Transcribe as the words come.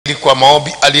mengi kwa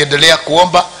maombi. Aliendelea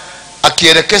kuomba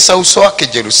akielekeza uso wake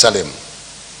Yerusalemu.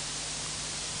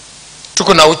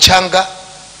 Tuko na uchanga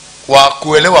wa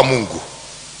kuelewa Mungu.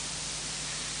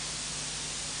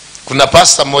 Kuna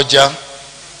pastor moja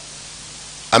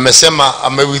amesema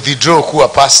withdraw kuwa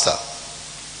pastor,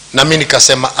 na mimi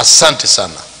nikasema asante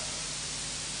sana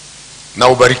na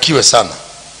ubarikiwe sana,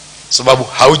 sababu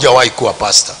haujawahi kuwa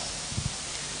pastor.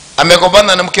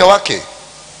 Amegombana na mke wake,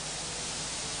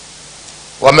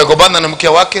 wamegobana na mke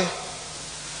wake.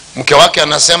 Mke wake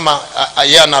anasema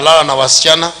yeye analala na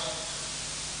wasichana,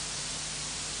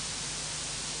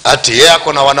 ati yeye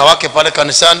ako na wanawake pale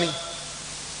kanisani.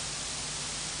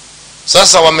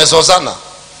 Sasa wamezozana.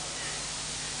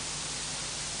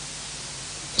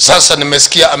 Sasa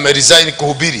nimesikia ameresign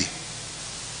kuhubiri.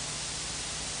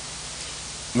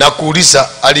 Na kuuliza,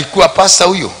 alikuwa pastor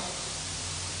huyo?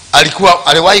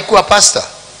 Aliwahi kuwa pastor?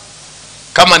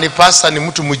 Kama ni pastor ni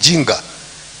mtu mjinga.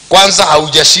 Kwanza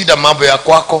haujashida mambo ya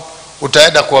kwako,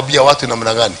 utaenda kuambia watu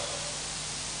namna gani?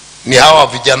 Ni hawa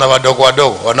vijana wadogo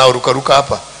wadogo wanaoruka ruka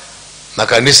hapa na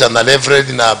kanisa na reverend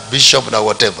na bishop na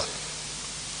whatever.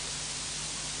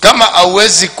 Kama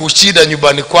hauwezi kushida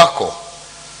nyumbani kwako,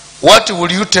 what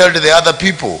will you tell the other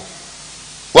people?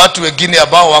 Watu wengine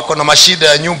ambao wako na mashida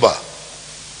ya nyumba.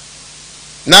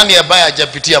 Nani ambaye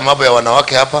hajapitia mambo ya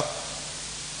wanawake hapa?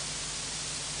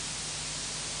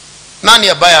 Nani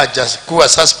ambaye hajakuwa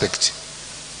suspect?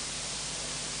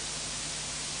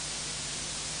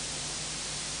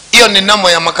 Hiyo ni namo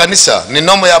ya makanisa, ni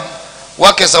namo ya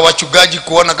wake za wachungaji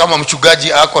kuona kama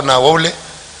mchungaji ako na wale,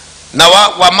 na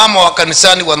wamama wa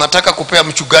kanisani wanataka kupea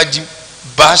mchungaji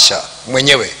basha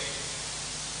mwenyewe,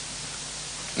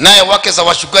 naye wake za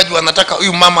wachungaji wanataka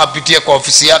huyu mama apitie kwa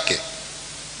ofisi yake,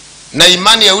 na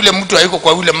imani ya yule mtu haiko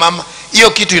kwa yule mama.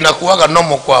 Hiyo kitu inakuwaga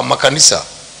nomo kwa makanisa.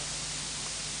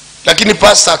 Lakini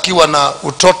pastor akiwa na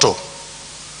utoto,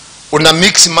 una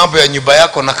mix mambo ya nyumba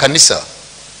yako na kanisa.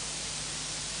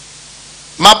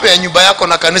 Mambo ya nyumba yako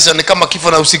na kanisa ni kama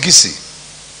kifo na usigisi.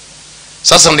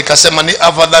 Sasa nikasema ni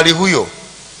afadhali huyo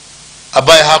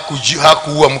ambaye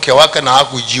hakuua mke wake na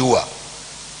hakujiua.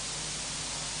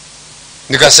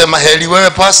 Nikasema heri wewe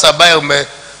pastor ambaye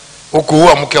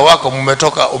ukuua mke wako,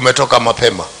 umetoka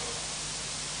mapema.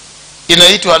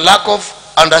 Inaitwa lack of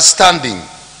understanding.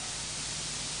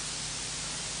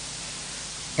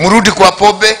 Mrudi kwa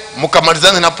pombe,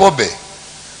 mkamalizane na pombe.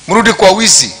 Mrudi kwa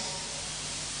wizi.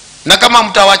 Na kama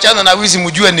mtawachana na wizi,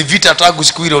 mjue ni vita tangu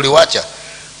siku ile uliwacha.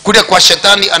 Kule kwa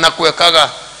shetani anakuwekaga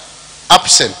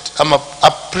absent ama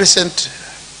present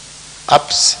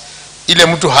ile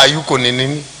mtu hayuko ni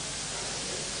nini?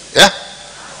 Yeah?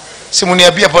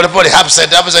 Simuniambia pole pole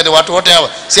absent watu wote hawa.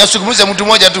 Siasukumuze mtu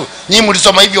mmoja tu. Nyinyi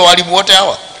mlisoma hivyo walimu wote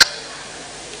hawa.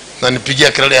 Na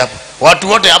nipigia kelele hapa. Watu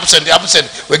wote absent.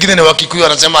 Wengine ni Wakikuyu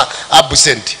wanasema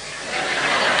absent.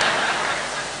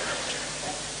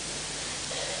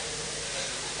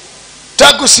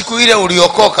 Tangu siku ile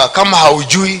uliokoka, kama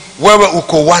haujui, wewe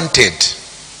uko wanted.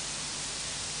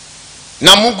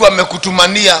 Na Mungu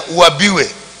amekutumania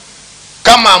uabiwe.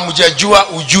 Kama hamjajua,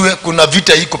 ujue kuna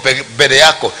vita iko mbele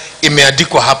yako,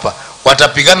 imeandikwa hapa.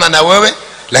 Watapigana na wewe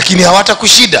lakini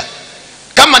hawatakushida.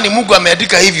 Kama ni Mungu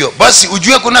ameandika hivyo, basi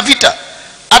ujue kuna vita.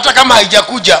 Hata kama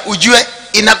haijakuja, ujue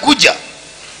inakuja.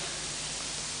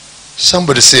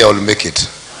 Somebody say I will make it.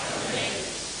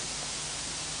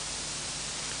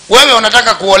 Wewe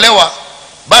unataka kuolewa,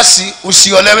 basi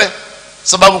usiolewe,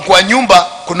 sababu kwa nyumba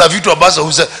kuna vitu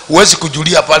ambazo huwezi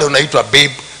kujulia pale. Unaitwa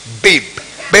babe.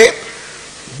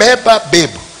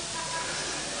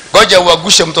 Ngoja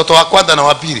uagushe mtoto wa kwanza na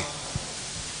wa pili,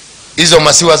 hizo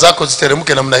masiwa zako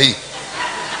ziteremke namna hii,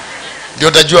 ndio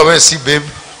utajua wewe si babe.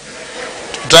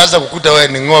 Utaanza kukuta wewe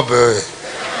ni ng'ombe wewe.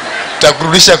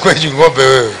 Utakurudisha kwenye ng'ombe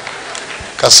wewe.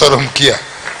 Kasoro mkia.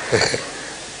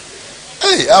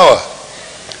 Hey, hawa.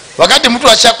 Wakati mtu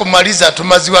ashakumaliza,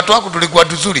 tumaziwa watu wako tulikuwa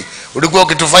tuzuri. Ulikuwa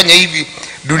ukitufanya hivi,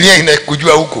 dunia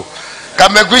inakujua huko.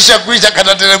 Kamekwisha kuisha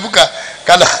kanateremka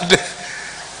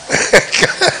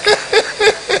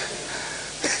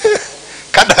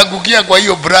kanaangukia kwa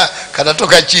hiyo bra,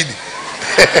 kanatoka chini.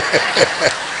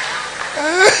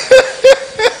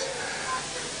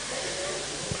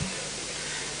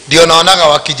 Ndio naonaga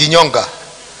wakijinyonga,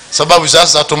 sababu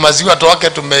sasa tumaziwa watu wake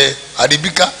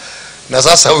tumeharibika, na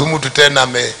sasa huyu mtu tena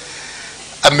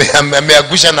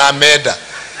ameagusha na ameenda.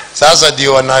 Sasa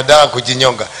ndio wanataka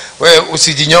kujinyonga. Wewe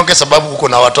usijinyonge sababu uko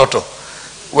na watoto.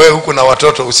 Wewe uko na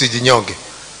watoto, usijinyonge.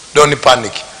 Don't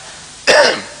panic.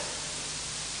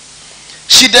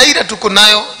 Shida ile tuko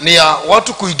nayo ni ya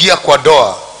watu kuingia kwa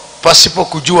doa pasipo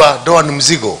kujua doa ni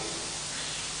mzigo.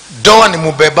 Doa ni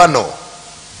mubebano.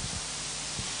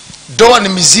 Ndoa ni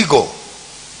mizigo.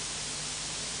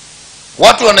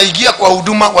 Watu wanaingia kwa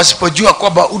huduma wasipojua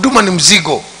kwamba huduma ni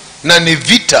mzigo na ni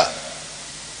vita.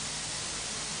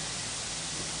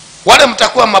 Wale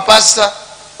mtakuwa mapasta,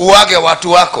 uage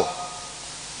watu wako,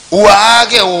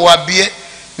 uwaage, uwabie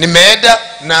nimeenda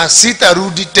na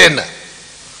sitarudi tena.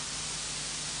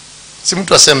 Si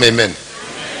mtu aseme amen?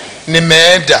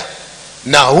 Nimeenda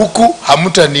na huku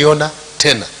hamtaniona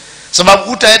tena.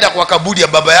 Sababu utaenda kwa kaburi ya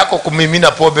baba yako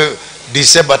kumimina pombe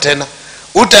Disemba tena.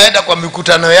 Utaenda kwa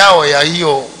mikutano yao ya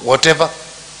hiyo whatever.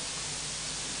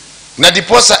 Na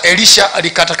diposa Elisha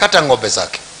alikatakata ng'ombe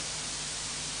zake.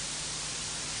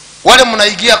 Wale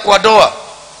mnaingia kwa doa,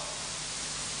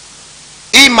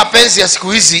 hii mapenzi ya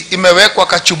siku hizi imewekwa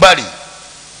kachubari.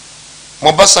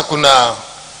 Mombasa kuna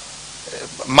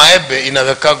maembe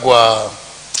inawekagwa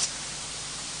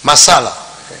masala.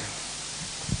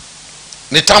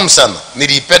 Ni tamu sana,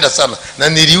 niliipenda sana na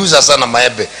niliuza sana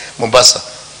maembe Mombasa.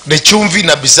 Ni chumvi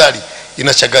na bizari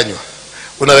inachanganywa,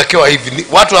 unawekewa hivi.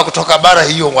 Watu wa kutoka bara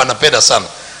hiyo wanapenda sana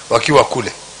wakiwa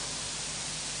kule.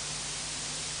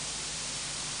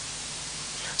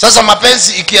 Sasa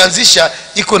mapenzi ikianzisha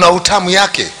iko na utamu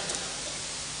yake.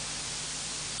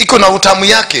 Iko na utamu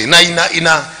yake na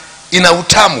ina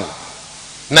utamu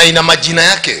na ina majina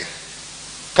yake.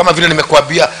 Kama vile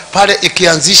nimekuambia pale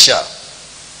ikianzisha.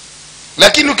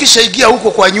 Lakini ukishaingia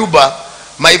huko kwa nyumba,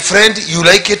 my friend, you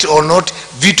like it or not,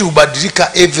 vitu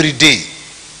hubadilika every day.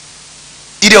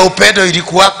 Ile upendo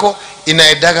ilikuwako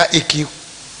inaendaga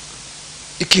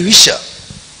ikiwisha.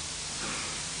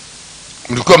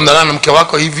 Mlikuwa mnalala na mke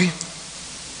wako hivi,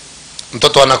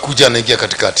 mtoto anakuja anaingia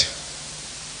katikati,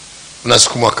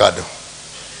 unasukuma kado.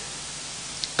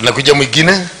 Anakuja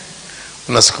mwingine,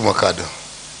 unasukuma kado.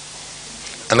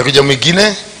 Anakuja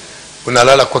mwingine,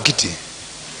 unalala kwa kiti.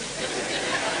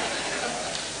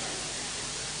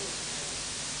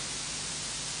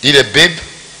 Ile babe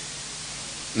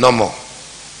no more.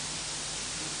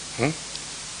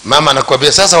 Mama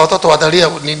anakuambia sasa watoto watalia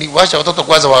nini, washa watoto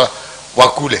kwanza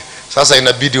wakule. Sasa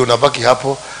inabidi unabaki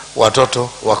hapo watoto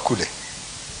wakule.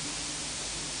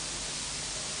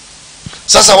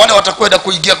 Sasa wale watakwenda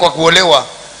kuingia kwa kuolewa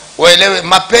waelewe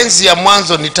mapenzi ya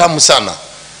mwanzo ni tamu sana,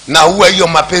 na huwa hiyo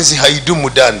mapenzi haidumu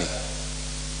ndani,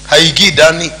 haingii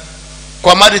ndani.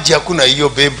 Kwa marriage hakuna hiyo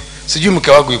babe. Sijui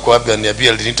mke wangu yuko wapi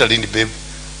aniambia aliniita lini babe.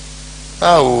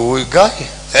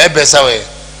 Guy, besa we.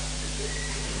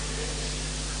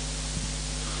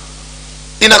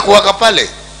 Inakuwaka pale.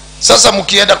 Sasa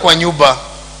mkienda kwa nyumba,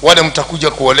 wale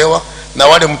mtakuja kuolewa na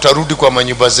wale mtarudi kwa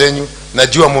manyumba zenyu,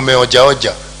 najua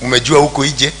mumeoja, mmejua huko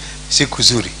ije siku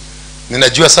nzuri.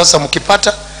 Ninajua sasa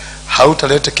mkipata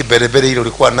hautaleta kiberebere ile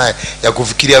ulikuwa naye ya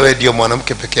kufikiria wewe ndio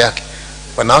mwanamke peke yake.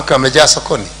 Wanawake wamejaa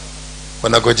sokoni,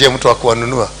 wanagojea mtu wa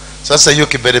kuwanunua. Sasa hiyo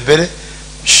kiberebere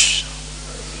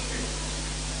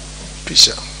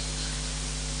pisha.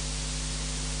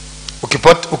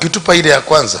 Ukitupa ile ya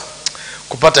kwanza,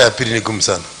 kupata ya pili ni gumu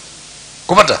sana.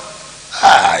 Kupata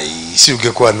si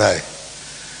ungekuwa naye.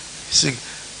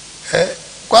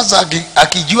 Kwanza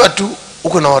akijua tu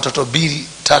uko na watoto 2,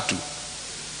 3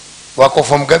 wako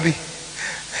form gapi?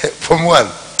 Form 1.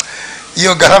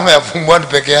 Hiyo gharama ya form 1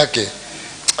 peke yake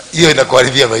hiyo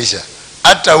inakuharibia maisha.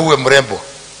 Hata uwe mrembo,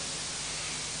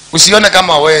 usione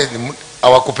kama wewe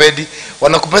hawakupendi.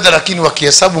 Wanakupenda, lakini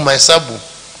wakihesabu mahesabu,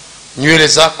 nywele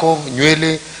zako,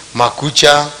 nywele,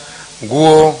 makucha,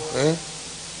 nguo,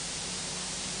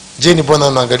 Jeni mbona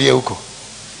unaangalia huko?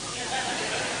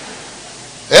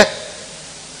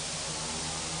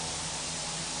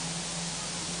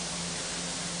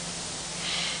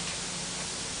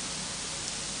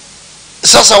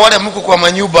 Sasa wale mko kwa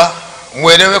manyumba,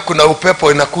 muelewe kuna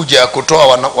upepo inakuja kutoa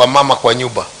wa mama kwa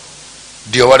nyumba,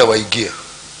 ndio wale waingie.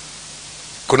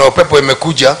 Kuna upepo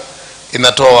imekuja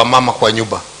inatoa wa mama kwa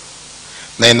nyumba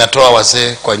na inatoa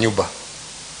wazee kwa nyumba,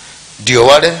 ndio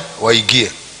wale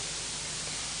waingie.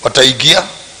 Wataingia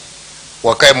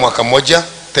wakae mwaka moja,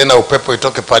 tena upepo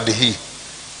itoke pande hii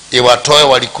iwatoe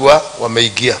walikuwa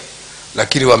wameingia,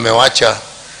 lakini wamewacha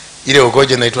ile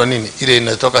ugonjwa inaitwa nini, ile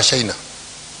inatoka China.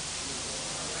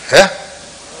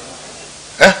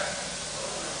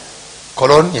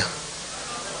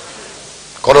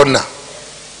 Corona.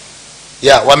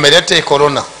 Wamelete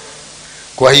corona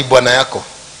kwa hii bwana yako.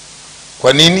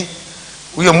 Kwa nini?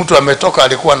 Huyo mtu ametoka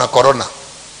alikuwa na corona.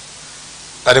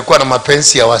 Alikuwa na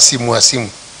mapenzi ya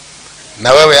wasimu.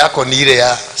 Na wewe yako ni ile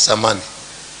ya samani.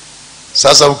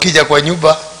 Sasa ukija kwa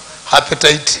nyumba,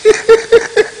 appetite.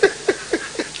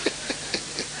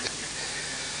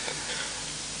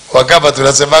 Wakaba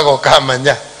tunasemaga kama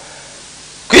nya.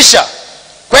 Kisha.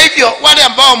 Kwa hivyo wale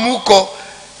ambao muko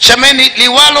shameni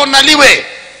liwalo na liwe.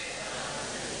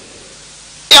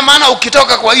 maana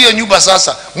ukitoka kwa hiyo nyumba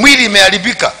sasa, mwili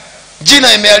imeharibika,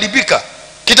 jina imeharibika,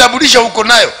 kitambulisho uko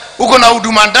nayo, uko na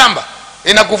huduma namba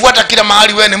inakufuata kila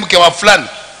mahali, wewe ni mke wa fulani,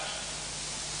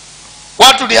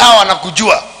 watu ni hawa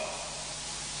wanakujua.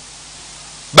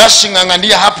 Basi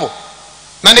ngangania hapo.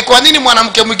 Na ni kwa nini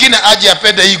mwanamke mwingine aje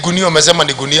apende hii gunia? Umesema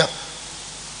ni gunia.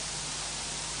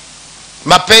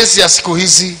 Mapenzi ya siku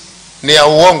hizi ni ya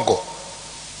uongo.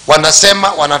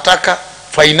 Wanasema wanataka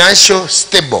financial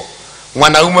stable,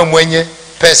 mwanaume mwenye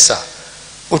pesa.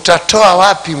 Utatoa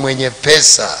wapi mwenye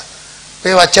pesa?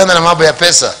 Wewe wachana na mambo ya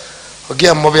pesa,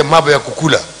 ongea mambo ya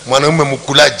kukula. Mwanaume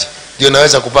mkulaji ndio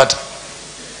naweza kupata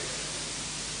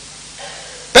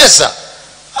pesa.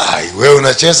 Ai, wewe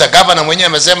unacheza. Gavana mwenyewe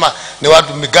amesema ni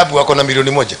watu mingapi wako na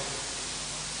milioni moja?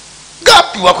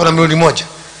 Gapi wako na milioni moja?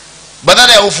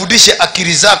 Badala ya ufundishe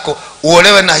akili zako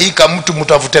uolewe na hika mtu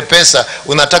mtafute pesa,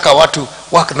 unataka watu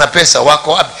wako na pesa.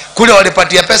 Wako wapi? Kule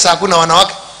walipatia pesa hakuna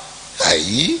wanawake.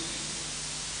 Ai,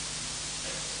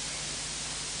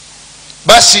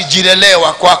 basi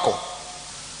jirelewa kwako.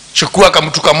 Chukua kama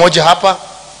mtu kamoja hapa.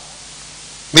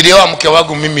 Nilioa mke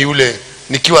wangu mimi yule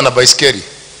nikiwa na baiskeli.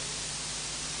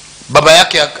 Baba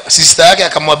yake, sister yake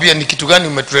akamwambia, ni kitu gani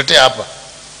umetuletea hapa?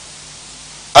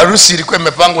 Harusi ilikuwa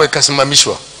imepangwa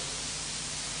ikasimamishwa.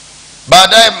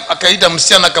 Baadaye akaita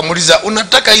msichana akamuuliza,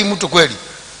 unataka hii mtu kweli?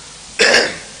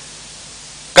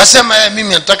 Kasema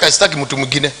mimi nataka, sitaki mtu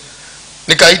mwingine.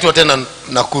 Nikaitwa tena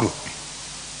Nakuru.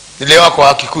 Nilioa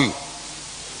kwa Kikuyu.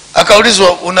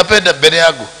 Akaulizwa, unapenda bere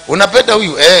yangu? Unapenda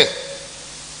huyu?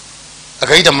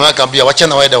 Akaita mama akamwambia,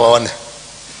 wachana waende waone.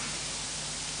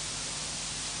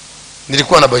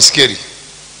 Nilikuwa na baiskeli.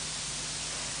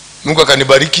 Mungu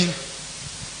akanibariki.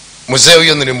 Mzee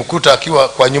huyo nilimkuta akiwa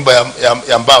kwa nyumba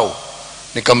ya mbao.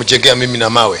 Nikamjengea mimi na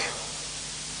mawe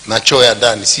na choo ya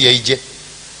ndani, si ya nje,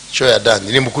 choo ya ndani.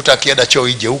 Nilimkuta akienda choo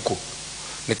nje huko,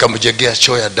 nikamjengea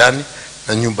choo ya ndani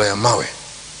na nyumba ya mawe.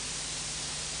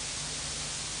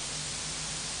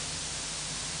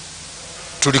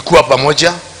 Tulikuwa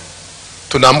pamoja.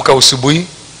 Tunaamka usubuhi,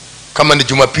 kama ni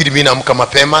Jumapili mimi naamka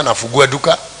mapema, nafungua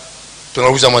duka,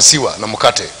 tunauza maziwa na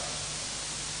mkate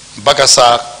mpaka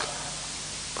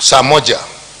saa moja.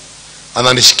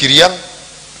 Ananishikilia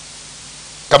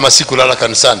kama siku lala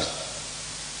kanisani.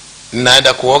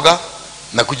 Ninaenda kuoga,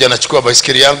 nakuja nachukua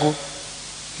baiskeli yangu,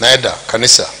 naenda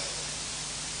kanisa.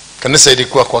 Kanisa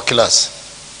ilikuwa kwa class.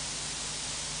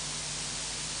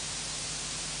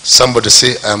 Somebody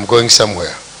say, I am going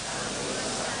somewhere.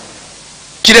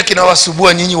 Kile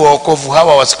kinawasubua nyinyi waokovu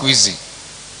hawa wa siku hizi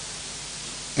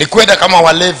ni kwenda kama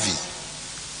walevi.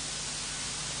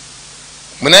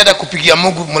 Mnaenda kupigia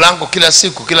Mungu mlango kila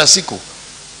siku.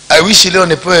 I wish leo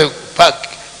nipewe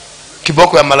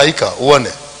kiboko ya malaika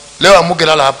uone. Leo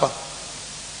amugelala hapa.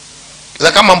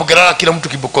 Za kama amugelala kila mtu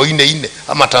kiboko 4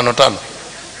 ama 5.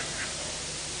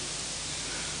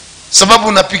 Sababu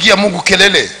unapigia Mungu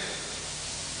kelele.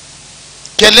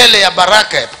 Kelele ya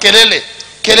baraka,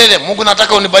 kelele. Mungu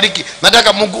nataka unibariki,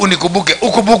 nataka Mungu unikumbuke.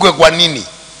 Ukumbukwe kwa nini?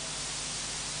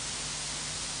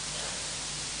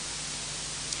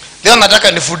 Leo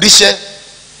nataka nifundishe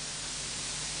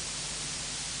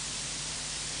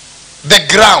the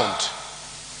ground,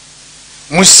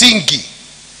 msingi.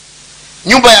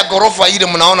 Nyumba ya gorofa ile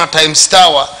mnaona Times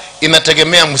Tower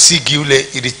inategemea msingi ule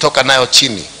ilitoka nayo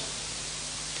chini.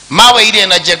 Mawe ile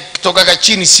inatoka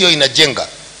chini sio inajenga.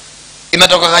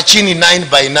 Inatoka chini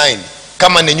 9x9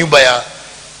 kama ni nyumba ya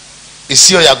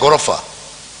isio ya gorofa.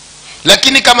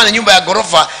 Lakini kama ni nyumba ya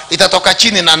gorofa itatoka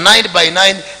chini na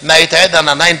 9x9 na itaenda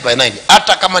na 9x9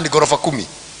 hata kama ni gorofa 10.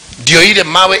 Ndio ile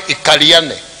mawe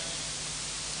ikaliane.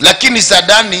 Lakini za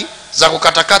ndani za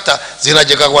kukatakata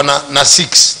zinajengwa na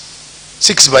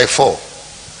 6x4.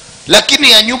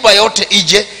 Lakini ya nyumba yote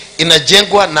ije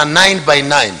inajengwa na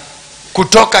 9x9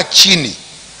 kutoka chini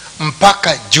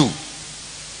mpaka juu.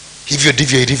 Hivyo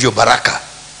ndivyo ilivyo baraka.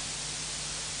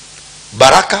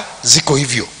 Baraka ziko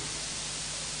hivyo.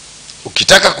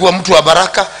 Ukitaka kuwa mtu wa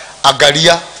baraka,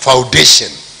 angalia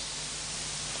foundation.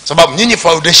 Sababu nyinyi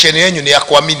foundation yenu ni ya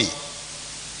kuamini,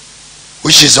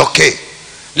 which is okay.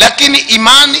 Lakini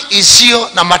imani isiyo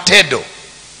na matendo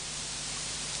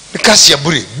ni kazi ya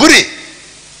bure.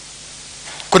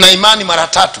 Kuna imani mara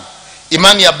 3.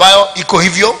 Imani ambayo iko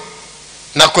hivyo,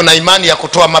 na kuna imani ya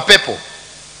kutoa mapepo.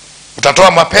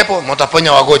 Utatoa mapepo na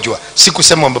utaponya wagonjwa.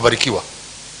 Sikusema umebarikiwa.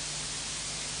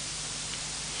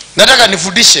 Nataka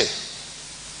nifundishe.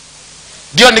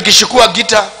 Ndio nikishukua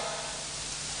gita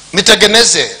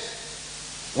nitengeneze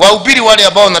wahubiri wale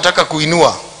ambao nataka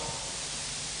kuinua.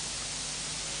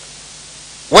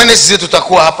 Wednesday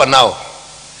tutakuwa hapa nao.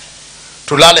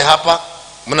 Tulale hapa,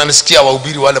 mnanisikia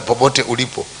wahubiri wale popote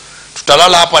ulipo.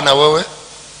 tutalala hapa na wewe.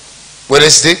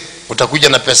 Wednesday utakuja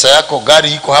na pesa yako,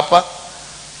 gari iko hapa,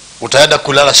 utaenda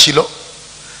kulala Shilo.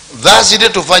 Thursday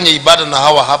tufanye ibada na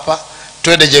hawa hapa,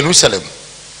 twende Jerusalem,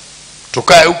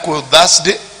 tukae huko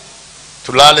Thursday,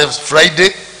 tulale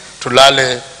Friday,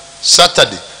 tulale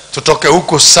Saturday, tutoke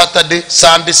huko Saturday,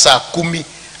 Sunday saa 10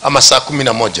 ama saa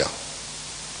 11.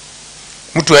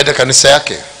 Mtu aende kanisa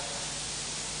yake.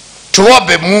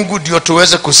 Tuombe Mungu ndio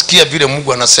tuweze kusikia vile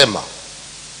Mungu anasema.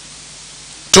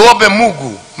 Tuombe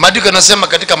Mungu. Maandiko yanasema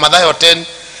katika Mathayo 10,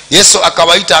 Yesu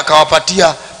akawaita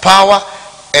akawapatia power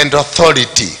and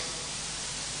authority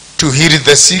to heal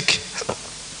the sick,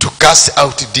 to cast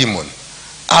out demon.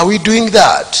 Are we doing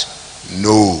that?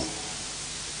 No.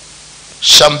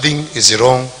 Something is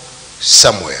wrong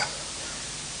somewhere.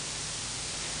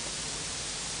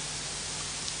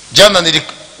 Jana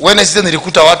Wednesday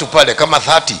nilikuta watu pale kama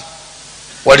 30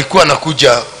 walikuwa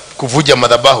nakuja kuvuja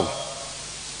madhabahu.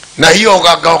 Na hiyo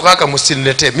uganga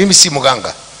msiniletee. Mimi si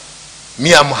mganga.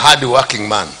 Me am hard working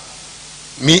man.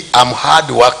 Me am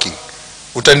hard working.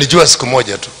 Utanijua siku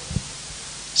moja tu.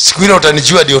 Siku ile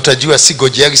utanijua ndio utajua si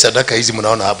gojeagi sadaka hizi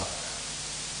mnaona hapa.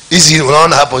 Hizi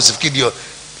unaona hapa usifikiri ndio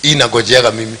ina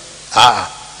gojeaga mimi.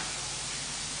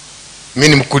 Mimi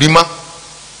ni mkulima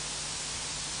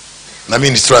na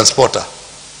mimi ni transporter.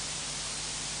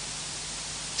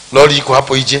 Lori iko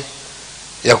hapo ije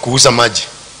ya kuuza maji.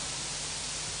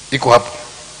 Iko hapo.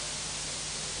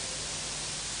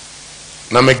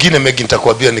 Na mengine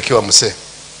nitakwambia nikiwa mzee.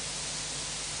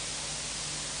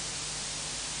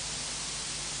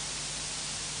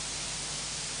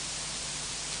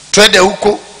 Twende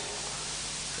huko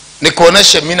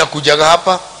nikuoneshe mimi nakujaga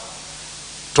hapa.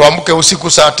 Tuamke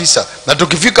usiku saa 9 na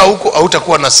tukifika huko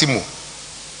hautakuwa na simu.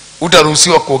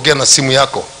 Utaruhusiwa kuongea na simu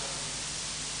yako.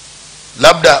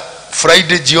 Labda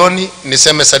Friday jioni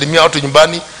niseme salimia watu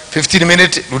nyumbani 15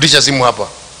 minutes, rudisha simu hapa.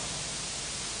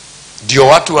 Ndio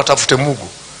watu watafute Mungu.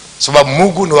 Sababu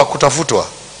Mungu ni wa kutafutwa.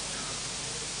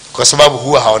 Kwa sababu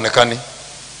huwa haonekani.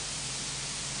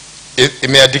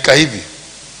 Imeandika hivi.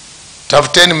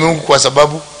 Tafuteni Mungu kwa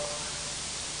sababu.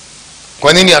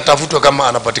 Kwa nini atafutwe kama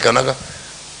anapatikanaga?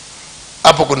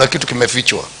 Hapo kuna kitu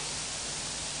kimefichwa.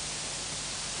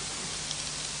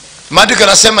 Maandiko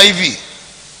yanasema hivi.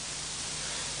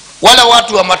 Wale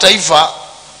watu wa mataifa,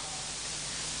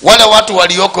 wale watu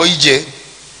walioko nje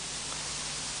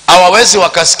hawawezi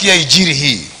wakasikia injili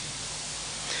hii.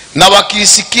 Na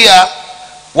wakisikia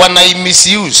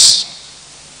wanaimisuse.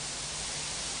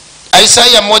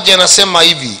 Isaiah 1 anasema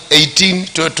hivi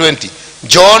 18:20,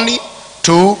 John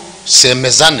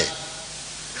tusemezane.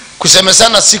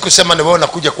 Kusemezana si kusema ni wewe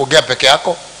unakuja kuongea peke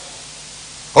yako.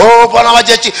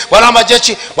 Bwana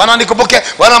majeshi, Bwana nikumbuke,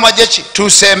 Bwana majeshi.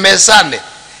 Tusemezane.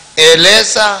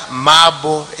 Eleza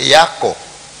mambo yako.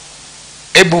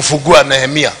 Hebu fungua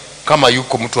Nehemia kama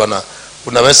yuko mtu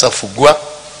unaweza fungua.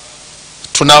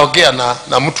 Tunaongea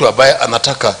na mtu ambaye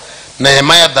anataka.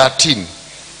 Nehemia 13.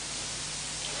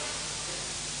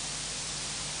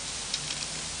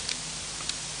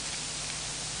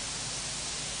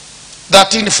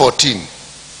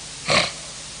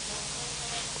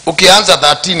 Ukianza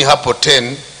 13 hapo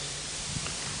 10.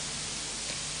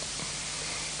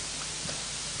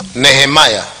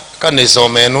 Nehemia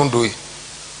kanisome nundu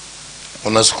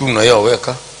unasukuru na yao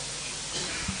weka.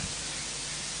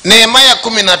 Nehemia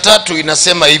 13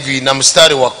 inasema hivi na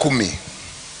mstari wa 10.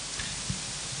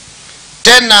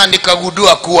 Tena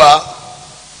nikagundua kuwa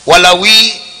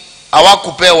Walawi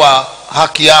hawakupewa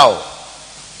haki yao,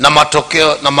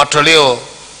 na matoleo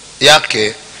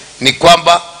yake ni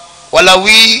kwamba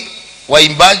Walawi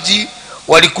waimbaji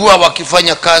walikuwa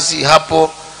wakifanya kazi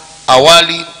hapo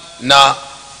awali na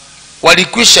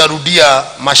walikwisha rudia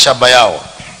mashamba yao.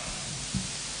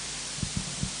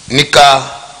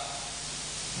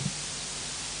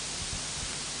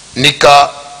 Nika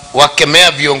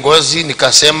wakemea viongozi,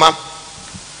 nikasema,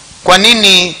 kwa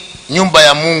nini nyumba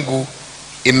ya Mungu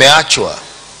imeachwa?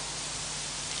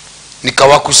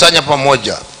 Nikawakusanya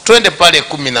pamoja. Twende pale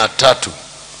 13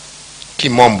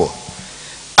 Kimombo.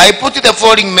 I put the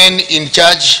following men in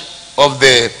charge of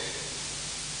the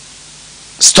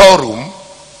storeroom: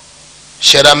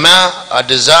 Sheremiah,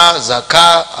 Adazar,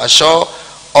 Zakar, Ashur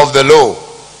of the law,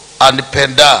 and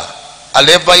Penda, a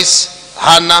Levite,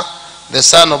 Hannah, the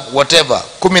son of whatever.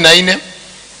 14.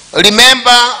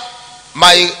 Remember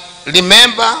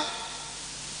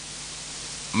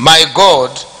my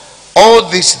God, all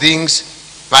these things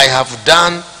I have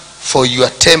done for your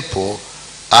temple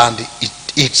and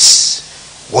its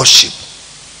worship.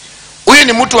 Huyu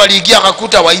ni mtu aliingia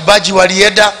akakuta waibaji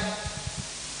walienda.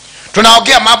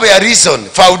 Tunaongea mambo ya reason,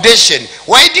 foundation.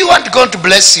 Why do you want God to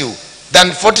bless you?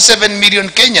 than 47 million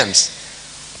Kenyans.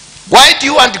 Why do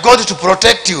you want God to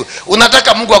protect you?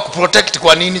 Unataka Mungu akuprotect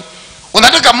kwa nini?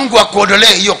 Unataka Mungu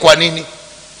akuondolee hiyo kwa nini?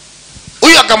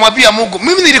 Huyu akamwambia Mungu,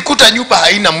 mimi nilikuta nyumba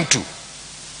haina mtu,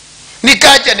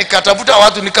 nikaja nikatafuta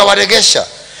watu nikawaregesha,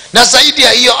 na zaidi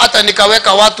ya hiyo hata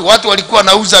nikaweka watu walikuwa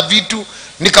nauza vitu,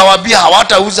 nikawaambia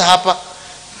hawatauza hapa.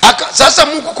 Sasa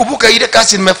Mungu, kumbuka ile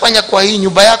kazi nimefanya kwa hii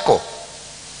nyumba yako.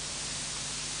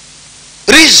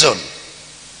 Reason,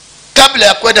 kabla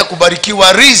ya kwenda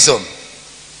kubarikiwa, reason,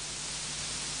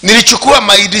 nilichukua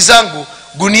maidi zangu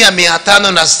gunia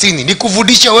 560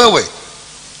 nikufundisha wewe,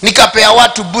 nikapea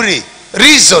watu bure.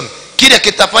 Reason, kile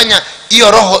kitafanya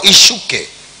hiyo roho ishuke.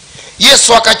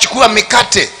 Yesu akachukua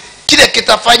mikate, kile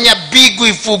kitafanya bigu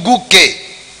ifuguke.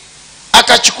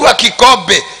 Akachukua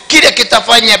kikombe, kile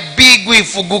kitafanya bigu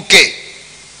ifuguke.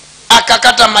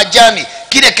 Akakata majani,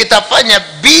 kile kitafanya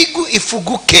bigu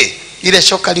ifuguke. Ile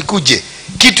shoka likuje,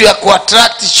 kitu ya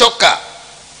kuattract shoka,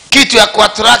 kitu ya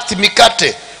kuattract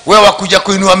mikate. Wewe wakuja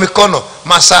kuinua mikono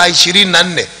masaa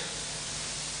 24.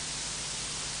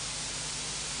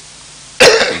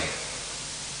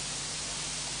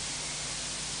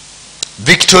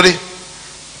 Victory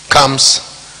comes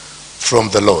from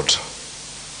the Lord.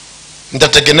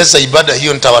 Nitatengeneza ibada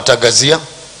hiyo, nitawatangazia,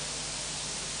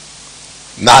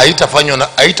 na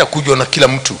haitakujwa na kila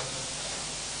mtu.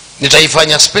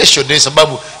 Nitaifanya special day,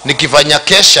 sababu nikifanya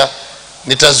kesha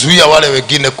nitazuia wale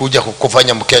wengine kuja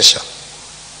kufanya mkesha.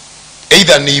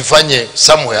 Either niifanye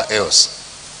somewhere else,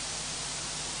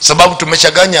 sababu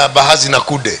tumechanganya bahazi na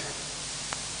kude.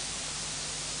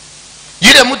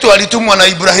 Yule mtu alitumwa na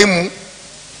Ibrahimu,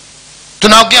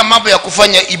 tunaongea mambo ya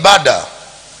kufanya ibada.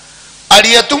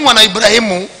 Aliyetumwa na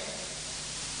Ibrahimu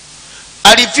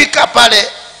alifika pale,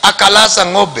 akalaza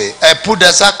ng'ombe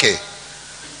puda zake,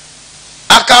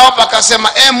 akaomba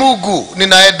akasema, Mungu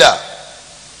ninaenda,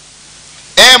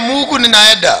 Mungu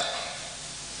ninaenda,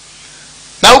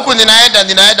 na huku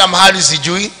ninaenda mahali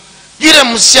sijui. Yule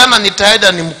msichana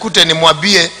nitaenda nimkute,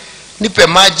 nimwambie nipe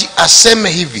maji, aseme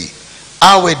hivi,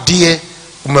 awe ndiye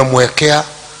umemwekea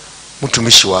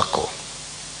mtumishi wako.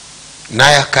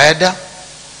 Naye akaenda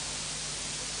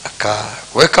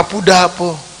akaweka puda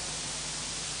hapo.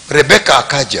 Rebeka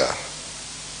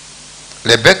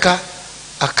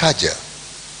akaja.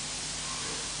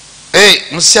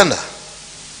 Msichana,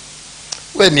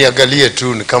 we niangalie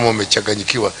tu, ni kama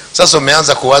umechanganyikiwa. Sasa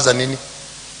umeanza kuwaza nini?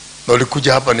 Na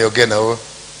ulikuja hapa niongee na wewe.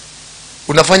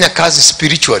 Unafanya kazi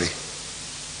spiritually.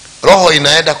 Roho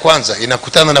inaenda kwanza,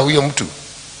 inakutana na huyo mtu.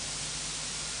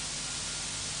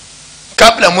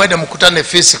 Kabla mwende mkutane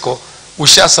physical,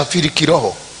 ushasafiri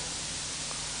kiroho.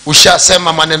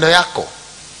 Ushasema maneno yako.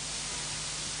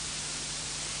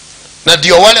 Na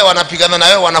ndio wale wanapigana na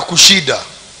wewe wanakushida.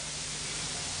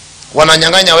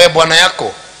 Wananyang'anya wewe bwana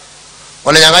yako,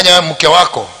 wananyang'anya wewe mke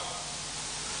wako,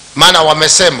 maana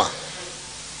wamesema,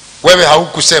 wewe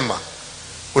haukusema.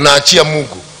 Unaachia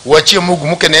Mungu. Uachie Mungu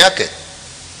mke na yake.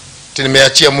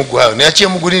 Nimeachia Mungu hayo. Niachie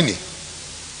Mungu nini?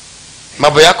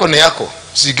 Mambo yako ni yako,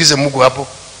 usiigize Mungu hapo.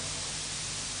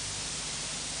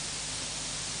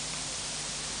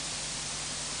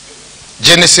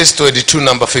 Genesis 22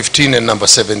 number 15 and number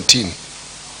 17.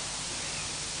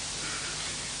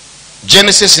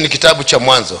 Genesis ni kitabu cha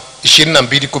Mwanzo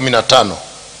 22:15.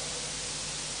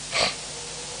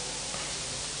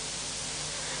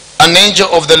 An angel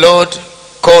of the Lord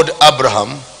called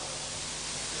Abraham,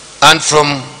 and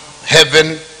from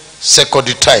heaven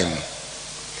second time,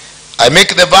 I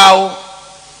make the vow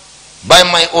by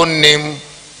my own name,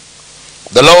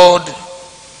 the Lord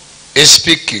is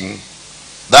speaking,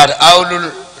 that I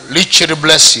will richly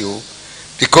bless you,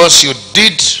 because you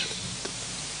did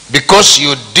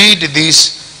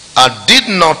this and did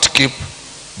not keep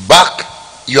back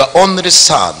your only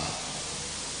son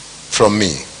from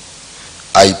me.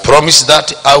 I promise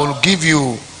that I will give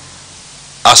you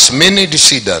as many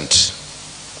descendants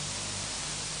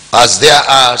as there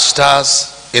are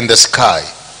stars in the sky,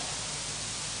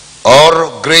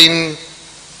 or grain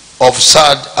of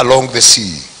sand along the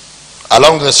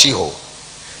seashore.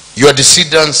 Your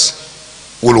descendants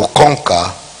will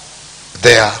conquer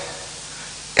their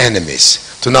enemies.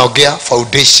 Tunaongea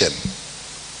foundation.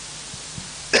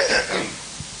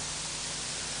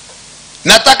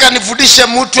 Nataka nifundishe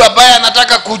mtu ambaye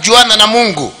anataka kujuana na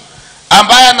Mungu,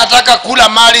 ambaye anataka kula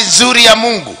mali nzuri ya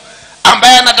Mungu,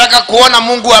 ambaye anataka kuona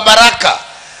Mungu wa baraka,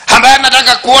 ambaye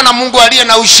anataka kuona Mungu aliye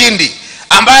na ushindi,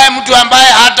 ambaye mtu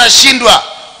ambaye hatashindwa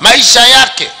maisha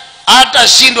yake,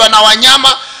 hatashindwa na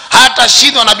wanyama,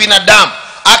 hatashindwa na binadamu.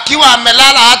 Akiwa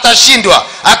amelala hatashindwa,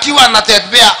 akiwa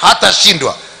anatembea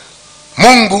hatashindwa.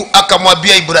 Mungu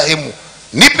akamwambia Ibrahimu,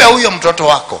 nipe huyo mtoto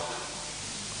wako.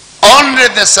 Only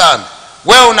the son.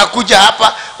 Wewe unakuja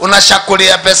hapa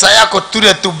unashakulia pesa yako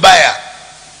tule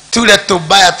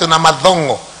tubaya tuna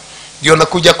madhongo ndio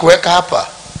unakuja kuweka hapa.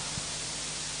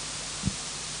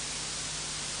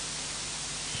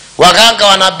 Waganga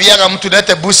wanabiaga mtu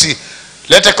lete busi,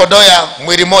 lete kodoo ya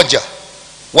mwili moja,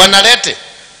 wanalete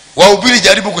wahubiri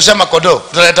jaribu kusema kodoo,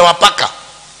 tutaleta wapaka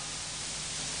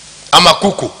ama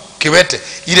kuku kiwete,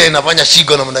 ile inafanya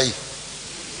shigo namna hii.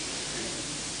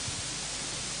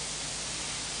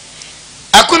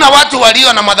 Hakuna watu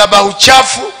walio na madhabahu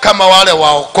chafu kama wale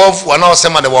waokovu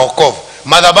wanaosema ni waokovu.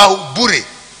 Madhabahu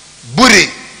bure.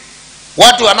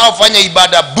 Watu wanaofanya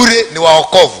ibada bure ni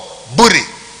waokovu bure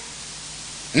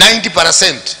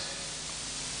 90%.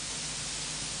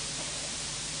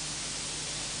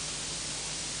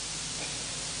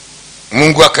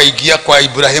 Mungu akaigia kwa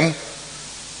Ibrahimu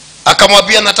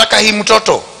akamwambia, nataka hii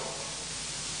mtoto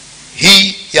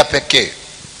hii ya pekee.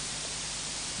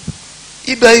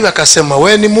 Ibrahimu akasema,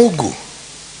 wewe ni Mungu.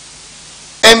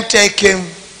 Empty I came,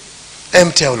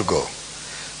 empty I will go.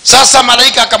 Sasa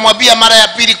malaika akamwambia mara ya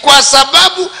pili, kwa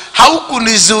sababu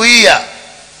haukunizuia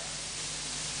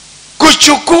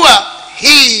kuchukua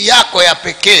hii yako ya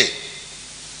pekee,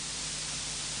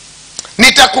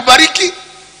 nitakubariki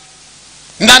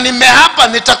na nimehapa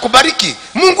nitakubariki.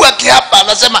 Mungu akihapa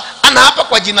anasema anaapa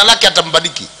kwa jina lake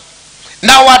atambariki.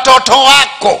 Na watoto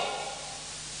wako,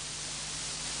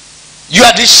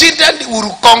 your descendant will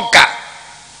conquer.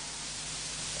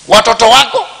 Watoto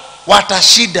wako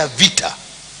watashinda vita.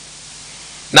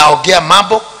 Naongea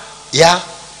mambo ya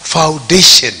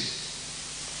foundation,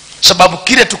 sababu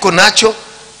kile tuko nacho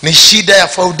ni shida ya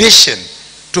foundation.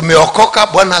 Tumeokoka,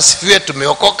 Bwana asifiwe,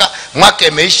 tumeokoka, mwaka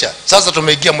imeisha. Sasa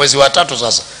tumeingia mwezi wa 3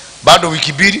 sasa. Bado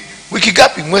wiki mbili, wiki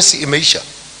gapi mwezi imeisha.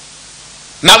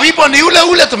 Na wimbo ni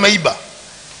ule tumeiba.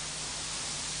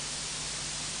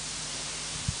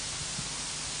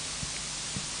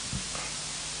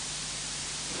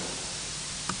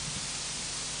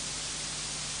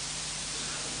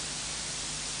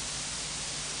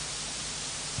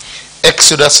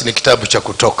 Exodus ni kitabu cha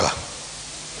Kutoka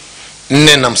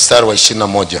 4 na mstari wa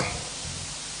 21.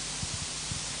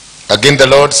 Again the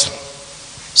Lord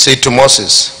said to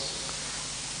Moses,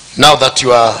 now that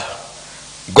you are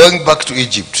going back to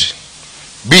Egypt,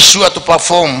 be sure to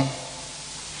perform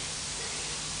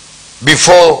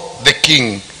before the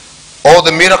king all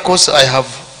the miracles I have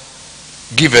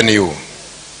given you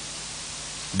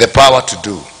the power to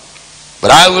do.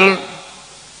 But I will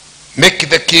make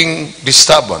the king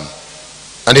disturbed,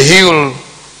 and he will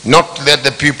not let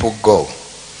the people go.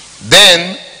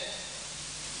 Then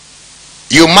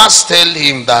you must tell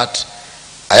him that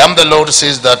I am the Lord,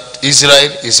 says that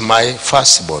Israel is my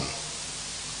firstborn.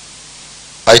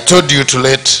 I told you to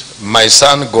let my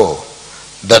son go,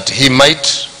 that he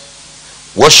might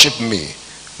worship me,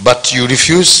 but you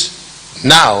refuse.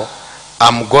 Now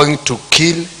I'm going to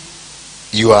kill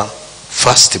your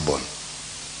firstborn.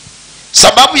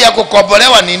 Sababu ya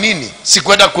kukombolewa ni nini? Si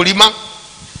kwenda kulima.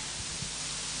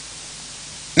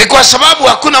 Ni kwa sababu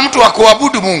hakuna mtu wa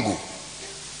kuabudu Mungu.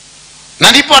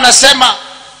 Na ndipo anasema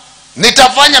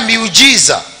nitafanya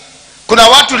miujiza. Kuna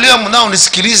watu leo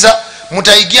mnaonisikiliza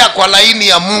mtaingia kwa laini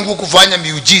ya Mungu kufanya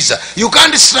miujiza. You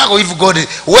can't struggle with God.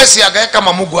 Uwezi agae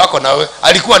kama Mungu wako na wewe.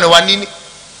 Alikuwa ni wa nini?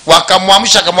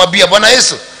 Wakamwamsha akamwambia, Bwana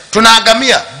Yesu,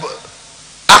 tunaangamia.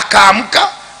 Akaamka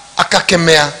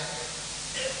akakemea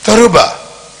dharuba.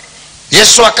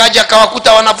 Yesu akaja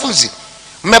akawakuta wanafunzi,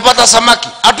 mmepata samaki?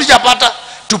 Hatujapata.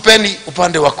 Tupeni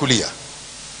upande wa kulia.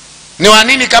 Ni wa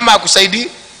nini kama akusaidii?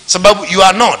 Sababu you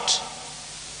are not.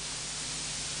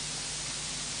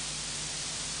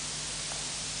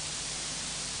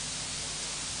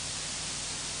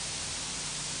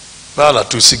 Bala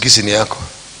tu sigisi ni yako.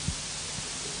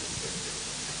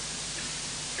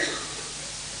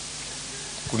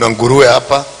 Kuna nguruwe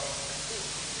hapa,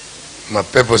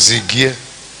 mapepo zigie.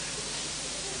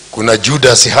 Kuna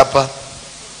Judas hapa,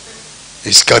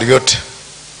 Iskariote.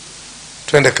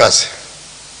 Twende kazi.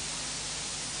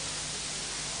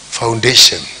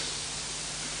 Foundation.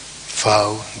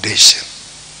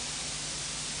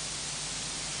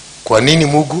 Kwa nini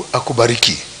Mungu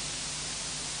akubariki?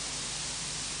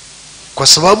 Kwa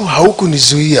sababu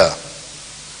haukunizuia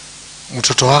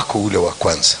mtoto wako ule wa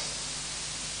kwanza.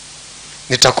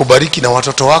 Nitakubariki na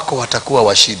watoto wako watakuwa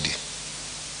washindi.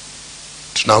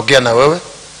 Tunaongea na wewe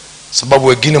sababu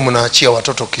wengine mnaachia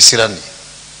watoto kisirani.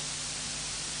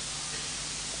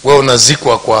 Wewe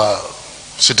unazikwa kwa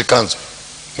City Council.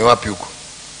 Ni wapi huko?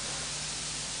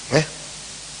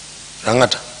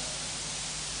 Rangata.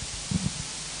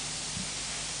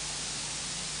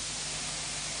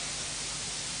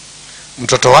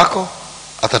 Mtoto wako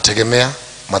atategemea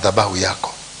madhabahu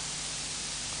yako.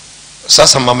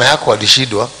 Sasa mama yako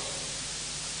alishindwa,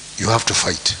 you have to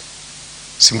fight.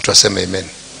 Si mtu aseme amen.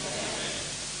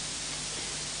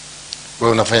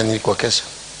 Wewe unafanya nini kwa Kesha?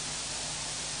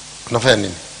 Unafanya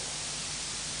nini?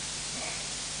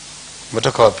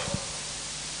 Umetoka wapi?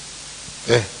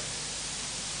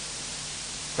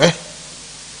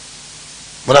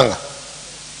 Muranga.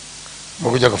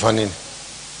 Mkuja kufanya nini?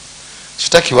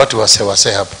 Sitaki watu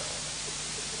wase hapa.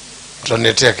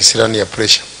 Tutaniletea kisirani ya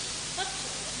pressure.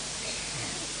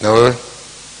 Na wewe?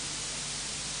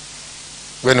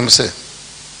 Wewe ni mzee?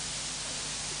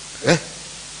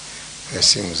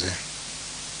 Si mzee.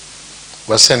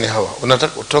 Wase ni hawa.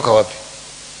 Unataka kutoka wapi?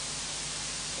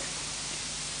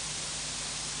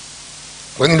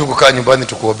 Wewe ndio kukaa nyumbani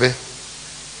tukuombe.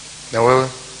 Na wewe?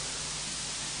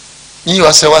 Nyinyi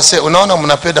wase unaona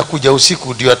mnapenda kuja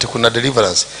usiku ndio ati kuna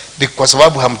deliverance. Kwa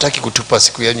sababu hamtaki kutupa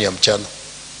siku yenu ya mchana.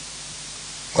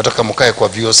 Wataka mkae kwa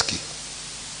vioski.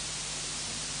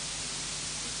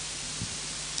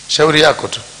 Shauri yako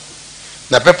tu.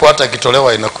 Na pepo hata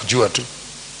ikitolewa inakujua tu.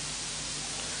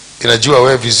 Inajua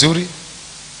wewe vizuri.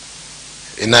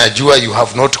 Inajua you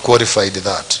have not qualified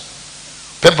that.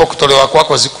 Pepo kutolewa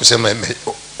kwako si kusema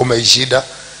umeishida,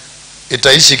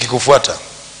 itaishi kikufuata.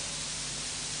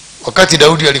 Wakati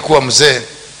Daudi alikuwa mzee,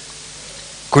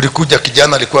 kulikuja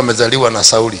kijana alikuwa amezaliwa na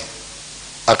Sauli,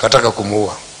 akataka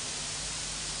kumuua.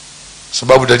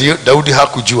 Sababu Daudi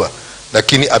hakujua,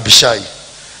 lakini Abishai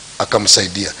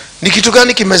akamsaidia. Ni kitu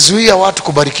gani kimezuia watu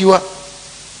kubarikiwa?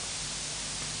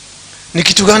 Ni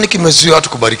kitu gani kimezuia watu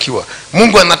kubarikiwa?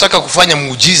 Mungu anataka kufanya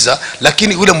muujiza,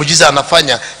 lakini ule muujiza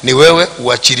anafanya ni wewe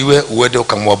uachiliwe uende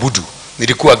ukamwabudu.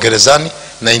 Nilikuwa gerezani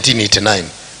 1989,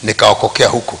 nikaokokea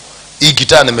huko. Hii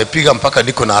gitaa nimepiga mpaka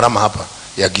niko na alama hapa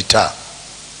ya gitaa.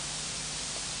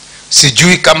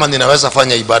 Sijui kama ninaweza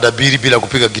fanya ibada bila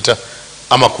kupiga gitaa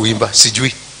ama kuimba,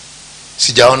 sijui.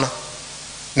 Sijaona.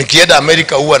 Nikienda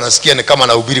Amerika huwa nasikia ni kama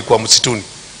nahubiri kwa msituni.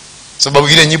 Sababu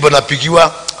ile nyimbo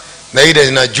napigiwa na ile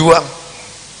ninajua.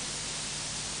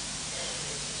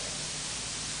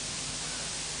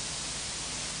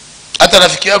 Hata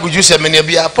rafiki yangu juzi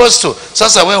ameniambia, Apostle,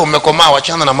 sasa wewe umekomaa,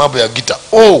 wachana na mambo ya gitaa.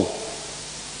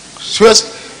 Siwezi,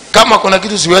 kama kuna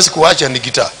kitu siwezi kuacha ni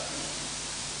gitaa.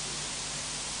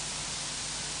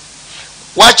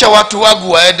 Wacha watu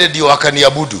wangu waende ndio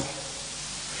wakaniabudu.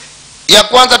 Ya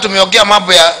kwanza tumeongea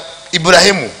mambo ya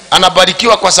Ibrahimu.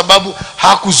 Anabarikiwa kwa sababu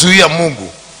hakuzuia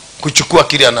Mungu kuchukua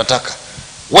kile anataka.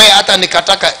 Wewe hata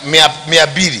nikataka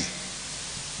 200,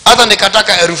 hata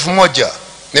nikataka 1000,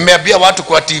 nimeambia watu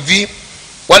kwa TV,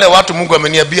 wale watu Mungu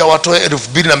ameniambia watoe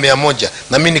 2100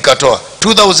 na mimi nikatoa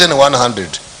 2100.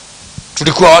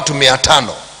 Tulikuwa watu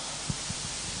 500.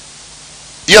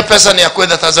 Hiyo pesa ni ya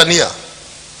kwenda Tanzania.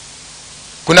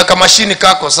 Kuna kamashini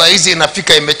kako saa hizi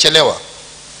inafika imechelewa.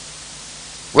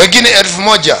 Wengine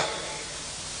 1000,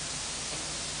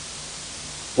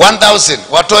 1000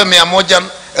 watoe 100,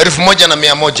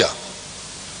 1100,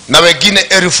 na wengine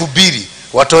 2000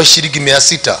 watoe shilingi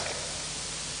 600.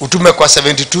 Utume kwa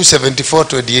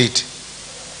 727428.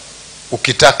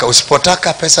 Ukitaka,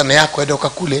 usipotaka pesa na yako ende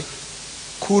ukakule.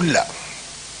 Kula.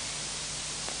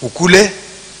 Ukule,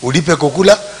 ulipe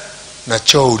kukula na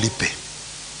choo ulipe.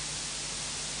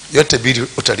 Yote bili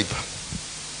utalipa.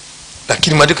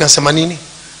 Lakini maandiko yanasema nini?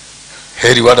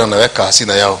 Heri wale wanaweka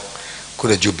hazina yao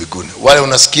kule juu mbinguni. Wale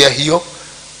unasikia hiyo,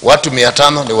 watu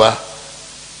 500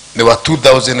 ni wa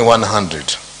 2100.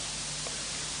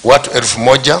 Watu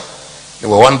 1000 ni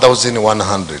wa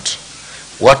 1100.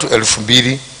 Watu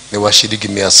 2000 ni wa shilingi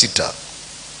 600.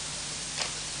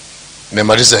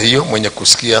 Nimemaliza hiyo, mwenye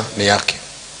kusikia ni yake.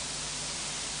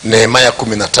 Nehemia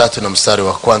 13 na mstari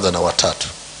wa 1 na wa 3.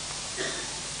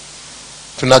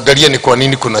 Tunaangalia ni kwa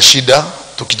nini kuna shida.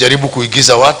 Tukijaribu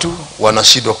kuigiza watu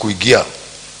wanashindwa kuigia.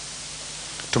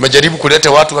 Tumejaribu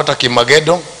kuleta watu hata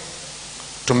Kimagedo,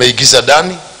 tumeigiza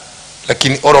ndani,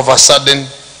 lakini all of a sudden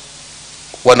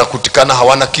wanakutikana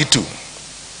hawana kitu.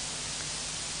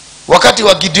 Wakati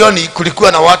wa Gideoni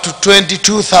kulikuwa na watu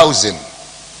 22,000.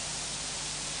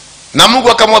 Na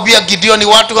Mungu akamwambia Gideoni,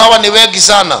 watu hawa ni wengi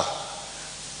sana.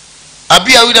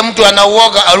 Abia yule mtu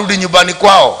anauoga arudi nyumbani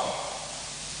kwao.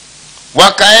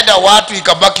 Wakaenda watu,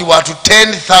 ikabaki watu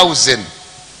 10,000.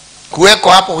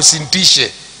 Kuweko hapo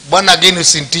usintishe. Bwana again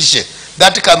usintishe.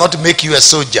 That cannot make you a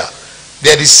soldier.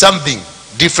 There is something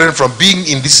different from being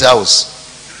in this house.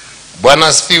 Bwana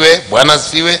asifiwe, Bwana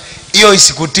asifiwe. Hiyo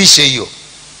isikutishe hiyo.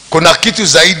 Kuna kitu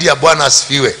zaidi ya Bwana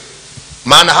asifiwe.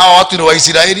 Maana hawa watu ni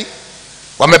Waisraeli,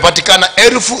 wamepatikana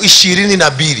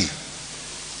 22,000.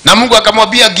 Na Mungu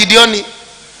akamwambia Gideoni,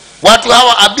 watu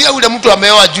hawa abia ule mtu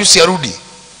ameoa juzi arudi.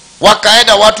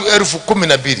 wakaenda watu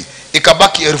 12,000,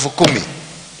 ikabaki 10,000.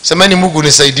 Semeni Mungu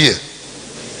nisaidie.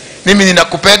 Mimi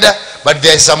ninakupenda, but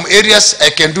there are some areas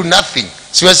I can do nothing.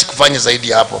 Siwezi kufanya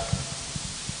zaidi hapo.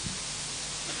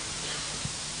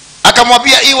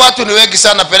 Akamwambia hii watu ni wengi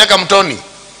sana, peleka mtoni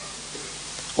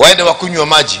waende wakunywa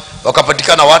maji.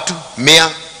 Wakapatikana watu 300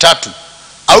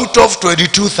 out of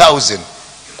 22,000.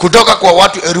 Kutoka kwa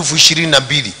watu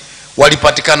 22,000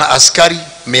 walipatikana askari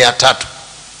 300.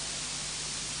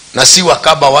 Na si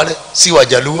Wakaba wale, si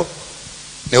Wajaluo,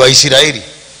 ni Waisraeli.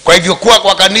 Kwa hivyo kuwa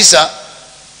kwa kanisa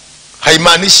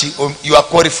haimaanishi you are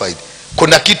qualified.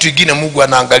 Kuna kitu kingine Mungu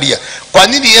anaangalia. Kwa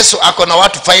nini Yesu ako na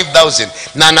watu 5,000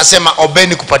 na anasema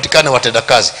obeni kupatikana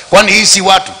watendakazi? Kwani hii si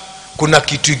watu? Kuna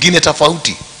kitu kingine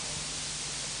tofauti.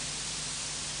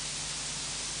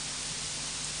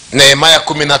 Nehemia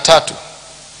 13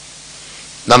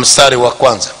 na mstari wa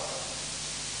 1.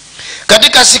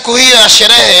 Katika siku hii ya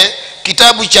sherehe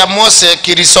kitabu cha Mose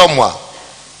kilisomwa.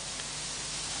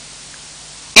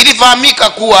 Ilifahamika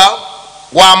kuwa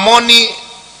Waamoni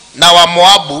na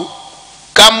Wamoabu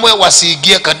kamwe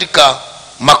wasiingie katika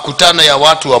makutano ya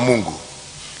watu wa Mungu.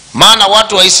 Maana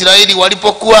watu wa Israeli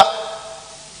walipokuwa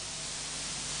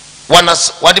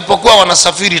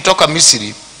wanasafiri toka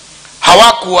Misri,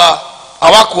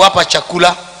 hawakuwapa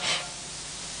chakula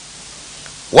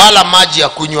wala maji ya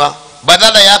kunywa.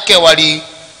 Badala yake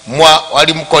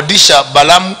walimkodisha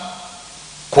Balamu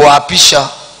kuwaapisha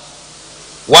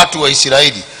watu wa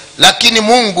Israeli. Lakini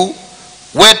Mungu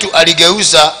wetu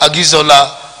aligeuza agizo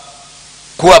la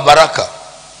kuwa baraka.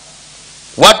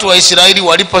 Watu wa Israeli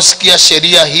waliposikia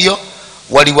sheria hiyo,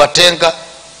 waliwatenga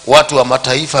watu wa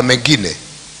mataifa mengine.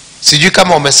 Sijui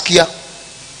kama umesikia.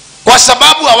 Kwa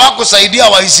sababu hawakusaidia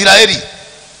Waisraeli,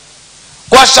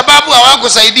 kwa sababu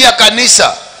hawakusaidia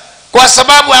kanisa, kwa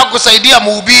sababu hawakusaidia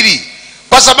mhubiri,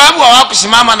 kwa sababu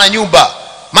hawakusimama na nyumba.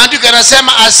 Maandiko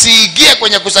yanasema asiingie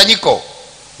kwenye kusanyiko.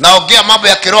 Naongea mambo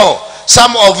ya kiroho.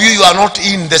 Some of you are not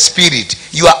in the spirit,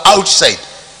 you are outside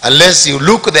unless you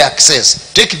look the access.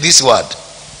 Take this word.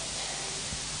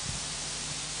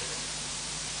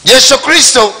 Yesu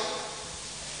Kristo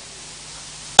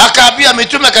akaambia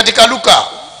mitume katika Luka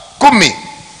 10,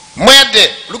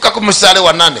 mwende Luka 10 mstari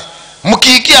wa 8,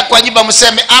 mkiingia kwa nyumba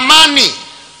mseme amani.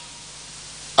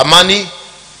 Amani,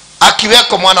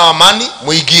 akiweko mwana wa amani,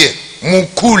 muingie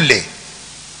mukule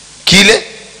kile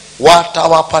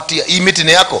watawapatia. Hii miti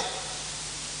ni yako?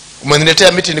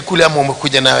 Umeniletea miti ni kule ama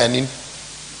umekuja nayo ya nini?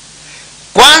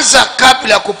 Kwanza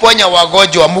kabla ya kuponya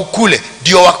wagonjwa mukule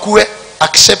ndio wakuwe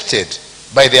accepted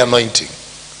by the anointing.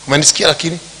 Umenisikia?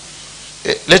 Lakini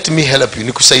let me help you,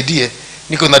 nikusaidie.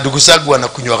 Niko na ndugu zangu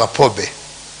wanakunywa pombe,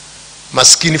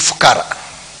 maskini fukara,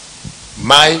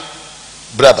 my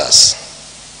brothers.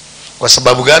 Kwa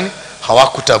sababu gani?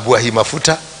 Hawakutabua hii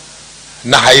mafuta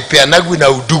na haipeanagwi na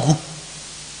udugu.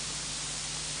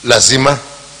 Lazima,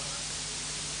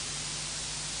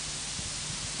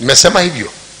 nimesema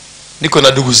hivyo. Niko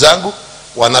na ndugu zangu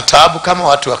wanataabu kama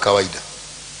watu wa kawaida.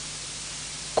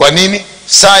 Kwa nini?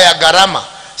 Saa ya gharama,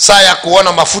 saa ya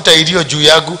kuona mafuta iliyo juu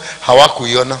yangu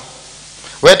hawakuiona.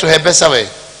 Wetu hebesa we.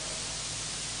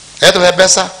 Wetu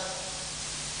hebesa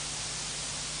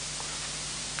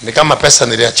ni kama pesa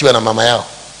niliachiwa na mama yao.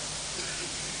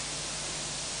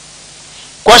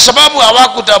 Kwa sababu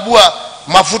hawakutabua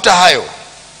mafuta hayo,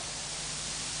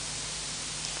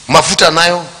 mafuta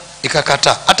nayo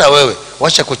ikakataa. Hata wewe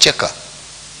wacha kucheka.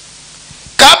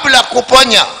 Kabla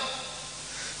kuponya,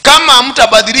 kama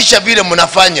mtabadilisha vile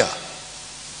mnafanya,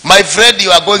 my friend,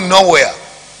 you are going nowhere.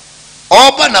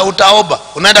 Oba na utaoba.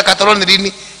 Unaenda Kataloni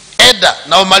lini? Eda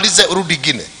na umalize urudi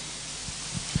gine.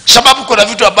 Sababu kuna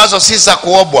vitu ambazo si za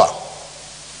kuobwa.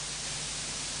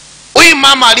 Huyu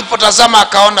mama alipotazama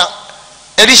akaona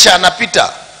Elisha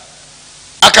anapita,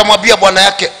 akamwambia bwana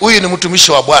yake, huyu ni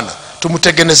mtumishi wa Bwana,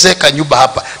 tumtengenezee kanyumba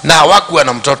hapa. Na hawakuwa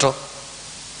na mtoto.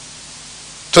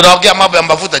 Tunaongea mambo ya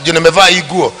mafuta. Juu nimevaa hii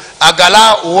nguo,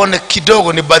 angalau uone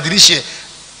kidogo nibadilishe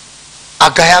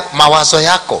agaya mawazo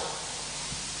yako.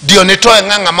 Ndio nitoe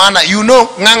nganga, maana you know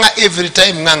nganga every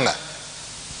time nganga.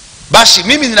 Basi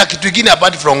mimi nina kitu kingine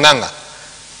apart from nganga.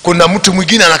 Kuna mtu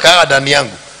mwingine anakaa ndani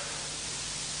yangu.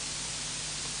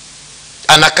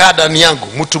 Anakaa ndani yangu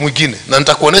mtu mwingine, na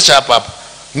nitakuonesha hapa hapa.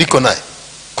 Niko naye.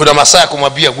 Kuna masaa ya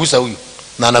kumwambia gusa huyu,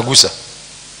 na anagusa.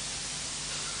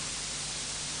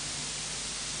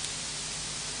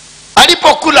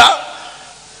 Alipokula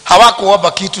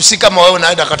hawakuomba kitu. Si kama wewe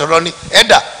unaenda Kataloni,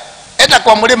 eda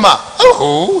kwa mlima.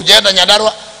 Ujaenda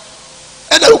Nyandarua,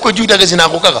 eda huko juu ndege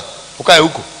zinaanguka, ukae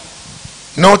huko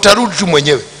na utarudi tu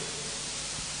mwenyewe.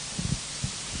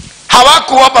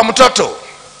 Hawakuomba mtoto.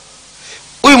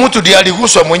 Huyu mtu ndiye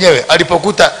aliguswa mwenyewe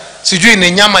alipokuta sijui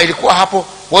ni nyama ilikuwa hapo.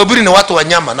 Wahubiri ni watu wa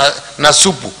nyama na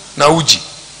supu na uji.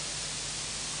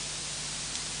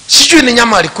 Sijui ni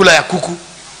nyama alikula ya kuku.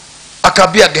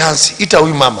 Akaambia Gehazi, ita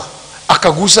huyu mama.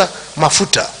 Akagusa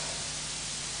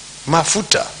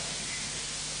mafuta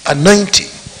anointing.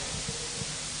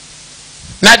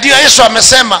 Na ndio Yesu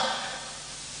amesema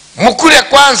mkule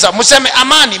kwanza mseme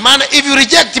amani, maana if you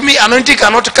reject me anointing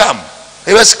cannot come.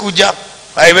 Haiwezi kuja,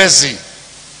 haiwezi.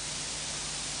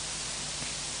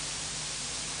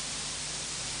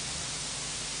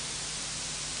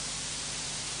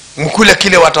 Mkule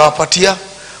kile watawapatia,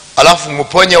 alafu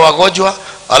mponye wagonjwa,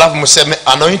 alafu mseme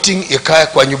anointing ikae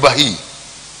kwa nyumba hii.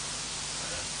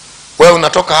 Wewe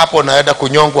unatoka hapo unaenda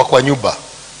kunyongwa kwa nyumba.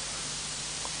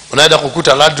 Unaenda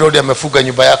kukuta landlord amefuga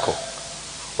nyumba yako.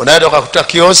 Unaenda kukuta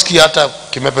kioski hata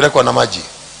kimepelekwa na maji.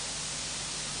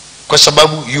 Kwa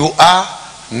sababu you are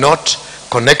not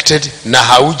connected na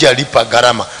haujalipa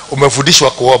gharama.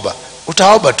 Umefundishwa kuomba.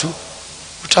 Utaomba tu.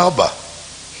 Utaomba.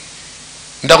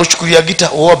 Ndakuchukulia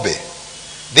gita uombe.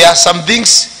 There are some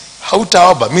things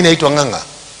hautaomba. Mimi naitwa Nganga.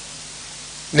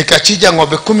 Nikachija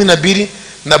ng'ombe 12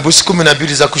 na busi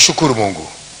 12 za kushukuru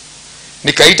Mungu.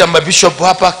 Nikaita mabishop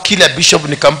hapa, kila bishop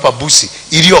nikampa busi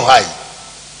iliyo hai.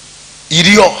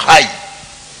 Iliyo hai.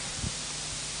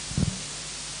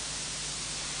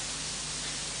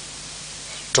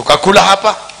 Tukakula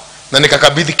hapa na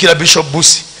nikakabidhi kila bishop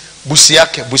busi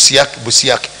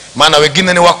yake. Maana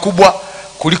wengine ni wakubwa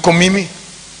kuliko mimi.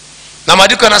 Na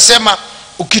maandiko yanasema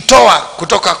ukitoa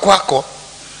kutoka kwako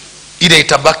ile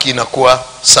itabaki inakuwa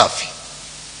safi.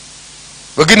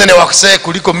 Wengine ni wakisee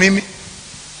kuliko mimi.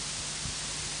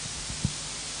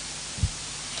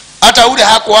 Hata ule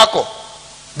wako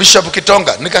Bishop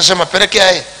Kitonga nikasema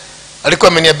pelekea yeye.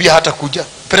 Alikuwa ameniambia hata kuja.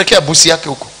 Pelekea busi yake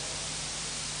huko.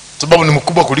 Sababu ni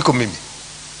mkubwa kuliko mimi.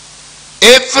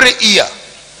 Every year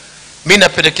mimi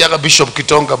napelekea Bishop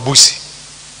Kitonga busi.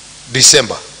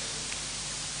 December.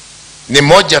 Ni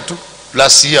moja tu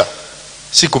last year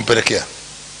sikumpelekea.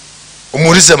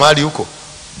 Umuulize mahali huko.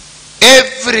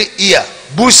 Every year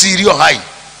busi iliyo hai.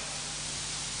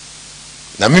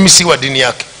 Na mimi si wa dini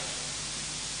yake.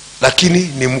 Lakini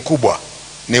ni mkubwa,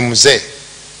 ni mzee.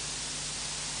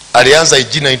 Alianza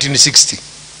jina 1960.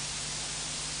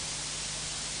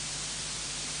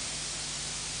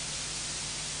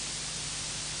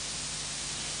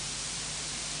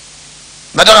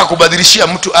 Nataka kubadilishia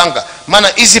mtu anga. Maana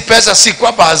hizi pesa si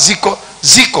kwamba haziko,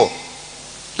 ziko.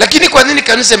 Lakini kwa nini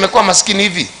kanisa imekuwa maskini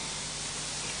hivi?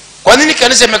 Kwa nini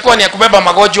kanisa imekuwa ni ya kubeba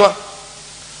magonjwa?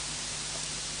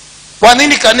 Kwa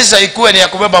nini kanisa ikuwe ni ya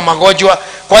kubeba magonjwa?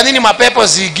 Kwa nini mapepo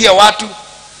ziingie watu?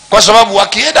 Kwa sababu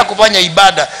wakienda kufanya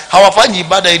ibada, hawafanyi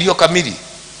ibada iliyo kamili.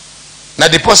 Na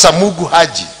ndiposa Mungu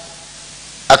haji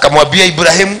akamwambia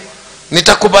Ibrahimu,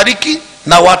 nitakubariki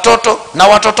na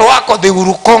watoto wako they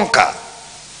will conquer.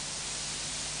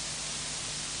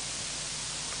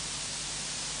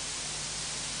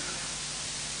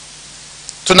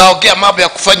 Tunaongea mambo ya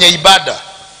kufanya ibada.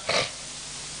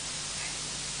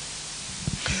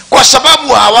 Kwa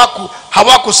sababu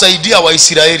hawakusaidia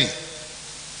Waisraeli.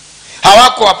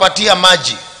 Hawakuwapatia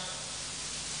maji.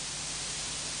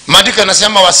 Maandiko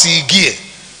yanasema wasiingie.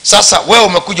 Sasa wewe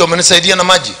umekuja umenisaidia na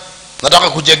maji. Nataka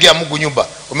kujengea Mungu nyumba.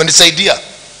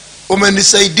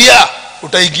 Umenisaidia.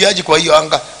 Utaingiaje kwa hiyo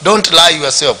anga? Don't lie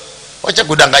yourself. Wacha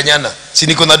kudanganyana. Si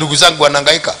niko na ndugu zangu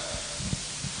wanahangaika.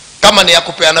 Kama ni ya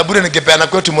kupeana bure ningepeana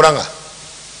kwetu Murang'a.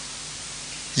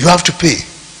 You have to pay.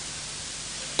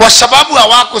 Kwa sababu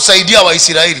hawakusaidia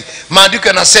Waisraeli, maandiko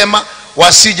yanasema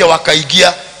wasije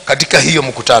wakaingia katika hiyo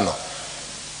mkutano.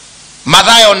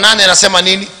 Mathayo 8 yanasema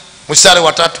nini? Mstari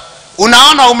wa 3.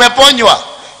 Unaona umeponywa,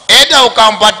 enda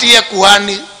ukampatie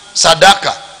kuhani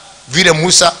sadaka vile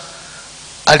Musa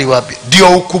aliwaambia.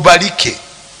 Ndio ukubalike.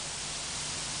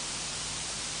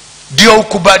 Ndio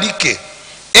ukubalike.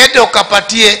 Enda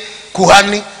ukapatie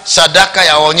kuhani sadaka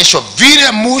ya onyesho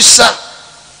vile Musa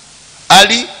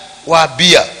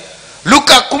aliwaambia.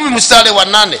 Luka 10 mstari wa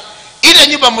 8. Ile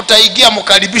nyumba mtaingia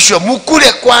mkaribishwe,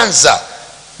 mkule kwanza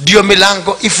ndio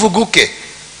milango ifunguke.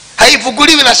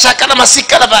 Haifunguliwi na shaka na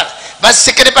masika na basi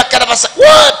sekere bakara basa.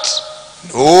 What?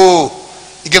 No.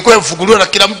 Ingekuwa imefunguliwa na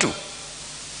kila mtu.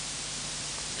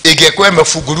 Ingekuwa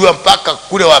imefunguliwa mpaka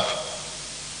kule wapi?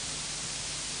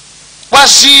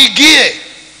 Wasiingie.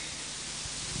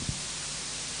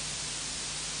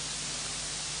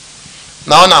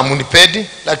 Naona amunipedi,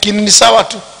 lakini ni sawa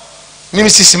tu. Mimi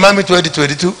sisimami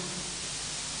 2022.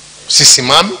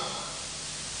 Sisimami.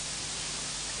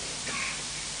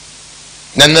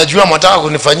 Na najua mtaka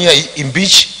kunifanyia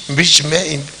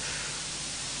impeachment.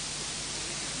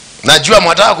 Najua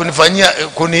mtaka kunifanyia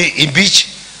impeach.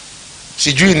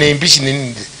 Sijui ni imbishi ni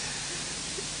nini.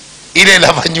 Ile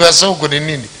inafanywa soko ni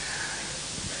nini?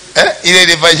 Ile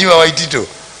inafanywa Waitito.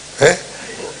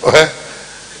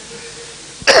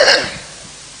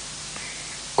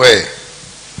 We.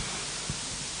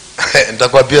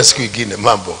 Nitakwambia siku nyingine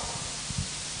mambo.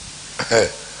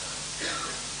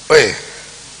 We.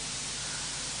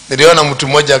 Niliona mtu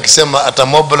mmoja akisema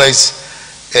atamobilize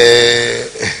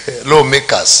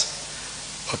lawmakers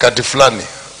wakati fulani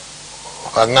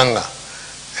wanganga.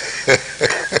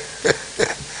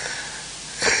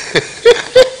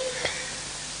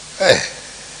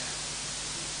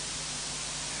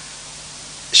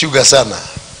 Shuga sana.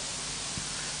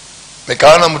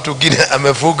 Nikaona mtu mwingine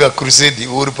amefuga crusade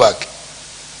Uhuru Park.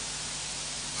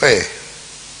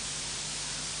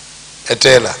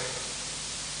 Etela.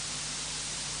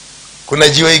 Kuna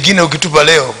jiwe ingine ukitupa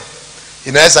leo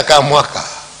inaweza kaa mwaka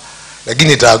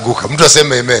lakini itaaguka. Mtu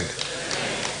aseme amen.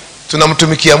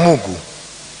 Tunamtumikia Mungu.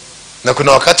 Na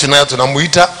kuna wakati nayo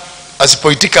tunamuita,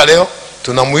 asipoitika leo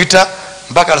tunamuita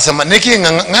mpaka anasema niki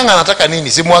nganga nataka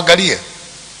nini? Simuangalie.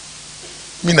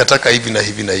 Mimi nataka hivi na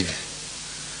hivi na hivi.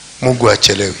 Mungu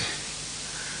hachelewi.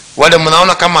 Wale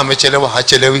mnaona kama amechelewa,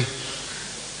 hachelewi.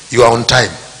 You are on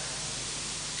time.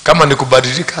 Kama ni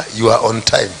kubadilika, you are on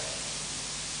time.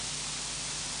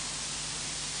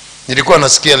 Nilikuwa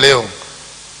nasikia leo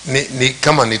ni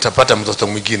kama nitapata mtoto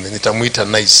mwingine nitamuita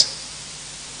nice.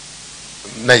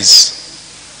 Nice.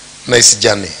 Nice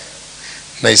journey.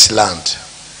 Nice land.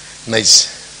 Nice.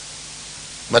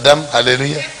 Madam,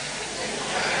 hallelujah.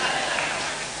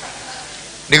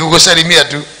 Nikukusalimia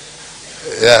tu.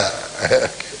 Yeah.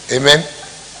 Amen.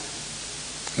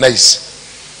 Nice.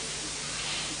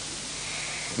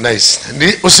 Nice.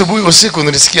 Usiku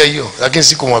nilisikia hiyo lakini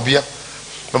sikumwambia.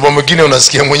 Mambo mengine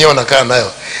unasikia mwenyewe unakaa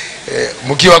nayo.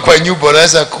 Mkiwa kwa nyumba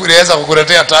unaweza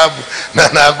kukuletea taabu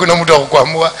na hakuna mtu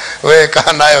akukuamua, wewe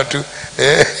kaa nayo tu.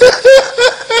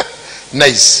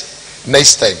 Nice.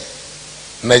 Nice time.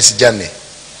 Nice journey.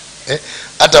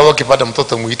 Hata wewe ukipata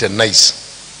mtoto muite nice.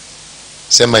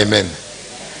 Sema amen.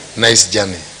 Nice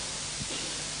journey.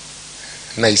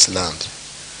 Nice land.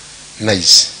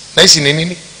 Nice. Nice ni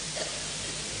nini?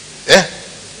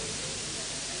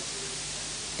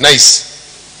 Nice.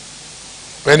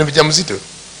 Wewe ni mjamzito?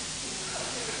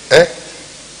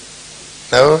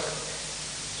 No.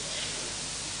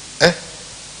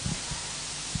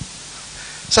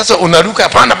 Sasa unaruka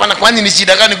hapana kwani ni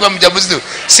shida gani kwa mjamzito?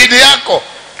 Sidi yako.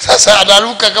 Sasa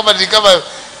anaruka kama ni kama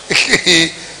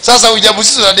sasa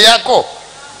ujabusizo ndio yako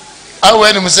au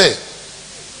wewe ni mzee?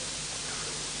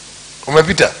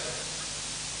 Umepita?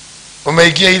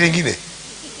 Umeingia ile nyingine?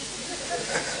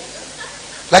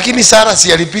 Lakini Sara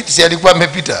si alikuwa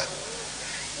amepita.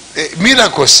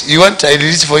 Miracles you want I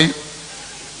release for you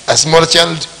a small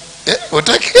child.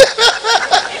 Utaki?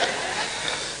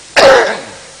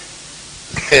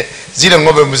 Zile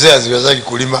ng'ombe mzee haziwezaki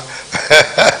kulima.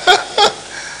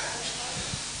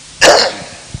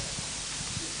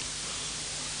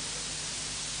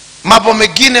 Mambo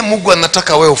mengine Mungu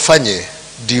anataka wewe ufanye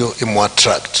ndio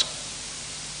imuattract.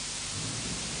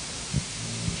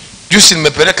 Juzi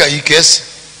nimepeleka hii kesi.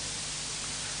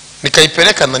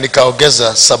 Nikaipeleka na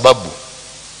nikaongeza sababu.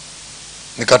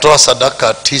 Nikatoa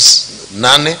sadaka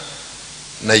 8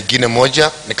 na ingine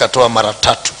 1 nikatoa mara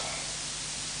 3.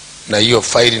 Na hiyo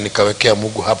faili nikawekea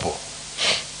Mungu hapo.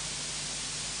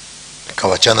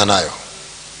 Nikawachana nayo.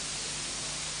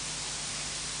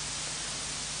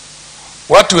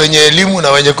 Watu wenye elimu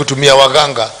na wenye kutumia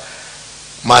waganga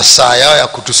masaa yao ya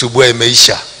kutusubua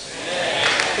imeisha.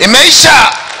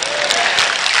 Imeisha.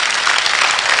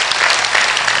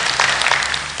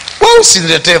 Wewe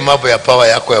usiniletee mambo ya power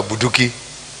yako ya buduki.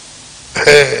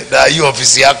 Na hiyo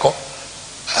ofisi yako.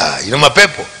 Ina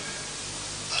mapepo.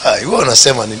 Wewe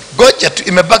unasema nini? Ngoja tu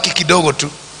imebaki kidogo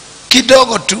tu.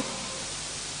 Kidogo tu.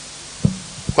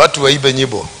 Watu waibe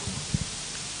nyimbo.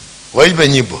 Waibe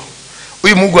nyimbo.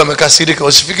 Huyu Mungu amekasirika.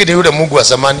 Usifikiri ni yule Mungu wa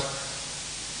zamani.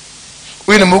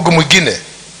 Huyu ni Mungu mwingine.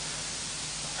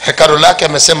 Hekalu lake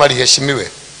amesema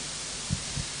liheshimiwe.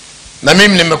 Na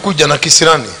mimi nimekuja na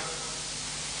kisirani.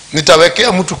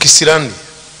 Nitawekea mtu kisirani.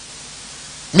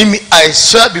 Mimi I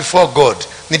swear before God,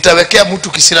 nitawekea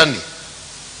mtu kisirani.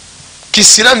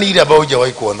 Kisirani ile ambayo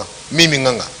hujawahi kuona. Mimi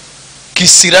nganga.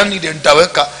 Kisirani ile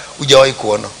nitaweka hujawahi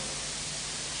kuona.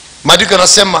 Maandiko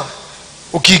yanasema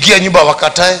ukiingia nyumba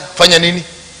wakatae, fanya nini?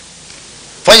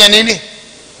 Fanya nini?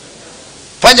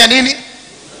 Fanya nini?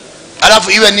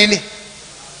 Alafu iwe nini?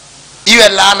 Iwe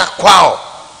laana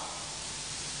kwao.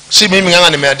 Si mimi nganga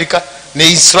nimeandika,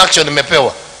 ni instruction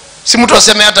nimepewa. Si mtu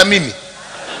aseme hata mimi.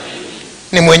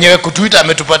 Ni mwenyewe kutuita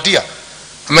ametupatia.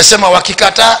 Amesema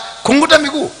wakikataa kunguta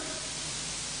miguu.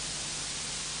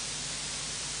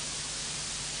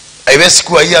 haiwezi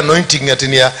kuwa hii anointing ati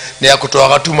ni ya kutoa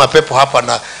watu mapepo hapa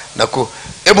na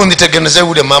hebu nitengenezee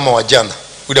ule mama wa jana,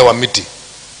 ule wa miti.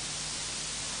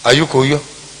 Hayuko huyo?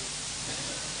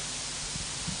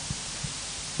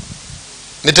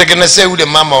 Nitengenezee ule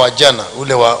mama wa jana,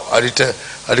 ule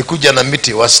alikuja na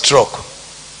miti wa stroke.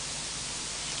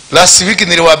 Last week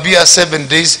niliwaambia 7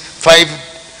 days 5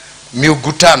 miugu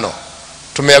 5.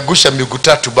 Tumeagusha miugu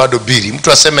 3 bado 2.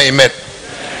 Mtu aseme amen.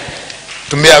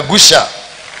 Tumeagusha.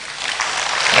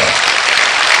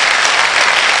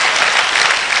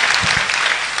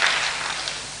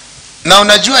 Na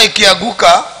unajua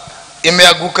ikiaguka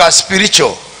imeaguka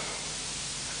spiritual.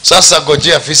 Sasa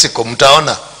gojea physical,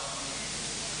 mtaona.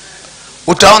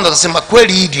 Utaona utasema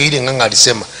kweli hii ndio ile nganga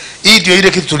alisema. Hii ndio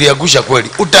ile kitu tuliagusha kweli.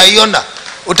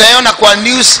 Utaiona kwa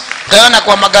news, utaiona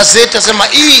kwa magazeti, asema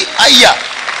hii haya.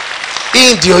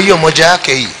 Hii ndio hiyo moja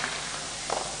yake hii.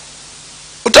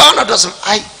 Utaona utasema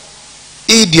ai.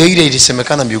 Hii ndio ile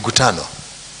ilisemekana miugu 5.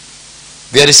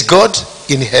 There is God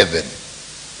in heaven.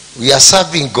 We are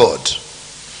serving God.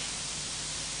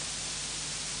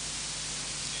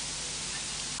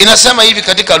 Inasema hivi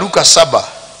katika Luka 7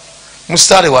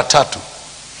 mstari wa 3.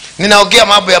 Ninaongea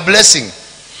mambo ya blessing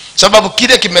sababu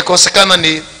kile kimekosekana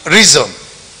ni reason.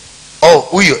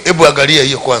 Huyo hebu angalia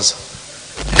hiyo kwanza.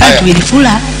 Kantu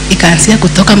ilifula ikaanzia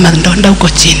kutoka madonda huko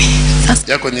chini.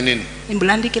 Sasa yako ni nini?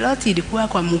 Mbulandi kiloti ilikuwa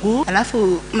kwa mguu,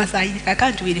 alafu masai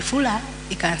kantu ilifula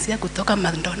ikaanzia kutoka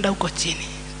madonda huko chini.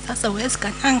 Sasa uwezi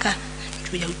kanyanga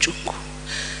juu ya uchungu.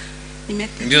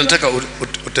 Ndio nataka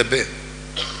utembee.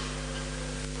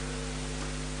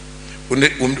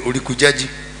 Ulikujaji?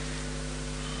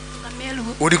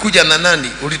 Ulikuja na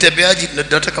nani? Ulitembeaji?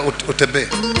 Nataka utembee.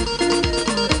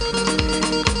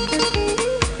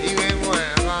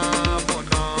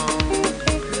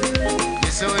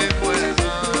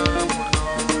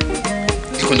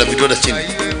 Iko na vidonda chini.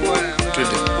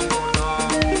 Twende.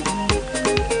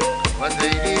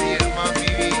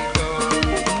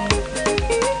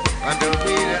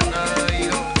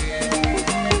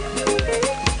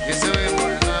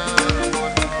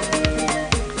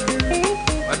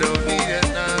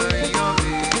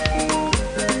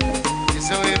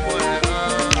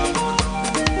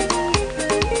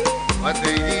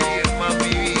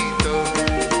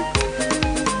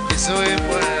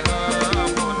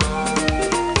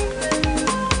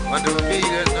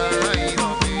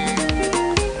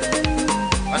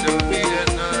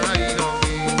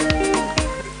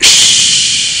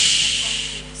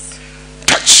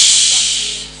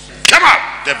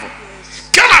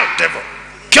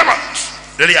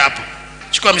 Ndio hapo.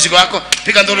 Chukua mizigo yako,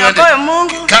 piga nduru uende. Come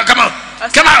out. Come out.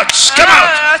 Come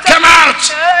out. Come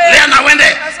out. Lea na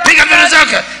uende. Piga nduru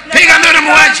zako. Piga nduru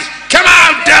muaji. Come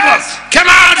out devil.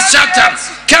 Come out Satan.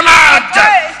 Come out.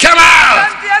 Come out.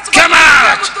 Come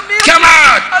out. Come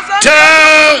out. 2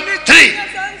 3.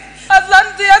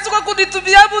 Asante Yesu kwa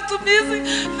kunitumia mtumizi.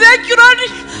 Thank you Lord.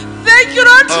 Thank you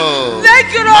Lord.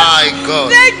 Thank you Lord. My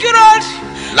God. Thank you Lord.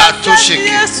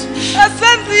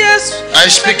 I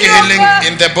speak healing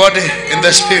in the body, in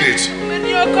the spirit.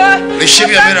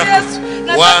 Receive your miracle.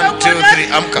 1 2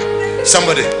 3. Amka.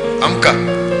 Somebody. Amka.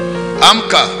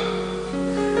 Amka.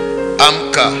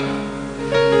 Amka.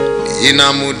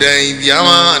 Inamudaidia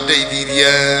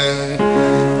madaidia.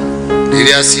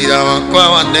 Iliasira wakwa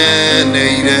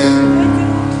wanene ile.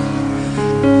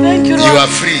 You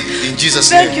are free in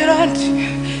Jesus' name. Thank you Lord.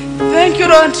 Thank you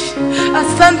Lord.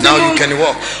 Asante Now Mungu. you can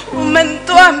walk.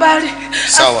 Umenitoa mbali.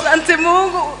 Sawa. Asante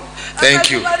Mungu.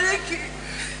 Thank you.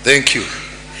 Thank you.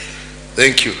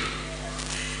 Thank you.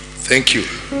 Thank you.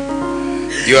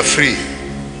 You are free.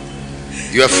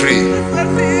 You are free.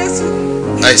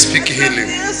 I speak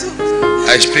healing.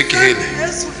 I speak healing.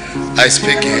 I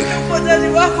speak healing.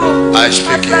 I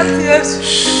speak healing.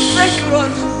 Thank you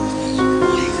Lord.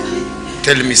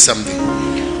 Tell me something.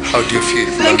 How do you feel?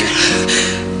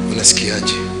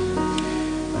 Unasikiaje?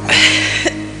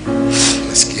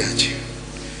 Unasikiaje?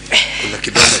 Kuna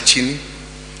kidonda chini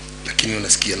lakini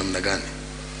unasikia namna gani?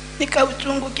 Nika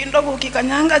uchungu kidogo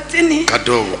ukikanyanga chini.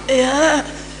 Kadogo. Yeah.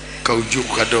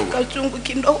 Kaujuku kadogo. Kauchungu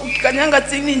kidogo ukikanyanga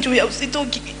chini juu ya uzito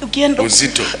ukienda.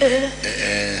 Uzito.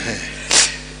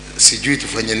 Sijui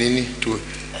tufanye nini tu.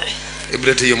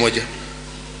 Ebrete hiyo moja.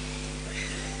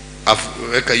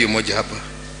 Weka hiyo moja hapa.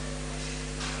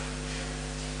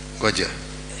 Ngoja.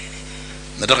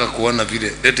 Nataka kuona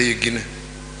vile. Leta hiyo nyingine.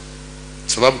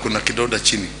 Sababu kuna kidonda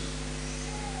chini.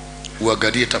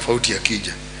 Uangalie tofauti ya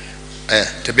kija.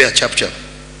 Tembea chap chap.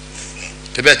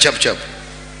 Tembea chap chap.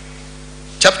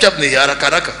 Chap chap ni haraka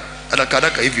haraka. Haraka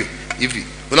haraka hivyo. Hivi.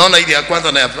 Unaona ile ya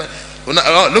kwanza na ya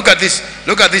look at this.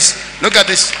 Look at this. Look at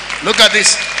this. Look at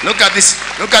this. Look at this.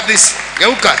 Look at this.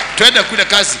 Geuka. Twende kule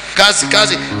kazi. Kazi,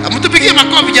 kazi. Mtupigie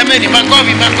makofi jameni.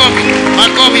 Makofi, makofi.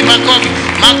 Makofi, makofi.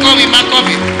 Makofi,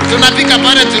 makofi. Tunapika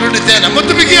pale turudi tena.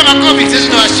 Mtupigie makofi sisi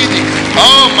ni washindi.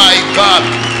 Oh my God.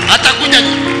 Atakuja.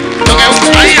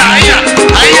 Tugeuka. Haya, haya.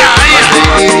 Haya,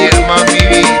 haya.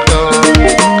 Mamito.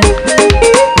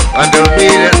 Ando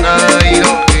mire na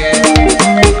ilo.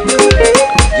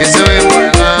 Yesu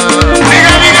wewe.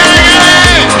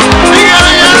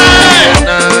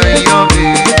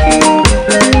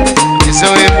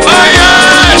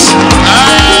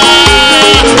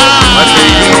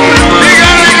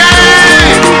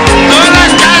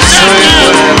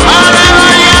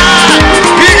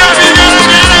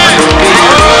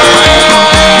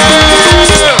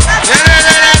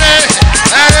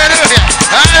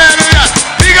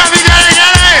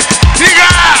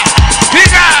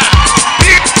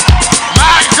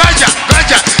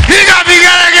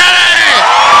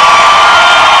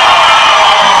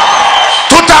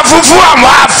 Tutafufua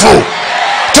mwafu.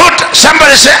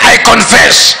 Somebody say I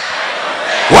confess.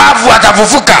 Wafu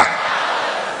atafufuka.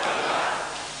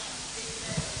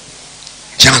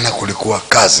 Jana kulikuwa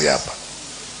kazi hapa.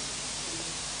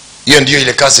 Hiyo ndio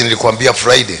ile kazi nilikwambia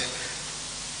Friday.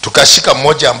 Tukashika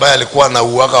mmoja ambaye alikuwa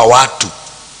anauaga watu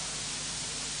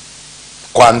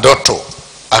kwa ndoto,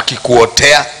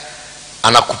 akikuotea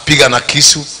anakupiga na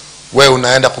kisu, wewe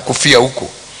unaenda kukufia huko.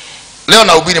 Leo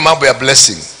nahubiri mambo ya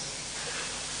blessing.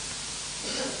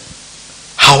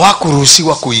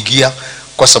 Hawakuruhusiwa kuingia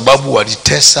kwa sababu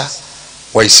walitesa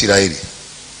Waisraeli.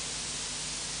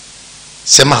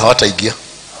 Sema hawataingia.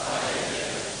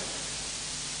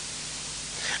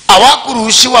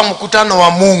 Hawakuruhusiwa mkutano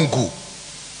wa Mungu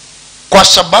kwa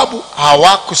sababu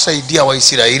hawakusaidia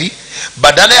Waisraeli.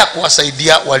 Badala ya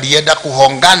kuwasaidia walienda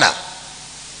kuhongana.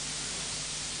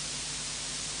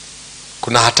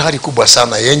 Kuna hatari kubwa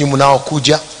sana yenyu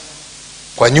mnaokuja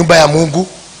kwa nyumba ya Mungu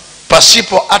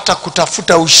pasipo hata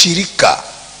kutafuta ushirika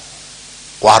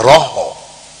wa roho.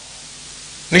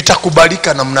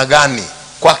 Nitakubalika namna gani?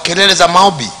 Kwa kelele za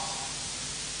maombi?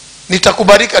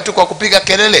 Nitakubalika tu kwa kupiga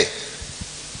kelele?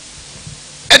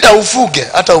 Hata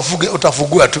ufuge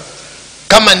utafugua tu.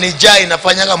 Kama ni njaa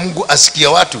inafanyaga Mungu asikie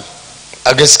watu,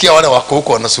 angesikia wale wako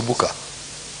huko wanasubuka.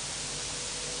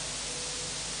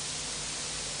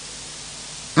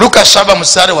 Luka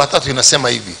 7:3 inasema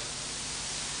hivi.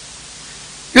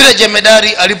 Yule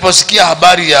jemedari aliposikia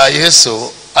habari ya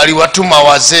Yesu, aliwatuma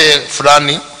wazee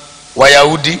fulani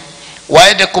Wayahudi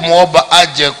waende kumuomba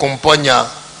aje kumponya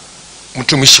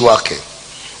mtumishi wake.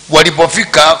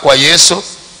 Walipofika kwa Yesu,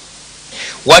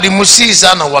 walimsihi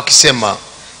sana wakisema,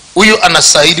 huyu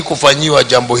anastahili kufanyiwa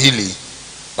jambo hili,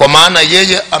 kwa maana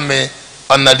yeye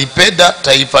analipenda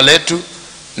taifa letu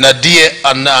na ndiye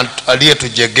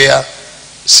aliyetujengea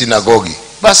sinagogi.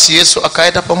 Basi Yesu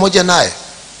akaenda pamoja naye.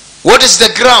 What is the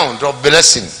ground of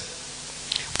blessing?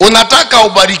 Unataka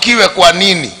ubarikiwe kwa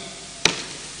nini?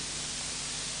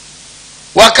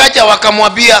 Wakaja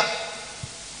wakamwambia,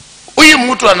 huyu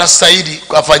mtu anastahili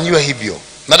afanyiwe hivyo.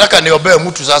 Nataka niombee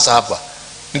mtu sasa hapa.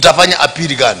 Nitafanya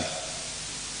apili gani?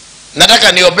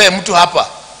 Nataka niombee mtu hapa.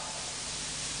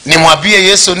 Nimwambie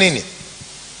Yesu nini?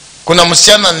 Kuna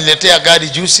msichana niletea gari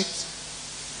juzi,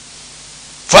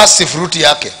 first fruit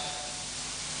yake.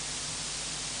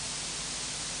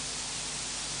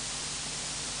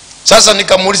 Sasa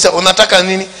nikamuuliza, unataka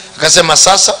nini? Akasema,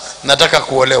 sasa nataka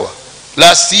kuolewa.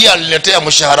 Last year aliniletea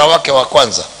mshahara wake wa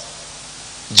kwanza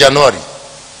Januari.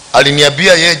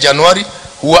 Aliniambia yeye Januari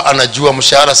huwa anajua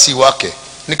mshahara si wake.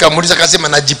 Nikamuuliza, akasema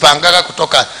najipangaga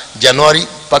kutoka Januari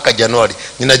mpaka Januari.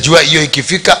 Ninajua hiyo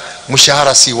ikifika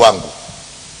mshahara si wangu,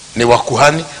 ni wa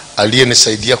kuhani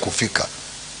aliyenisaidia kufika.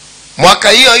 Mwaka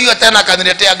hiyo tena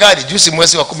akaniletea gari juzi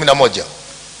mwezi wa 11.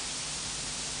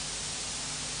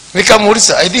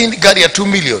 Nikamuuliza, I think gari ya 2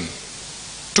 million,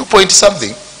 2 point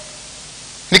something.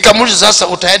 Nikamuuliza, sasa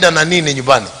utaenda na nini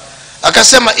nyumbani?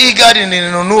 Akasema, hii gari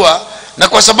nilinunua, na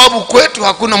kwa sababu kwetu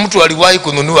hakuna mtu aliwahi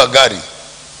kununua gari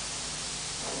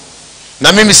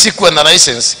na mimi sikuwa na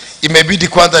license, imebidi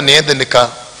kwanza niende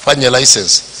nikafanye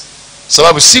license,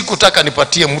 sababu sikutaka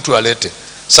nipatie mtu alete.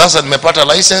 Sasa nimepata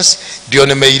license, ndio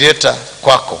nimeileta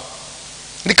kwako.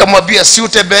 Nikamwambia, si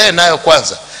utembee nayo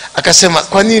kwanza. Akasema,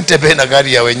 kwa nini tembee na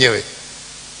gari ya wenyewe?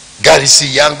 Gari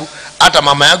si yangu, hata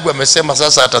mama yangu amesema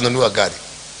sasa atanunua gari.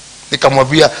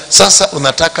 Nikamwambia, sasa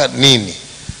unataka nini?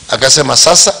 Akasema,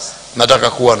 sasa nataka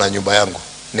kuwa na nyumba yangu.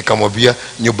 Nikamwambia,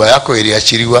 nyumba yako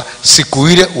iliachiliwa siku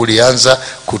ile ulianza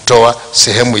kutoa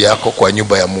sehemu yako kwa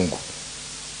nyumba ya Mungu.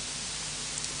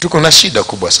 Tuko na shida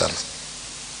kubwa sana.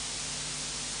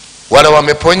 Wale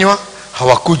wameponywa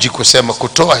hawakuji kusema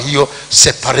kutoa hiyo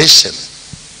separation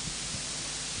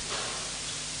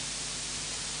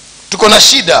tuko na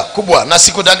shida kubwa, na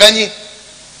sikudanganyi.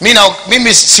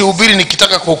 Mimi sihubiri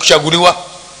nikitaka kuchaguliwa.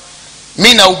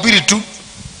 Mimi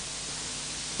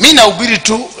nahubiri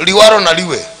tu liwaro na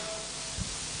liwe.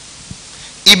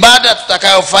 Ibada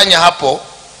tutakayofanya hapo,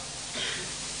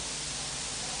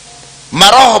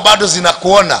 maroho bado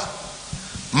zinakuona.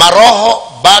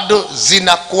 Maroho bado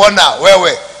zinakuona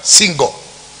wewe single.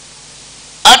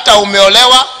 Hata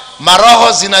umeolewa,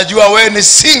 maroho zinajua wewe ni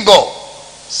single.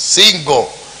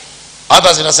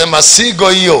 Hata zinasema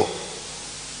single hiyo.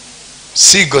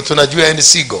 Single, tunajua wewe ni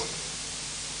single.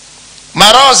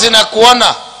 Maroho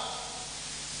zinakuona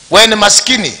wewe ni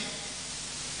maskini.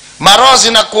 Maroho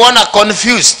zinakuona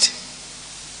confused.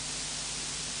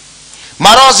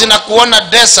 Maroho zinakuona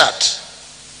desert.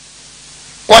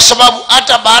 Kwa sababu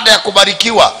hata baada ya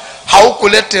kubarikiwa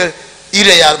haukulete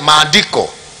ile ya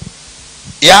maandiko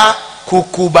ya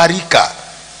kukubarika.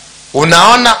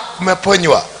 Unaona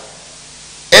umeponywa,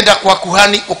 enda kwa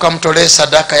kuhani ukamtolee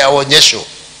sadaka ya onyesho.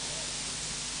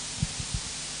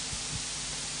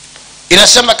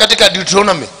 Inasema katika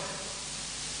Deuteronomy,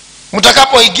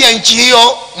 mtakapoingia nchi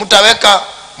hiyo mtaweka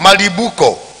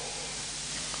malibuko.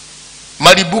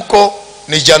 Malibuko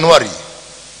ni Januari.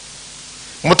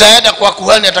 Mtaenda kwa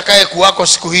kuhani atakaye kuwako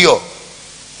siku hiyo,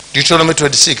 Deuteronomy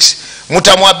 26.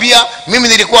 Mtamwambia, mimi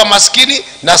nilikuwa maskini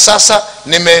na sasa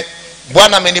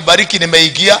Bwana amenibariki,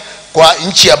 nimeingia kwa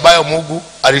nchi ambayo Mungu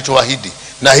alituahidi,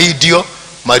 na hii ndio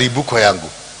malibuko yangu.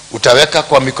 Utaweka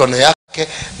kwa mikono yake,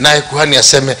 naye kuhani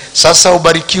aseme, sasa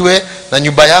ubarikiwe na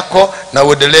nyumba yako na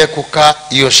uendelee kukaa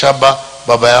hiyo shamba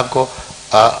baba yako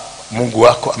Mungu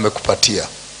wako amekupatia.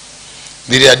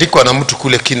 Niliandikwa na mtu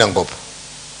kule Kinangopo,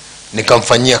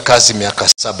 nikamfanyia kazi miaka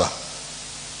 7.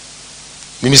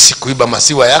 Mimi sikuiba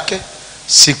maziwa yake,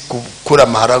 sikukula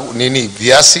maharagu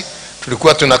viasi.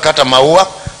 Tulikuwa tunakata maua,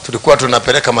 tulikuwa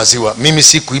tunapeleka maziwa. Mimi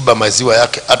sikuiba maziwa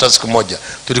yake hata siku moja.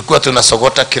 Tulikuwa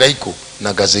tunasogota kiraiku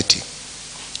na gazeti.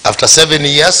 After 7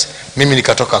 years mimi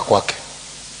nikatoka kwake,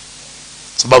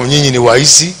 sababu nyinyi ni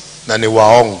waizi na ni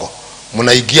waongo.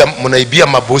 Mnaibia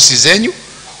mabosi zenyu.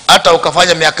 Hata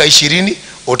ukafanya miaka 20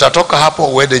 utatoka hapo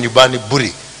uende nyumbani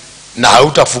buri, na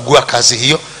hautafungua kazi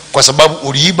hiyo kwa sababu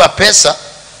uliiba pesa.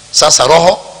 Sasa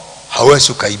roho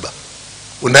hauwezi ukaiba.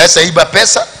 Unaweza iba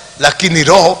pesa lakini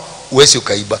roho huwezi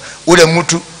ukaiba. Ule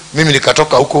mtu mimi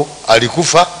nikatoka huko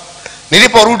alikufa.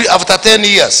 Niliporudi after 10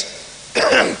 years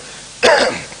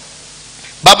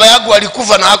baba yangu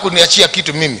alikufa na hakuniachia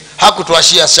kitu mimi.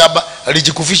 Hakutuashia shamba,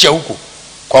 alijikufisha huko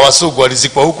kwa Wasugu,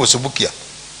 alizikwa huko Subukia.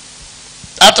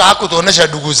 Hata hakutuonesha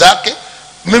ndugu zake.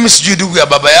 Mimi sijui ndugu ya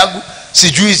baba yangu,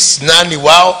 sijui nani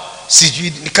wao, sijui.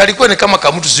 Nikalikuwa ni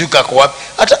kama mtu sijui kako wapi.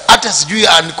 Hata sijui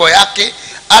aniko yake.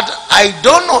 Hata I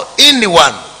don't know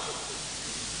anyone.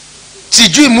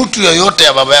 Sijui mtu yoyote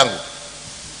ya baba yangu.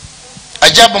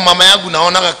 Ajabu, mama yangu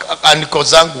naona aniko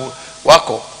zangu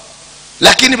wako,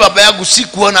 lakini baba yangu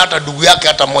sikuona hata ndugu yake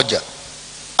hata moja,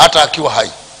 hata akiwa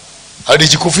hai.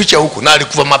 Alijikuficha huko na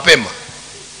alikufa mapema,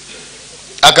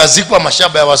 akazikwa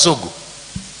mashamba ya Wasugu.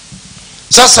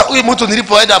 Sasa huyu mtu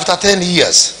nilipoenda after 10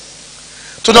 years,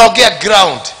 tunaongea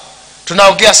ground,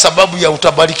 tunaongea sababu ya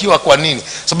utabarikiwa. Kwa nini?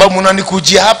 Sababu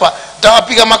mnanikujia hapa,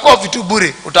 tawapiga makofi tu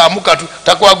bure, utaamuka tu,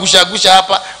 takuagusha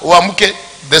hapa uamke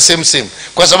the same,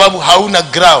 kwa sababu hauna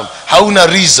ground, hauna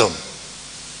reason.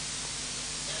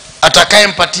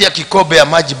 Atakayempatia kikombe ya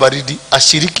maji baridi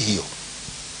ashiriki hiyo.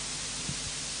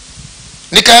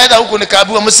 Nikaenda huko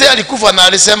nikaambiwa mzee alikufa na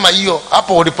alisema hiyo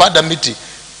hapo ulipanda miti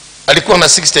alikuwa na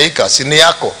 60 acres ni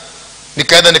yako.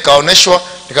 Nikaenda nikaoneshwa,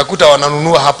 nikakuta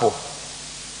wananunua hapo.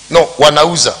 No,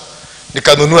 wanauza.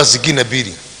 Nikanunua zingine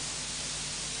 2.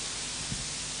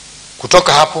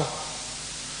 Kutoka hapo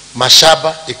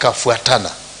mashamba ikafuatana.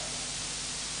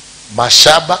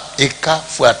 Mashamba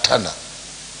ikafuatana.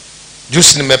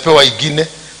 Juzi nimepewa ingine,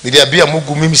 niliambia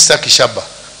Mungu mimi sitaki shamba.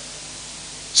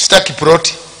 Sitaki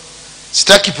ploti.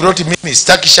 Sitaki ploti mimi,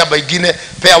 sitaki shamba ingine,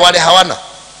 pea wale hawana.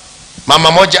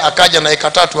 Mama moja akaja na eka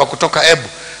 3 wa kutoka Ebu.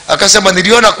 Akasema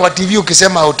niliona kwa TV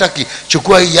ukisema hautaki,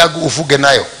 chukua hii yangu ufuge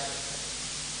nayo.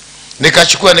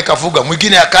 Nikachukua nikafuga.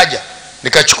 Mwingine akaja,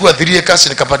 nikachukua 3 acres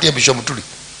nikapatia Bishop Mtuli.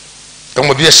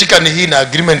 Kamwambia shika ni hii na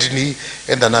agreement ni hii,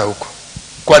 enda nayo huko.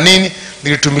 Kwa nini?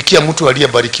 Nilitumikia mtu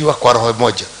aliyebarikiwa kwa roho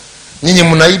moja. Nyinyi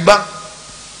mnaiba,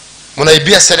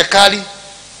 mnaibia serikali,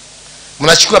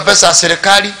 mnachukua pesa ya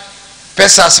serikali,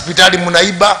 pesa ya hospitali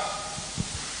mnaiba,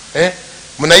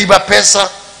 mnaiba pesa,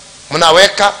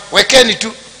 mnaweka, wekeni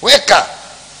tu,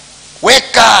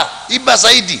 weka, iba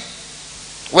zaidi,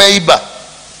 iba.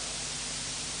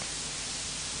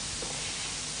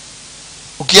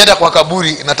 Ukienda kwa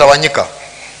kaburi inatawanyika.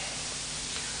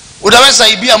 Unaweza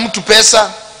ibia mtu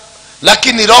pesa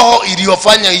lakini roho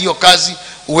iliyofanya hiyo kazi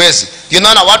uwezi.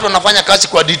 Unaona watu wanafanya kazi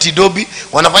kwa DTDobi,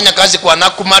 wanafanya kazi kwa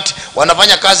Nakumat,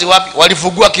 wanafanya kazi wapi?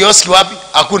 Walifungua kioski wapi?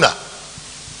 Hakuna.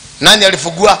 Nani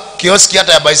alifungua kioski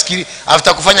hata ya baisikeli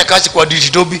after kufanya kazi kwa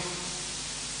DTDobi?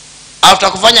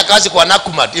 After kufanya kazi kwa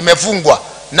Nakumat imefungwa.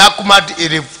 Nakumat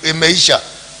imeisha.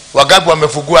 Wagabu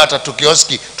wamefungua hata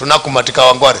tukioski tunakumat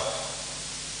Kawangware.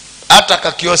 Hata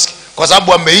ka kioski kwa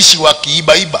sababu wameishi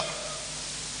wakiiba.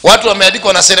 Watu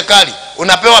wameandikwa na serikali,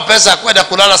 unapewa pesa kwenda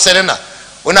kulala Serena.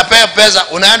 Unapewa pesa,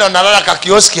 unaenda unalala ka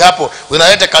kioski hapo,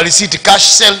 unaleta ka receipt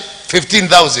cash sale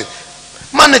 15,000.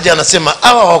 Manager anasema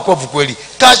hawa wakovu kweli.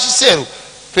 Cash sale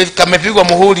kamepigwa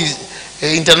muhuri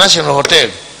International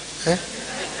Hotel.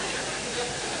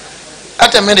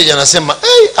 Hata manager anasema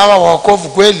hawa wakovu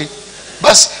kweli.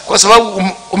 Basi kwa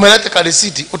sababu umeleta ka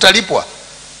receipt utalipwa.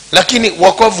 Lakini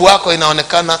wokovu wako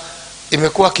inaonekana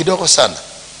imekuwa kidogo sana.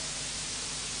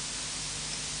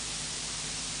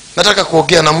 Nataka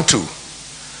kuongea na mtu,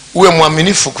 uwe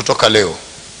mwaminifu kutoka leo.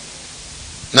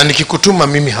 Na nikikutuma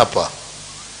mimi hapa,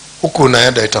 huku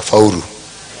unaenda itafaulu.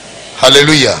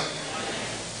 Haleluya.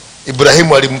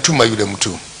 Ibrahimu alimtuma yule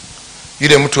mtu.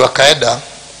 Yule mtu akaenda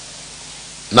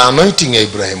na anointing ya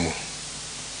Ibrahimu.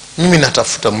 Mimi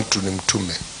natafuta mtu ni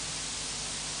mtume.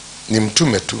 Ni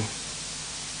mtume tu.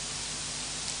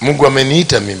 Mungu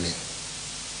ameniita mimi.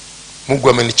 Mungu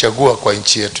amenichagua kwa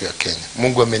nchi yetu ya Kenya.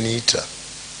 Mungu ameniita.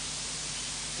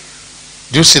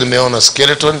 Juzi nimeona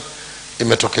skeleton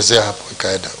imetokezea hapo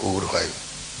ikaenda Uhuru Highway.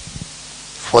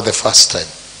 For the first time.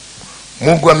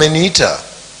 Mungu ameniita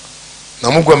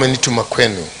na Mungu amenituma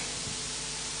kwenu.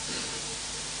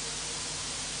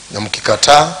 Na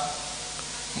mkikataa,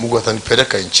 Mungu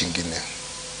atanipeleka nchi nyingine.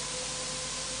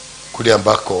 Kule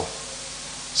ambako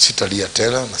sitalia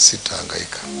tena na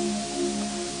sitahangaika.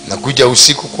 Na kuja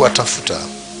usiku kuwatafuta.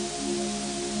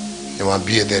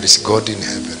 Niwaambie there is God in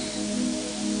heaven.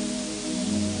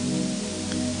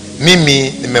 Mimi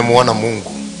nimemuona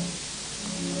Mungu.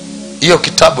 Hiyo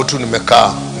kitabu tu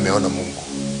nimekaa nimeona Mungu.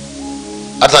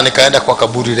 Hata nikaenda kwa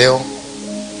kaburi leo,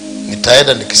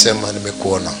 nitaenda nikisema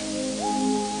nimekuona.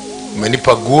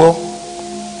 Umenipa guo,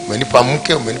 umenipa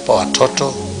mke, umenipa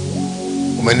watoto.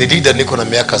 Umenilida niko na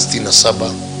miaka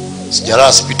 67. Sijalala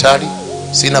hospitali,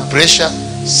 sina pressure,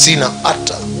 sina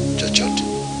hata chochote.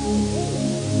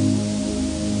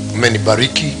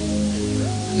 Umenibariki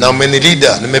na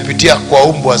umenilida, nimepitia kwa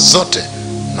umbwa zote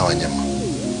na wanyama.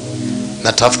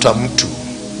 Natafuta mtu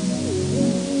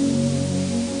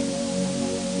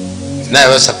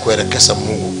anayeweza kuelekeza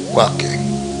Mungu kwake.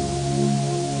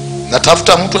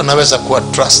 Natafuta mtu anaweza kuwa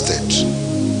trusted.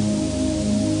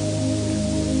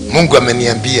 Mungu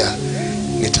ameniambia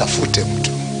nitafute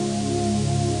mtu.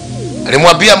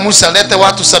 Alimwambia Musa lete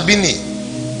watu 70.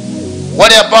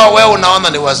 Wale ambao wewe unaona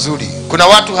ni wazuri. Kuna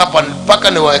watu hapa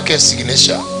mpaka niwaekee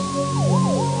signature.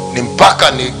 Ni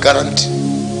mpaka ni guarantee.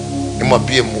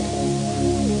 Nimwambie Mungu.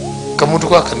 Kama mtu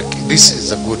kwa this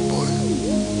is a good boy.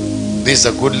 This is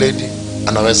a good lady,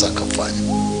 anaweza kufanya.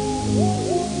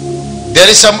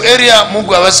 There is some area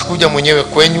Mungu hawezi kuja mwenyewe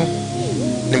kwenyu.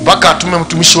 Ni mpaka atume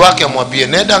mtumishi wake amwambie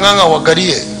nenda nganga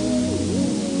uangalie.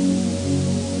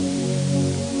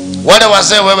 Wale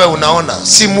wazee wewe unaona,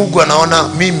 si Mungu anaona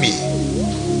mimi.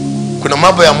 Kuna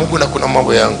mambo ya Mungu na kuna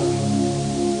mambo yangu.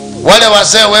 Wale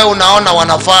wazee wewe unaona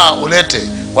wanafaa ulete,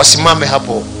 wasimame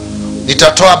hapo.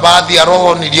 Nitatoa baadhi ya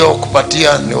roho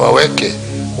niliyokupatia niwaweke,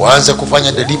 waanze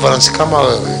kufanya deliverance kama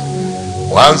wewe.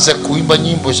 Waanze kuimba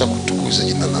nyimbo za kutukuza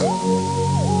jina lako.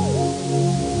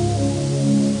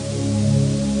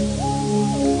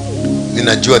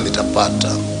 Ninajua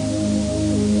nitapata.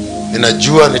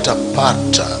 Ninajua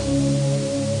nitapata.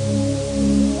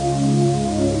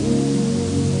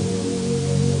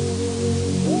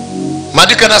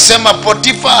 Maandiko yanasema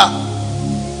Potifa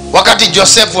wakati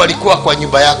Josefu alikuwa kwa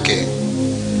nyumba yake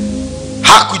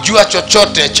hakujua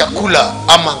chochote chakula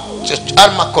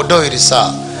ama kodoi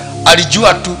saa.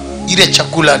 Alijua tu ile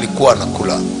chakula alikuwa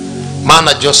anakula.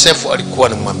 Maana Josefu alikuwa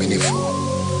ni mwaminifu.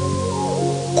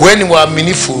 Kuweni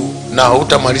waaminifu na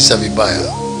hautamaliza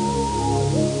vibaya.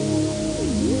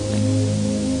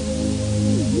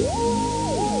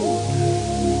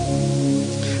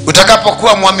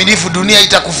 Utakapokuwa mwaminifu dunia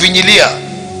itakufinyilia.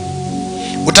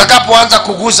 Utakapoanza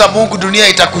kuguza Mungu dunia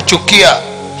itakuchukia.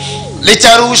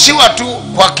 Litaruhusiwa tu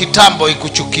kwa kitambo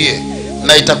ikuchukie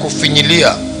na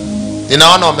itakufinyilia.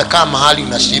 Ninaona wamekaa mahali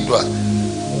unashindwa.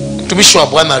 Mtumishi wa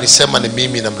Bwana alisema ni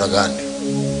mimi namna gani?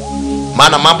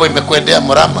 Maana mambo imekwendea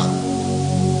mrama.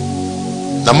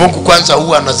 Na Mungu kwanza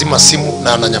huwa anazima simu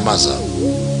na ananyamaza.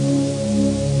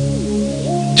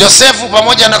 Josefu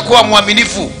pamoja na kuwa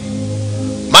mwaminifu,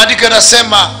 maandiko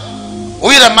yanasema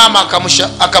Yule mama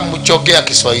akamchokea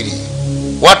Kiswahili.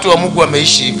 Watu wa Mungu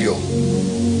wameishi hivyo.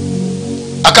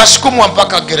 Akasukumwa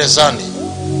mpaka gerezani.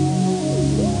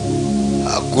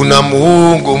 Hakuna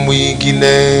Mungu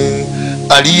mwingine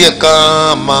aliye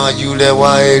kama yule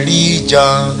wa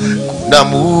Elija. Kuna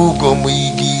Mungu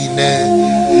mwingine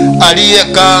aliye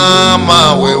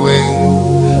kama wewe.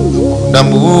 Kuna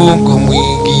Mungu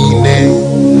mwingine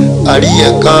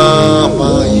aliye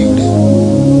kama yule.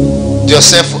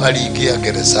 Josefu aliingia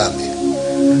gerezani.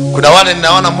 Kuna wale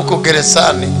ninaona mko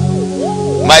gerezani.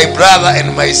 My brother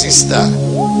and my sister,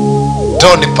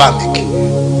 don't panic.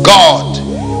 God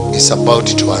is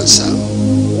about to answer.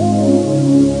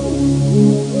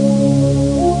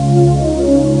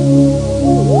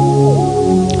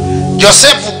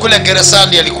 Josefu kule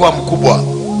gerezani alikuwa mkubwa.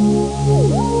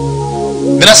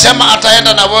 Ninasema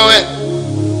ataenda na wewe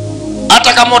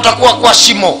hata kama utakuwa kwa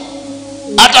shimo,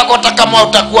 hata kama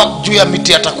utakuwa juu ya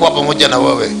miti, atakuwa pamoja na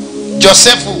wewe.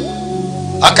 Josefu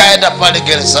akaenda pale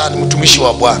gerezani, mtumishi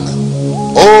wa Bwana.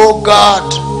 Oh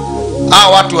God,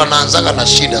 watu wanaanzaga na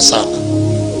shida sana.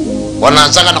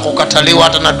 Wanaanzaga na kukataliwa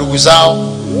hata na ndugu zao,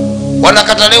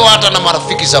 wanakataliwa hata na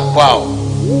marafiki za kwao.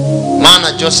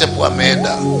 Maana Josefu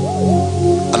ameenda,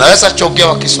 anaweza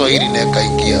chogewa Kiswahili na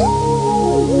kaingia.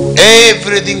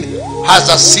 Everything has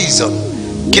a season.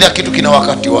 Kila kitu kina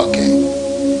wakati wake.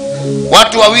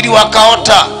 Watu wawili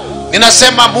wakaota.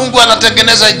 Ninasema Mungu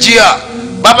anatengeneza njia.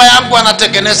 Baba yangu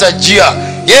anatengeneza njia.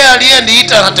 Yeye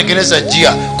aliyeniita anatengeneza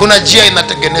njia. Kuna njia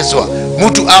inatengenezwa.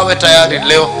 Mtu awe tayari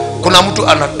leo. Kuna mtu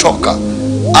anatoka.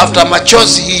 After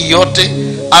machozi hii yote,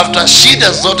 after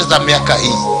shida zote za miaka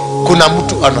hii, kuna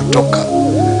mtu anatoka.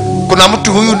 Kuna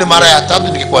mtu, huyu ni mara ya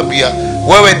 3 nikikwambia,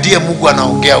 wewe ndiye Mungu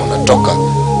anaongea, unatoka.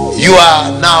 You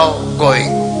are now going.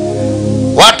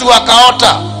 Watu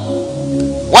wakaota.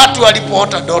 Watu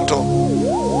walipoota ndoto,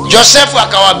 Josefu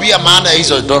akawaambia maana ya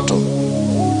hizo ndoto.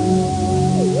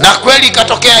 Na kweli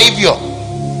ikatokea hivyo.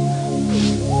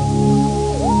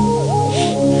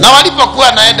 Na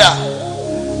walipokuwa naenda,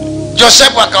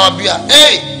 Josefu akawaambia,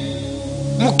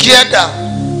 mkienda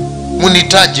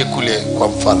munitaje kule kwa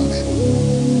mfalme.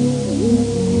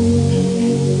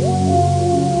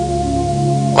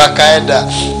 Wakaenda,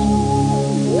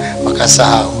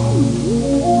 wakasahau.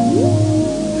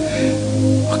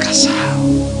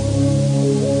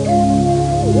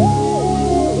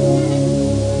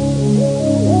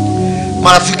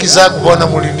 Marafiki zangu, mbona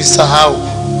mlinisahau?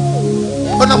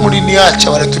 Mbona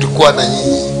mliniacha wale tulikuwa na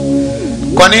nyinyi?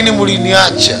 Kwa nini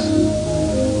mliniacha?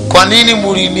 Kwa nini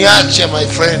mliniacha my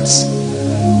friends?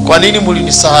 Kwa nini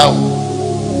mlinisahau?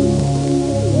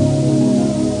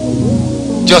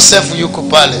 Josefu yuko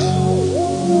pale.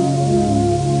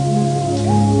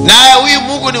 Naye huyu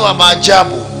Mungu ni wa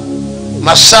maajabu.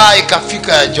 Masaa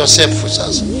ikafika ya Josefu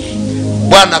sasa.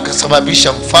 Bwana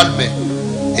akasababisha mfalme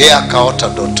yeye akaota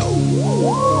ndoto.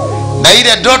 Na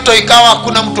ile ndoto ikawa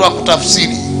hakuna mtu wa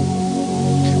kutafsiri.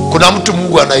 Kuna mtu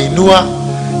Mungu anainua,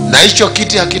 na hicho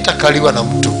kiti hakitakaliwa na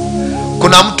mtu.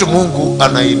 Kuna mtu Mungu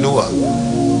anainua,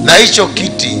 na hicho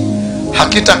kiti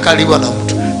hakitakaliwa na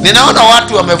mtu. Ninaona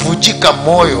watu wamevunjika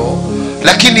moyo,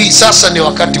 lakini sasa ni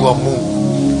wakati wa Mungu.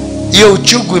 Hiyo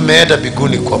uchungu imeenda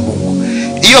mbinguni kwa Mungu.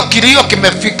 Hiyo kilio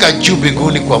kimefika juu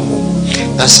mbinguni kwa Mungu.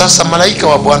 Na sasa malaika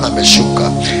wa Bwana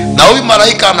ameshuka. Na huyu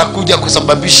malaika anakuja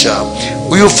kusababisha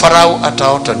huyu Farao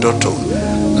ataota ndoto.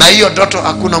 Na hiyo ndoto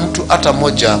hakuna mtu hata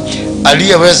moja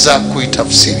aliyeweza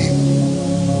kuitafsiri.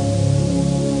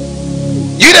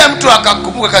 Yule mtu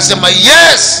akakumbuka akasema,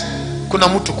 yes, kuna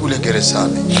mtu kule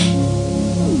gerezani.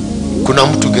 Kuna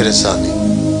mtu gerezani.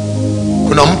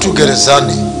 Kuna mtu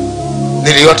gerezani.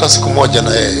 Niliota siku moja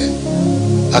na yeye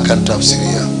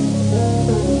akanitafsiria.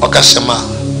 Wakasema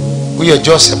huyo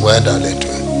Joseph aenda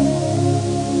aletwe.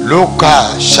 Luka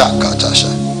shaka tasha.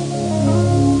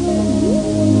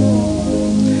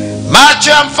 Macho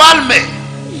ya mfalme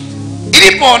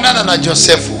ilipoonana na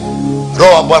Josefu,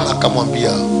 Roho wa Bwana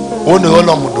akamwambia, "Uone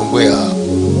wala mdongwea.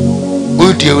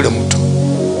 Huyu ndiye yule mtu."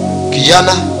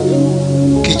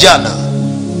 Kijana,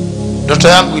 ndoto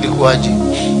yangu ilikuwaje?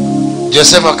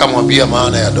 Josefu akamwambia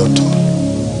maana ya ndoto.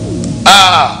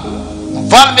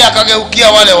 Mfalme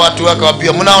akageukia wale watu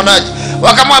akamwambia, "Mnaonaje?"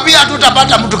 Wakamwambia,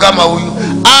 "Hatutapata mtu kama huyu.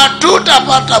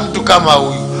 Hatutapata mtu kama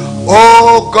huyu."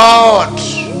 Oh God,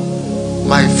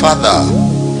 my father.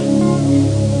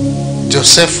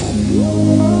 Josefu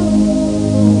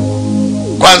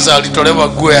kwanza alitolewa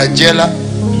nguo ya jela,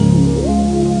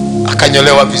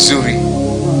 akanyolewa vizuri.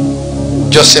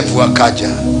 Josefu akaja.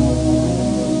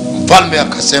 Mfalme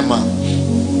akasema,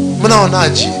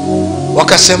 "Mnaonaje?"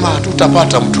 Wakasema,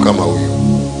 "Hatutapata mtu kama huyu."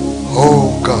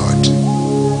 Oh God.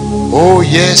 Oh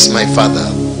yes, my father.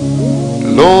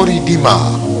 Lori dima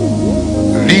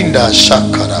linda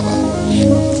shakaraba.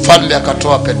 Mfalme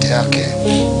akatoa pete yake,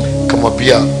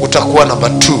 akamwambia utakuwa namba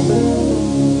 2.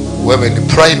 Wewe ni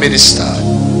prime minister.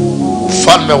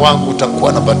 Mfalme wangu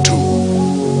utakuwa namba 2.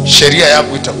 Sheria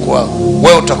yangu itakuwa,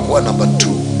 wewe utakuwa namba 2.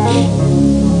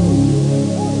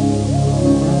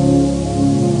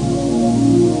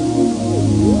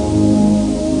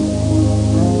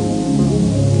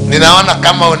 Ninaona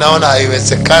kama unaona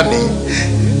haiwezekani,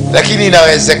 lakini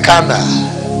inawezekana.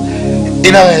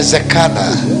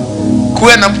 Inawezekana.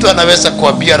 Kuwe na mtu anaweza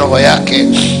kuambia roho yake,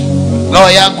 roho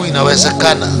yangu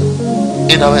inawezekana.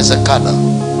 Inawezekana.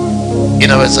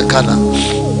 Inawezekana.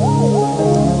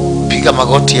 Piga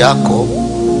magoti yako.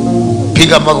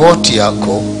 Piga magoti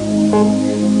yako.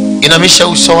 Inamisha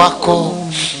uso wako.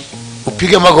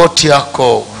 Upige magoti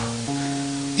yako.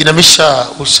 Inamisha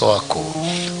uso wako.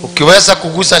 Ukiweza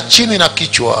kugusa chini na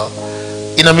kichwa,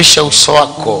 inamisha uso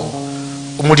wako.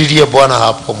 Umulilie Bwana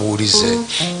hapo, muulize,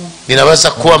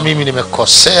 ninaweza kuwa mimi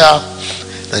nimekosea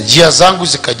na njia zangu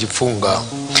zikajifunga.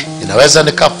 Ninaweza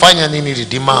nikafanya nini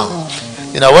Redeemer?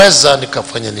 Ninaweza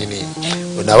nikafanya nini?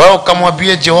 Unaweza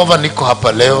kumwambia Jehova, niko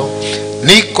hapa leo.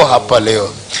 Niko hapa leo.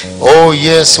 Oh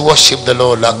yes, worship the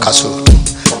Lord la kasu.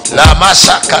 La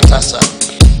masakatasa.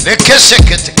 Nekeshe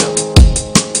ketika.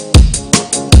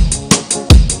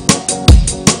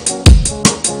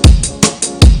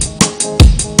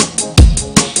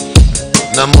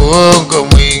 Na Mungu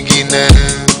mwingine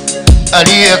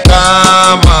aliye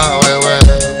kama wewe.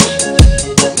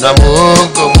 Na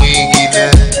Mungu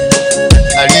mwingine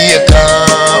aliye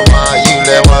kama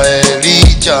yule wa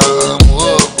Elija.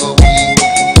 Mungu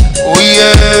mwingine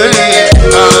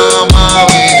kama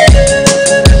wewe.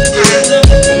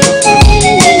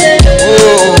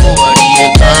 Oh, aliye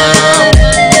kama.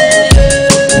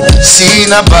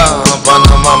 Sina baba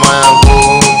na mama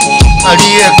yangu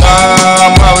aliye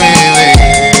kama wewe.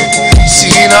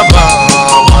 Sina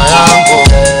baba yangu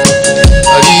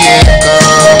aliye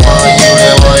kama yule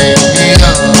wa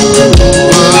Elija.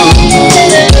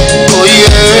 Oh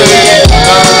yeah,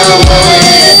 kama wewe.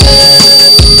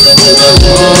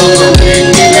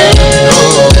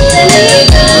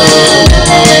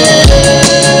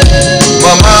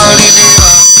 Mama lidia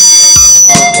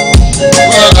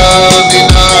wala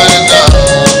dinaenda.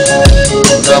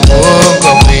 Na Mungu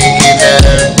mwingine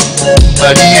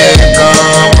aliye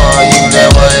kama yule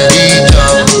wa Elija.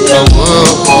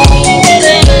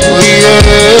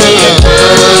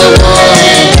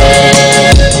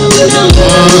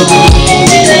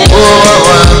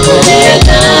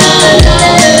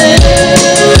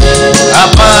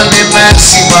 Hapa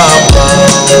nimesimama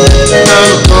na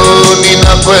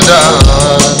ninakwenda.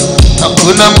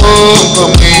 Hakuna Mungu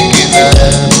mwingine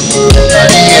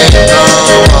aliye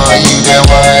kama yule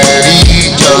wa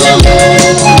Elija.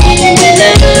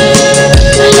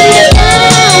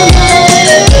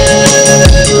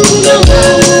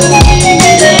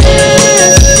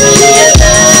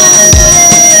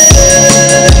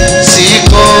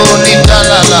 Siku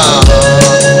nitalala,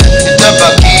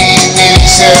 nitabaki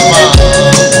nilisema,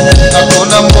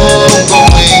 hakuna Mungu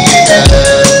mwingine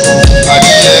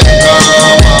aliye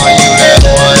kama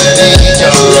yule wa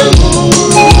Elija.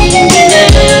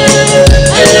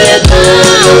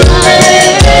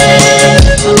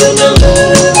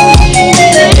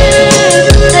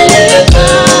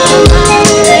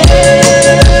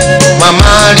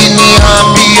 Mama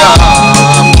aliniambia,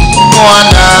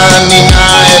 mwana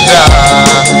ninaenda,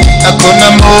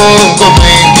 hakuna Mungu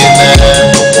mwingine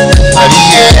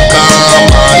aliye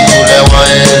kama yule wa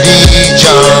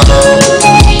Elija.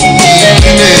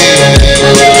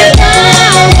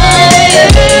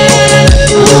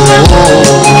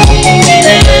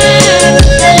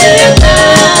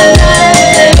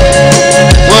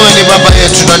 Wewe ni baba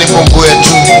yetu na ni Mungu wetu.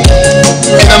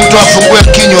 Kila mtu afungue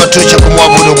kinywa tu cha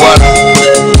kumwabudu Bwana.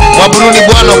 Mwabudu ni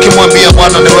Bwana ukimwambia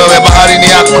Bwana ni wewe. Bahari ni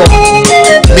yako,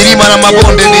 milima na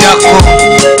mabonde ni yako,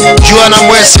 jua na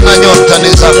mwezi na nyota ni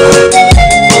zako,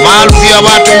 maelfu ya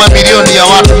watu, mabilioni ya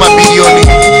watu, mabilioni,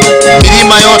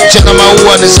 milima yote na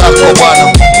maua ni zako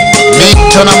Bwana.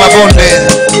 Mito na mabonde,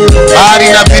 bahari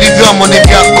na vilivyomo ni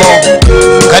vyako.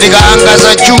 Katika anga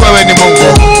za juu wewe ni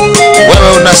Mungu.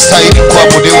 Wewe unastahili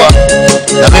kuabudiwa.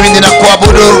 Na mimi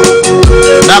ninakuabudu.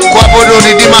 Nakuabudu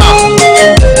Redeemer.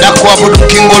 Nakuabudu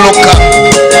Kingoloka.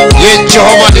 Ye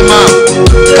Jehova Nima,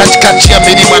 katikati ya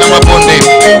milima na mabonde.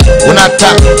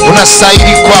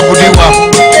 Unastahili kuabudiwa.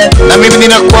 Na mimi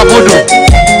ninakuabudu.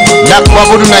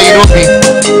 Nakuabudu Nairobi,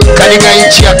 katika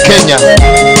nchi ya Kenya,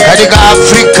 katika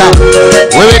Afrika.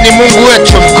 Wewe ni Mungu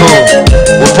wetu mkuu.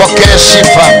 Upokee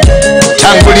sifa.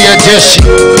 Tangulia jeshi,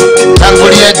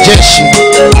 tangulia jeshi,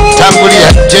 tangulia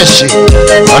jeshi.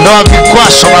 Ondoa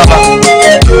vikwazo Baba.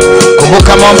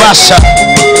 Kumbuka Mombasa,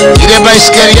 ile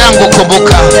baisikeli yangu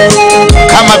kumbuka.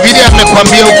 Kama vile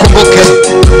amekwambia ukumbuke,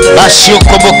 basi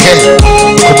ukumbuke.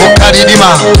 Kumbuka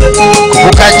Ridima,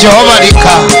 kumbuka Jehova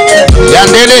Rika,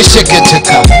 Yandele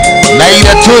Sheketeka na ile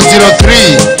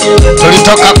 203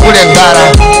 tulitoka kule Ngara.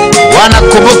 Bwana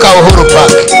kumbuka Uhuru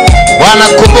Park. Bwana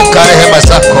kumbuka rehema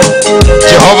zako.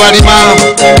 Jehova Rima,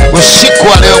 usiku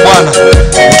wa leo Bwana,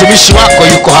 mtumishi wako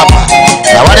yuko hapa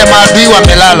na wale maadui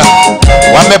wamelala,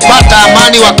 wamepata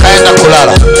amani wakaenda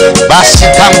kulala. Basi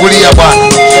tangulia Bwana,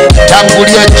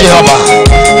 tangulia Jehova,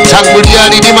 tangulia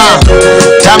Ridima,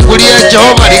 tangulia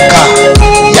Jehova Rika,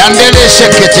 Yandele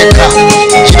Sheketeka.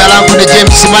 Jina langu ni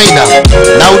James Maina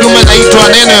na huduma inaitwa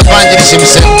Neno Evangelism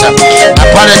Center, na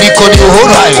pale niko ni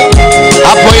Uhuru hayo.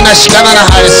 Hapo inashikana na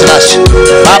Harislash.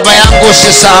 Baba yangu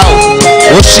usisahau,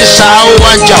 usisahau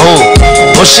uwanja huu,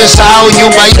 usisahau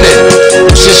nyumba ile,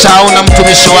 usisahau na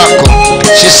mtumishi wako,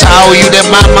 usisahau yule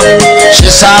mama,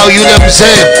 usisahau yule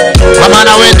mzee, kwa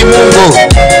maana wewe ni Mungu.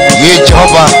 Ye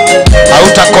Jehova,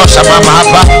 hautakosa mama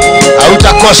hapa,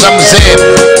 hautakosa mzee,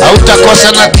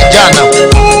 hautakosa na kijana,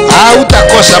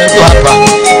 hautakosa mtu hapa.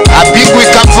 Mbingu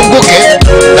ikafunguke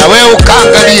na wewe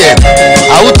ukaangalie.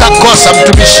 Hautakosa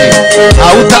mtumishi,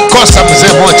 hautakosa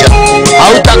mzee moja,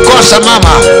 hautakosa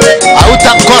mama,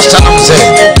 hautakosa na mzee.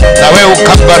 Na wewe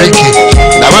ukabariki,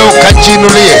 na wewe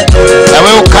ukajinulie, na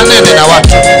wewe ukanene na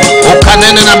watu,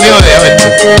 ukanene na mioyo ya wetu,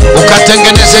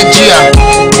 ukatengeneze njia.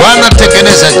 Bwana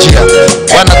tengeneza njia,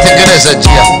 Bwana tengeneza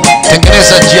njia,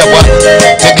 tengeneza njia Bwana,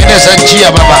 tengeneza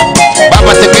njia Baba.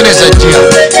 Baba tengeneza njia,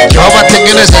 Jehova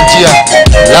tengeneza njia.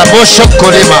 La bosho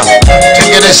kolima,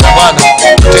 tengeneza Bwana,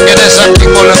 tengeneza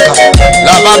kimoleka.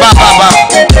 La Baba,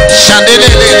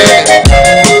 shandelele.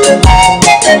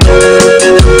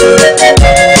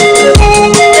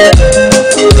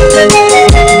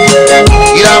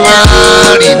 Kila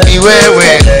mahali ni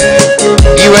wewe,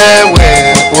 ni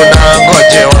wewe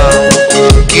unangojewa.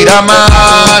 Kila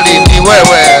mahali ni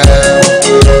wewe,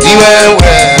 ni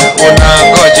wewe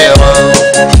unangojewa.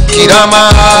 Kila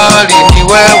mahali ni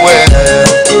wewe,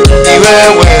 ni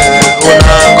wewe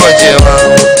unangojewa.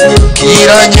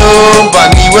 Kila nyumba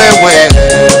ni wewe,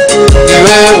 ni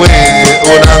wewe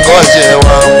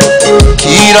unangojewa.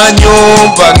 Kila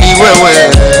nyumba ni wewe,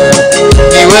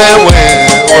 ni wewe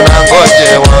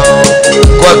unangojewa.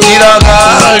 Kwa kila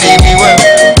hali ni wewe,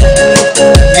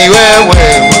 ni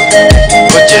wewe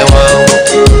unangojewa.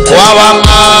 Kwa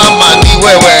wamama ni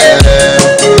wewe,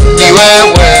 ni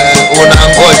wewe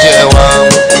unangojewa.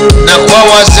 Na kwa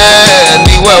wazee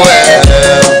ni wewe,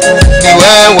 ni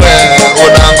wewe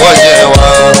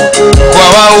unangojewa.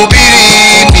 Kwa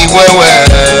wahubiri ni wewe,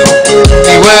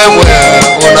 ni wewe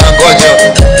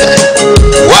unangojewa.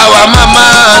 Kwa wamama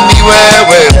ni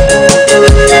wewe,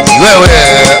 ni wewe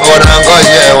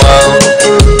unangojewa.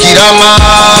 Kila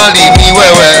mahali ni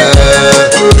wewe,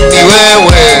 ni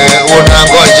wewe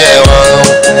unangojewa.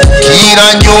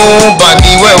 Kila nyumba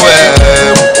ni wewe,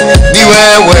 ni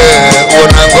wewe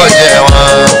unangojewa.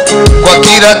 Kwa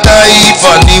kila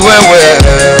taifa ni wewe,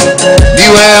 ni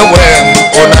wewe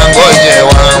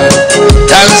unangojewa.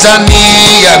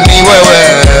 Tanzania ni wewe,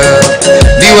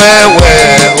 ni wewe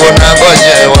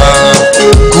unangojewa.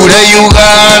 Kule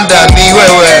Uganda ni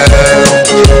wewe,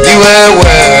 ni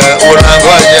wewe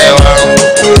unangojewa.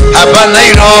 Hapa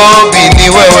Nairobi ni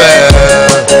wewe,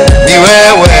 ni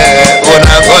wewe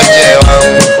unangojewa.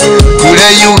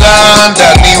 Kule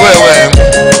Uganda ni wewe,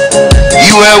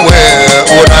 ni wewe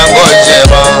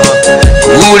unangojewa.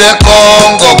 Kule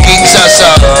Kongo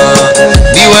Kinshasa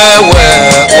ni wewe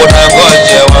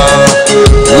unangojewa.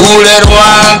 Kule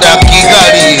Rwanda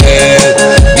Kigali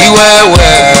ni wewe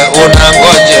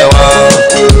unangojewa.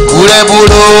 Kule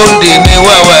Burundi ni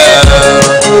wewe,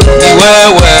 ni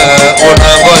wewe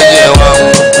unangojewa.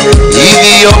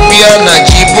 Ethiopia na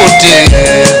Djibouti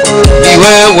ni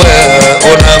wewe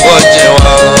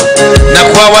unangojewa. Na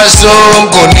kwa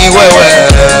wazungu ni wewe,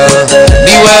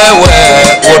 ni wewe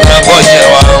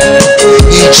unangojewa.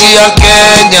 Nchi ya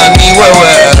Kenya ni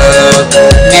wewe,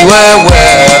 ni wewe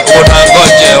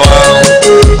unangojewa.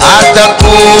 Hata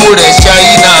kule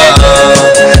China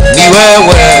ni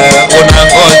wewe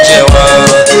unangojewa.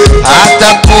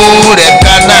 Hata kule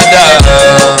Canada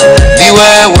ni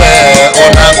wewe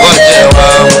unangojewa.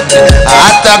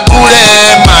 Hata kule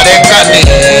Marekani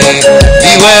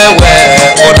ni wewe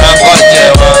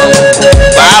unangojewa.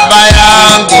 Baba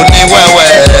yangu ni wewe,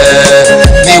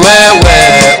 ni wewe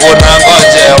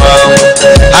unangojewa.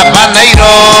 Hapa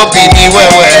Nairobi ni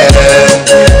wewe,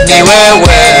 ni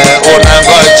wewe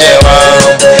unangojewa.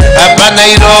 Hapa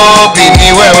Nairobi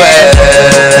ni wewe,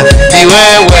 ni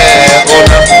wewe unangojewa.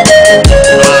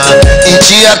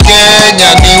 nchi ya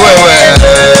Kenya ni wewe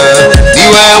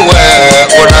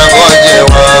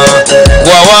unangojewa.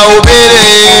 Kwa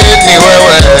wahubiri ni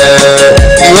wewe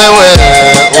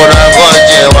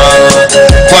unangojewa.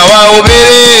 Kwa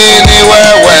wahubiri ni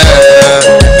wewe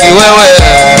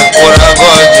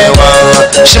unangojewa.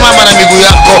 Simama na miguu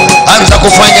yako, anza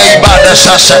kufanya ibada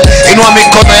sasa. Inua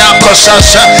mikono yako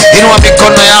sasa, inua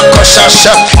mikono yako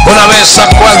sasa. Unaweza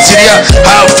kuanzilia,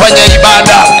 fanya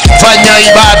ibada, fanya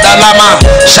ibada. Lama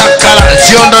shakala,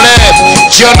 jiondolee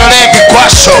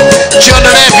vikwaso,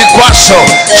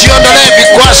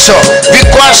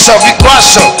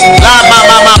 vikwaso.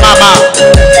 Lama mama.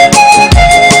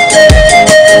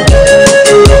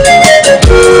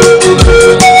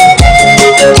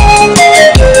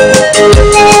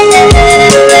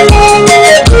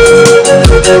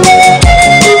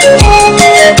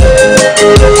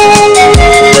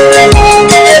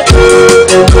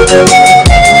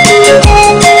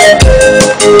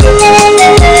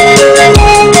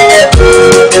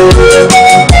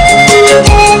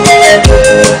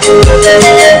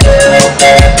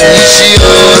 Nchi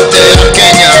yote ya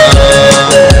Kenya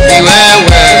ni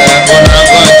wewe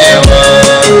unangojewa.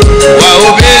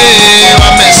 Wahubiri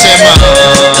wamesema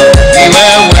ni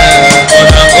wewe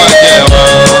unangojewa.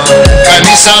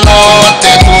 Kanisa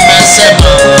lote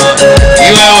tumesema ni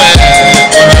wewe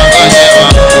unangojewa.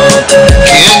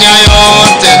 Kenya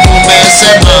yote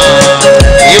tumesema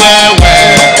ni wewe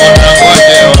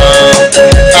unangojewa.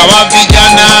 Hawa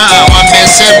vijana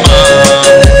wamesema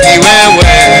ni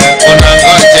wewe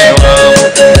unangojewa.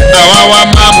 Hawa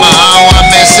wamama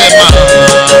wamesema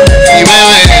ni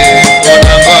wewe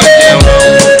unangojewa.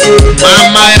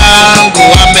 Mama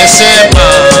yangu wamesema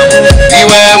ni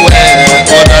wewe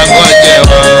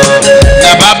unangojewa.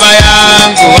 Na baba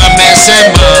yangu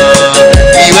wamesema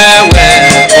ni wewe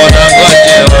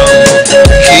unangojewa.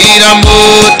 Kila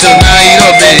mtu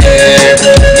Nairobi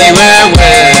ni wewe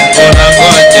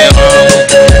unangojewa.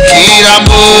 Kila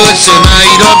mtu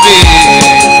Nairobi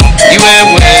ni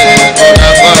wewe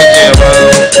unangojewa.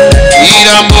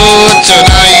 Kila mtu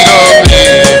Nairobi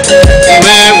ni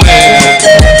wewe.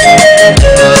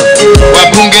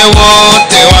 Wabunge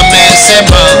wote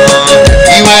wamesema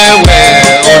ni wewe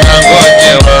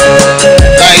unangojewa.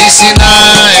 Rais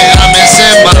naye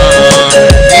amesema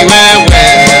ni wewe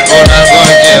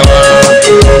unangojewa.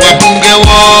 Wabunge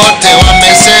wote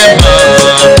wamesema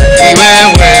ni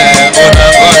wewe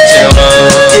unangojewa.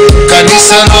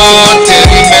 Kanisa lote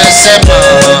limesema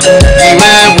ni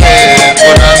wewe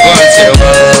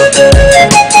unangojewa.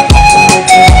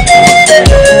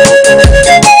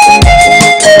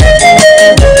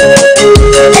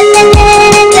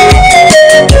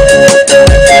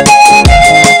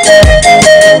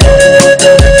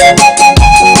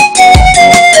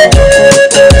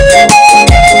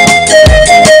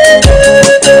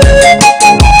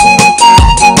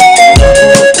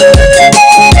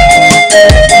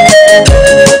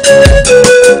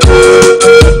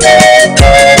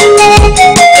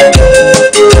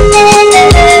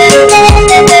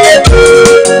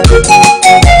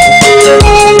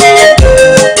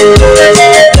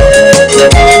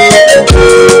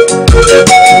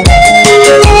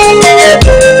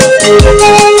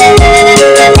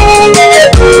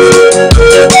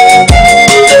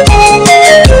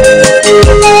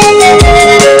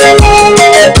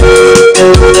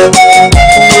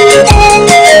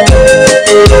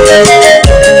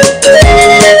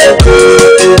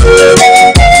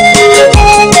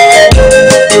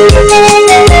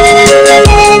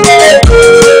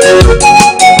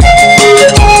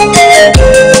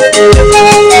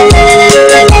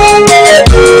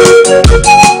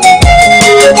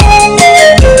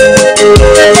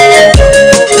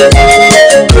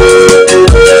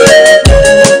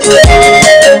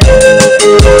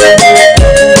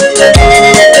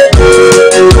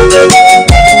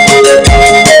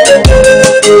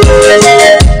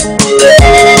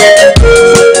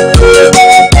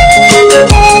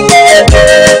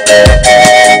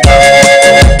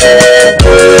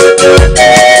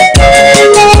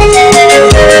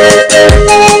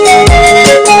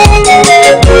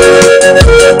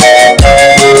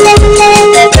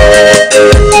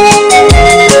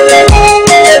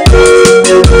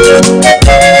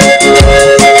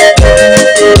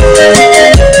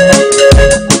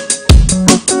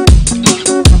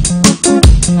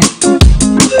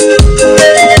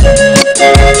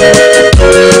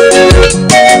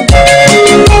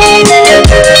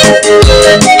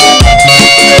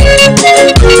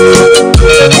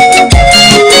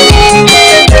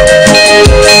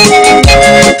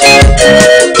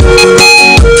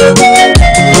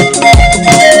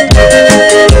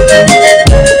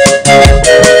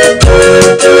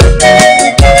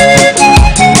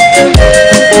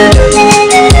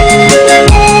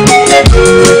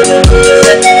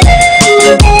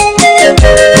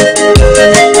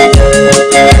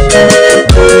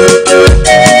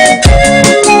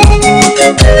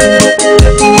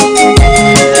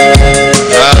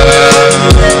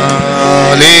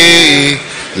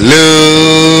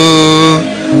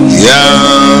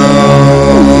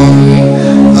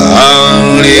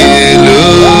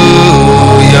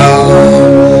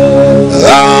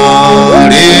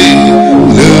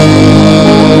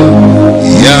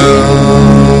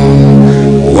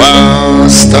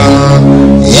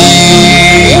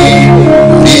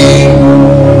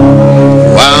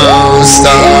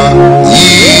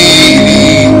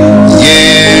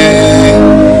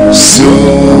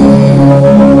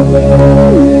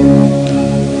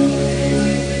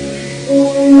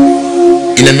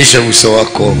 Inamisha uso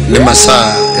wako. Ni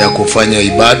masaa ya kufanya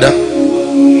ibada.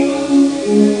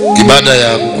 Ibada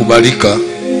ya kukubalika.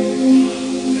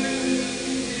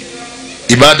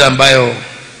 Ibada ambayo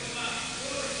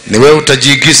ni wewe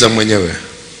utajiigiza mwenyewe.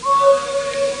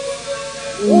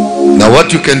 Na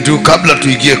what you can do kabla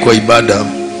tuingie kwa ibada.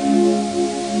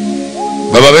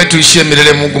 Baba wetu ishie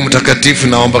milele, Mungu mtakatifu,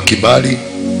 naomba kibali.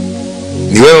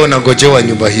 Ni wewe unagojewa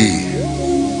nyumba hii.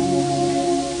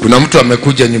 Kuna mtu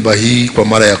amekuja nyumba hii kwa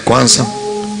mara ya kwanza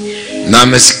na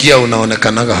amesikia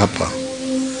unaonekanaga hapa.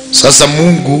 Sasa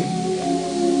Mungu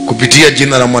kupitia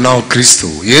jina la mwanao Kristo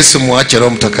Yesu, muache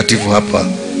Roho Mtakatifu hapa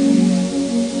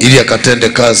ili akatende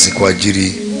kazi kwa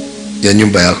ajili ya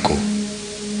nyumba yako.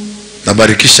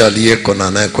 Nabarikisha aliyeko na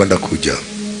anayekwenda kuja.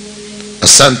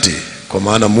 Asante kwa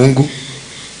maana Mungu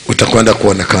utakwenda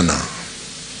kuonekana.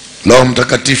 Roho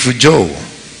Mtakatifu njoo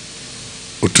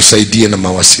utusaidie na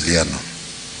mawasiliano.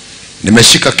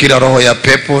 Nimeshika kila roho ya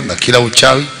pepo na kila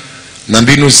uchawi na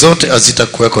mbinu zote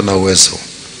hazitakuweko na uwezo.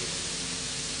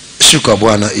 Shuka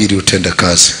Bwana ili utende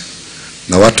kazi.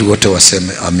 Na watu wote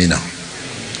waseme amina.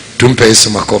 Tumpe Yesu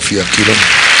makofi ya kilo.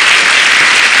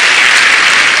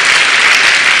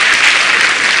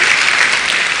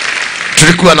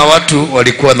 Tulikuwa na watu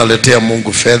walikuwa wanaletea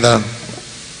Mungu fedha,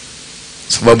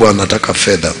 sababu anataka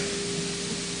fedha.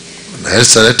 Na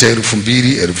Elsa lete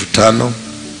 2,000, 5,000,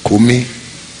 10.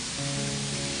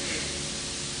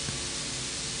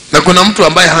 Na kuna mtu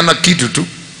ambaye hana kitu tu.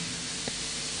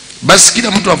 Basi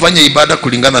kila mtu afanye ibada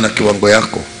kulingana na kiwango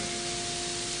yako.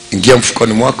 Ingia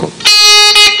mfukoni mwako,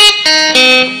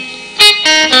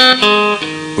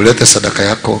 ulete sadaka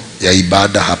yako ya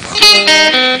ibada hapa.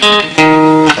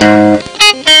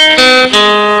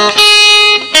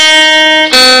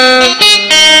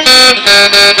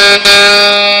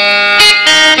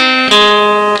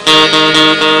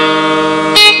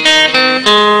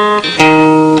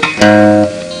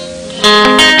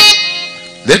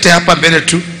 Lete hapa mbele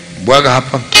tu, bwaga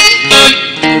hapa.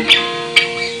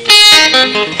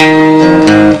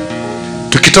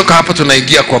 Tukitoka hapa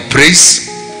tunaingia kwa praise.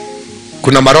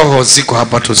 Kuna maroho ziko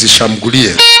hapa,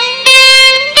 tuzishambulie.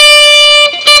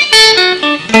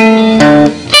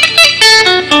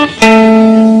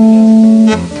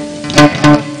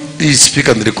 Hii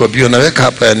speaker nilikuambia naweka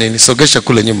hapa ya nini? Sogesha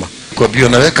kule nyuma. Kuambia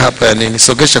naweka hapa ya nini?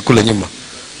 Sogesha kule nyuma.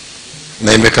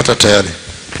 Na imekata tayari.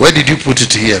 Why did you put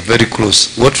it here? Very close.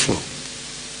 What for?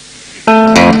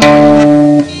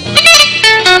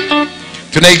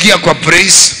 Tunaingia kwa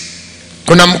praise.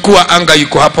 Kuna mkuu wa anga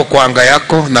yuko hapo kwa anga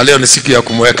yako, na leo ni siku ya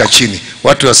kumweka chini.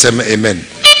 Watu waseme amen.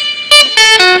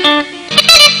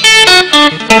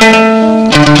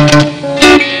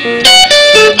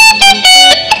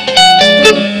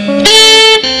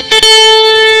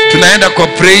 Tunaenda kwa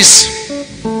praise.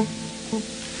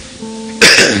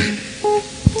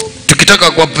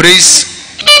 Tukitoka kwa praise,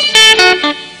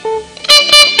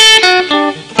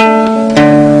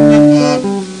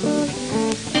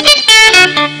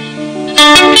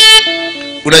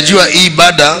 unajua hii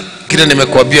ibada, kile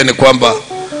nimekuambia ni kwamba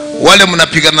wale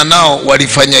mnapigana nao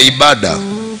walifanya ibada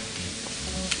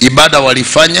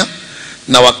walifanya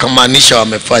na wakamaanisha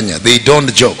wamefanya. They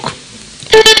don't joke.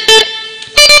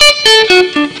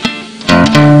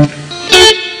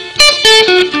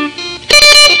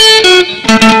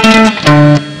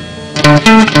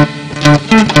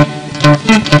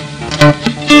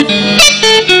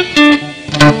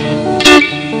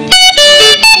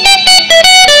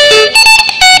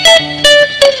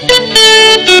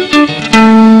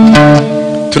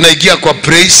 Tunaingia kwa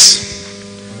praise.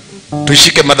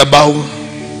 Tushike madhabahu.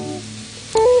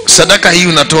 Sadaka hii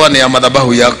unatoa ni ya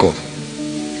madhabahu yako.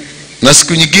 Na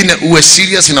siku nyingine uwe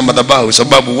serious na madhabahu,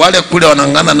 sababu wale kule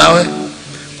wanangana nawe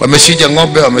wameshija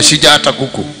ng'ombe, wameshija hata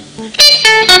kuku.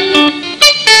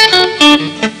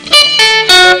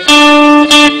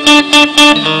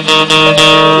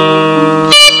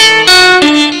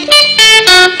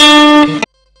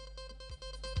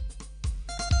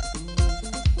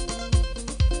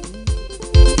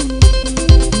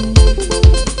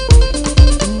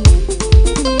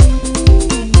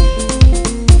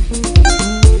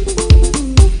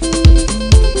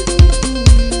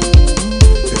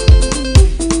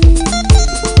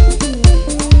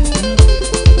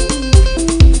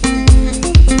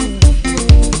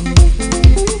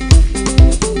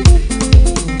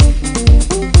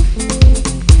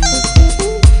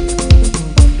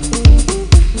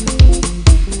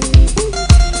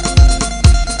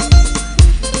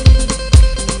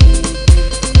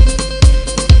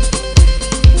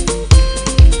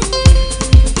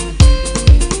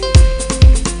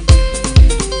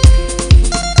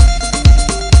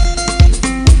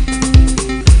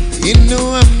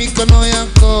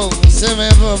 useme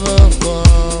baba.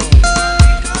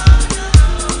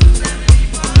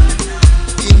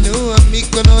 Inua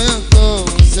mikono yako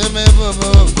useme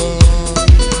baba.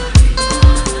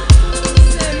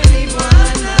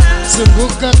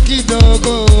 Zunguka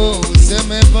kidogo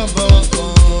useme baba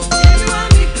wako.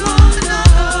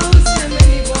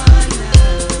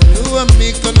 Inua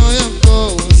mikono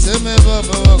yako useme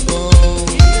baba wako.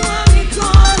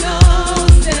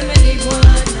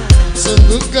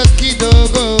 Zunguka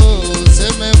kidogo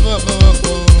useme baba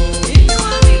wako.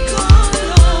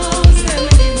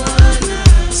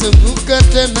 Zunguka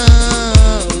tena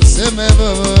useme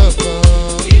baba wako.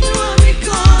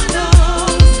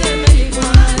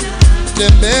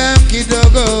 Tembea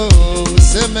kidogo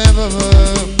useme baba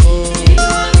wako.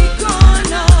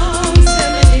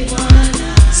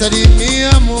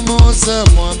 Salimia mumosa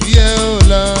mwambie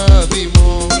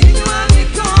olavimo.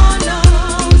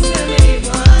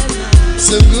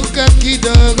 Zunguka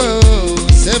kidogo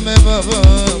useme baba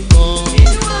wako.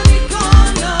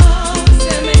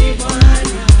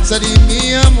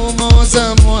 Salimia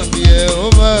mumosa mwambie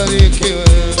ubarikiwe.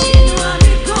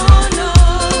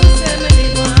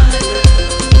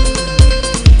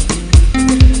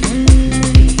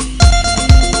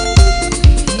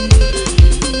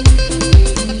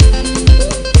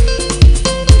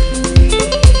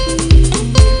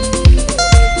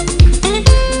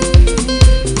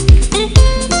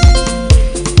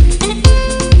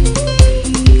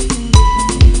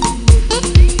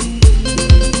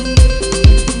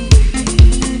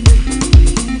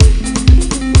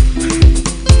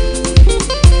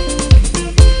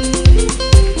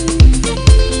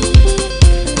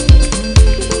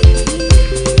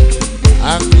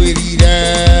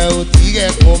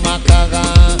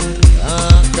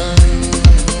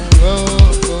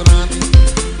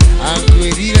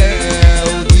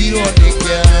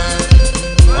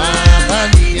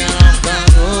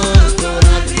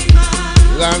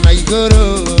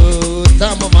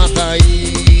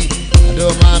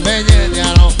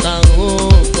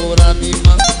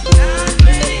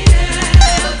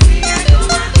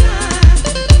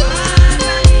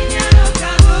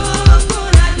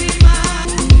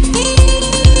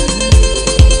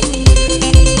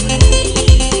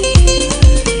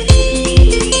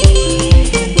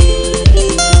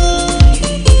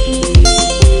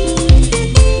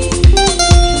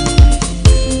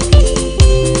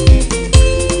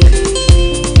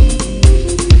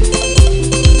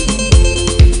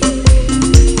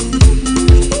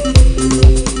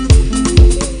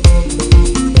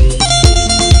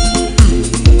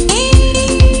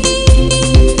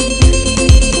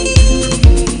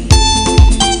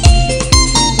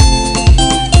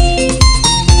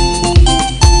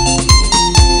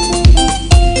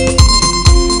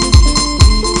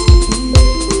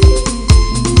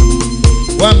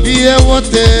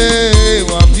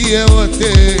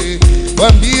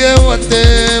 Wambie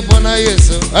wote Bwana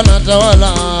Yesu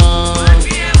anatawala.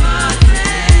 Wambie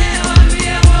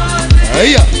wote.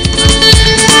 Haya.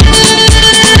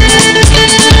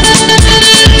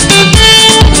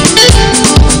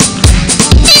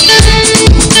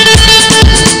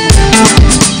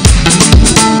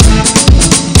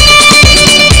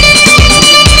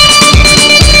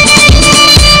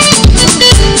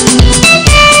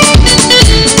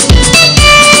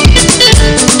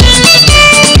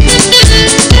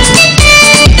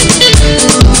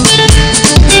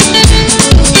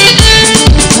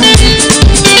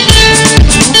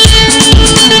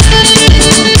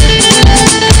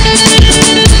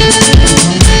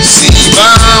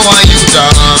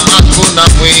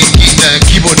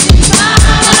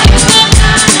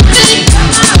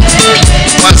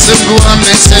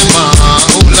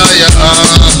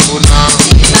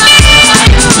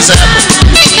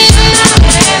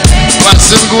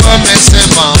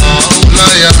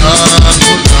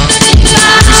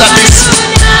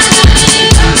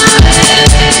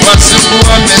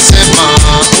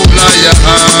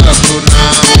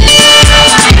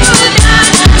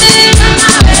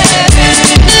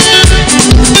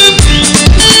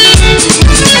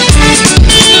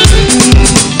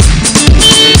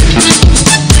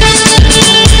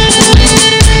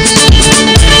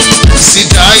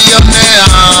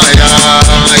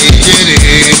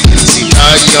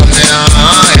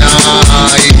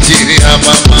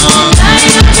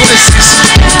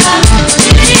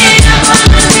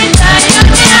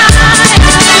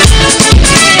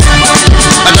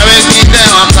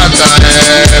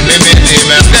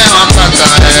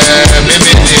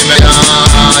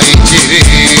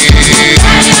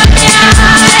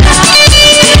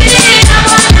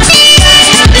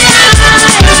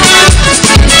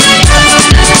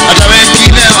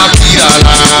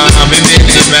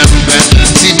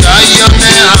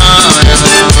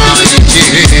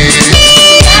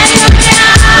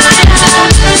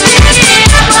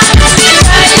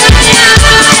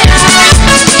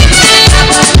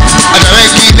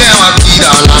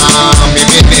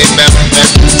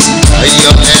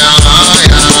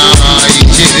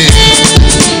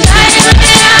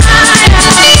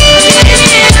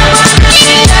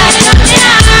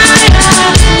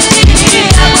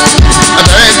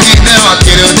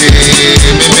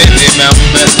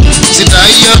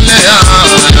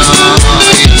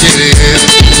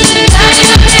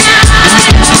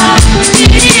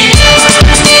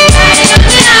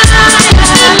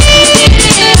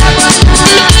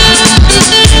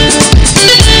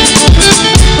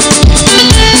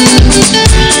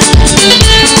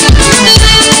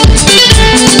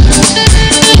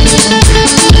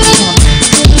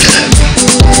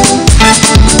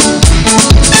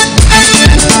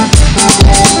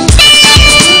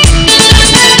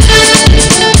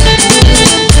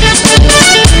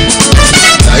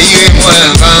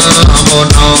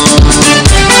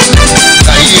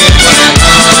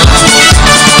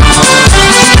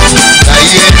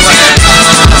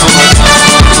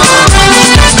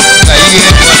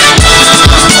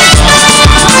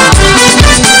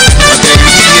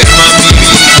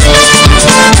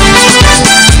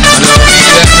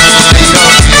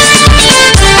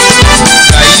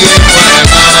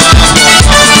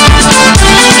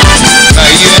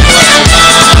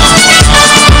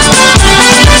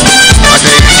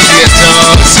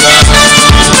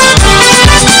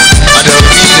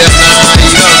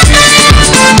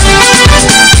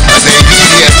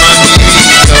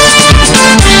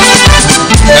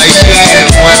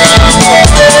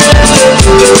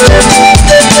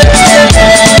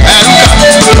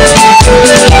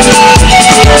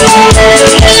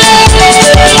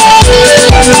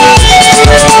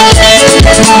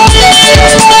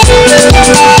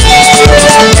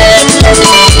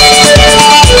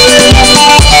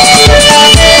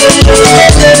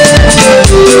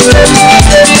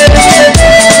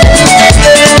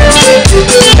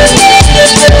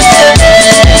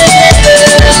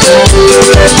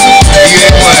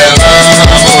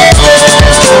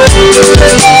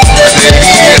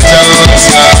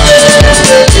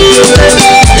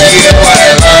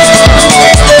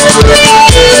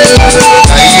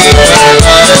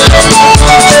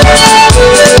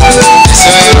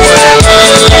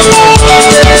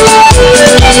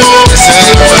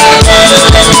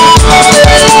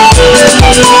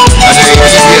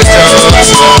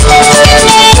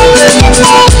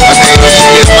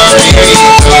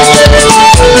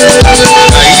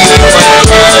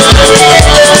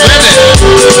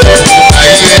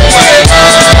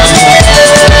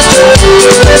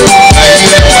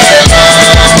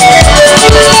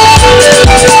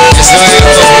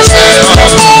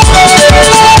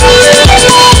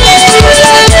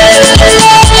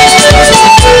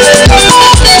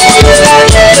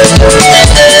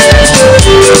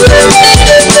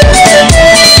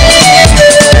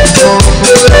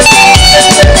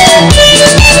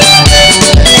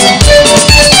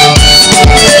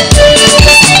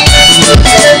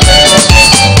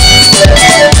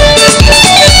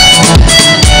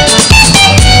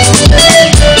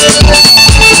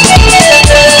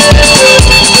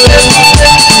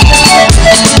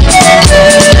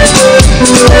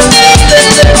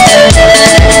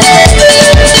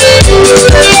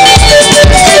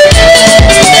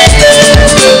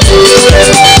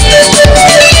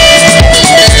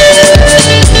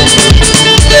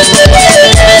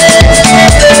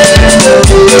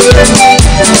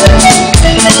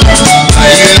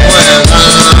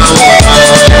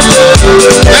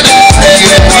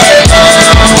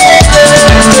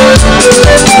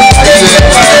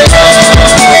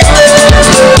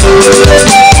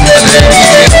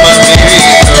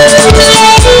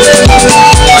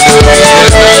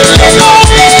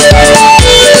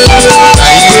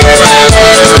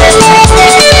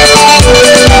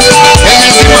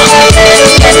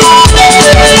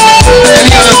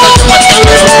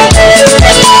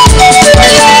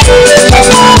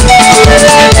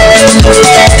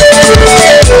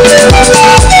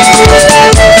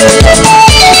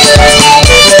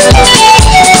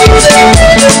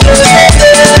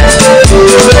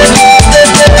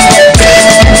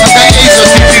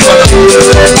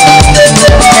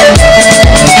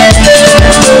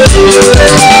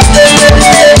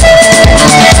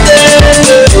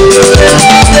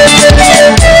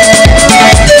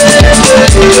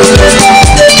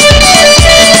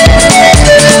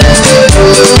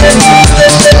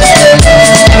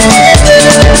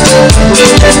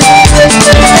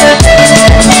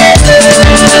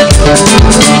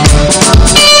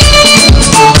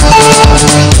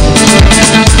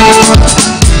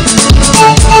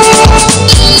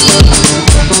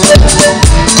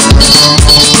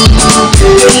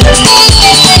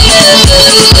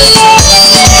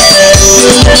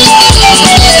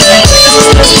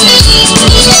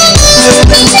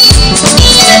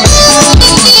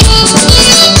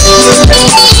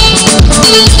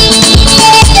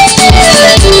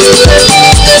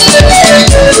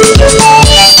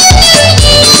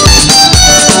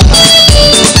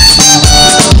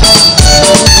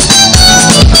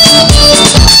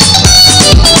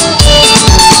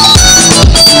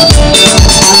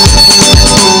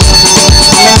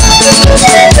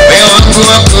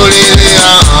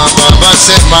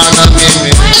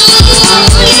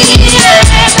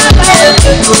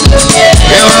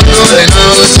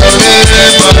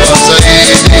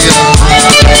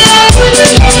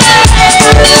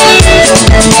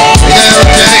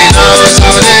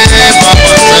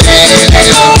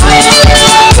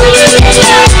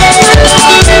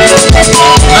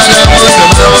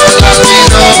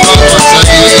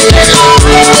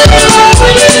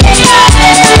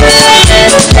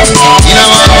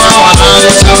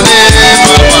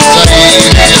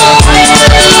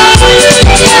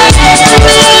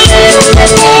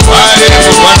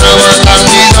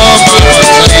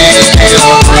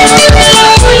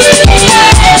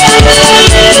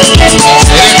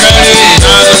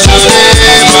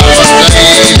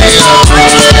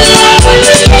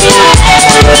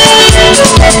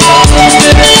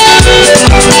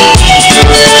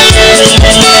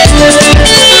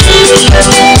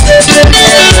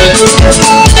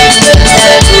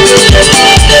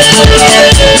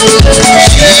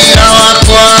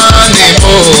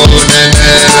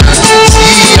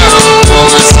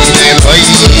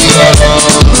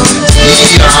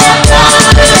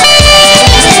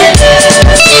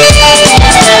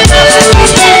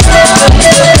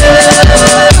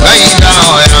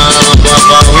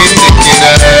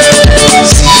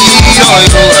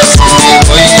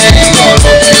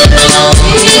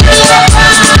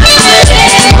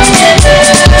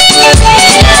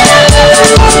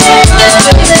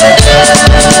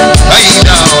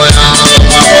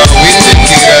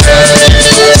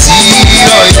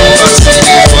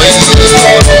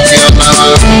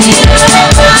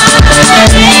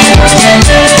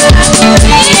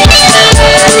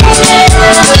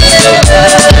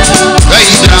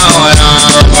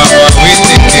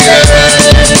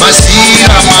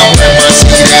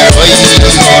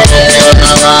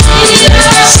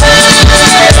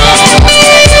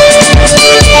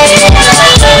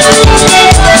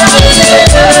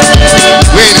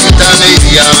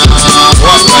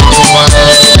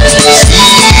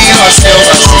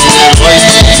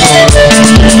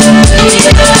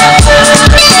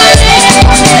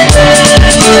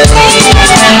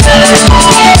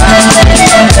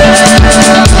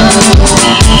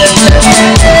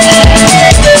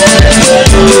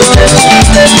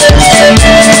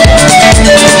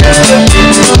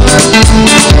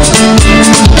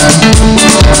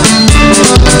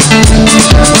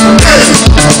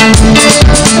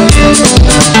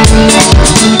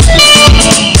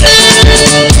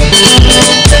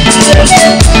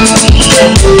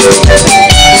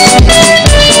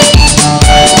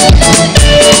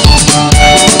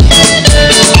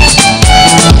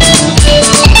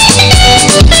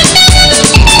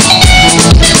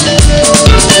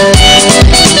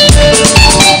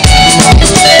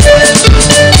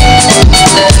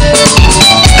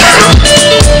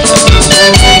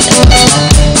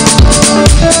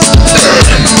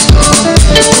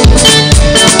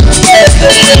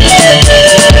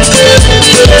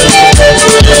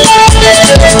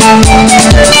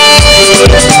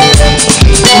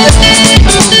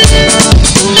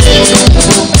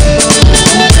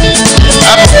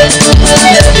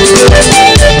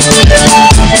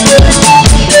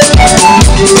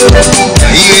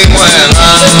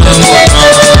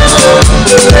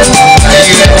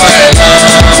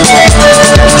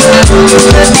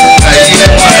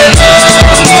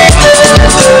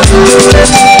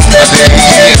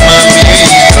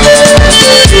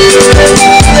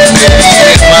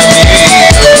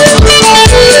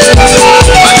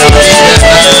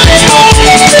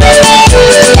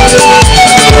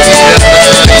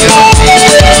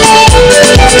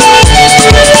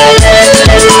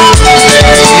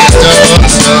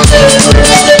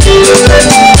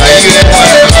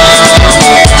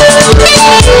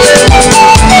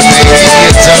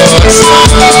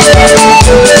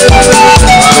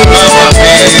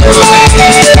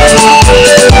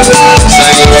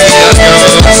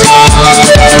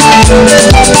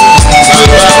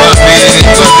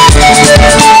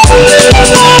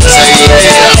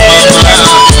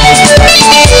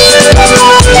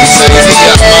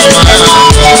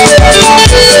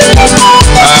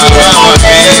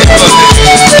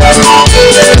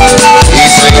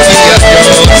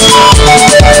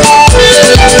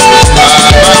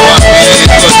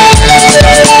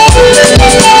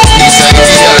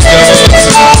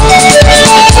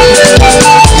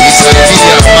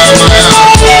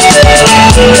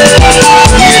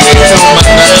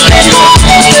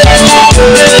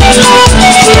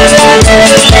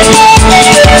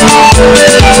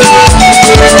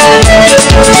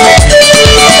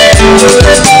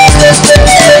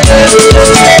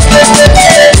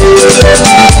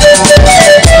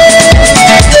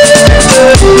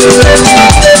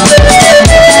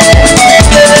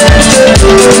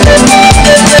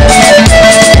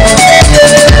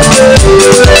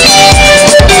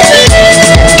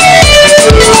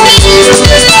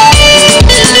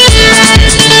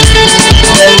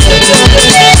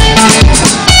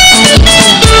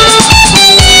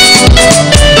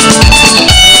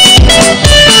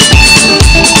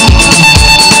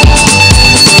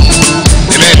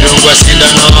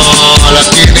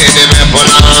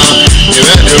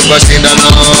 kwa sindano,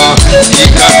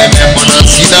 hakika nimepona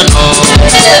sindano.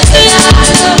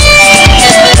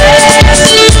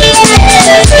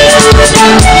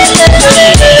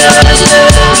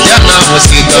 Jana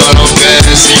msitoroke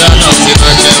sindano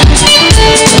kinache,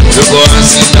 tuko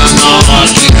sindano,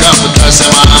 hakika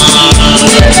mtasema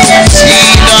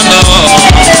sindano.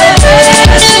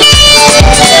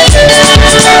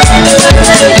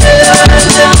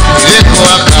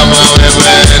 Ilikuwa kama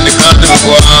wewe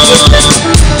nikadukwa,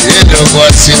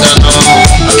 ilikuwa sindano,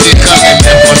 hakika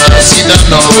nimepona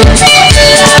sindano.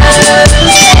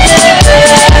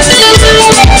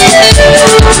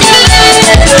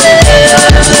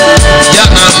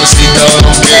 Jana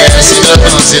msitoroke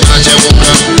sindano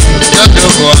zinachemuka,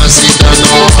 nikadukwa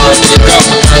sindano, hakika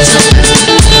mtasema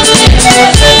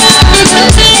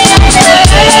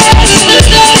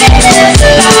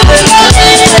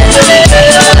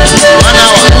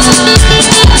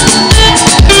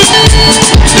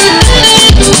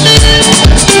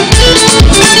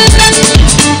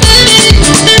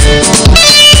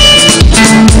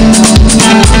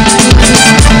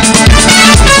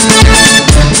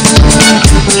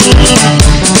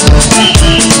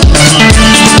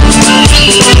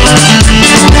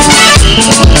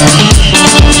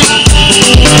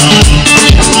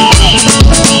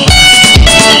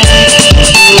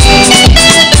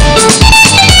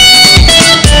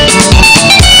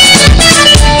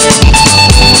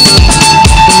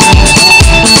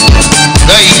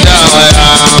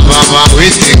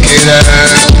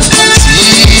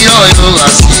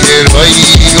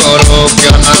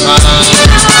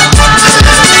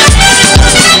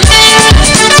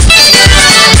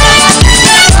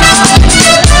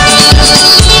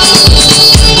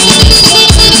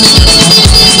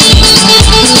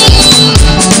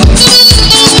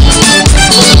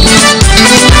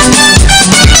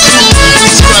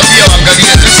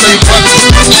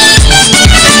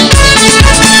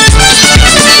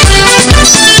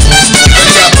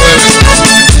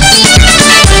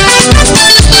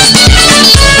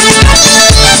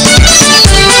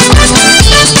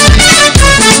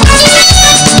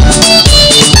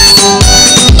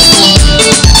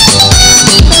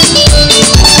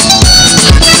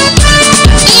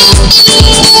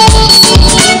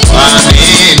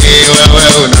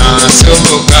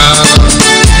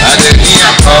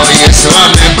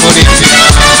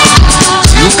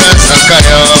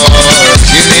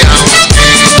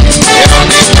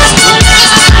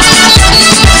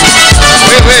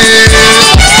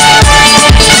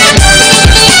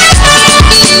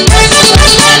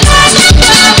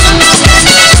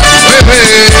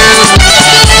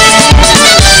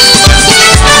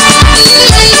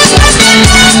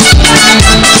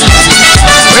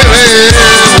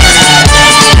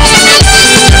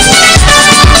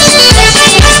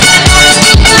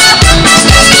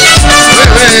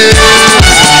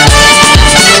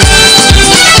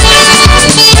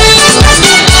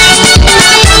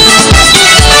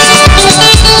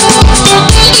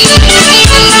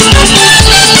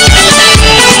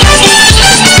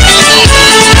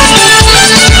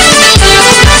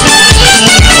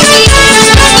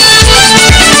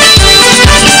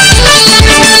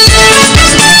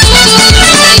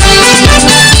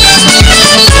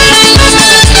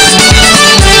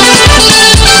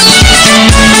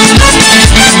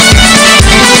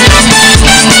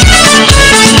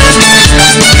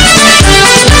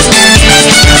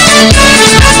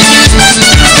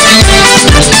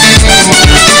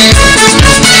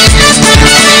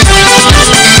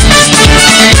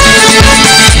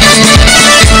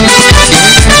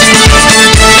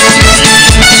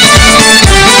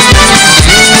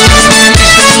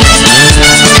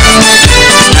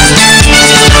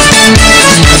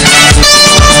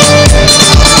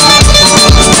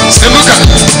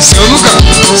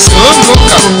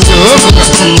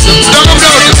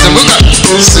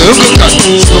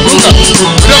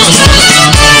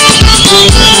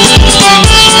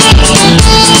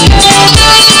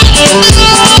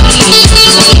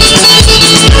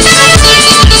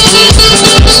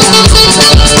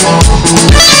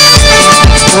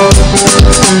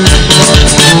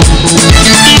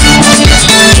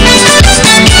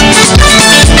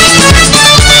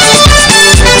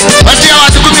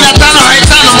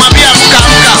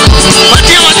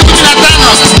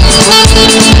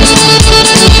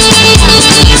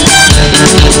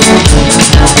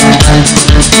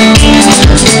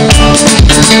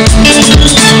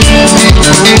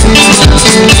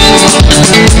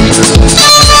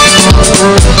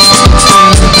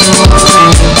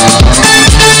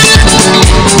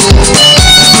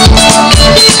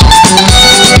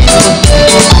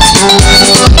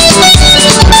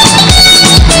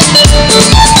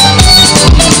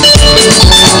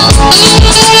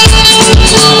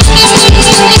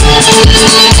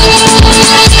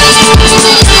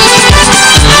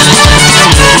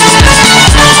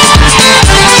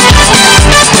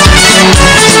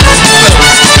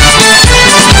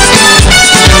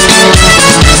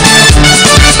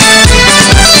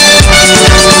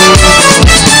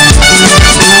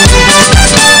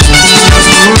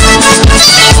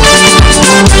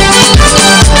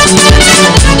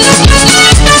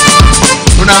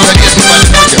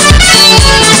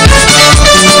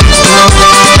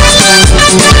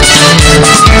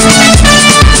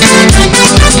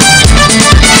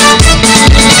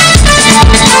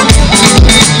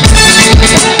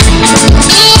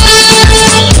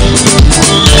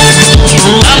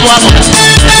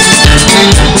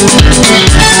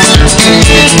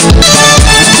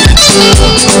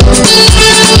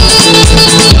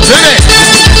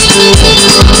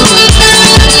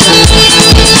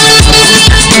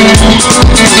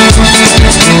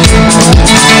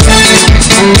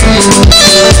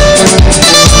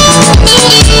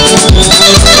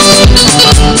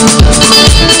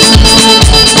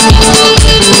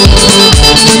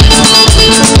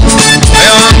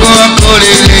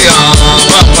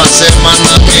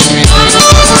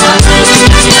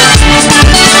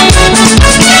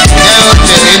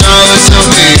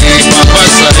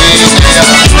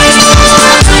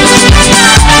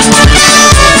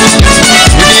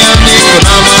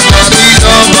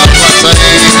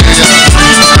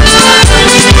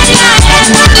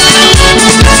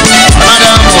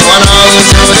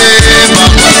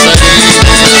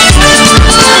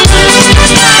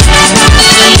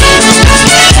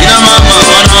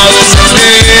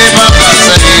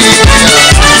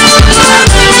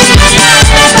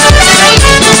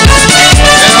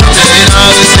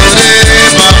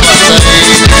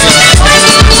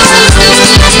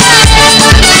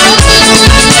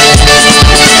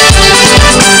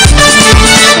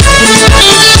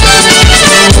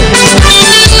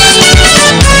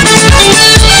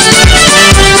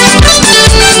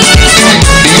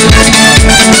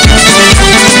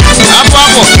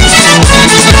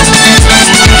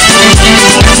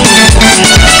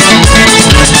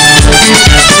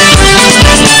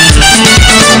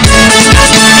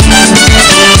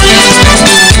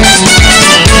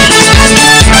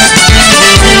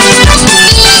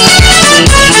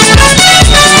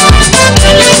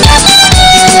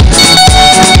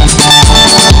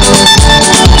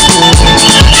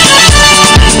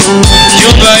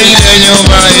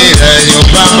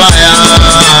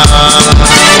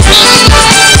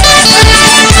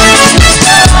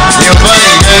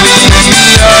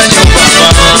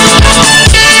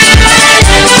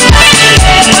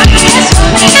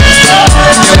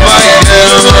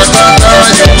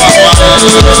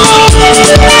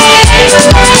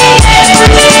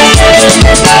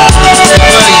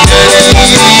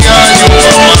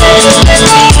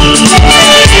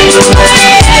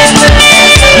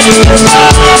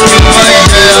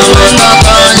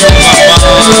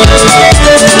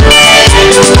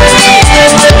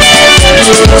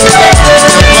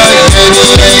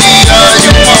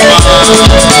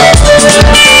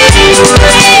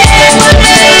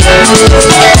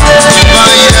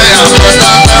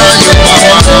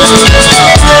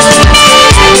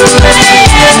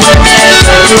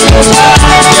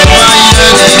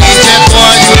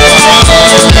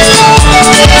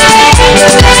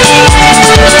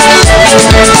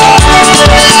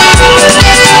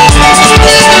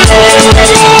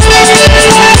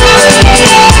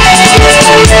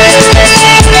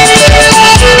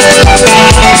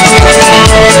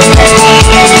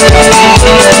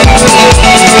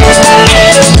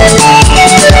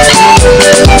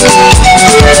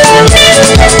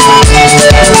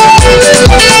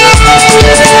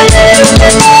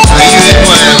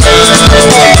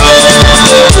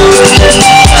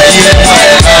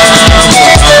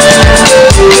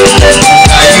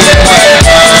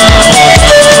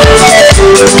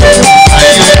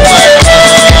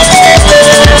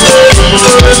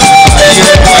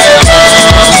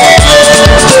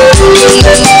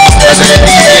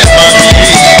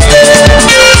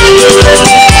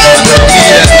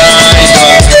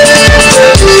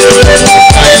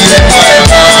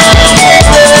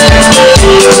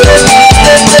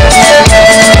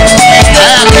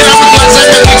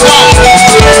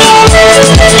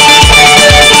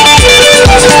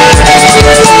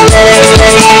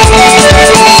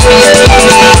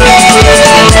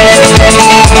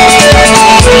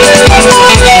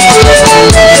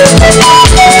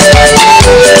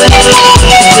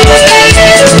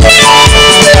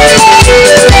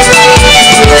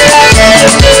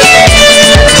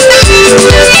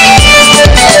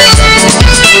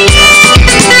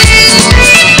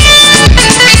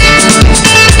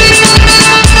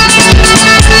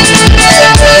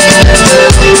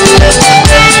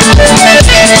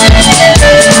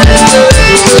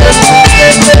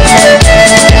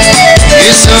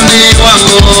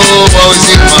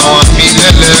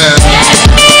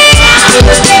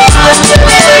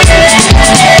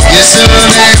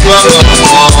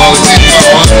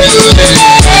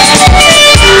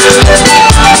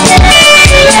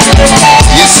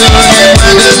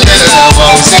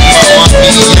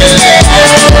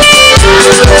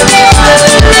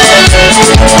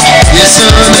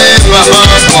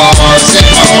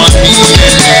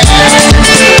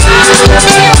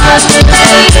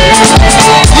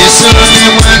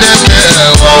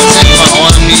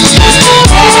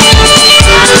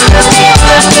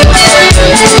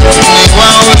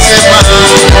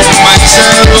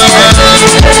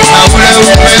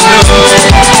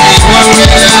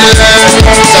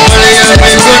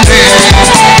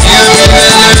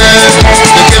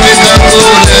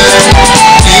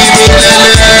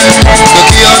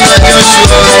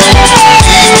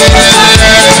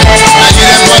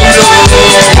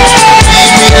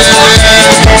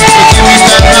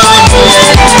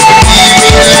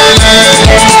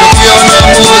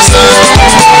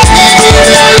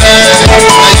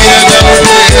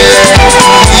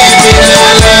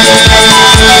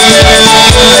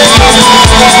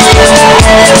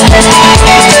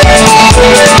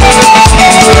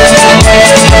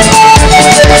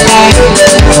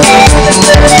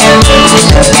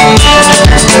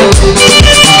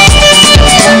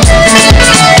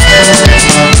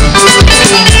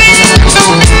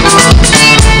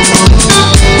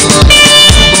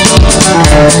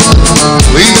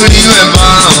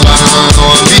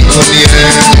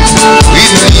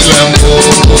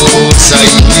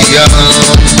saidia,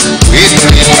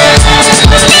 inuliwe.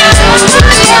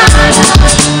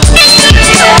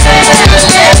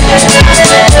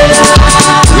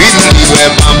 Inuliwe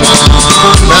mama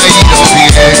Nairobi,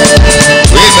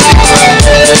 inuliwe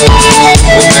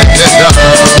umetenda.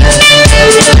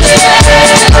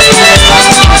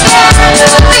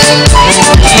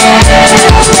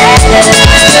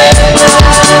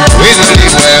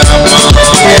 Inuliwe hapa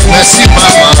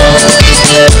nimesimama,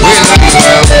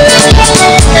 inuliwe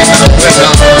ninakwenda.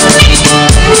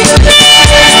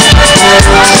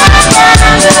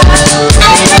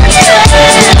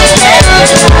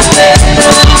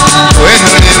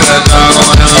 Inuliwe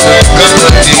naona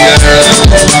kanatia,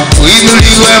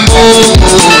 inuliwe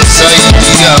Mungu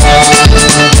saidia.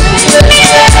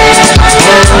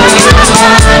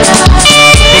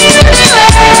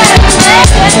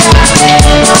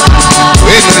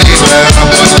 Inuliwe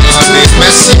hapa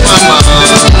nimesimama,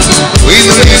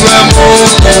 inuliwe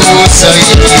Mungu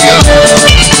saidia.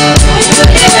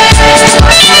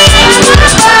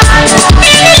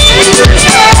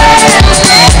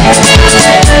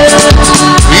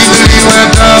 Inuliwe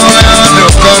dawa ya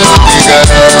ndokanatiga,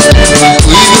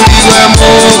 inuliwe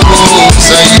Mungu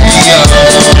saidia.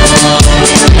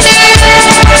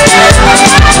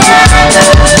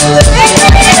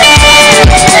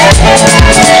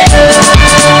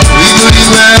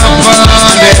 Inuliwe hapa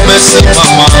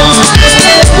nimesimama,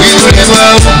 inuliwe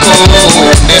huko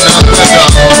ninakwenda.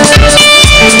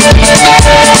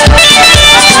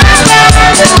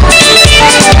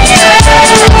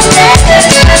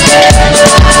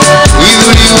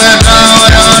 Inuliwe dawa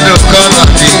ya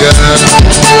ndokanatiga,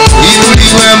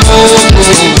 inuliwe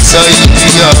Mungu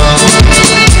saidia.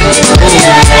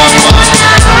 Mama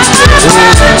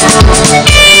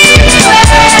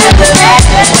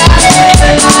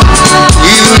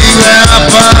inuliwe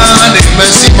hapa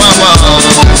nimesimama,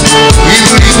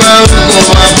 inuliwe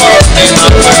huko mama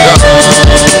ninakwenda.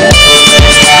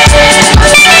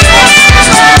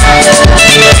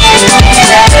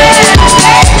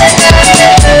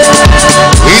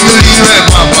 Inuliwe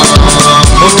mama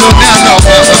mutoneno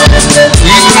baba,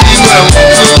 inuliwe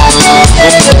mama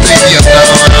kumpigia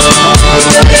dawa.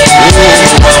 Mama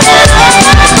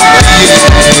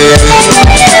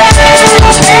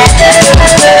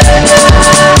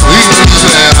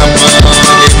inuliwe hapa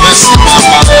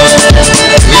nimesimama,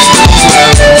 inuliwe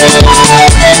huko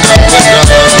ninakwenda.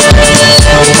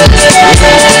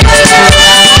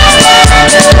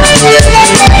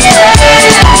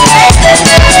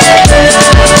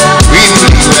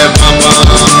 Inuliwe mama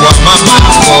kwa mama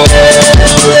yako,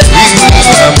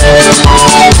 inuliwe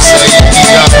Mungu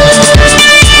saidia.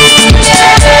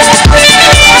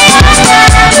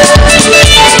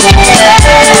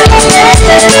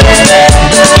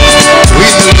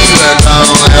 Inuliwe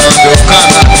dawa ya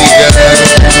ndokanatiga,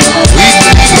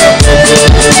 inuliwe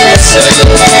Mungu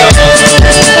saidia.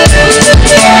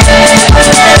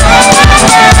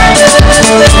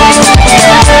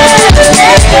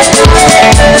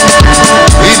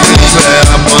 Inuliwe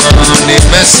hapa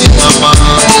nimesimama,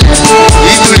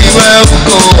 inuliwe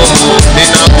huko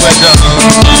ninakwenda.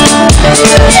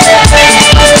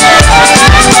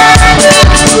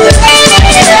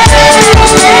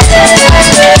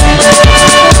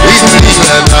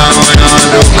 Inuliwe dawa ya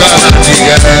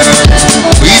ndokanatiga,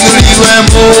 inuliwe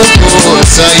Mungu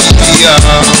saidia.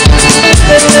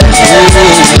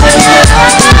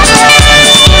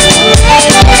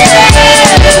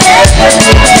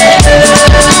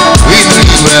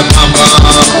 Inuliwe mama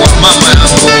kwa mama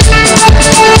yako,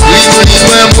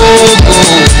 inuliwe Mungu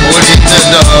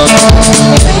ulitenda.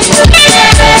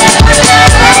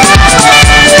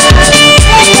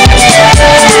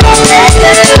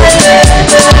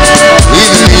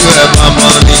 Inuliwe mama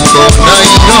niko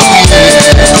Nairobi,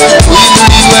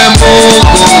 inuliwe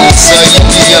Mungu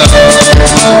saidia.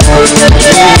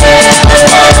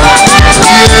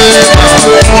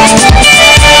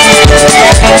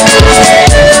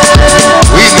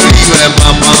 Inuliwe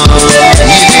mama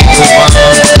ili nyuma,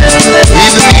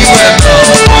 inuliwe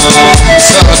mama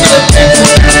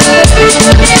sana.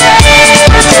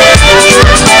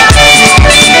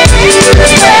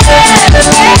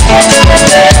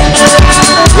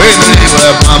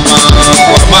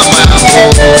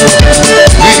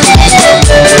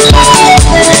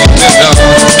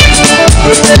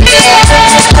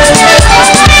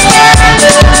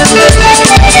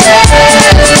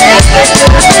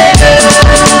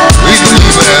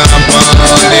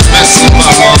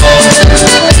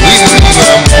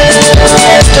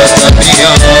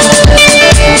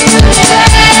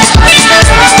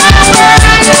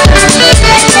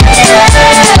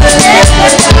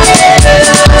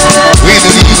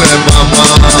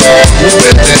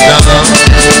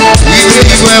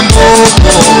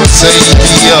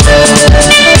 saidia.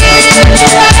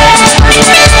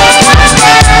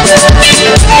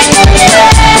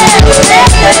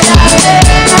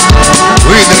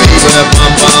 Winuliwe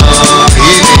mama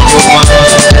ili nyuma,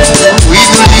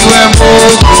 winuliwe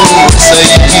Mungu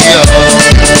saidia.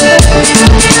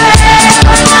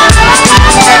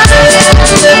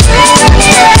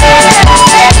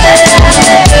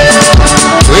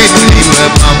 Winuliwe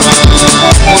mama,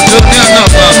 mudunia na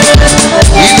mama,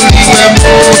 winuliwe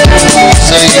Mungu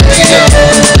saidia.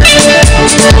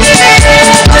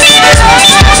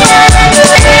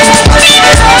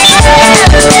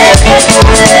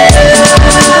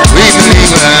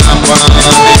 Winuliwe hapa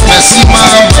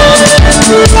nimesimama,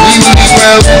 winuliwe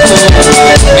huko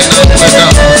ninakwenda.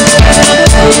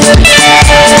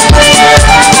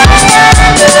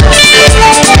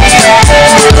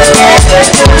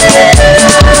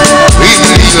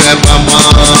 Winuliwe mama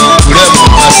kule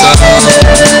Mombasa,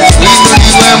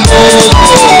 winuliwe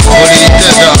Mungu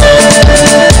ulitenda.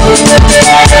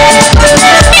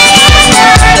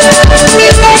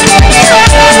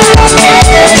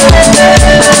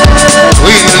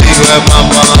 Winuliwe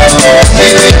mama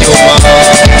ili nyuma,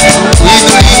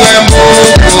 winuliwe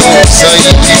Mungu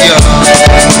saidia.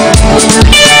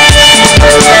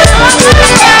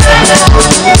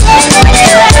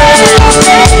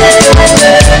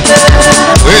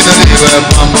 Winuliwe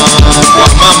mama kwa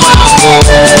mama yako,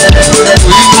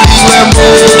 winuliwe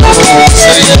Mungu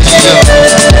saidia.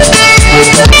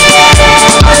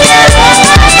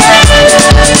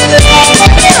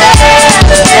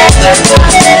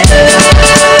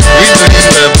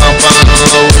 Winuliwe mama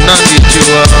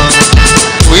unanijua,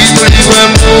 winuliwe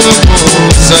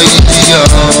Mungu saidia.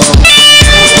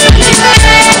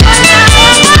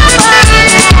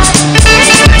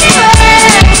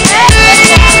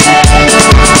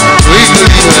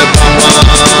 Winuliwe mama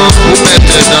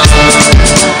umetenda,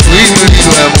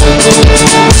 winuliwe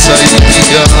Mungu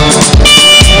saidia.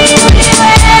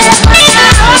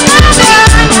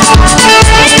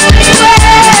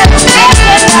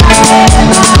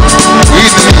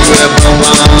 Winuliwe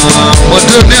mama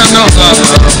mudunia na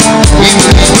mama,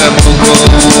 winuliwe Mungu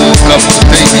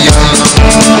kamutegia.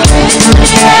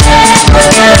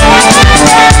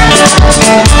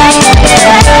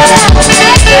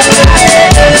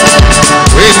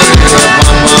 Winuliwe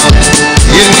mama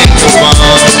yeni nyuma,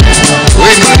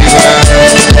 winuliwe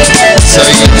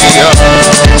saidia.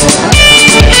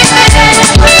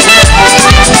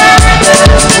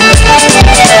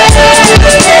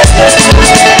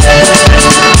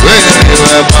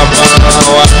 Winuliwe baba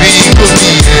wa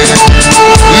mbinguni,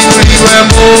 winuliwe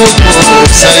Mungu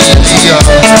saidia.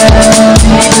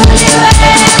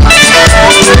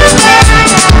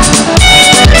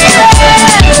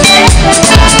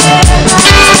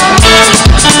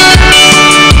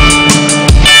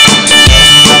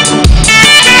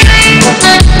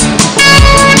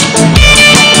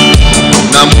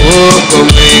 Na Mungu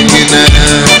mwingine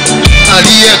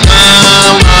aliye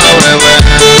kama wewe,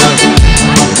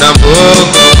 na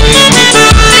Mungu mwingine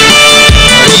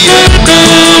aliye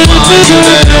kama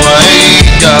yule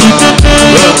waita kama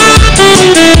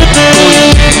wewe.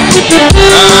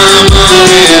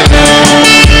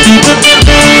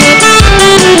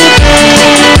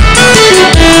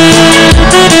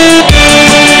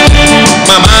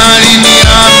 Mama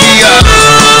aliniambia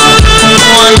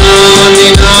mwana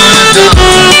ninaja,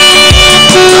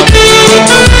 na Mungu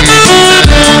mwingine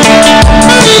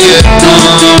aliye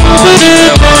kama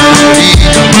yule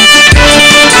waita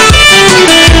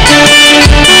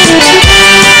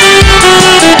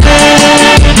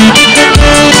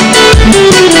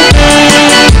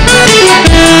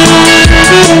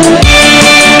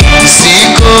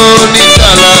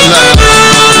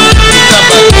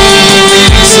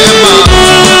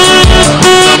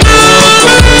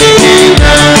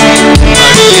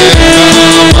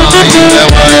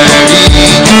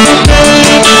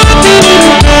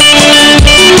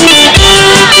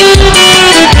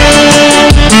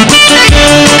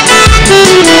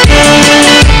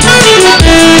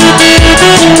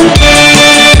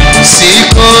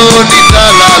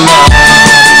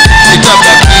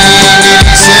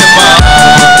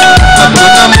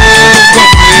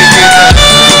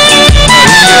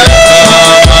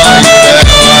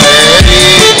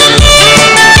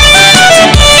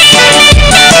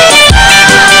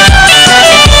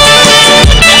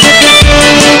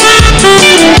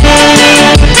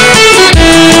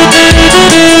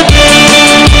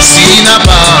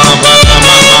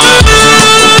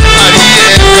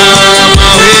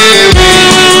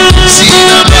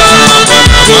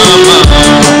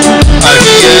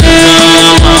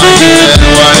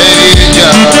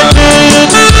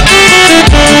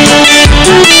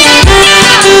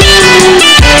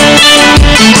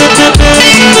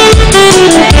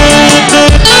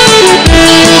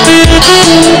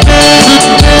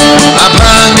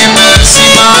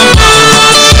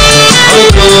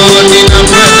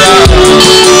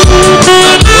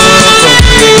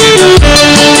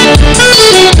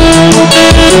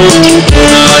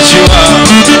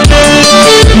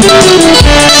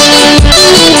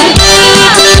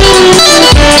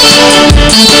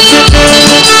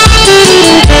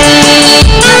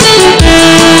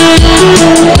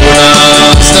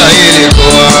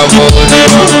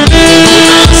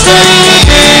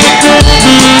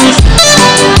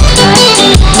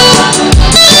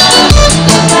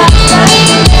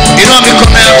Inua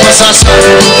mikono yako sasa.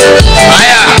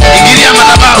 Haya, ingilia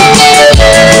madhabahu.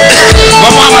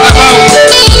 Bomoa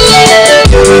madhabahu.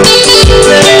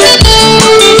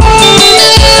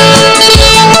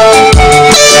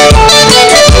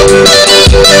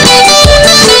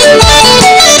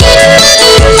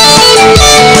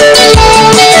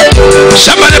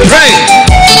 Somebody pray.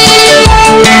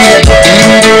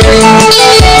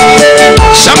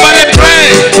 Somebody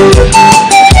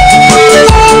pray.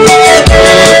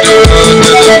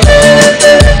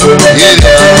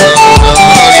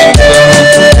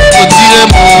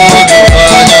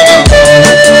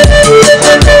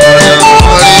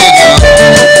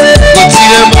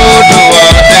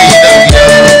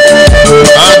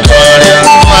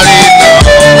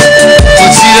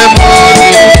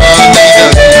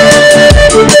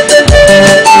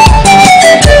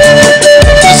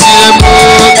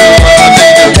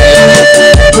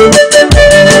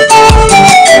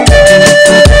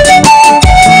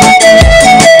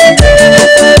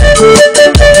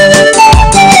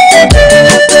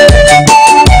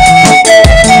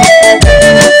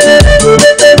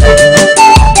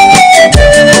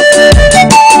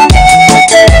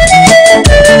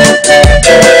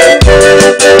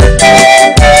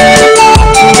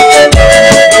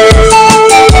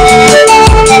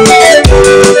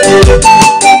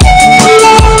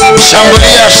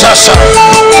 Shambulia sasa.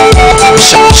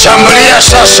 Shambulia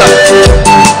sasa.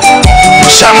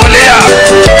 Shambulia.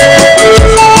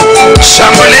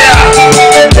 Shambulia.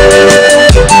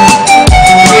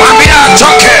 Mwambie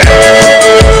atoke.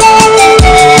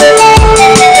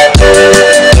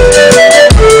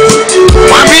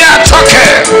 Mwambie atoke.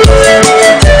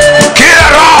 Kila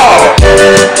roho.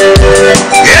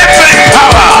 Every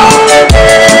power.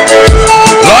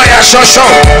 Lawyer Shosho.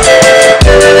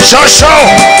 Shosho.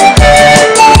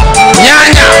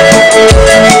 Nyanya.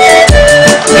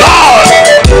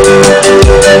 Lord.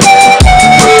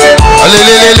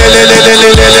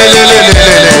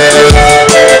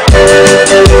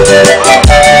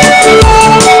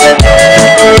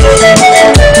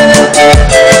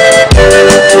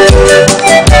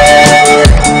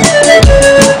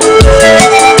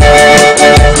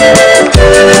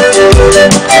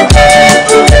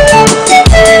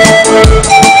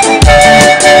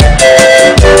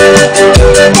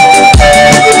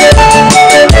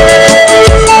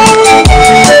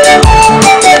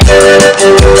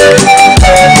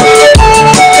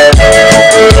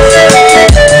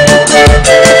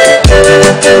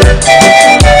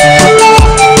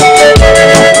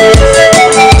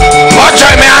 Moto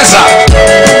imeanza.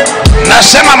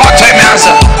 Nasema moto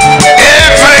imeanza.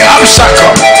 Every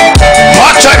obstacle.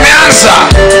 Moto imeanza.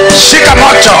 Shika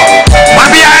moto.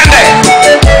 Mwambie aende.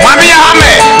 Mwambie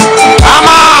ame.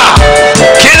 Ama.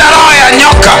 Kila roho ya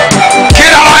nyoka.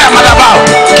 Kila roho ya madhabahu.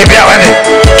 Kimbia wende.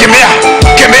 Kimbia.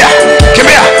 Kimbia.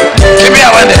 Kimbia. Kimbia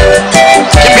wende.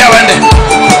 Kimbia wende.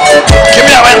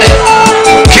 Kimbia wende.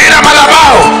 Kila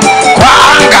madhabahu kwa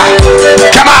anga.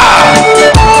 Kama.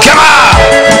 Kama.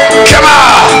 Kama.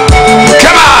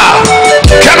 Kama.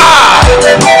 Kama.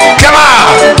 Kama.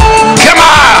 Kama.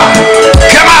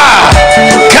 Kama.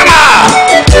 Kama.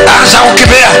 Anza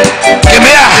kukimbia.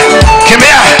 Kimbia.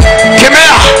 Kimbia.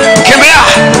 Kimbia. Kimbia.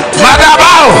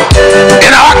 Madhabahu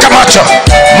inawaka moto.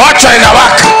 Moto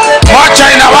inawaka. Moto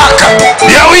inawaka.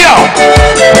 Ndio huyo.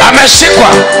 Ameshikwa.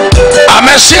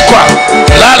 Ameshikwa.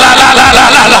 La la la la la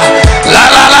la la. La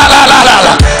la la la la la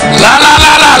la. La la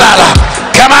la la la la.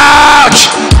 Come out.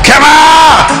 Come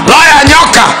out. Lawyer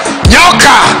nyoka.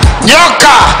 Nyoka.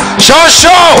 Nyoka.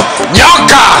 Shosho.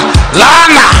 Nyoka.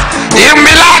 Laana.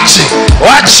 Imbilaji.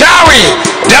 Wachawi.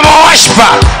 Devil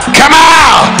worshiper. Come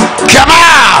out. Come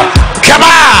out. Come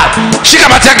out. Shika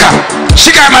mateka.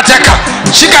 Shika ya mateka.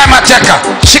 Shika ya mateka.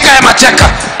 Shika ya mateka.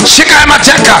 Shika ya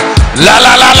mateka. La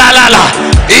la la la la la.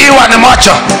 Hii ni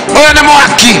moto. Huyo ni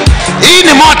mwaki. Hii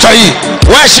ni moto hii.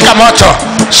 Wewe shika moto.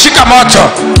 Shika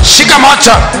moto. Shika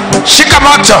moto. Shika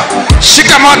moto.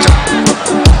 Shika moto.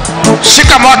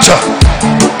 Shika moto.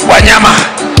 Wanyama.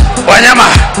 Wanyama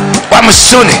wa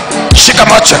msituni. Shika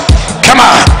moto. Come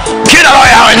on. Kila roho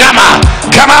ya wanyama.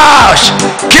 Come out.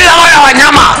 Kila roho ya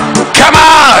wanyama. Come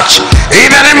out. In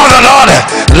the name of the Lord.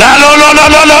 La lo lo lo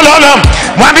lo lo lo.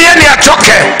 Mwambie ni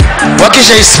atoke.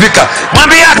 Wakisha ispika.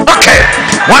 Mwambie atoke.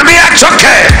 Mwambie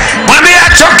atoke. Mwambie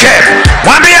atoke.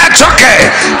 Mwambie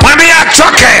atoke. Mwambie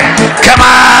atoke. Come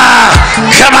on.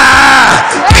 Come on.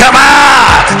 Come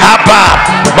on. Hapa.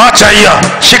 Moto hiyo.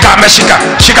 Shika ameshika.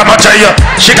 Shika moto hiyo.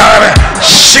 Shika wewe.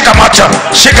 Shika moto.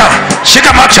 Shika.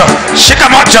 Shika moto. Shika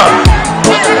moto.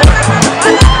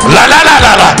 La la la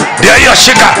la la. Ndio hiyo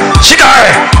shika. Shika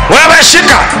wewe. Wewe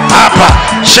shika. Hapa.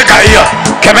 Shika hiyo.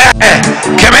 Kemea.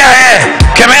 Kemea.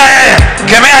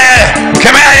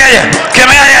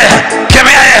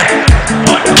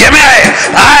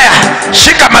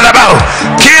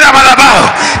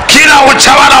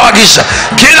 giza,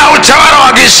 kila utawala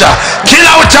wa giza,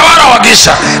 kila utawala wa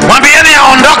giza, mwambieni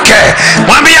aondoke,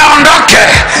 mwambie aondoke.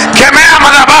 Kemea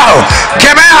madhabahu,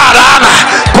 kemea laana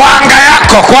kwa anga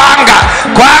yako,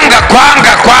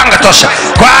 kwa anga tosha,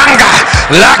 kwa anga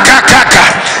laka kaka.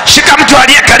 Shika mtu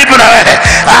aliye karibu na wewe.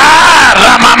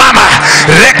 Rama mama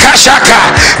rekashaka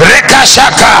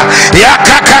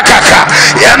yakakakaka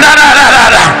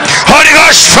yanararara. Holy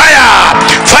Ghost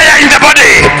fire in the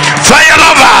body, fire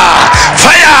lover,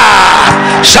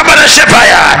 fire. Somebody say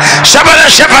fire, somebody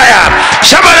say fire,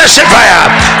 somebody say fire,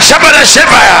 somebody say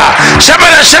fire,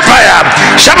 somebody say fire,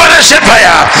 somebody say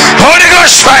fire. Holy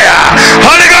Ghost fire,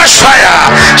 Holy Ghost fire.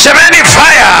 Semeni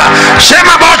fire,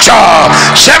 sema moto,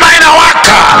 sema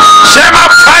inawaka, sema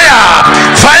fire,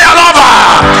 fire lover,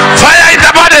 fire in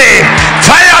the body,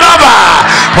 fire lover.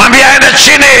 Mwambie enda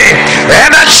chini,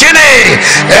 enda chini,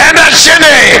 enda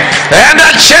chini, enda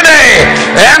chini,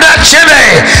 enda chini,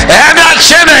 enda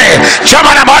chini.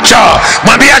 Choma na moto,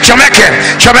 mwambie chomeke,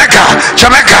 chomeka,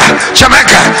 chomeka,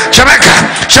 chomeka, chomeka,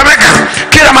 chomeka.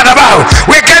 Kila madhabahu,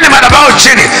 wekeni madhabahu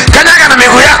chini, kanyaga na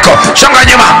miguu yako, songa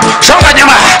nyuma, songa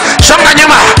nyuma, songa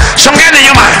nyuma, songeni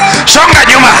nyuma, songa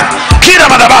nyuma. Kila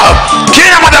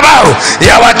madhabahu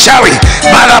ya wachawi,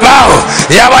 madhabahu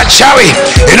ya wachawi,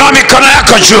 inua mikono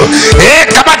yako juu.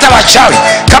 Kamata wachawi,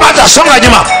 kamata, songa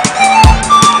nyuma,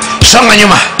 songa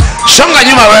nyuma, songa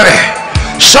nyuma wewe,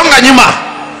 songa nyuma,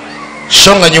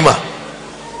 songa nyuma,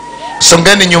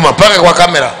 songeni nyuma mpaka kwa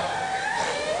kamera.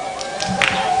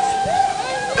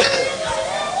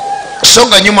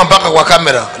 Songa nyuma mpaka kwa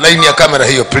kamera, laini ya kamera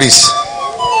hiyo please.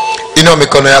 Inua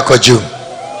mikono yako juu,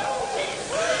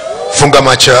 funga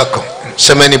macho yako,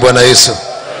 semeni Bwana Yesu,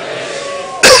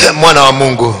 mwana wa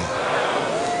Mungu,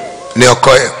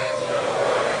 niokoe,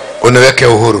 uniweke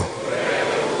uhuru.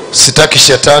 Sitaki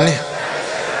shetani,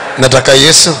 nataka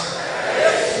Yesu,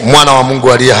 mwana wa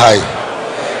Mungu aliye hai.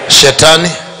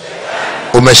 Shetani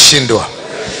umeshindwa,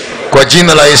 kwa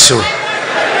jina la Yesu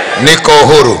niko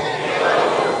uhuru.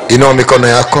 Inua mikono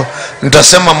yako,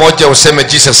 nitasema moja useme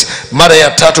Jesus, mara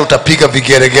ya tatu utapiga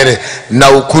vigeregere na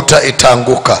ukuta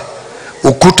itaanguka,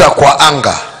 ukuta kwa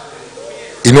anga.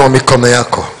 Inua mikono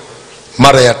yako,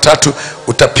 mara ya tatu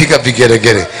utapiga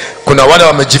vigeregere. Kuna wale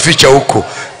wamejificha huku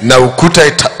na ukuta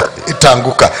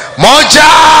itaanguka. Moja,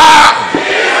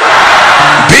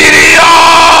 mbili,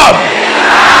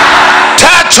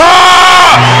 tatu.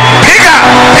 Piga,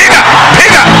 piga,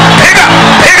 piga, piga,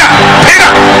 piga, piga,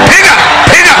 piga,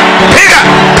 piga, piga,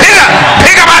 piga,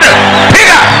 piga bado,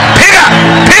 piga, piga,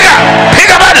 piga,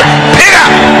 piga bado, piga,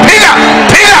 piga,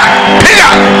 piga, piga,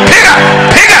 piga,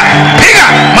 piga, piga.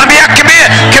 Mwambie kimbia,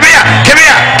 kimbia,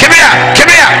 kimbia, kimbia,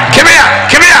 kimbia, kimbia,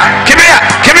 kimbia, kimbia,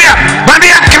 kimbia.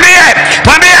 Mwambie kimbia,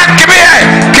 mwambie kimbia,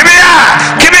 kimbia,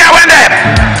 kimbia wende.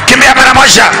 Kimbia mara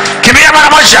moja, kimbia mara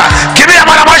moja, kimbia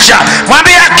mara moja.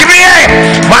 Mwambie kimbia,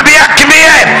 mwambie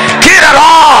kimbia. Kila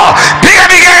roho, piga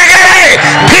vigegege,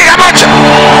 piga moja.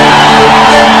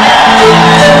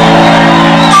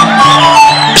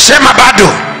 Sema bado.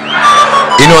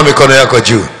 Inua mikono yako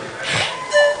juu.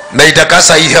 Na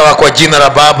itakasa hii hewa kwa jina la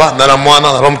Baba na la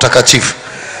Mwana na Roho Mtakatifu.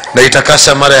 Na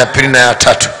itakasa mara ya pili na ya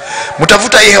tatu.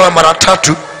 Mtafuta hii hewa mara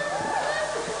tatu,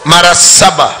 mara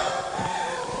 7.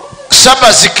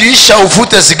 7 zikiisha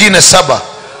uvute zingine 7.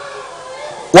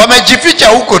 Wamejificha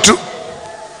huko tu,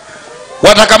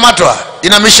 watakamatwa.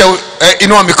 Inamisha,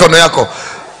 inua mikono yako.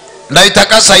 Na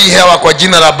itakasa hii hewa kwa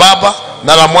jina la Baba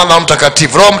na la Mwana na Roho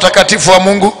Mtakatifu. Roho Mtakatifu wa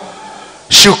Mungu,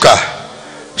 shuka,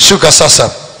 shuka sasa,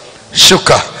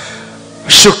 shuka,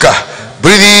 shuka.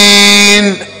 Breathe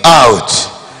in, out.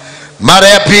 Mara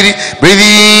ya pili, breathe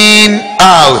in,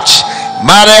 out.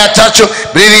 Mara ya tatu,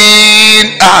 breathe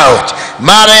in, out.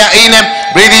 Mara ya 4,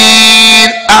 breathe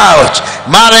in, out.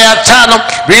 Mara ya 5,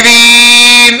 breathe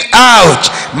in,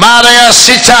 out. Mara ya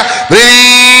 6, breathe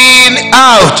in,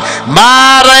 out.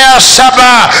 Mara ya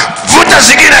 7, vuta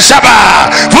zingine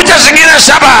 7, vuta zingine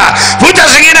 7, vuta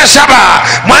zingine 7.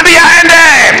 Mwambie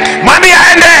aende, mwambie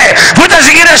aende, vuta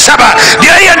zingine 7.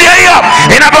 Ndio hiyo, ndio hiyo.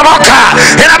 Inabomoka,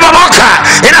 inabomoka,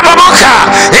 inabomoka,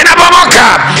 inabomoka.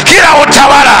 Kila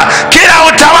utawala, kila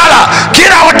utawala,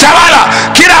 kila utawala,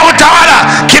 kila utawala,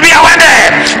 kimbia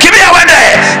wende, kimbia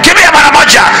wende, kimbia mara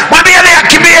moja. Mwambie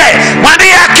akimbie,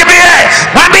 mwambie akimbie,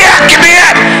 mwambie akimbie,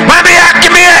 mwambie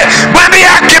akimbie, mwambie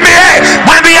akimbie,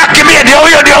 mwambie akimbie. Ndio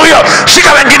huyo, ndio huyo.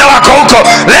 Shika wengine wako huko,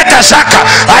 leta saka,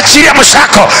 achilia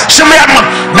msako, sumia,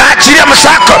 naachilia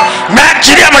msako,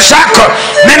 naachilia msako,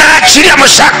 ninaachilia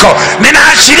msako,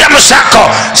 ninaachilia msako.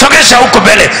 Sogeza huko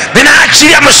mbele,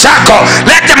 ninaachilia msako,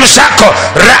 leta msako,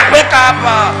 weka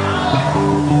hapa.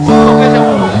 Sogeza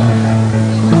huko,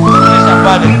 sogeza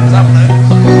pale,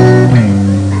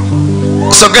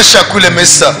 Sogesha kule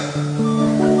mesa.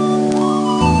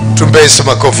 Tumbe Yesu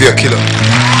makofi ya kilo.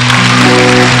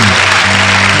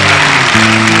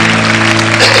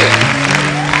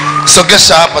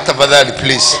 Sogesha hapa tafadhali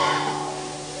please.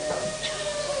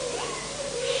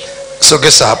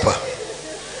 Sogesha hapa.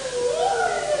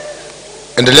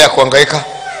 Endelea kuhangaika.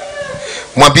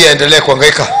 Mwambie endelea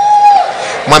kuhangaika.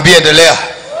 Mwambie endelea.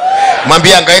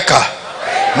 Mwambie hangaika.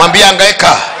 Mwambie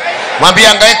hangaika. Mwambie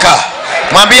hangaika.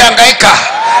 Mwambie hangaika.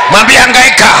 Mwambie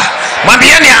hangaika.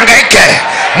 Mwambieni hangaike.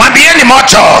 Mwambieni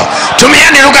moto.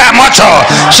 Tumieni lugha ya moto.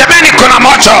 Semeni kuna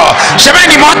moto.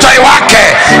 Semeni moto iwake.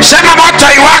 Sema moto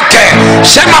iwake.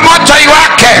 Sema moto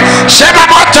iwake. Sema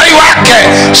moto iwake.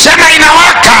 Sema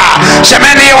inawaka.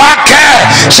 Semeni iwake.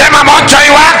 Sema moto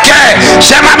iwake.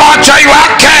 Sema moto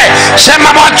iwake.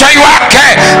 Sema moto iwake.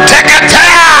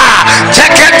 Teketea.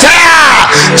 Teketea.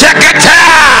 Teketea.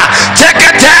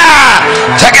 Teketea.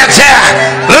 Teketea.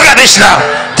 Look at this now.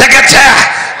 Teketea.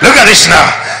 Look at this now.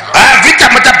 Vita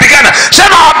mtapigana.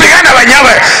 Sema wapigana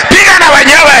wenyewe. Pigana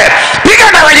wenyewe.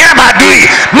 Pigana wenyewe maadui.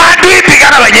 Maadui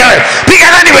pigana wenyewe.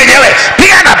 Piganani wenyewe.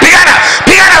 Pigana, pigana.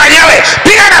 Pigana wenyewe.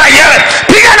 Pigana wenyewe.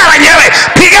 Pigana wenyewe.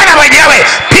 Pigana wenyewe.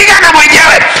 Pigana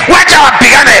wenyewe. Wacha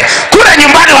wapigane. Kule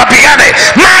nyumbani wapigane.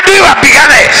 Maadui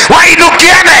wapigane.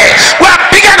 Wainukiane.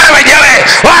 Wapigane wenyewe.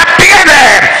 Wapigane.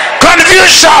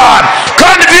 Confusion.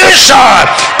 Confusion.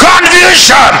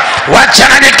 Confusion.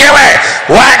 Wachanganyikiwe.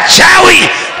 Wachawi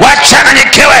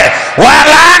wachanganyikiwe.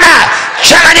 Walaana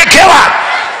changanyikiwa.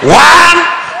 1,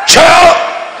 2,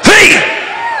 3.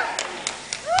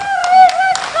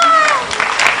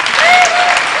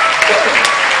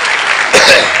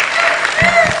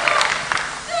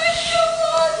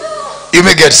 You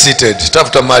may get seated.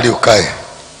 Tafuta mahali ukae.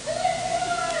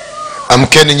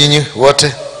 Amkeni nyinyi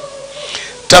wote.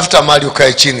 Tafuta mahali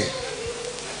ukae chini.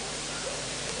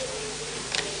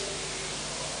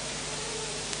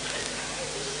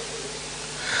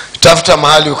 Tafuta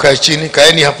mahali ukae chini.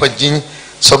 Kaeni hapa nyinyi.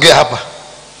 Sogea hapa.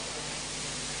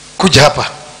 Kuja hapa.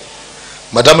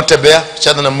 Madamu tembea,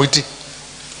 chana na mwiti.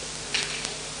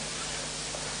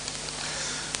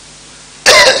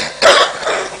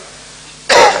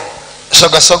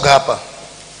 Soga soga hapa.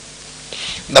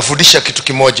 Nafundisha kitu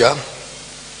kimoja.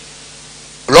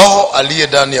 Roho aliye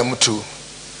ndani ya mtu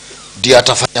ndiye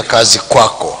atafanya kazi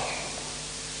kwako.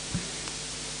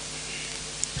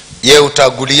 Yeye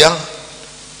utagulia,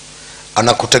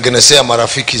 anakutengenezea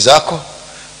marafiki zako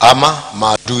ama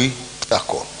maadui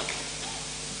zako.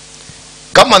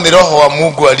 Kama ni roho wa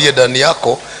Mungu aliye ndani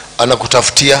yako,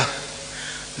 anakutafutia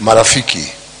marafiki.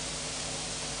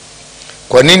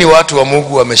 Kwa nini watu wa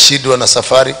Mungu wameshindwa na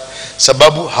safari?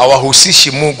 Sababu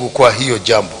hawahusishi Mungu kwa hiyo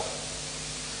jambo.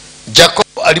 Jacob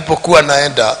alipokuwa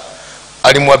naenda,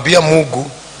 alimwambia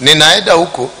Mungu, ninaenda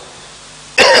huko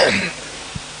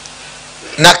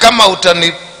na kama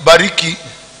utanibariki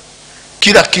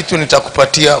kila kitu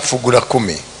nitakupatia fungu la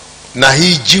 10, na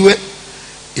hii jiwe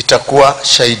itakuwa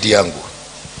shahidi yangu.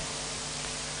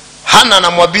 Hana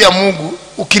anamwambia Mungu,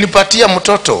 ukinipatia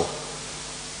mtoto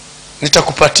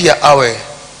nitakupatia awe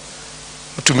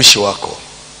mtumishi wako.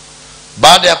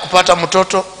 Baada ya kupata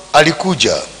mtoto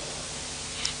alikuja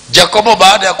Jakobo.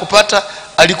 Baada ya kupata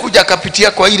alikuja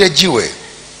akapitia kwa ile jiwe,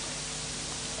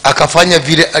 akafanya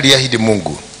vile aliahidi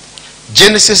Mungu.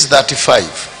 Genesis 35.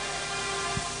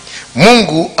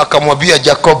 Mungu akamwambia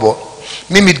Jakobo,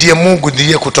 mimi ndiye Mungu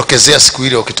ndiye kutokezea siku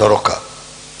ile ukitoroka.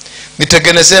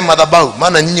 Nitengenezee madhabahu.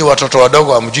 Maana nyinyi watoto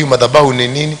wadogo hamjui madhabahu ni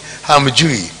nini.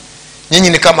 Hamjui. Nyinyi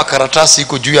ni kama karatasi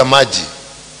iko juu ya maji.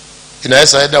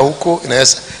 Inaweza enda huko,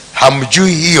 inaweza.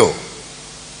 Hamjui hiyo.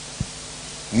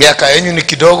 Miaka yenu ni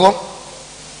kidogo.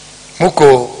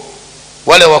 Muko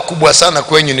wale wakubwa sana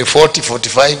kwenyu ni 40,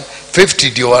 45,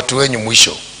 50 ndio watu wenyu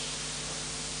mwisho.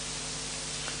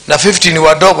 Na 50 ni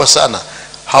wadogo sana.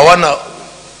 Hawana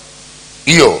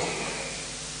hiyo.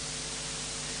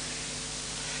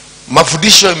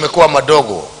 Mafundisho imekuwa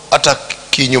madogo hata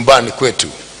kinyumbani kwetu.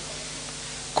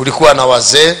 Kulikuwa na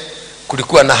wazee,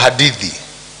 kulikuwa na hadithi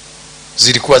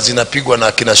zilikuwa zinapigwa na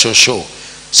akina shosho.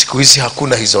 Siku hizi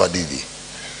hakuna hizo hadithi.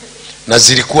 Na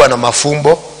zilikuwa na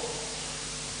mafumbo.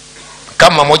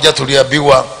 Kama moja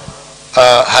tuliambiwa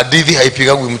hadithi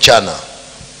haipigwi mchana.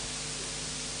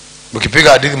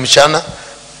 Mkipiga hadithi mchana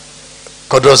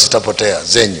kondoo zitapotea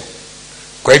zenyu.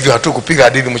 Kwa hivyo hatukupiga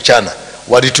hadithi mchana.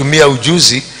 Walitumia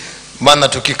ujuzi, maana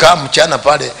tukikaa mchana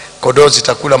pale kondoo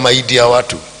zitakula maidi ya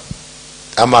watu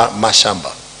ama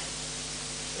mashamba.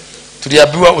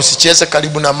 Tuliambiwa usicheze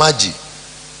karibu na maji.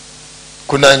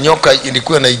 Kuna nyoka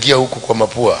ilikuwa inaingia huku kwa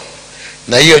mapua.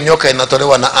 Na hiyo nyoka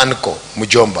inatolewa na anko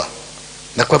mjomba.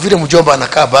 na kwa vile mjomba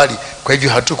anakaa bali, kwa hivyo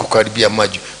hatukukaribia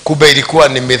maji. Kumbe ilikuwa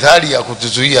ni methali ya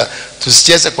kutuzuia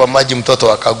tusicheze kwa maji,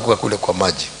 mtoto akaanguka kule kwa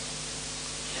maji.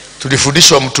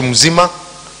 Tulifundishwa mtu mzima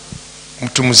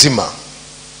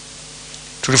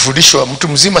tulifundishwa mtu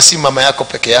mzima si mama yako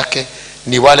peke yake,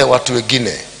 ni wale watu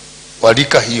wengine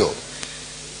walika hiyo.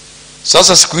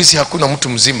 Sasa siku hizi hakuna mtu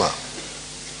mzima.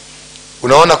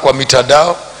 Unaona kwa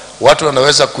mitandao watu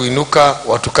wanaweza kuinuka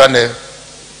watukane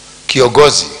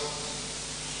kiongozi.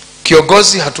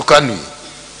 Kiongozi hatukanwi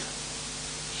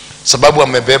sababu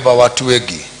amebeba watu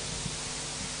wengi,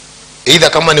 aidha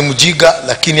kama ni mjiga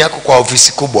lakini yako kwa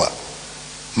ofisi kubwa.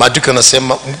 Maandiko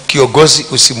yanasema kiongozi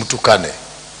usimtukane.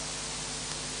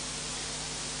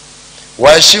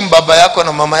 Waheshimu baba yako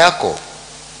na mama yako.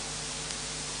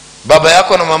 Baba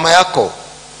yako na mama yako.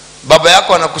 Baba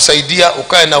yako anakusaidia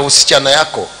ukae na usichana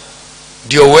yako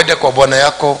ndio uende kwa bwana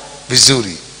yako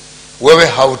vizuri. Wewe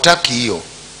hautaki hiyo.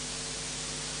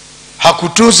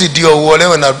 Hakutunzi ndio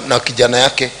uolewe na kijana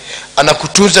yake,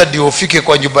 anakutunza ndio ufike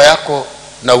kwa nyumba yako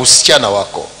na usichana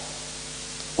wako.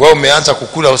 Wewe umeanza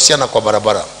kukula usichana kwa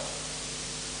barabara.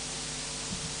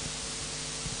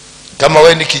 Kama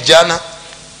wewe ni kijana,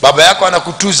 baba yako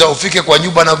anakutunza ufike kwa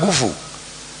nyumba na nguvu.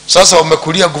 Sasa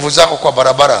umekulia nguvu zako kwa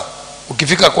barabara.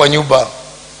 Ukifika kwa nyumba,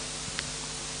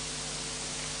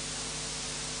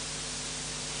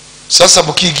 sasa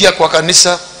mkiingia kwa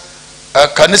kanisa,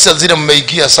 kanisa zile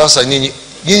mmeingia sasa,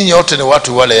 nyinyi wote ni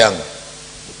watu wale yangu,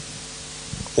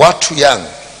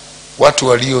 watu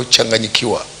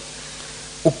waliochanganyikiwa.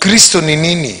 Ukristo ni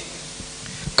nini?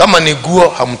 Kama ni nguo,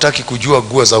 hamtaki kujua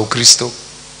nguo za Ukristo.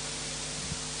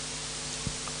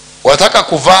 Wataka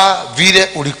kuvaa vile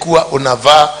ulikuwa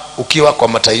unavaa ukiwa kwa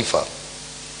mataifa.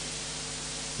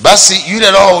 Basi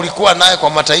yule roho ulikuwa naye kwa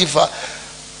mataifa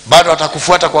bado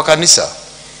atakufuata kwa kanisa.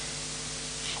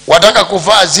 Wataka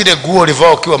kuvaa zile nguo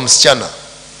ulivaa ukiwa msichana,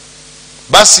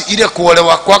 basi ile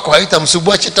kuolewa kwako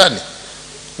haitamsumbua shetani.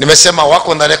 Nimesema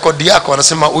wako na rekodi yako,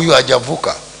 wanasema huyu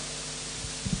hajavuka.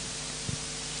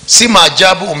 Si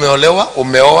maajabu umeolewa,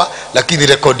 umeoa, lakini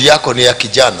rekodi yako ni ya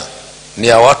kijana, ni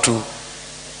ya watu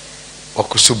wa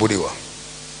kusuburiwa.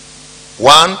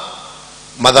 1,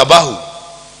 madhabahu.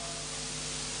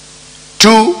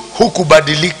 2,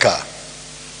 hukubadilika.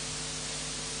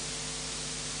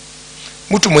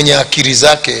 Mtu mwenye akili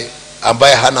zake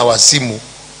ambaye hana wasimu,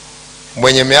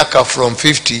 mwenye miaka from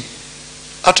 50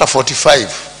 hata 45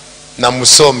 na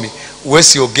msomi,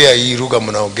 uwezi ongea hii lugha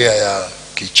mnaongea ya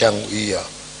kichangu hii.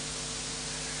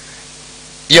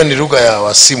 Hiyo ni lugha ya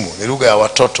wasimu, ni lugha ya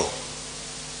watoto.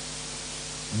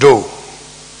 Do,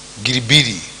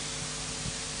 giribiri,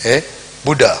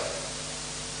 Buddha,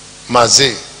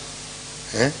 maze,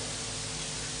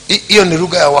 hiyo ni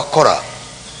lugha ya wakora.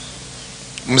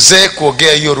 Mzee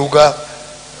kuongea hiyo lugha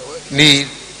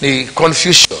ni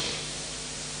confusion.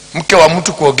 Mke wa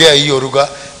mtu kuongea hiyo lugha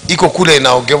iko kule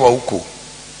inaongewa huku.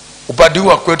 Upande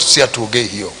wa kwetu si atuongee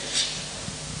hiyo.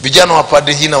 Vijana wa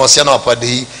pande hii na wasichana wa pande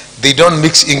hii, they don't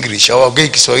mix English. Hawaongei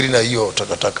Kiswahili na hiyo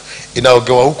takataka.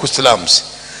 Inaongewa huku slums.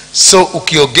 So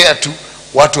ukiongea tu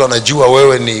watu wanajua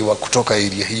wewe ni wa kutoka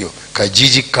area hiyo.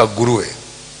 Kajiji Kagurue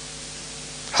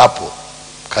hapo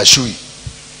Kashui.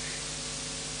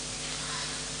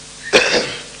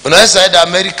 Unaweza enda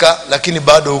Amerika lakini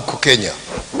bado huko Kenya.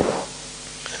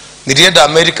 Nilienda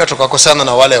Amerika tukakosana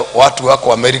na wale watu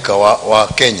wako Amerika wa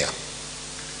Kenya.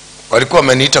 Walikuwa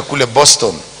wameniita kule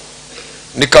Boston.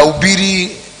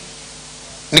 Nikahubiri,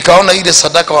 nikaona ile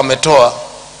sadaka wametoa,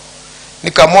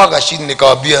 nikamwaga chini,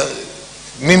 nikawaambia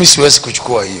mimi siwezi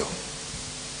kuchukua hiyo.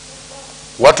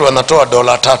 Watu wanatoa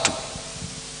 $3.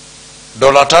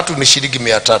 $3 ni shilingi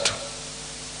 300.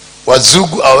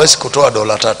 Wazungu hawezi kutoa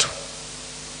 $3.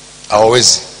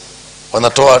 Hawawezi.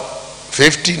 Wanatoa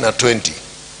 50 na 20.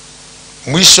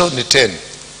 Mwisho ni 10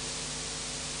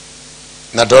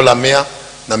 na $100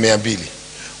 na 200.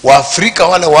 Waafrika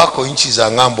wale wako nchi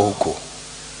za ng'ambo huko,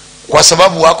 kwa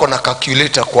sababu wako na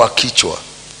calculator kwa kichwa,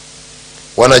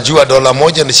 wanajua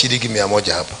 $1 ni shilingi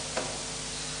 100 hapa.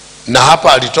 Na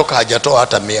hapa alitoka hajatoa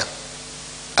hata 100.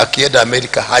 Akienda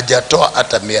Amerika hajatoa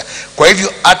hata 100. Kwa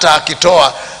hivyo hata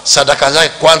akitoa sadaka zake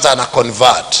kwanza ana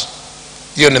convert.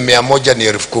 Hiyo ni 100 ni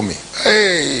 10,000.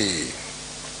 Hey.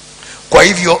 Kwa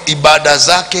hivyo ibada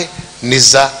zake ni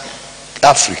za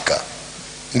Afrika,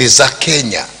 ni za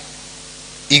Kenya.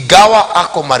 Igawa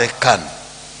ako Marekani,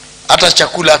 hata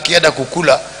chakula akienda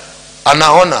kukula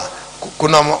anaona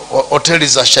kuna hoteli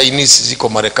za Chinese ziko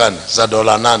Marekani za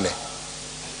 $8.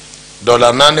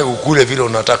 $8 ukule vile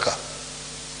unataka.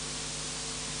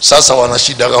 Sasa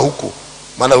wanashidaga huku,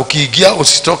 maana ukiingia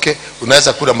usitoke,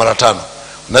 unaweza kula mara 5.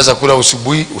 Unaweza kula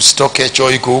usubuhi usitoke,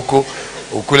 choo iko huko,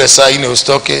 ukule saa 4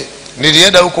 usitoke.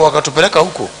 Nilienda huko wakatupeleka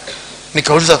huko,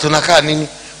 nikauliza tunakaa nini,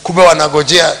 kumbe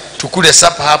wanagojea tukule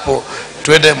sapa hapo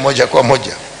tuende moja kwa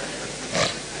moja.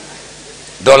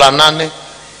 $8,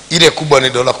 ile kubwa ni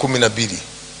 $12.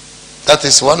 That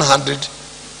is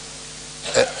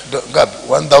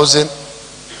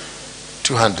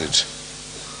 1,200.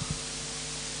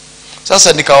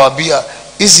 Sasa nikawaambia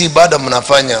hizi ibada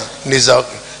mnafanya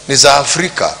ni za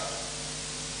Afrika.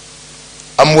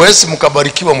 Amwezi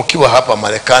mkabarikiwa mkiwa hapa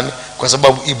Marekani, kwa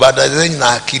sababu ibada zenyu na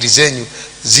akili zenyu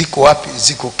ziko wapi?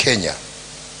 Ziko Kenya.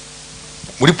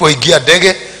 Mlipoingia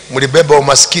ndege mlibeba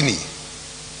umaskini.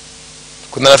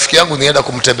 Kuna rafiki yangu nienda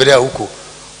kumtembelea huko.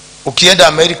 Ukienda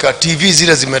Amerika, TV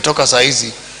zile zimetoka saa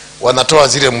hizi, wanatoa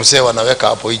zile mzee wanaweka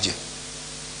hapo nje.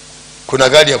 Kuna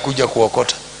gari ya kuja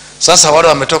kuokota. Sasa wale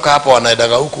wametoka hapa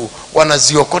wanaendaga huku,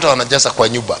 wanaziokota wanajaza kwa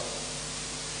nyumba.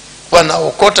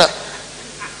 Wanaokota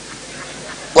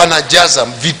wanajaza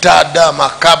vitada,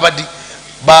 makabadi,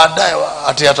 baadaye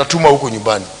atatuma huko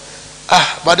nyumbani.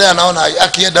 Baadaye anaona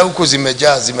akienda huko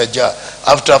zimejaa.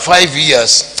 After 5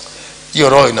 years hiyo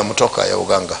roho inamtoka ya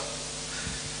uganga.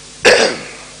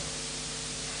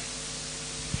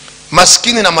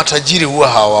 Maskini na matajiri huwa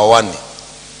hawawani,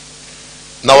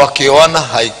 na wakioana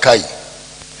haikai.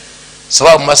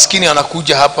 Sababu maskini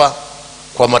anakuja hapa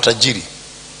kwa matajiri,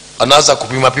 anaanza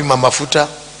kupima mafuta,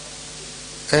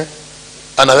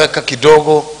 anaweka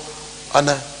kidogo,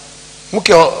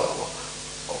 mke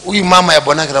huyu mama ya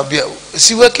bwanake anamwambia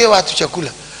siweke watu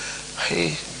chakula,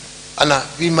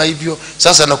 anapima hivyo.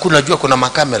 Sasa nakuna, najua kuna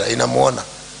makamera inamuona,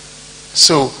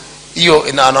 so hiyo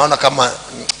anaona kama,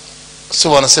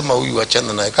 so wanasema huyu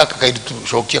achana naye, kaka kaidi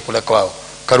tushokia kule kwao,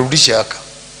 karudisha haka.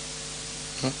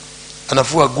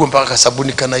 Anafua nguo mpaka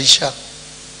sabuni kanaisha,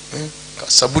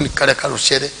 sabuni kale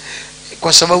karushere,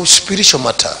 kwa sababu spiritual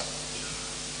matter.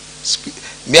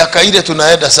 Miaka ile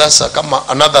tunaenda sasa kama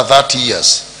another 30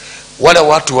 years, wale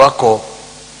watu wako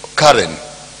Karen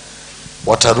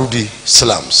watarudi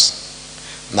slums,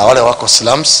 na wale wako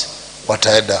slums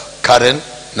wataenda Karen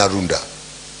na Runda.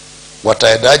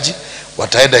 Wataendaji?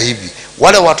 Wataenda hivi.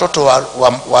 Wale watoto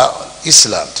wa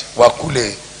Island wa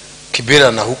kule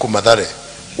Kibera na huku Mathare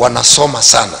wanasoma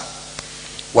sana,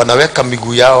 wanaweka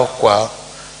miguu yao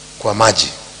kwa maji,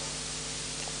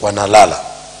 wanalala.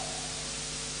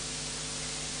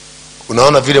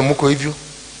 Unaona vile mko hivyo?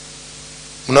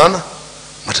 Unaona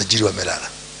matajiri wamelala.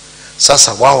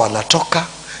 Sasa wao wanatoka,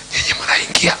 nyinyi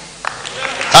mnaingia.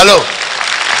 Halo.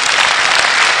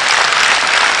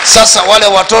 Sasa wale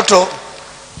watoto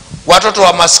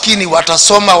wa maskini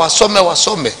watasoma,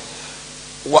 wasome,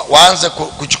 waanze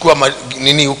kuchukua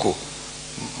nini huko,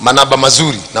 manaba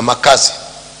mazuri na makazi.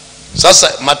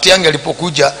 Sasa Matiang'i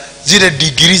alipokuja, zile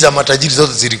degree za matajiri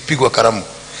zote zilipigwa karamu,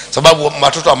 sababu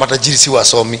watoto wa matajiri si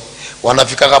wasomi.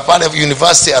 Wanafika pale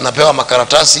university, anapewa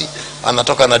makaratasi,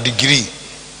 anatoka na degree.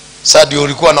 Sasa ndio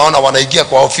ulikuwa naona wanaingia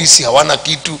kwa ofisi, hawana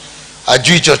kitu,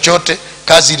 ajui chochote.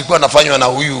 Kazi ilikuwa nafanywa na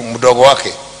huyu mdogo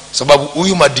wake, sababu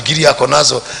huyu madigiri yako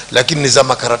nazo, lakini ni za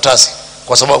makaratasi,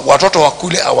 kwa sababu watoto wa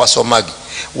kule hawasomagi,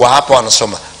 wa hapa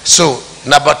wanasoma. So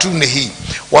number 2 ni hii,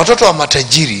 watoto wa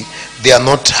matajiri, they are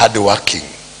not hard working.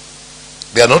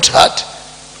 They are not hard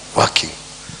working.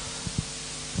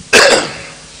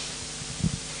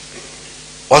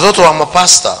 Watoto wa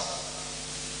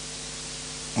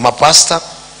mapasta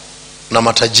na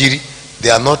matajiri,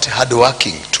 they are not hard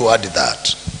working toward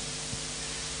that.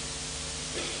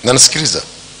 Na nasikiliza.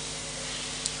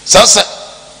 Sasa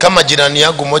kama jirani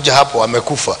yangu moja hapo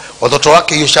amekufa, watoto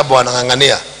wake hiyo shamba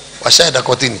wanangangania, washaenda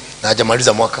kotini na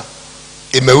hajamaliza mwaka,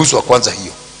 imeuzwa kwanza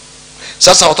hiyo.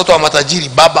 Sasa watoto wa matajiri,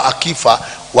 baba akifa,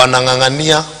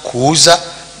 wanangangania kuuza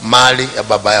mali ya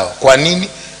baba yao. Kwa nini?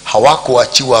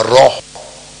 Hawakuachiwa roho,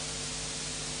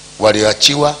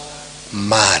 waliachiwa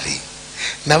mali.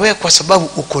 Na wewe kwa sababu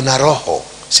uko na roho,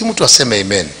 si mtu aseme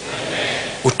amen,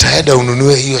 utaenda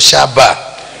ununue hiyo shamba.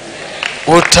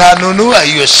 Utanunua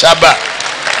hiyo shamba.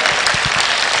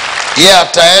 Yeye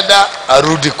ataenda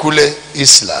arudi kule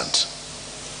Island,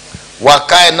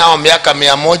 wakae nao miaka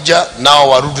 100, nao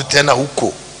warudi tena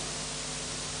huko.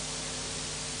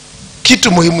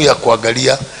 Kitu muhimu ya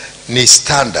kuangalia ni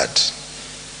standard.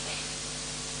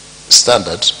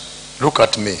 Look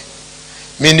at me.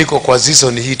 Mimi niko kwa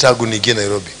season hii tangu niingie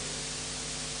Nairobi.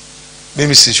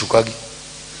 Mimi sishukagi,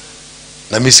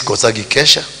 na mimi sikosagi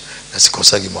kesha, na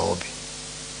sikosagi maombi.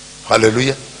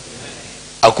 Hallelujah.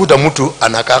 Akuta mtu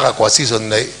anakaa kwa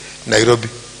season Nairobi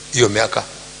hiyo miaka,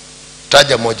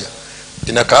 taja moja.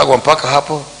 Inakaa mpaka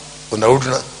hapo unarudi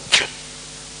na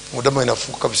mudama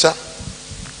inafuka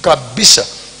kabisa.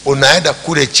 unaenda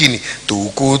kule chini,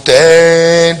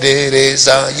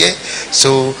 tukutendereza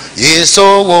Yesu,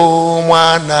 Yesu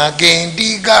mwana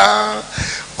gendiga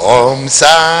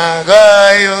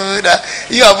omsaga yoda.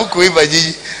 Hiyo hakuimba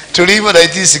jiji, tuliimba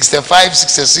 1965,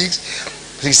 66,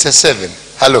 67.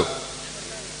 Halo,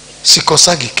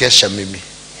 sikosagi kesha mimi,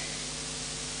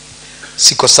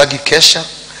 sikosagi kesha,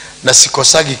 na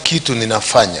sikosagi kitu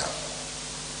ninafanya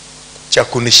cha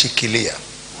kunishikilia.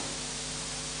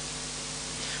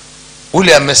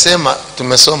 Ule amesema,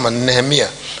 tumesoma Nehemia,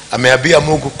 ameambia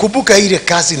Mungu, kumbuka ile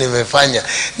kazi nimefanya.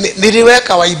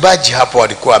 Niliweka waibaji hapo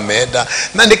walikuwa wameenda,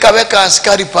 na nikaweka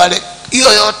askari pale,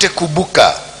 hiyo yote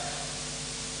kumbuka.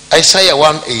 Isaiah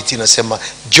 1:18 nasema,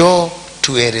 jo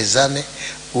tuelezane,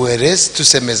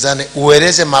 tusemezane,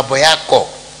 ueleze mambo yako,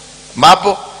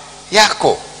 mambo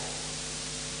yako.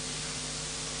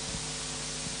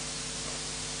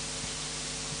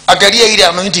 Angalia ile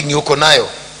anointing uko nayo,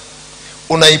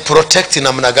 unaiprotect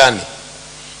namna gani?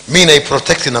 Mimi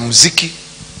naiprotect na muziki.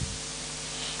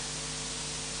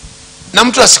 Na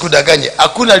mtu asikudanganye,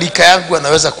 hakuna lika yangu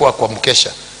anaweza kuwa kwa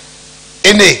mkesha.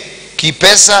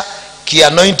 Kipesa,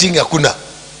 anointing hakuna.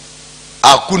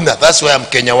 Hakuna. That's why I'm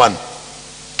Kenya 1.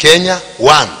 Kenya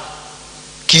 1.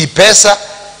 Kipesa,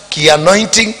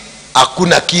 anointing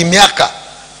hakuna. Kimiaka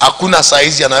hakuna.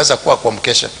 Saizi anaweza kuwa kwa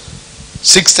mkesha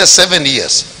 67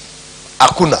 years.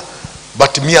 Hakuna.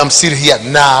 But me, I'm still here.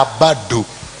 Na bado.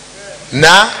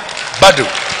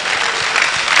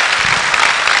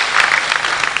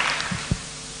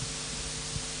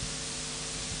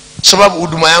 Sababu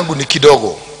huduma yangu ni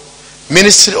kidogo.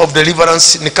 Ministry of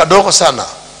Deliverance ni kadogo sana.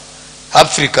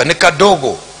 Afrika ni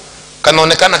kadogo.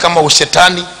 Kanaonekana kama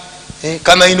ushetani.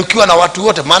 Kana inukiwa na watu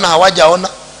wote, maana hawajaona.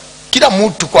 Kila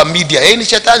mtu kwa media, ni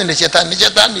shetani, ni shetani, ni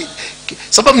shetani.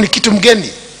 Sababu ni kitu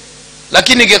mgeni.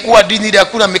 Lakini ingekuwa dini ile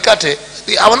hakuna mikate,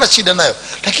 hawana shida nayo.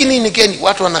 Lakini ni geni,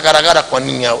 watu wanagaragara kwa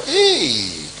nini hao?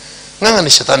 Nganga ni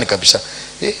shetani kabisa.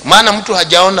 Maana mtu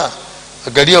hajaona.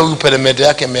 Angalia huyu peremende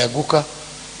yake imeanguka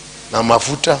na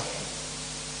mafuta.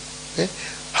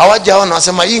 Hawajaona,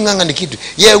 wasema hii nganga ni kitu.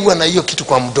 Yeye huwa na hiyo kitu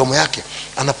kwa mdomo yake,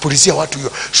 anapulizia watu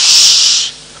hiyo.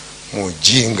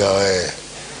 Mujinga wewe.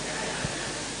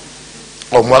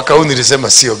 Mwaka huu nilisema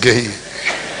sio gay.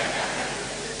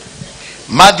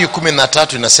 Mathayo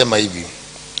 13 inasema hivi,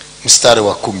 mstari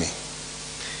wa 10.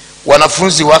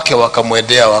 Wanafunzi wake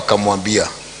wakamwendea wakamwambia,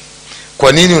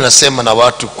 kwa nini unasema na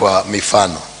watu kwa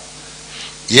mifano?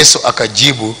 Yesu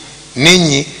akajibu,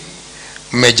 ninyi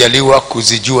mmejaliwa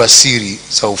kuzijua siri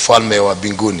za ufalme wa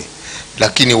mbinguni,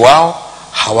 lakini wao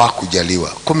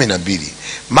hawakujaliwa. 12.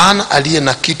 Maana aliye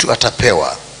na kitu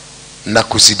atapewa na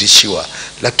kuzidishiwa,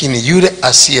 lakini yule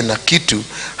asiye na kitu,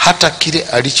 hata kile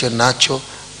alicho nacho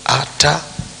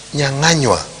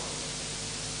atanyang'anywa.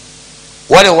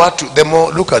 Wale watu, the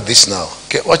more, look at this now.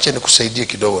 Okay, wacha nikusaidie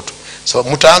kidogo tu. So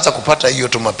mtaanza kupata hiyo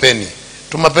tumapeni.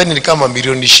 Tumapeni ni kama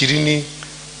milioni 20,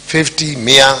 50,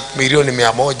 100, milioni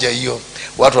 100 hiyo.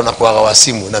 Watu wanakuwa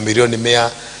wasimu na milioni 100,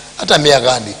 hata 100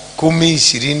 gani? 10,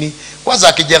 20. Kwanza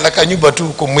akijenga kanyumba tu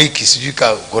huko Mwiki, sijui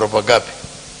ka ghorofa gapi.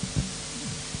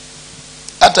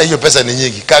 Hata hiyo pesa ni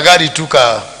nyingi. Kagari tu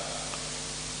ka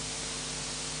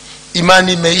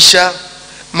imani imeisha,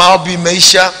 maombi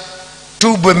imeisha,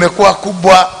 tubo imekuwa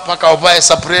kubwa mpaka uvae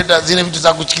sapreda, zile vitu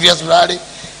za kuchikilia sulari,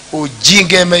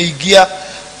 ujinga imeingia,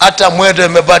 hata mwendo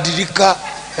imebadilika,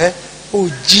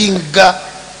 ujinga.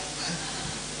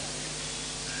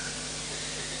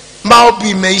 Maombi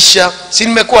imeisha. Si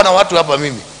nimekuwa na watu hapa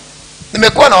mimi.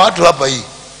 Nimekuwa na watu hapa hii.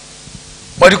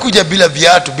 Walikuja bila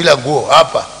viatu, bila nguo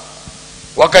hapa.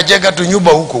 Wakajenga tu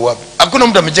nyumba huko wapi? Hakuna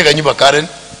mtu amejenga nyumba Karen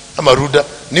ama Ruda,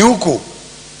 ni huko.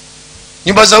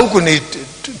 Nyumba za huko ni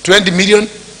 20 million,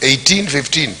 18,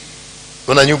 15.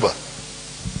 Una nyumba.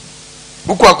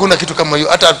 Huko hakuna kitu kama hiyo,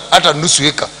 hata nusu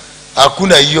eka.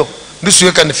 Hakuna hiyo. Nusu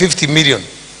eka ni 50 million.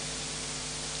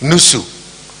 Nusu.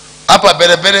 Hapa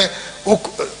berebere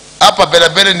huko, hapa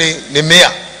berebere ni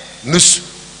 100. Nusu.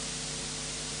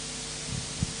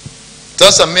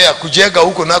 Sasa 100 kujenga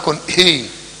huko nako hii.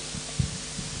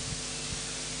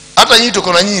 Hata nyinyi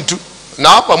tuko na nyinyi tu, na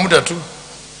hapa muda tu,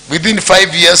 within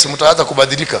 5 years mtaanza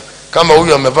kubadilika. Kama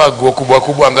huyu amevaa nguo kubwa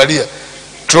kubwa, angalia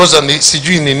trouser ni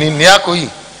sijui ni nini yako hii.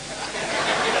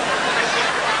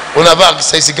 Unavaa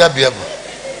size gapi hapo?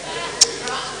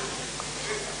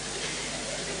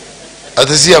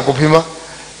 Atazia kupima.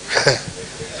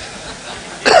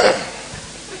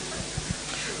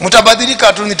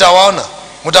 Mtabadilika tu, nitawaona.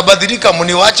 Mtabadilika,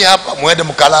 mniwache hapa muende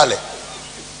mkalale.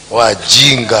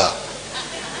 Wajinga.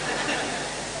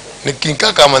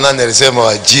 Nikinka kama nani alisema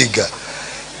wajinga.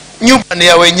 Nyumba ni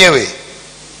ya wenyewe.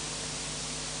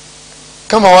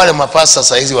 Kama wale mapasta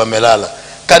sasa hizi wamelala,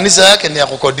 kanisa yake ni ya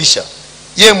kukodisha,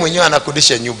 yeye mwenyewe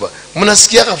anakodisha nyumba.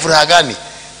 Mnasikia furaha gani?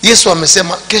 Yesu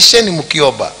amesema kesheni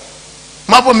mkiomba.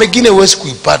 Mambo mengine huwezi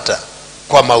kuipata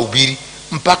kwa mahubiri,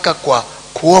 mpaka kwa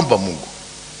kuomba Mungu.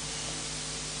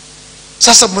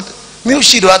 Sasa mimi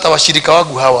ushirido, hata washirika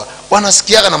wangu hawa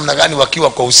wanasikiaga namna gani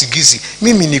wakiwa kwa usingizi,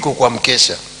 mimi niko kwa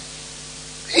mkesha.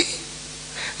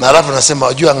 Na alafu nasema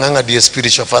unajua nganga ndiye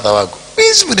spiritual father wako.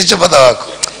 Mimi spiritual father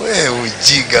wako? Wewe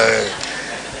ujiga wewe.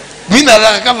 Mimi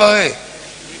nataka kama wewe.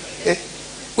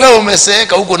 Wewe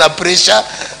umeseeka, uko na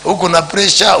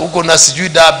pressure, uko na sijui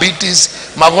diabetes,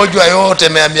 magonjwa yote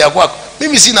yamehamia kwako.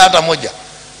 Mimi sina hata moja.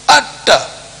 Hata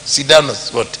sidano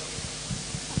wote.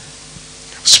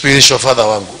 Spiritual father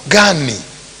wangu gani?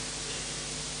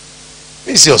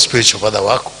 Mimi sio spiritual father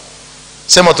wako.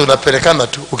 Sema tunapelekana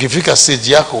tu, ukifika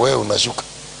stage yako wewe unashuka.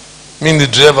 Mimi ni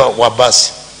driver wa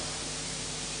basi.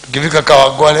 Ukifika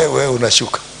Kawagwale wewe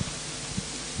unashuka.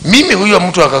 Mimi huyo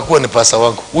mtu akakuwa ni pasa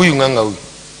wangu. Huyu nganga huyu.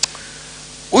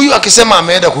 Huyu akisema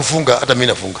ameenda kufunga, hata mimi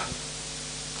nafunga.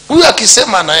 Huyu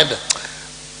akisema anaenda,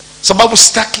 sababu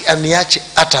sitaki aniache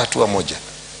hata hatua moja.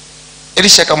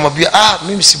 Elisha akamwambia,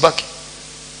 mimi sibaki.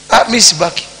 Mimi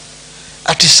sibaki.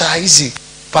 Ati saa hizi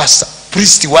pasta,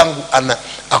 priest wangu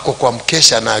ako kwa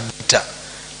mkesha na gita.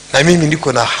 Na mimi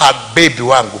niko na baby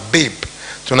wangu, babe.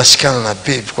 Tunashikana na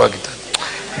babe kwa gita.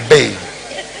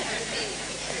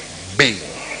 Babe.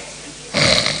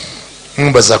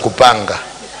 Nyumba za kupanga.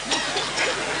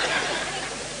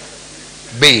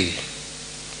 Babe.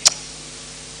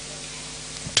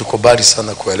 Tukubali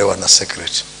sana kuelewa na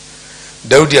secret.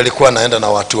 Daudi alikuwa anaenda na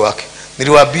watu wake.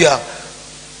 Niliwaambia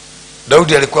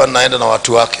Daudi alikuwa anaenda na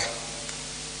watu wake.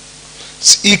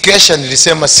 Hii kesha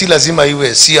nilisema si lazima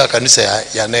iwe si ya kanisa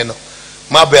ya neno.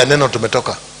 Mambo ya neno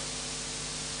tumetoka.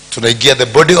 Tunaingia the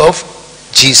body of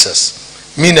Jesus.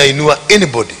 Mimi nainua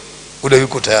anybody ule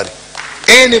yuko tayari.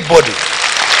 Anybody.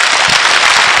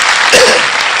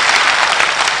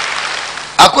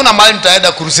 Hakuna mahali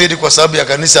nitaenda crusade kwa sababu ya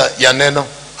kanisa ya neno.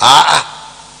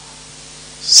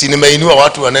 Si nimeinua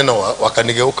watu wa neno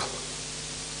wakanigeuka.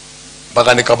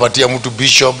 Mpaka nikapatia mtu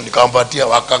bishop, nikampatia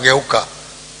wakageuka.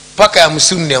 Paka ya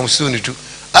msuni ni ya msuni tu.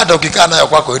 Hata ukikaa nayo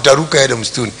kwako itaruka ile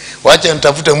msituni. Wacha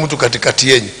nitafute mtu katikati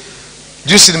yenu.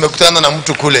 Juzi nimekutana na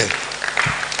mtu kule.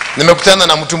 Nimekutana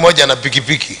na mtu mmoja na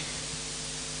pikipiki.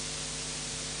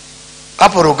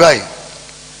 Hapo Rogai.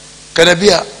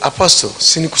 Kaniambia, apostle,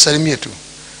 si nikusalimie tu.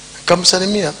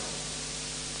 Nikamsalimia.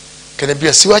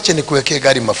 Kaniambia, siwache nikuwekee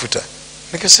gari mafuta.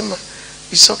 Nikasema,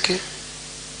 it's okay.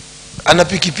 Ana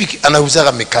pikipiki,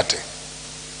 anauzaga mikate.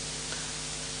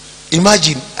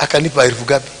 Imagine akanipa 1000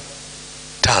 gapi?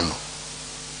 5.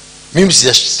 Mimi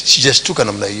sijashtuka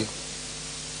namna hiyo.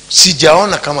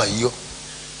 Sijaona kama hiyo.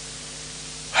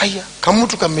 Haya, kama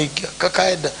mtu kameigia,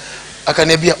 kakaeda,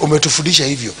 akaniambia umetufundisha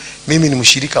hivyo. Mimi ni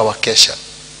mshirika wa Kesha.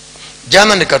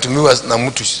 Jana nikatumiwa na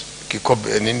mtu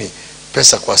kikobe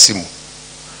pesa kwa simu.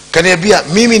 Kaniambia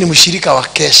mimi ni mshirika wa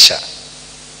Kesha.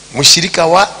 Mshirika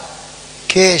wa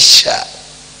Kesha.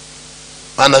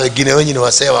 Maana wengine wengi ni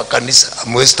wasee wa kanisa,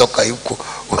 amwezi toka huko.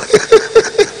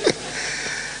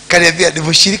 Kaniambia ni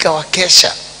mshirika wa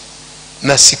Kesha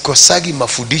na sikosagi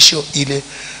mafundisho ile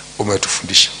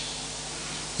umetufundisha.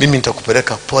 Mimi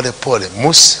nitakupeleka pole pole,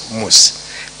 mus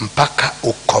mpaka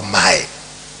ukomae.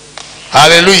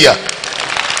 Haleluya.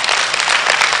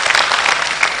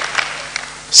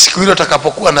 Siku ile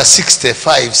utakapokuwa na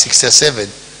 65, 67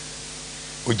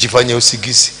 ujifanye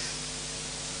usigisi.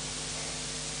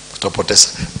 Utapoteza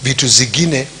vitu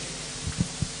zingine,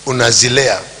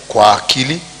 unazilea kwa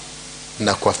akili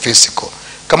na kwa physical.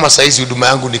 Kama saizi huduma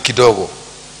yangu ni kidogo,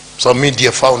 so mimi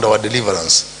ndiye founder wa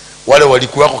Deliverance. Wale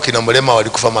walikuwa wako kina Mlema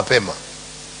walikufa mapema.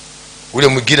 Ule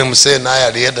mwingine msee naye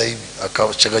alienda hivi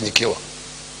akachanganyikiwa.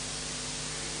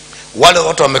 Wale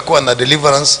watu wamekuwa na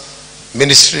Deliverance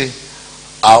ministry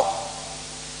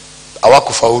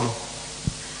hawakufaulu.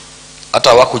 Hata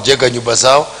hawakujenga nyumba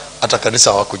zao, hata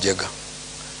kanisa hawakujenga.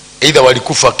 Either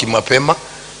walikufa kimapema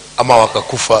ama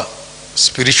wakakufa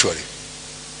spiritually.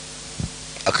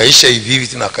 Akaisha hivi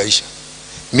tena akaisha.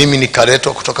 Mimi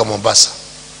nikaletwa kutoka Mombasa.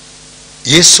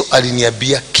 Yesu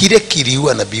aliniambia kile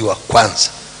kiliua nabii wa kwanza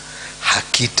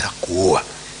hakitakuua.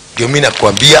 Ndio mimi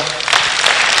nakwambia,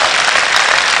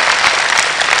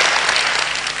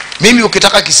 mimi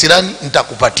ukitaka kisirani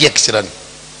nitakupatia kisirani.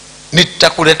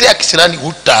 Nitakuletea kisirani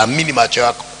utaamini macho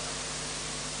yako.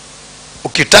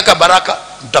 Ukitaka baraka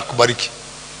nitakubariki.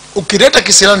 Ukileta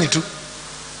kisirani tu.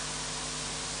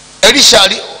 Elisha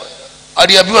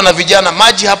aliambiwa na vijana,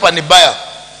 maji hapa ni baya.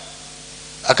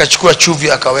 Akachukua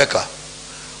chumvi akaweka.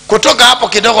 Kutoka hapo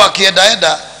kidogo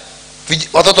akienda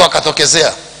watoto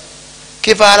wakatokezea,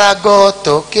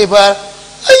 kibaragoto kibara,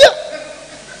 aya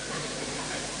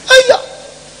aya,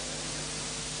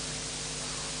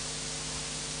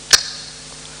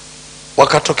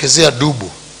 wakatokezea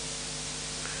dubu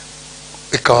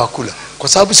ikawakula. Kwa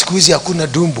sababu siku hizi hakuna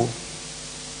dumbu,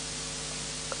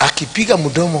 akipiga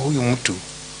mdomo huyu mtu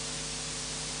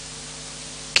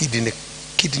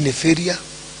kidney failure,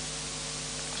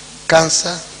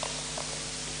 kansa,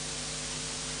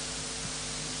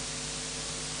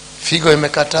 figo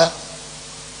imekataa,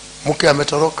 mke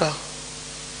ametoroka,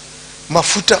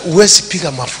 mafuta uwezi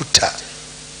piga mafuta,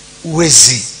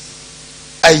 uwezi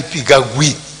aipiga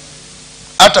gwi,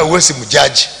 hata uwezi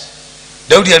mjaji.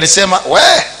 Daudi alisema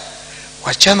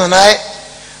wachana naye,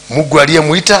 Mungu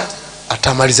aliyemuita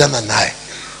atamalizana naye.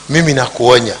 Mimi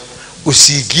nakuonya,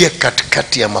 usiingie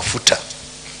katikati ya mafuta,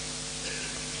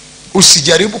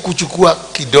 usijaribu kuchukua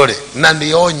kidole, na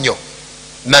ni onyo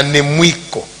na ni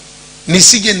mwiko,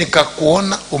 nisije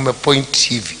nikakuona umepoint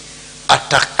hivi,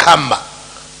 hata kama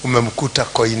umemkuta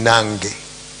Koinange.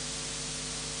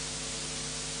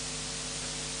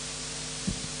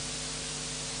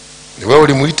 Ni wewe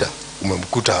ulimuita,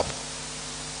 umemkuta hapo,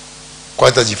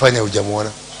 kwanza jifanya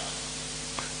hujamuona,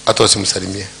 hata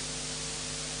usimsalimie.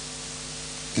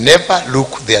 Never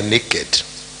look their naked.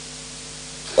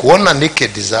 Kuona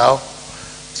naked zao,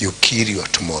 you kill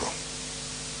your tomorrow.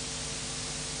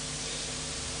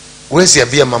 Uwezi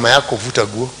ambia mama yako vuta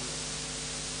guo,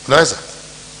 unaweza?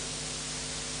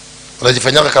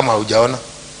 Unajifanyaka kama hujaona.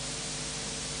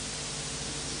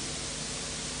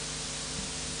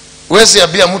 Uwezi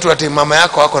ambia mtu ati mama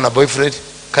yako wako na boyfriend.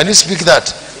 Can you speak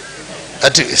that?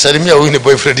 Ati salimia huyu ni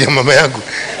boyfriend ya mama yangu.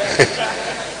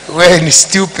 Wewe ni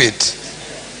stupid.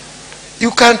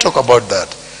 You can't talk about that.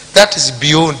 That is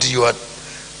beyond your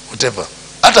whatever.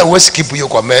 Hata uwezi keep hiyo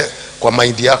kwa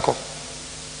mind yako.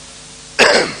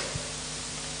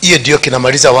 Hiyo ndio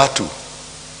kinamaliza watu.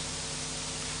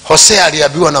 Hosea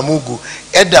aliambiwa na Mungu,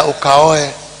 enda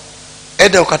ukaoe,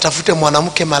 enda ukatafute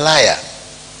mwanamke malaya.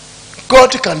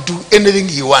 God can do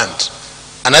anything he want.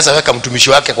 Anaweza weka mtumishi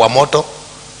wake kwa moto,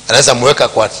 anaweza mweka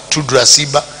kwa tudra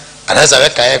siba, anaweza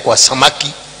weka yeye kwa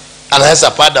samaki,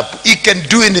 anaweza pada, he can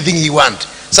do anything he want.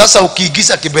 Sasa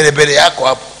ukiigiza kiberebere yako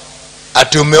hapo,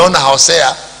 ati umeona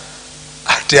Hosea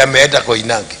ati ameenda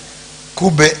Koinange,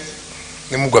 kube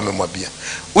ni Mungu amemwambia.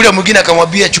 Ule mwingine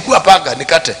akamwambia chukua panga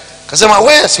nikate, akasema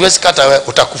wewe siwezi kata, wewe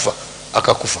utakufa.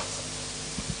 Akakufa.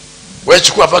 Wewe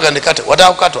chukua panga nikate,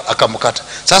 wataka kukatwa, akamkata.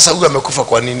 Sasa huyu amekufa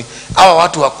kwa nini? Hawa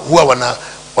watu huwa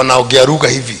wanaogea lugha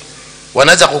hivi,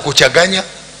 wanaweza kukuchanganya,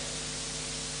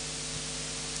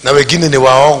 na wengine ni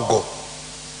waongo.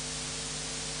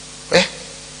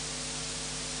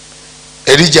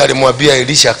 Elijah alimwambia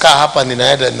Elisha, kaa hapa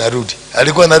ninaenda narudi.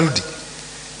 Alikuwa narudi.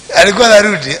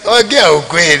 Ongea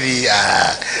ukweli.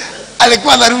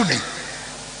 Alikuwa narudi.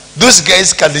 Those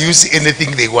guys can use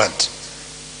anything they want.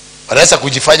 Wanaweza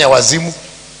kujifanya wazimu.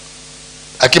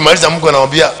 Akimaliza Mungu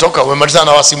anamwambia toka, umemaliza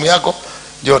na wasimu yako,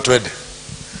 njoo twende.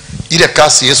 Ile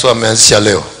kasi Yesu ameanzisha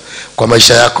leo kwa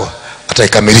maisha yako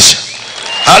ataikamilisha.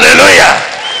 Haleluya.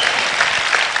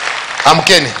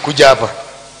 Amkeni, kuja hapa.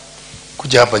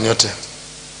 Kuja hapa nyote.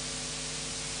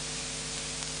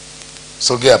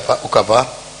 Sogea hapa ukavaa.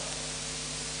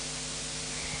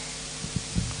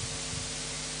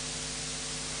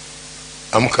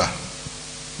 Amka.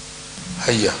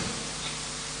 Haya.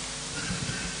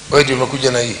 Wewe ndio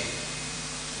umekuja na hii.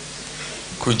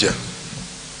 Kuja.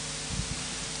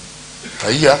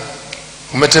 Haya.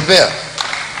 Umetembea.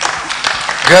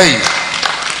 Gai.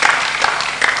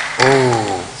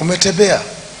 Oh, umetembea.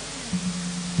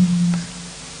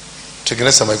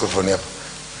 Tengeneza microphone hapa.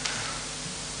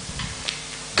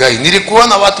 Gai,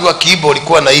 nilikuona watu wa kiibo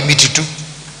walikuwa na hii miti tu.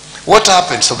 What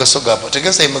happened? Soga hapa.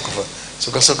 Tengeneza hii microphone.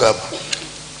 Soga hapa.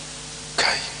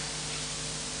 Gai.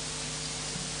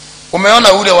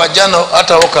 Umeona ule wajana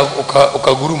hata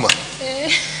ukaguruma?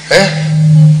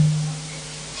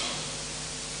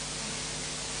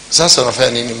 Sasa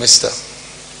unafanya nini, mister?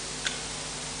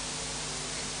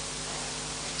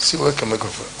 Si weka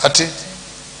microphone. Ati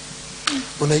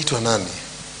unaitwa nani?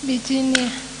 Virginia.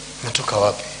 Umetoka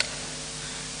wapi?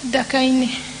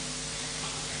 Dakaine.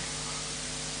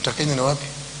 Dakaine ni wapi?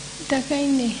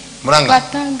 Dakaine. Muranga.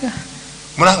 Batanga.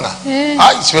 Muranga?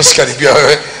 Ai, siwezi karibia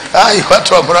wewe. Ai,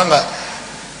 watu wa Muranga.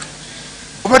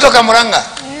 Umetoka Muranga?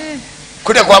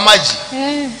 Kuja kwa maji?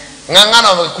 Ngangana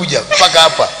wamekuja mpaka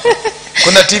hapa.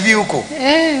 Kuna TV huko?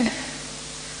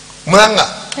 Muranga?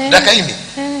 Dakaine?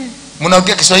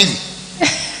 Mnaongea Kiswahili?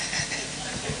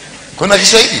 Kuna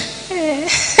Kiswahili?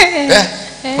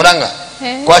 Muranga?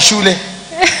 Kwa shule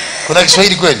kuna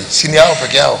Kiswahili kweli? Si ni hao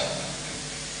peke yao?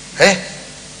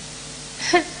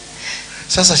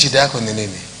 Sasa shida yako ni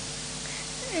nini?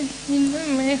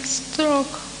 Nina stroke.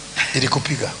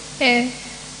 Ilikupiga?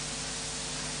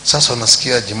 Sasa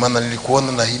unasikiaje? Maana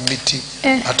nilikuona na hii miti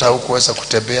hata hukuweza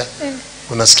kutembea.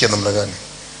 Unasikia namna gani?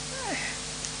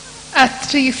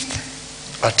 At least.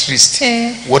 At least.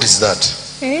 What is that?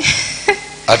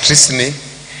 At least ni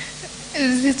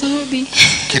Zizuri.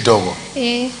 kidogo.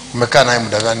 Umekaa naye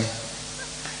muda gani?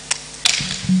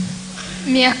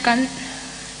 Miaka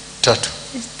 3.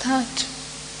 3.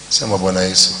 Sema Bwana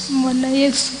Yesu. Bwana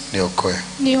Yesu. Niokoe.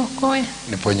 Niokoe.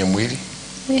 Niponye mwili.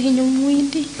 Niponye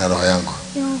mwili. Na roho yangu.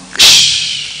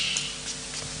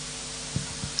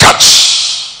 Touch.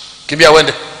 Kimbia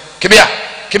uende. Kimbia.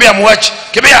 Kimbia muache.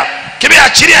 Kimbia. Kimbia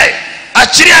achilia.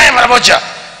 Achilia mara moja.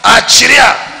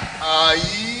 Achilia.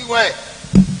 Aiwe.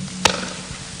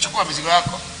 Chukua mizigo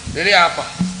yako. Ndelea hapa.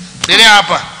 Ndelea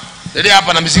hapa. Ndelea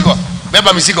hapa na mizigo.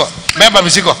 Beba mizigo. Beba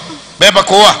mizigo. Beba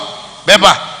koa.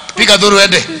 Beba. Piga dhuru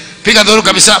ende. Piga dhuru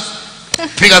kabisa.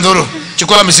 Piga dhuru.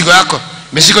 Chukua mizigo yako.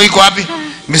 Mizigo iko wapi?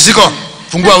 Mizigo.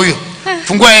 Fungua huyo.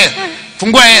 Fungua yeye.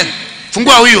 Fungua yeye.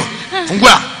 Fungua huyo.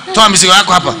 Fungua. Toa mizigo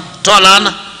yako hapa. Toa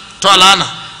laana. Toa laana.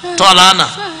 Toa laana.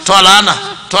 Toa laana.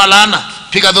 Toa laana.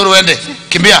 Piga dhuru ende.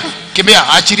 Kimbia. Kimbia.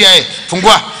 Achilia yeye.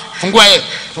 Fungua. Fungua yeye.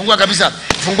 Fungua kabisa.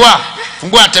 Fungua.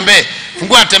 Fungua tembee.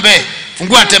 Fungua tembee.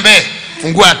 Fungua tembee.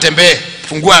 Fungua tembee.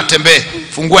 Fungua tembee.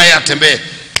 Fungua yeye tembee.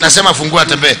 Nasema fungua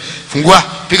tembee. Fungua.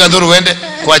 Piga dhuru uende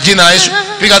kwa jina la Yesu.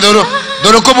 Piga dhuru.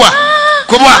 Dhuru kubwa.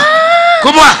 Kubwa.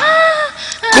 Kubwa.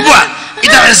 Kubwa.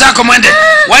 Ita wenzako mwende.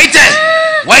 Waite.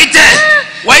 Waite.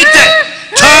 Waite.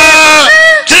 2,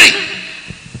 3.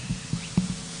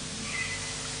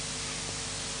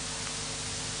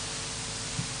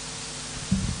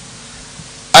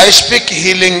 I speak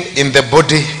healing in the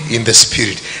body, in the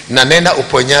spirit. Na nena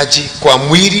uponyaji kwa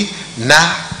mwili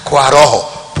na kwa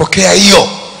roho. Pokea hiyo.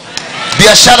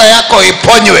 Biashara yako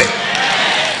iponywe.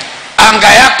 Anga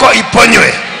yako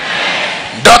iponywe.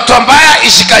 Ndoto mbaya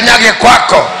isikanyage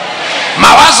kwako.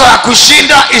 Mawazo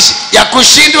ya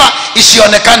kushindwa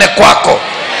isionekane kwako.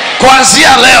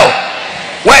 Kuanzia leo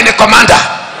wewe ni komanda.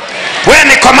 Wewe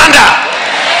ni komanda.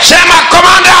 Sema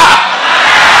komanda.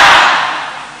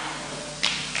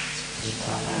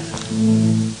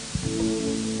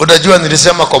 Unajua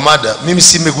nilisema komanda, mimi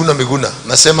si Miguna.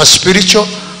 Nasema spiritual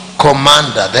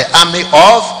commander, the army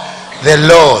of the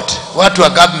Lord. Watu wa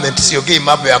government siongei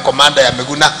mambo ya komanda ya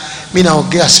Miguna. Mimi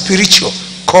naongea spiritual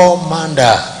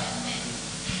commander.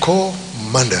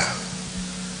 Commander.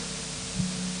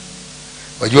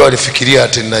 Wajua walifikiria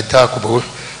ati ninataka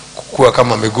kukua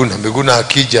kama Miguna. Miguna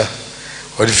akija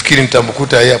walifikiri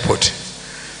nitamkuta airport.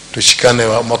 Tushikane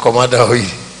wa makomanda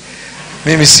wawili.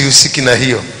 Mimi sihusiki na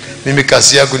hiyo. Mimi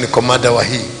kazi yangu ni komanda wa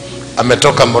hii.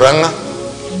 Ametoka Murang'a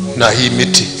na hii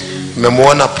miti.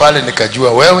 Nimemuona pale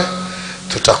nikajua wewe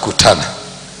tutakutana.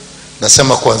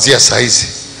 Nasema kuanzia saa hizi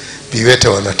viwete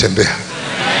wanatembea.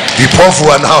 Vipofu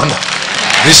wanaona.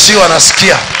 Visi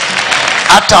wanasikia.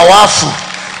 Hata wafu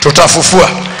tutafufua.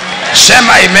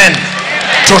 Sema amen.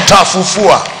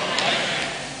 Tutafufua.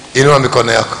 Inua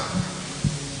mikono yako.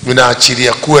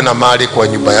 Ninaachilia kuwe na mali kwa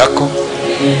nyumba yako.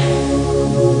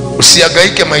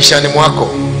 Usihangaike maishani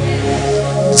mwako.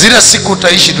 Zile siku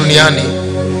utaishi duniani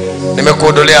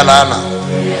nimekuondolea laana.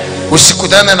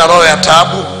 Usikutane na roho ya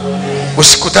taabu.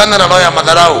 Usikutane na roho ya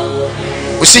madharau.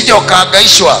 Usije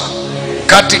ukahangaishwa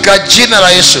katika jina la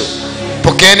Yesu.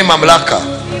 Pokeeni mamlaka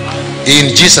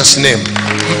in Jesus name.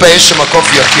 Mpe Yesu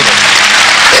makofi ya kina.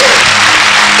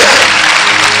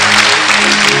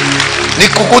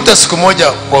 Nikukuta siku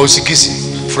moja kwa usikizi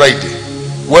Friday.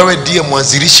 Wewe ndiye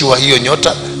mwanzilishi wa hiyo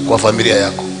nyota kwa familia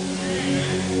yako.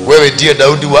 Wewe ndiye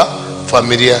Daudi wa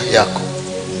familia yako.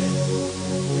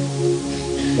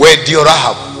 Wewe ndiye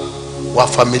Rahab wa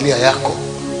familia yako.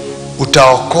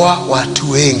 Utaokoa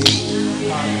watu wengi.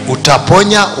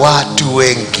 Utaponya watu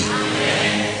wengi.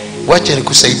 Wacha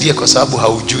nikusaidie kwa sababu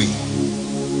haujui.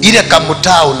 Ile kama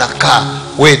taa unakaa,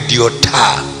 wewe ndio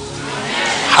taa.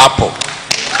 Hapo.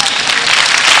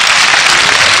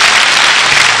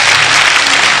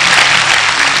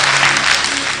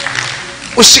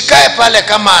 Usikae pale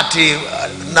kama ati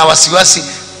na wasiwasi.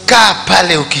 Kaa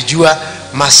pale ukijua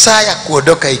masaa ya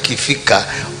kuondoka ikifika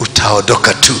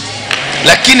utaondoka tu.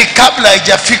 Lakini kabla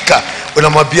haijafika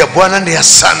unamwambia Bwana ni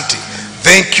asante.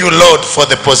 Thank you Lord for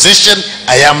the position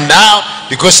I am now,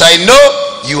 because I know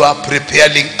you are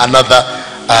preparing another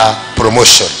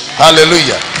promotion.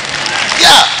 Hallelujah.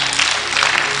 Yeah.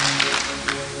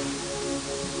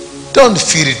 Don't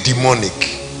feel demonic.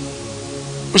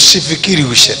 Usifikiri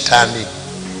ushetani.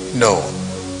 No.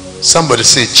 Somebody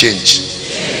say change.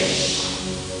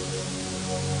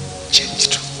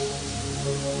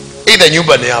 Either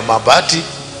nyumba ni ya mabati.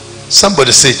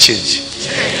 Somebody say change.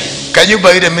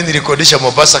 Kanyumba ile mimi nilikodisha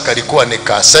Mombasa kalikuwa ni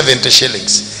ka 70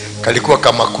 shillings. Kalikuwa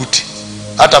kama kuti.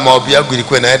 Hata maombi yangu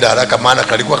ilikuwa inaenda haraka maana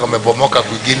kalikuwa kamebomoka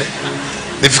kwingine.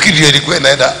 Nifikiri ilikuwa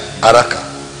inaenda haraka.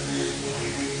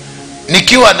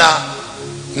 Nikiwa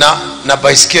na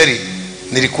baiskeli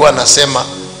nilikuwa nasema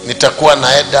nitakuwa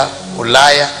naenda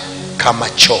Ulaya kama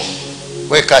choo.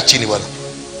 Wewe kaa chini bwana.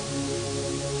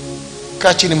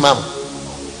 Kaa chini mama.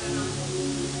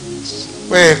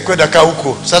 Wewe kwenda kaa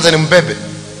huko. Sasa ni mbebe.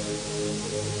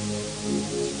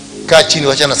 Kaa chini,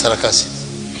 wachana sarakasi.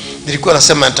 Nilikuwa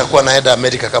nasema nitakuwa naenda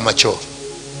Amerika kama choo.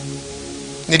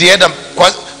 Nilienda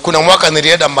kuna mwaka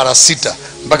nilienda mara 6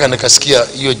 mpaka nikasikia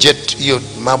hiyo jet, hiyo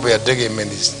mambo ya ndege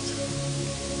imenisi.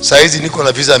 Saa hizi niko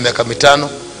na visa ya miaka 5,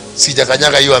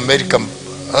 sijakanyaga hiyo Amerika.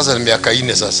 Sasa ni miaka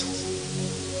 4 sasa.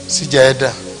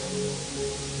 Sijaenda.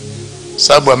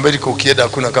 Sababu Amerika ukienda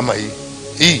hakuna kama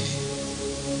hii.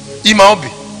 Hii maombi.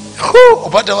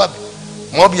 Upata wapi?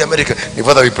 Maombi ya Amerika. Ni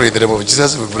Father, we pray in the name of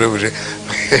Jesus, we pray.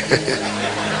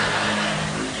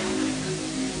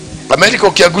 Amerika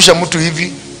ukiagusha mtu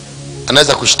hivi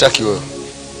anaweza kushtaki wewe.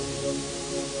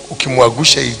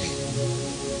 Ukimwagusha hivi,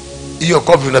 hiyo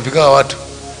kopi unapiga watu.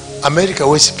 Amerika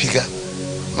huwezi piga.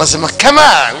 Unasema come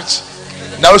out.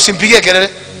 Na usimpigie kelele.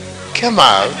 Come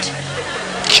out.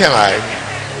 Come out.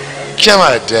 Come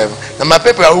out. Na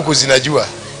mapepo ya huku zinajua.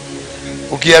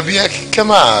 Ukiambia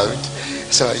come out.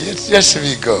 So yes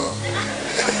we go.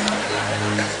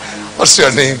 What's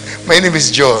your name? My name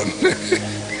is John.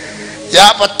 Ya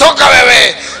hapa toka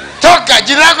wewe. Toka,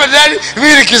 jina lako ni nani?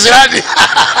 Mimi ni Kisirani.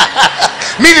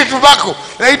 Mimi ni Tubako.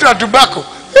 Naitwa Tubako.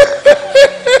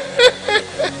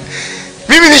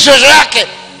 Mimi ni shosho yake.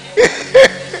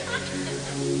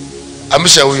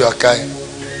 Amsha huyo akae.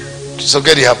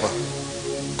 Sogeni hapa.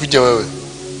 Kuja wewe.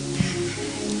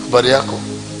 Habari yako?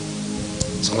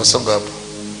 Songa hapa.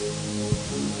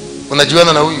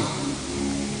 Unajuana na huyu?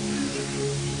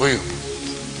 Huyu?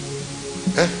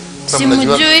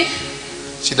 Simujui.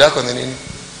 Shida yako ni nini?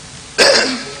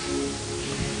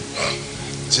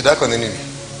 Shida yako ni nini?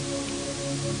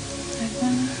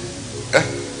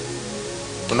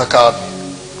 Unakaa wapi?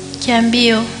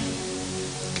 Kiambio.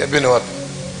 Kiambio ni wapi?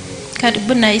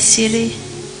 Karibu na Isiri.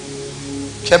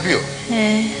 Kiambio?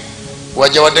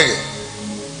 Waja wa ndege?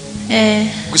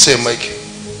 Guse mike.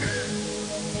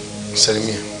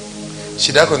 Salimia.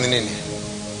 Shida yako ni nini?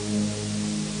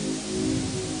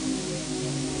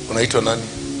 Unaitwa nani?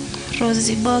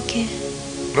 Rosiboke.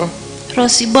 No?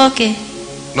 Rosiboke.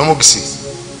 No Mugisi.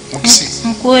 Mugisi.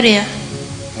 Mkuria.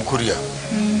 Mkuria.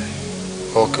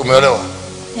 Okay, umeelewa?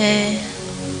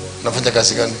 Nafanya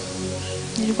kazi gani?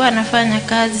 Nilikuwa nafanya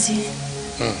kazi.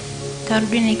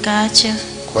 Karudi nikaacha.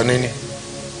 Kwa nini?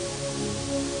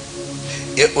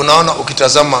 Unaona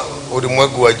ukitazama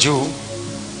ulimwengu wa juu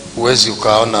uwezi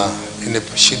ukaona ina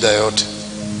shida yote.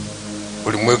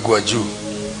 Ulimwengu wa juu.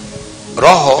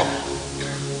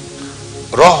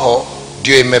 Roho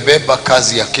ndio imebeba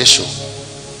kazi ya kesho.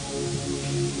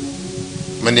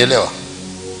 Umenielewa?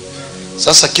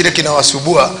 Sasa kile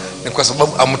kinawasubua ni kwa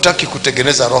sababu hamtaki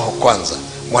kutengeneza roho kwanza,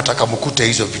 mwataka mkute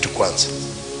hizo vitu kwanza.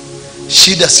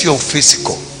 Shida sio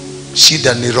physical,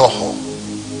 shida ni roho.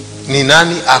 Ni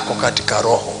nani ako katika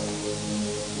roho?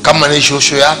 Kama ni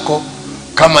shosho yako,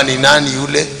 kama ni nani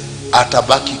yule,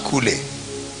 atabaki kule.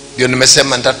 Ndio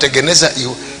nimesema nitatengeneza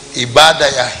ibada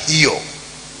ya hiyo.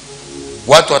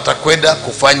 Watu watakwenda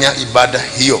kufanya ibada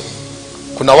hiyo.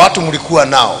 Kuna watu mlikuwa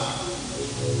nao,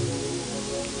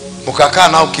 mkakaa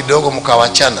nao kidogo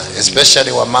mkawachana,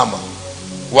 especially wa mama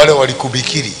wale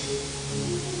walikubikiri,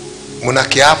 mna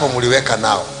kiapo mliweka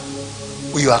nao.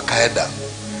 Huyu akaenda,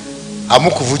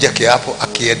 hamkuvuja kiapo,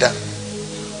 akienda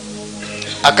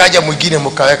akaja mwingine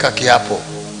mkaweka kiapo,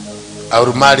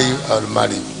 I'll marry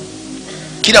you.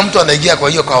 Kila mtu anaingia kwa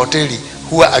hiyo kwa hoteli,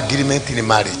 huwa agreement ni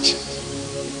marriage.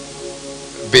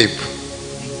 Babe,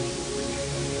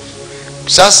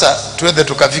 sasa tuende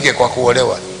tukafike kwa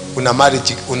kuolewa. Una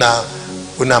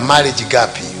marriage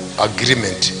gapi?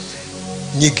 Agreement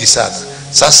nyingi sana.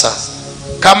 Sasa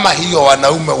kama hiyo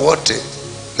wanaume wote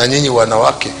na nyinyi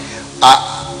wanawake,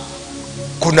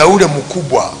 kuna ule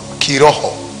mkubwa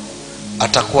kiroho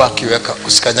atakuwa akiweka,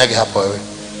 usikanyage hapa wewe,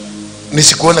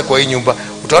 nisikuone kwa hii nyumba.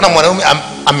 Utaona mwanaume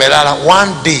amelala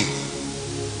one day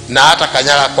na hata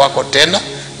kanyaga kwako tena,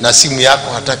 na simu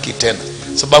yako hataki tena,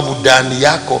 sababu ndani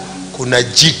yako kuna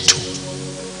jitu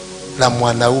la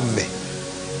mwanaume,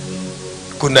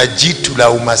 kuna jitu la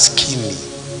umaskini.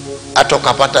 Hata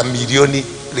ukapata milioni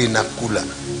linakula.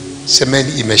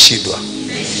 Semeni imeshindwa.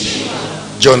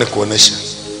 John kuonesha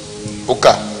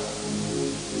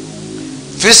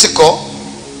physical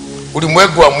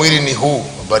Ulimwengu wa mwili ni huu.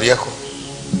 Habari yako?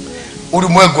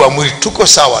 Ulimwengu wa mwili tuko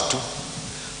sawa tu.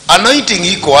 Anointing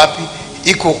iko wapi?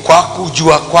 Iko kwa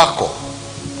kujua kwako.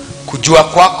 Kujua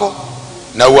kwako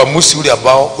na uamuzi ule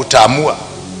ambao utaamua.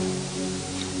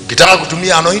 Ukitaka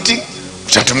kutumia anointing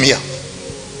utatumia.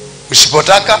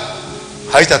 Usipotaka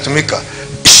haitatumika.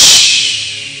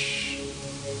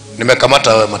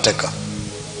 Nimekamata wewe mateka.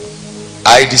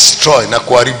 I destroy na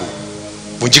kuharibu.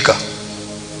 Vunjika.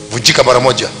 Vunjika mara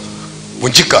moja.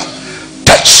 Vunjika.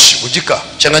 Touch. Vunjika.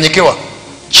 Changanyikiwa.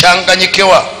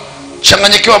 Changanyikiwa.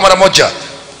 Changanyikiwa mara moja.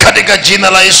 Katika jina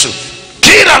la Yesu.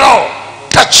 Kila roho.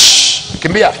 Touch.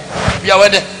 Kimbia. Kimbia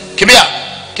wende. Kimbia.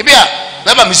 Kimbia.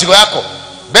 Beba mizigo yako.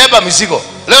 Beba mizigo.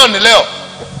 Leo ni leo.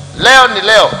 Leo ni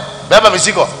leo. Beba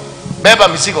mizigo. Beba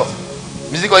mizigo.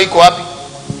 Mizigo iko wapi?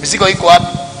 Mizigo iko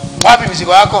wapi? Wapi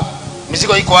mizigo yako?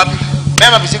 Mizigo iko wapi?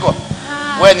 Beba mizigo.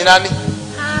 Wewe ni nani?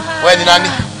 Wewe ni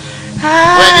nani?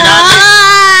 Wewe ni nani?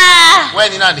 Wewe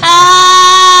ni nani?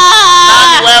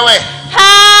 Nani wewe?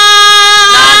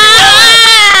 Nani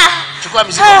wewe? Chukua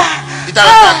mizigo. Ita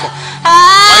wako.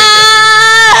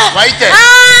 Waite.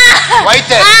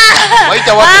 Waite.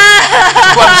 Waite wote.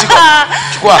 Chukua mizigo.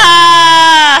 Chukua.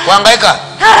 Kuhangaika.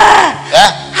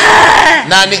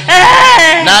 Nani?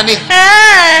 Nani?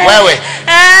 Wewe.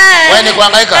 Wewe ni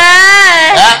kuhangaika?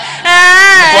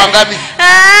 Ni kuhangapi?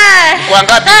 Ni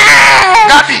kuhangapi?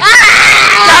 Ngapi?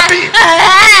 Ngapi?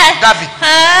 Ngapi?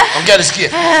 Ongea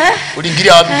nisikie.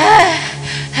 Uliingilia wapi?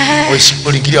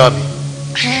 Uliingilia wapi?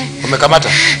 Umekamata?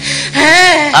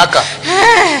 Aka.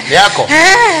 Ni yako?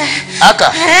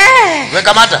 Aka.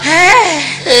 Umekamata?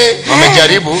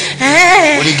 Umejaribu.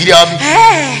 Uliingilia wapi?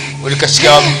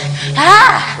 Ulikasikia wapi?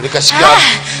 Ulikasikia wapi?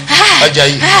 Haja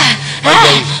hii.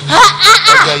 Haja hii.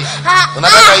 Haja hii.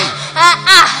 Unataka hii?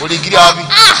 Uliingilia wapi?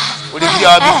 Uliingilia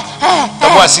wapi?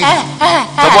 Toboa siri.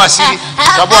 Toboa siri.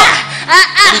 Toboa.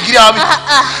 Uliingilia wapi?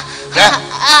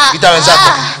 Ita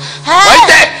wenzako.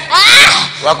 Waite.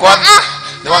 Wako wapi?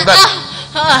 Ni wangapi?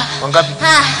 Wangapi?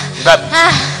 Ngapi?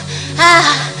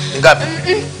 Ngapi?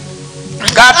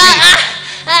 Ngapi?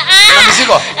 Una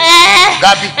mizigo?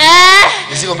 Ngapi?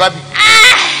 Mizigo ngapi?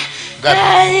 Ngapi?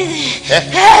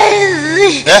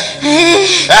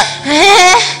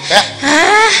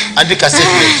 Andika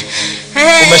statement.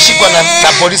 Umeshikwa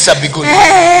na polisi ya biguni.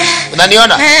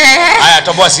 Unaniona? Haya,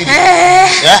 toboa siri.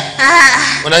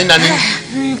 Unanina nini?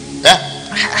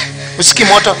 Usiki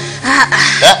moto?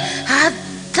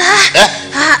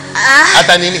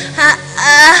 Hata nini?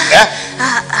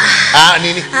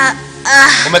 Nini?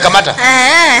 Umekamata?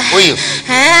 Huyu?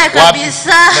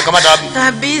 Kabisa. Umekamata wapi?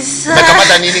 Kabisa.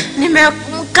 Umekamata nini?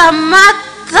 Nimemkamata.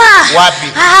 Wapi?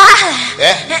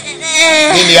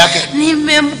 Nini yake?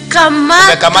 Nimemkamata.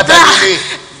 Umekamata nini?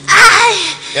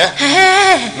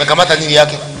 Umekamata nini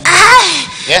yake?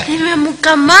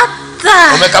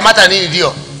 Nimemkamata. Umekamata nini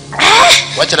ndio?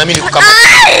 Wacha na mimi nikukamata.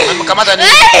 Umekamata nini?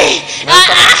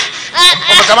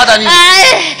 Umekamata nini?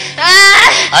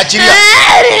 Achilia.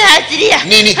 Achilia.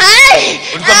 Nini?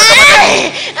 Ulikuwa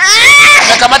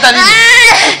umekamata nini?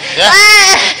 Umekamata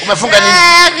nini? Umefunga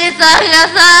nini?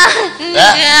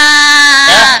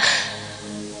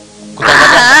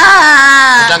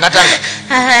 Kutangatanga.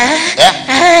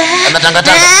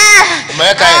 Anatangatanga.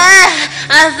 Umeweka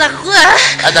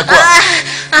atakuwa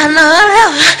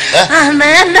anaolewa,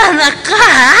 anaenda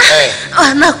anakaa,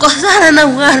 anakosana na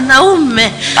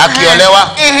mwanaume.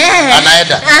 Akiolewa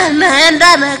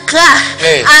anaenda anakaa,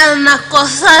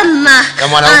 anakosana,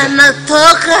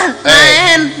 anatoka,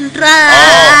 naenda.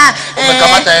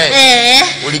 Umekamata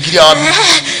ulikilia wapi?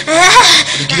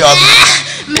 Ulikilia wapi?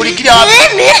 Ulikilia wapi?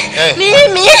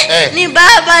 Mimi ni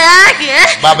baba yake.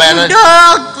 Baba ya nani?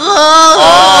 Mdogo.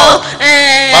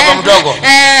 Baba mdogo.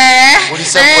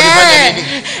 Ulifanya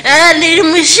nini?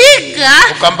 Nilimshika.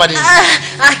 Ukampa nini?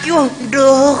 Akiwa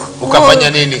mdogo. Ukafanya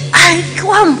nini?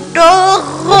 Akiwa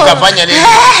mdogo. Ukafanya nini?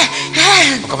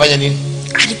 Ukafanya nini?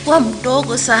 Alikuwa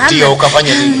mdogo sana. Ndio,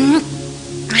 ukafanya nini?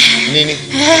 Nini?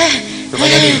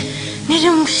 Ukafanya nini?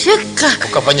 Nilimshika.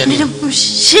 Ukafanya nini?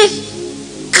 Nilimshika.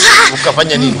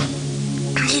 Ukafanya nini?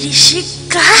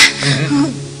 Nilishika.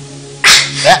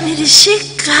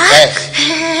 Nilishika.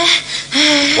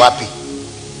 Wapi?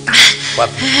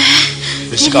 Wapi?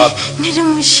 Nilishika wapi?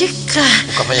 Nilimshika.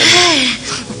 Ukafanya nini?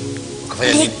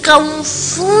 Ukafanya nini?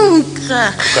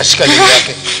 Nikamfunga. Ukashika nini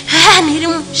yake?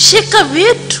 Nilimshika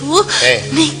vitu.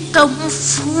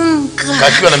 Nikamfunga.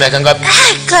 Kakiwa na miaka ngapi?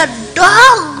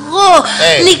 Kadogo.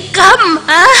 Ni kama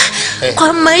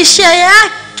kwa maisha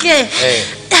yake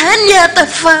yani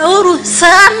atafaulu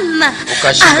sana,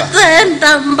 Ukashika.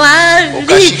 ataenda mbali.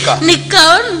 Ukashika.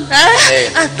 Nikaona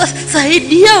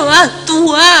atasaidia watu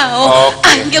wao.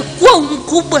 Okay. Angekuwa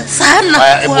mkubwa sana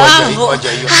kwao,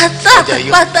 hata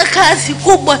atapata kazi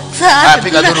kubwa sana.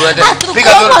 Piga duru wende.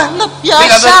 Atakuwa na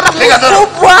biashara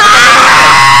kubwa.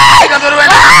 Piga duru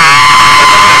wende.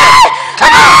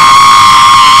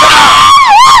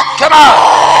 Come on.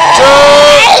 2,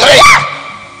 3.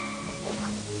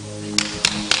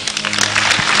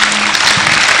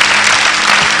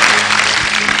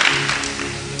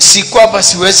 Si kwamba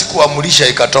siwezi kuamurisha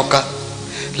ikatoka,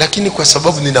 lakini kwa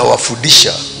sababu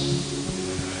ninawafundisha,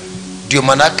 ndio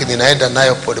manake ninaenda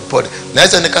nayo pole pole.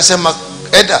 Naweza nikasema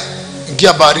enda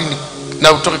ingia baharini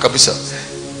na utoke kabisa,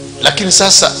 lakini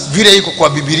sasa vile iko kwa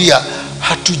Biblia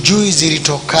hatujui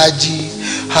zilitokaji,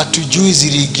 hatujui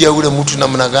ziliingia ule mtu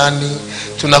namna gani.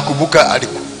 Tunakumbuka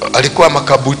alikuwa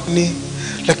makabutini,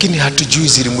 lakini hatujui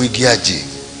zilimuingiaje.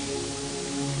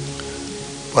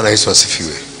 Bwana Yesu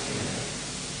asifiwe.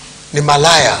 Ni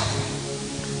malaya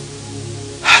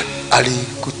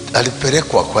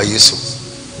alipelekwa kwa Yesu,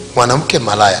 mwanamke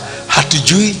malaya,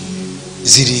 hatujui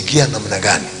ziliingia namna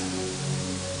gani.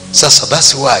 Sasa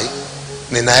that's why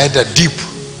ninaenda deep,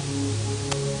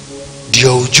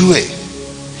 ndio ujue.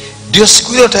 Ndio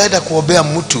siku ile utaenda kuombea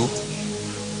mtu,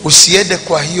 usiende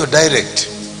kwa hiyo direct,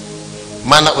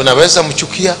 maana unaweza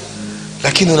mchukia,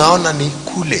 lakini unaona ni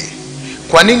kule.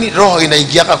 Kwa nini roho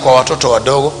inaingiaka kwa watoto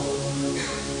wadogo?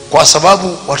 Kwa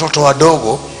sababu watoto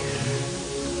wadogo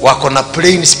wako na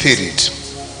plain spirit.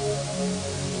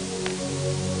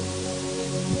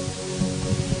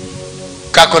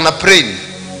 Kako na plain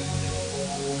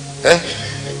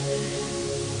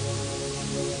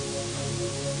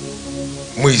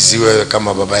mwizi wewe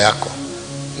kama baba yako,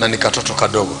 na ni katoto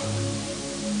kadogo,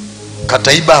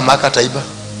 kataiba ama kataiba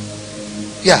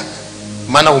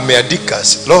maana umeandika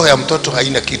roho ya mtoto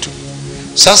haina kitu.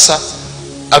 Sasa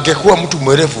angekuwa mtu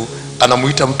mwerevu,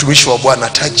 anamuita mtumishi wa Bwana,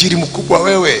 tajiri mkubwa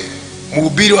wewe,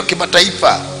 mhubiri wa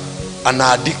kimataifa,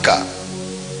 anaandika.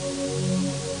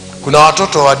 Kuna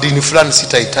watoto wa dini fulani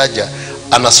sitaitaja,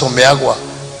 anasomeagwa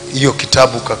hiyo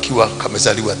kitabu kakiwa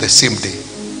kamezaliwa the same day,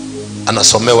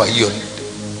 anasomewa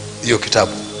hiyo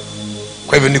kitabu.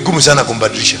 Kwa hivyo ni gumu sana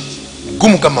kumbadilisha,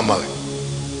 gumu kama mawe.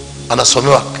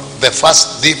 Anasomewa the first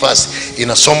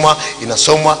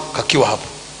inasomwa kakiwa hapo.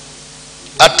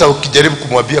 Hata ukijaribu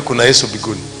kumwambia kuna Yesu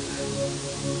mbinguni,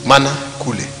 maana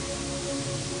kule.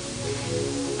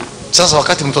 Sasa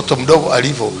wakati mtoto mdogo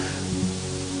alivyo,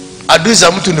 adui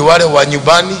za mtu ni wale wa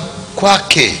nyumbani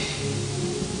kwake.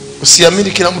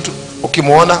 Usiamini kila mtu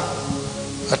ukimuona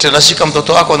atanashika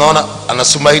mtoto wako, unaona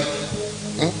anasumaili.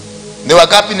 Ni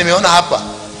wangapi nimeona hapa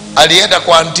alienda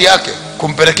kwa anti yake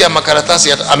kumpelekea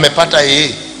makaratasi, amepata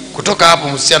yeye. Kutoka hapo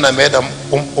msichana ameenda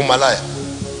umalaya,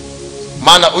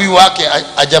 maana huyu wake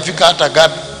hajafika hata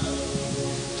gapi.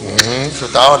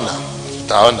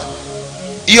 Tutaona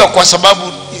hiyo, kwa sababu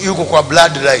yuko kwa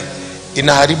bloodline,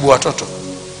 inaharibu watoto.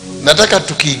 Nataka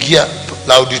tukiingia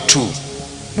loud 2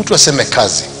 mtu aseme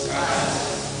kazi.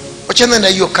 Wachana na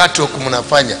hiyo kati wako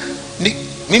mnafanya.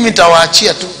 Mimi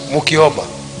nitawaachia tu mkiomba.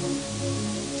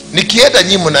 Nikienda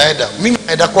nyinyi mnaenda, mimi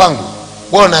naenda kwangu,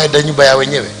 wewe unaenda nyumba ya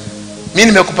wenyewe. Mimi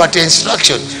nimekupatia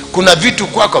instruction. Kuna vitu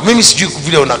kwako mimi sijui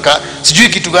vile unakaa, sijui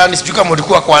kitu gani, sijui kama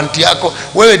ulikuwa kwa aunti yako,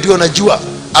 wewe ndio unajua.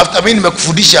 After mimi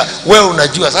nimekufundisha, wewe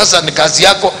unajua. Sasa ni kazi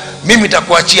yako, mimi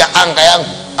nitakuachia anga yangu,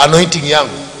 anointing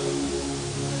yangu.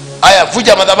 Haya,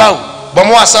 vuja madhabahu,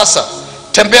 bomoa sasa.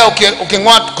 Tembea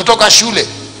uking'oa kutoka shule,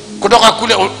 kutoka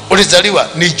kule ulizaliwa,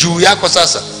 ni juu yako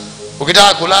sasa.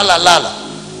 Ukitaka kulala lala.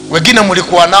 Wengine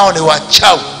mlikuwa nao ni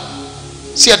wachawi.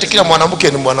 Si ati kila mwanamke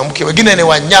ni mwanamke, wengine ni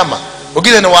wanyama,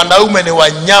 wengine ni wanaume ni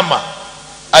wanyama.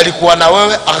 Alikuwa na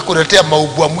wewe akakuletea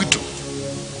maubwa mwitu,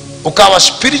 ukawa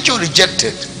spiritual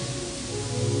rejected.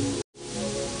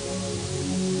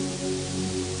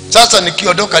 Sasa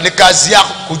nikiondoka, ni kazi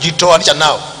yako kujitoanisha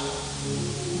nao.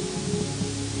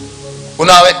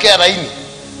 Unawekea laini,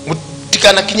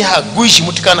 mutikana kinyaha guishi,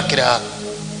 mutikana kiraha.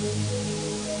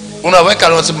 Unaweka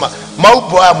unasema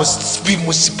maubwa haya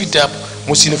msipite hapo,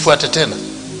 msinifuate tena.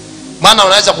 Maana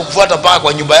unaweza kukufuata mpaka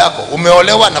kwa nyumba yako.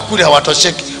 Umeolewa na kule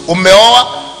hawatosheki. Umeoa,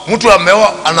 mtu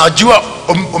ameoa anajua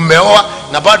umeoa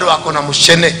na bado wako na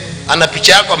mshene. Ana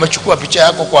picha yako, amechukua picha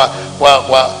yako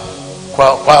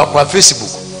kwa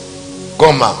Facebook.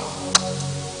 Goma.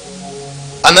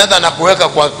 Anaenda na kuweka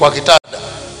kwa kitanda.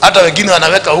 Hata wengine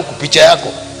wanaweka huku picha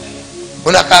yako.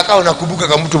 Unakaa unakumbuka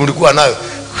kama mtu mlikuwa nayo.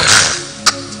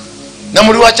 Na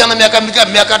mliwachana miaka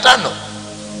 5.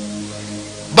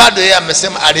 Bado yeye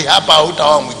amesema ali hapa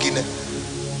hautaoa mwingine.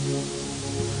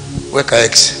 Weka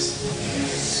X.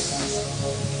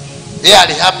 Yeye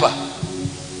ali hapa.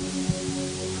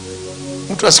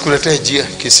 Mtu asikuletee jia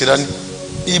kisirani.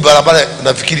 Hii barabara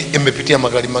nafikiri imepitia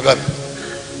magari magapi?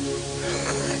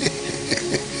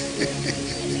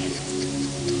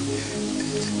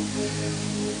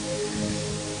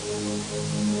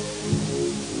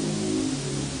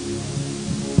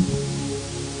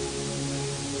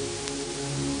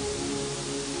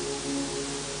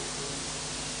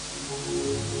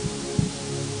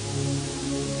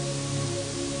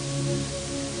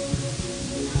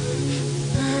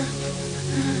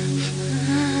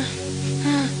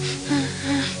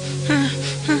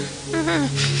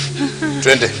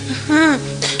 Twende.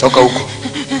 Toka huko.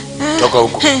 Toka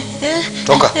huko.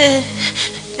 Toka.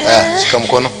 Shika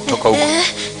mkono, toka huko.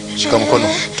 Shika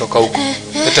mkono, toka huko.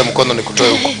 Lete mkono nikutoe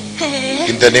huko.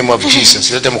 In the name of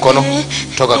Jesus. Lete mkono,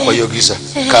 toka kwa hiyo giza.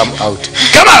 Come out.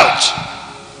 Come out.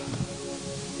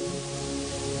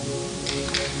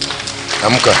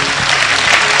 Amka.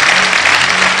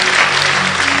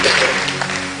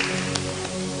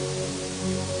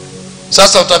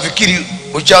 Sasa utafikiri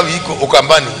uchawi iko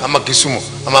Ukambani ama Kisumu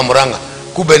ama Murang'a,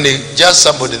 kumbe ni just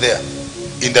somebody there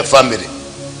in the family.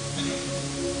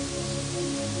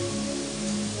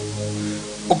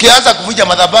 Ukianza kuvunja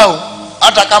madhabahu,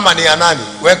 hata kama ni ya nani,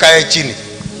 weka yeye chini.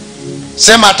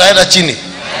 Sema ataenda chini.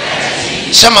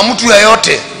 Sema mtu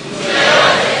yeyote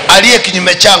aliye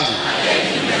kinyume changu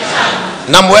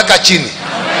na muweka chini.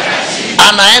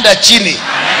 Anaenda chini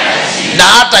na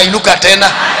hata inuka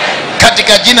tena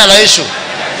katika jina la Yesu.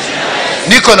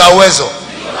 Niko na uwezo,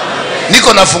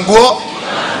 niko na funguo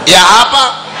ya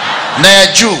hapa na ya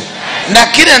juu, na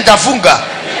kile nitafunga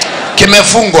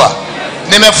kimefungwa.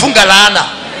 Nimefunga laana,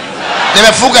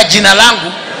 nimefunga jina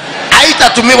langu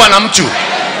haitatumiwa na mtu,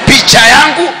 picha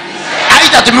yangu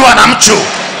haitatumiwa na mtu,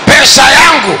 pesa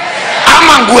yangu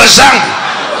ama nguo zangu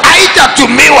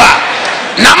haitatumiwa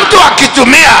na mtu.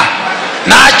 Akitumia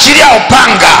naachilia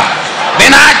upanga,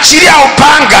 ninaachilia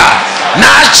upanga,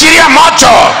 naachilia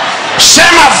moto.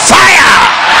 Sema fire.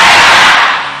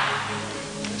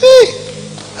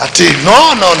 Ati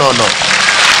no.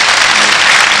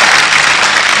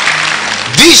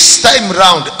 This time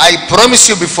round I promise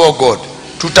you before God,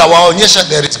 tutawaonyesha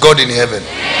there is God in heaven.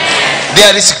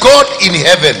 There is God in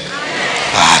heaven.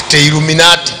 Ati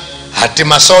Illuminati, ati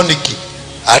Masoniki,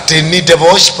 ati ni devil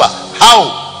worshiper.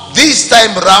 How? This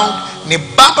time round ni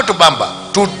bamba to bamba.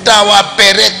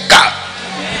 Tutawapereka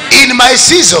in my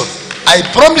season. I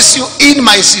promise you, in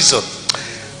my season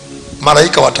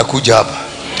malaika watakuja hapa.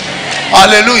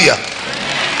 Hallelujah.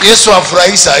 Yesu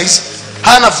afurahi saizi.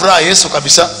 Hana furaha Yesu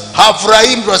kabisa.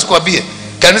 Hafurahi mtu asikwambie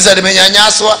kanisa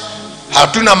limenyanyaswa,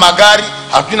 hatuna magari,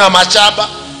 hatuna machaba.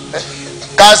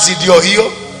 Kazi ndio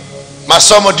hiyo,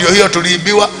 masomo ndio hiyo,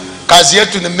 tuliibiwa. Kazi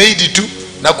yetu ni made tu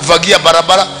na kufagia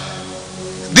barabara.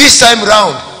 This time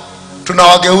round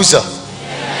tunawageuza.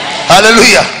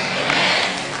 Hallelujah.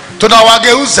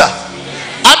 Tunawageuza.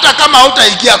 Hata kama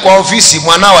hutaingia kwa ofisi,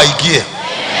 mwanao aingie.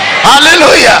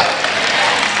 Hallelujah.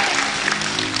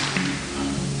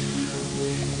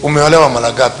 Umeolewa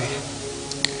mara ngapi?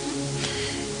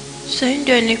 Sasa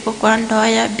ndio niko kwa ndoa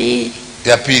ya pili.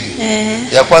 Ya pili.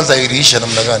 Ya kwanza iliisha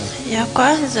namna gani? Ya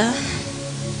kwanza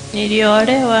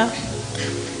niliolewa,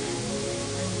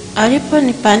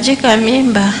 aliponipanjika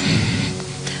mimba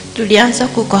tulianza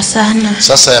kukosana.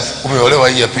 Sasa umeolewa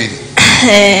hii ya pili.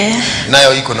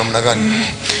 Nayo iko namna gani?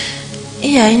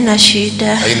 Hii haina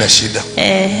shida. Haina shida.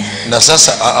 Na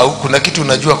sasa kuna kitu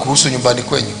unajua kuhusu nyumbani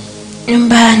kwenyu?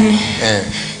 Nyumbani.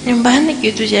 Nyumbani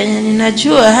kitu chenye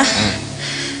ninajua,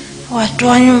 watu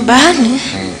wa nyumbani,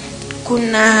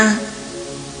 kuna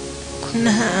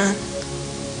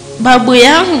babu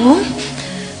yangu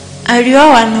alioa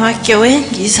wanawake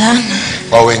wengi sana.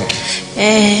 Wa wengi.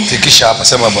 Fikisha hapa,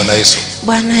 sema Bwana Yesu.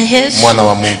 Bwana Yesu. Mwana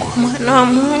wa Mungu. Mwana wa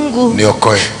Mungu.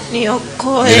 Niokoe.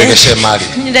 Niokoe. Niregeshe mali.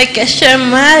 Niregeshe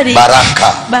mali.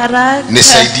 Baraka. Baraka.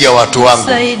 Nisaidie watu wangu.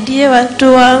 Nisaidie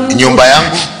watu wangu. Nyumba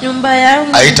yangu. Nyumba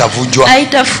yangu. Haitavunjwa.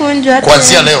 Haitavunjwa.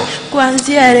 Kuanzia leo.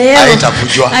 Kuanzia leo.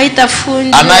 Haitavunjwa.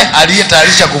 Haitavunjwa.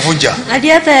 Aliyetayarisha kuvunja.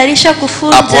 Aliyetayarisha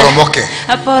kuvunja. Aporomoke.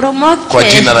 Aporomoke. Kwa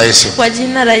jina la Yesu. Kwa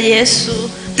jina la Yesu.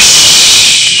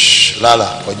 Lala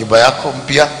kwa nyumba yako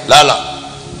mpya. Lala.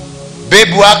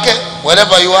 Babe wake,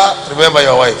 wherever you are, remember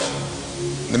your wife.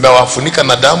 Nimewafunika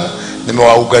na damu,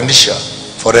 nimewauganisha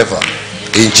forever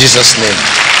in Jesus name.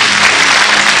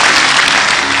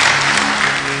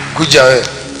 Kuja wewe.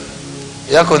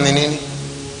 Yako ni nini?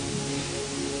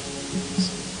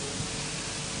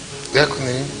 Yako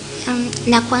ni nini?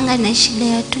 Nakuanga na shida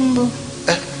ya tumbo.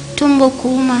 Tumbo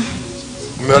kuuma.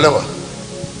 Umeolewa?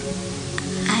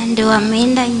 ndio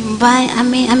ameenda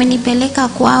nyumbani, amenipeleka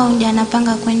kwao, ndio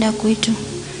anapanga kwenda kwetu.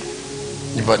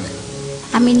 Nyumbani?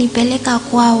 Amenipeleka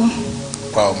kwao.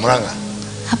 Kwao Murang'a?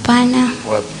 Hapana.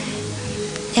 Wapi?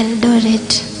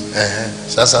 Eldoret.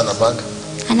 Sasa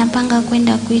anapanga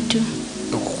kwenda kwetu.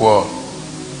 Huko kwao.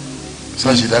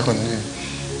 Sasa shida yako ni nini?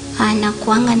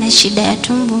 Anakuanga na shida ya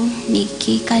tumbo,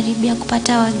 nikikaribia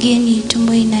kupata wageni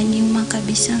tumbo inaniuma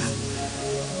kabisa.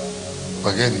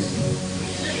 Wageni?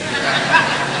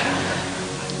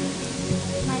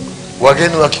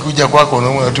 Wageni wakikuja kwako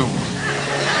unaumwa tumbo?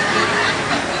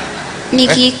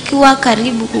 Nikikuwa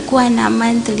karibu kukuwa na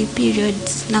monthly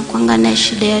periods na kuanga na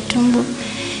shida ya tumbo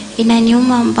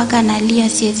inaniuma mpaka nalia,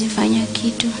 siwezi fanya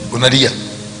kitu. Unalia?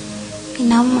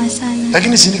 Inauma sana.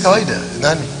 Lakini si ni kawaida.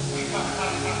 Nani?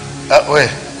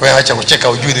 Wewe acha kucheka,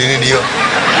 ujui ni nini hiyo.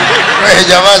 Wewe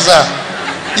jamaza.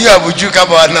 Hiyo abujui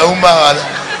kama wanauma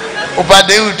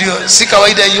upande huu ndio si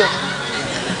kawaida hiyo.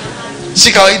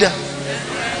 Si kawaida.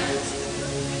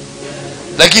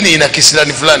 Lakini ina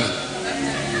kisirani fulani.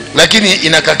 Lakini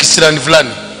ina kakisirani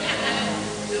fulani.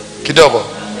 Kidogo.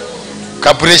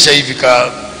 Kapresha hivi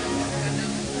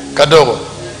kadogo.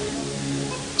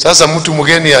 Sasa mtu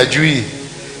mgeni ajui,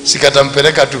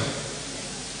 sikatampeleka tu.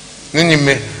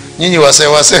 Nyinyi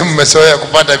wase mmesoea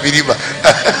kupata vilima.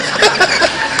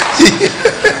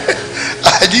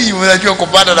 Ajui mnajua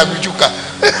kupanda na kuchuka.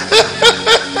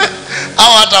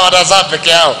 Hao hata wanazaa peke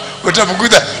yao.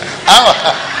 Utamkuta hawa.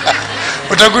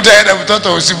 Utakuta yeye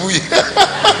mtoto usibui.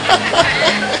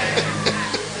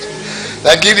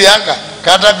 Lakini haka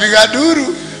katapiga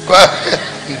duru kwa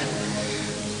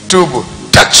tubu.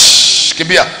 Touch.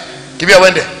 Kimbia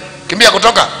wende. Kimbia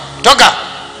kutoka. Toka.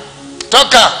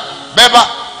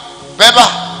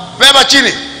 Beba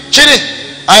chini.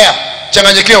 Haya,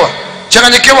 changanyikiwa.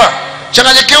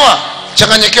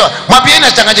 Mwambie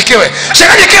na changanyikiwe.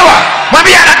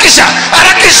 Mwambie harakisha.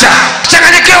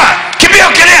 Changanyikiwa.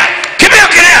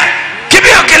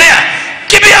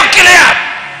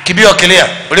 Kimbia okelea.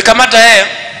 Ulikamata yeye?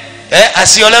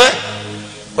 Asiolewe?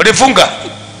 Ulifunga?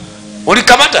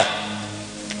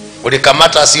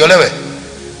 Ulikamata asiolewe?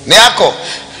 Ni yako.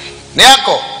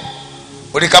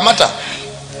 Ulikamata?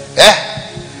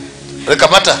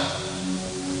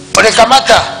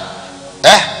 Ulikamata?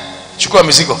 Chukua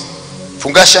mizigo.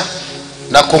 Fungasha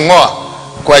na kungoa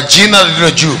kwa jina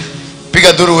lililo juu.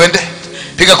 Piga duru uende.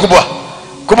 Piga kubwa.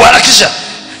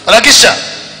 Harakisha.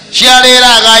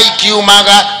 Shialera gai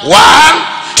kiumaga. 1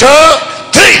 2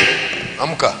 3.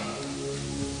 Amka.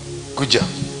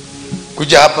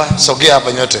 Kuja hapa, sogea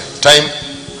hapa nyote. Time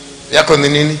yako ni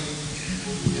nini?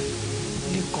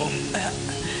 Niko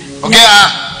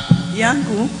ongea.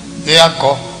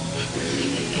 Yako.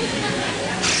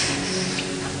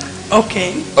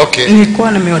 Okay.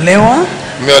 Nilikuwa nimeolewa.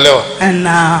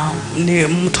 Na ni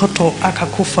mtoto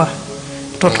akakufa.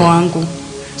 Mtoto wangu.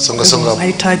 Songa.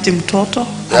 Nahitaji mtoto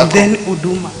and then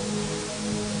huduma.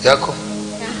 Yako?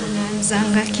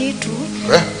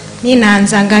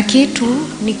 Ninaanzanga kitu,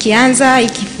 nikianza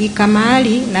ikifika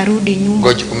mahali narudi nyuma.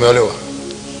 Ngoja, umeolewa?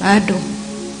 Bado.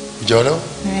 Hujaolewa?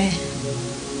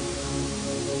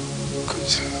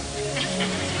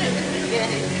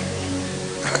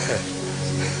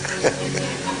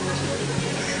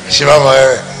 Shimama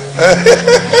wewe.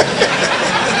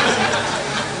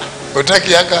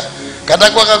 Utaki haka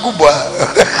katakuwa kakubwa.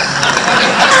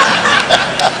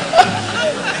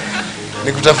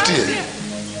 Nikutafutie?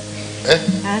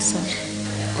 Asa.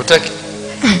 Utaki?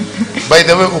 By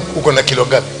the way, uko na kilo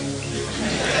ngapi?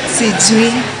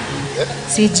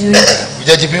 Sijui.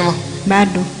 Hujajipima?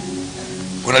 Bado.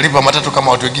 Unalipa matatu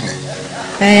kama watu wengine?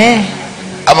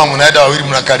 Ama mnaenda wawili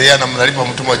mnakariana mnalipa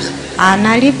mtu mmoja?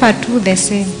 Analipa tu the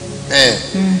same.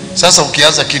 Sasa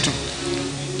ukianza kitu,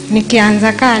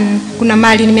 nikianza kuna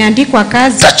mali nimeandikwa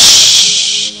kazi. Touch.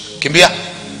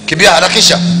 Kimbia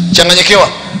harakisha.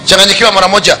 Changanyikiwa mara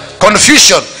moja.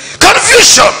 Confusion.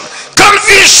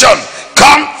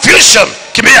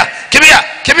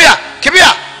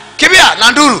 Kimbia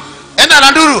na nduru.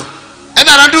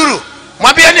 Enda na nduru.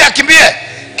 Mwambie ni akimbie.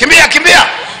 Kimbia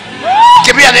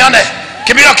nione.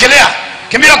 Kimbia okelea.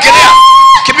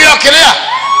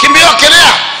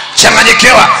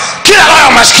 Changanyikiwa. Kila roho ya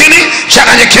maskini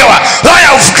changanyikiwa. Roho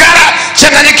ya ufukara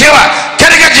changanyikiwa.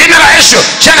 Katika jina la Yesu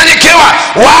changanyikiwa.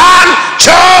 1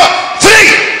 2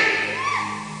 3.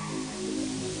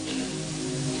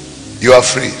 You are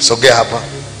free. Sogea hapa.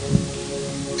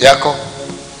 Yako.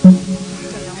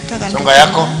 Songa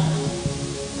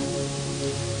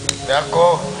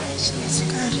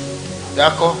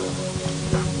yako.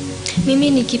 Mimi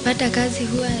nikipata kazi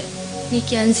huwa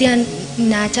nikianzia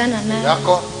naachana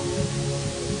nayo.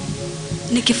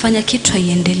 nikifanya kitu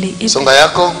haiendelee. Songa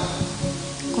yako?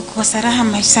 Kukosa raha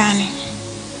maishani.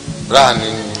 Raha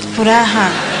ni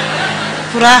Furaha.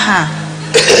 Furaha.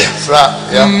 Furaha,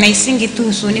 ya. Naisingi tu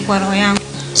usoni kwa roho yangu.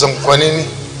 Songa kwa nini?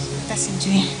 Hata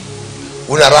sijui.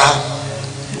 Una raha?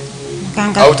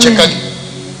 Kanga au chekagi?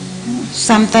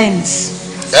 Sometimes.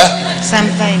 Yeah?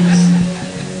 Sometimes.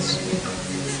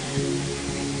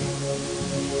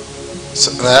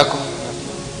 Na yako?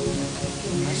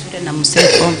 Na mzee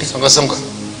pombe. Songa.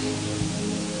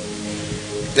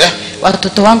 Yeah?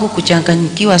 Watoto wangu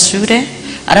kuchanganyikiwa shule,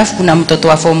 alafu kuna mtoto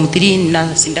wa form 3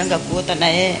 na sindanga kuota na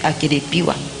yeye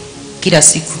akilipiwa kila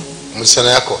siku.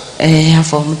 Msichana yako?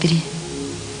 Form 3.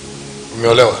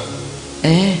 Umeolewa?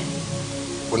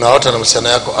 Unaota na msichana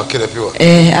yako akilipiwa?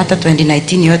 Hata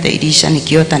 2019 yote ilisha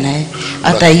nikiota na yeye.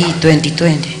 Hata hii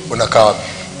 2020. Unakaa wapi?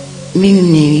 Mimi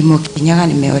ni Mkirinyaga,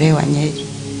 nimeolewa Nyeri.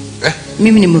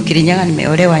 Mimi ni Mkirinyaga,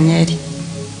 nimeolewa Nyeri.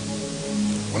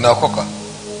 Unaokoka?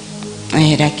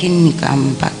 Lakini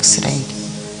nikam backslide.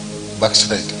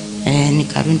 Backslide?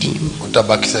 Nikarudi nyuma. Uta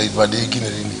backslide baada ya kile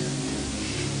lini?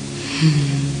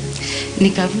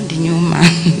 Nikarudi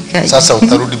nyuma. Sasa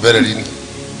utarudi mbele lini?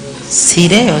 Si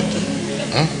leo tu.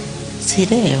 Si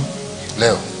leo.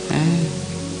 Leo?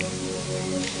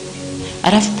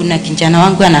 Alafu kuna kijana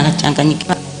wangu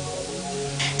anachanganyikiwa.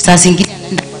 Saa zingine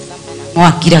anaenda kwa samba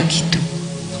na kila kitu.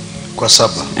 Kwa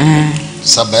saba?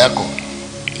 Saba yako?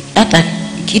 Hata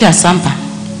kila samba.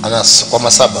 Ana kwa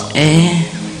masaba?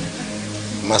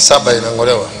 Masaba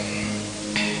inangolewa.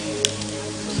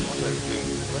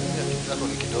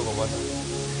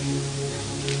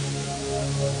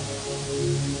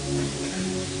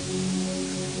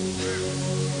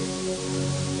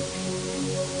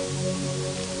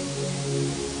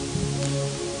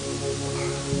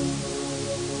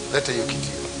 Leta hiyo kiti.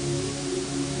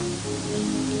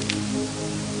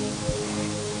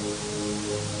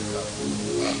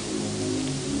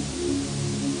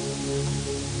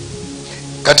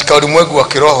 Katika ulimwengu wa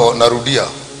kiroho, narudia,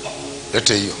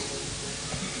 lete hiyo.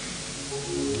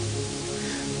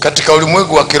 Katika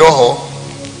ulimwengu wa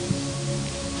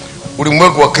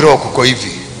kiroho, kuko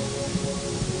hivi.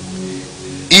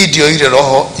 Hii ndio ile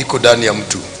roho iko ndani ya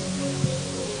mtu.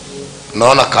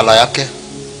 Unaona kala yake?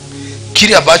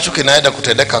 Kile ambacho kinaenda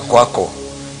kutendeka kwako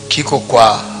kiko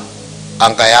kwa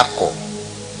anga yako.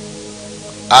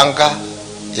 Anga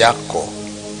yako.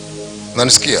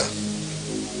 Unanisikia?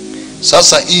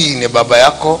 Sasa hii ni baba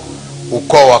yako,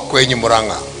 ukoo wa kwenye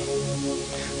Murang'a.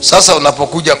 Sasa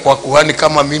unapokuja kwa kuhani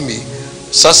kama mimi,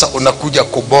 sasa unakuja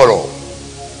kuboro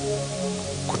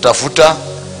kutafuta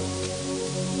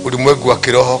ulimwengu wa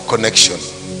kiroho connection.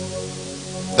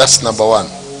 That's number 1.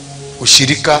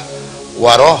 Ushirika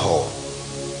wa roho.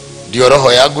 Ndio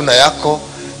roho yangu na yako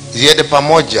ziende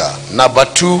pamoja. Number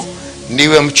 2,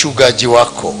 niwe mchungaji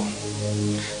wako.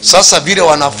 Sasa vile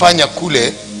wanafanya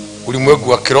kule ulimwengu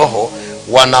wa kiroho,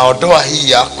 wanaondoa hii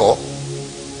yako,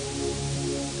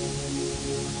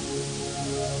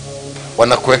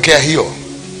 wanakuwekea hiyo.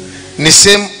 Ni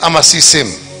same ama si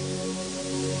same?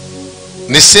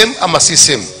 Ni same ama si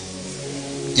same?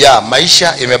 Ya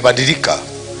maisha imebadilika.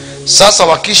 Sasa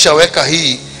wakishaweka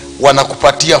hii,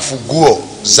 wanakupatia funguo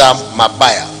za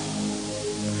mabaya.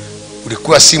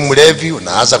 Ulikuwa si mlevi,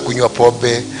 unaanza kunywa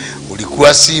pombe.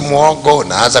 Ulikuwa si muogo,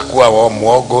 unaanza kuwa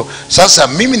muogo. Sasa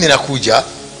mimi ninakuja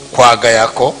kwa aga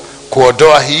yako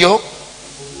kuondoa hiyo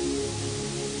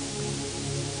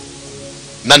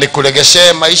na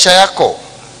nikuregeshee maisha yako.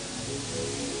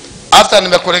 Hata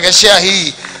nimekuregeshea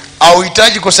hii,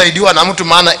 hauhitaji kusaidiwa na mtu,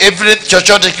 maana every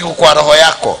chochote kiko kwa roho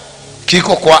yako,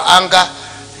 kiko kwa anga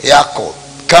yako.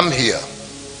 Come here.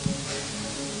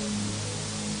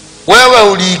 Wewe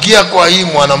uliingia kwa hii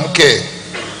mwanamke,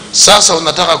 sasa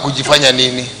unataka kujifanya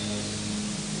nini?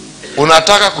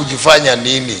 Unataka kujifanya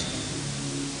nini?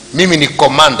 Mimi ni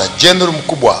commander general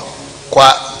mkubwa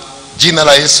kwa jina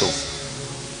la Yesu.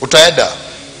 Utaenda?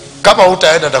 Kama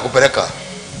utaenda nitakupeleka.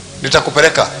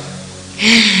 Nitakupeleka.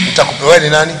 Wewe ni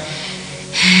nani?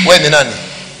 Wewe ni nani?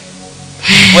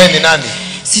 Wewe ni nani?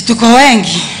 Si tuko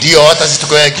wengi. Ndio, hata si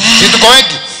tuko wengi. Si tuko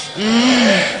wengi?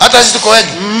 Hata si tuko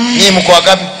wengi. Ni mko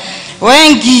wangapi?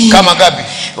 Wengi. Kama ngapi?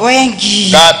 Wengi.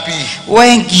 Ngapi?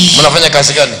 Wengi. Mnafanya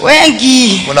kazi gani?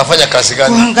 Wengi. Mnafanya kazi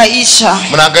gani? Kuhangaisha.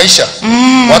 Mnahangaisha?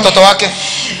 Watoto wake?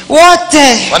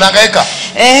 Wote. Wanahangaika?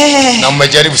 Na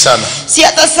mmejaribu sana.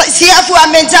 Siafu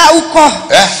amejaa huko.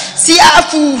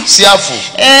 Siafu.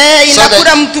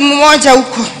 Inakula mtu mmoja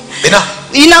huko.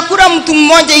 Inakula mtu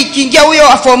mmoja, ikiingia huyo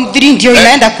wa form 3 ndio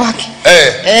inaenda kwake.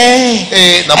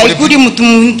 Haikuli mtu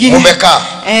mwingine. Umekaa?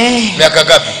 Miaka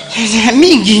ngapi?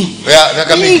 Mingi.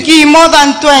 Miaka mingi. Mingi, more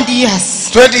than 20 years.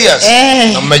 20 years.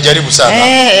 Na mmejaribu sana.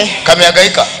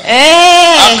 Kamehangaika.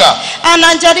 Aka.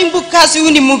 Anajaribu kazi,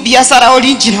 huyu ni mbiashara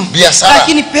original. Biashara.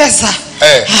 Lakini pesa.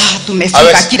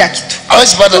 Tumefunga kila kitu.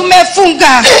 Hawezi pata.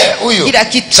 Tumefunga kila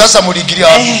kitu. Sasa muligiria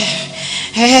wapi?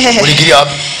 Muligiria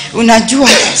wapi? Unajua?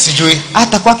 Sijui.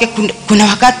 Hata kwake kuna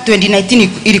wakati 2019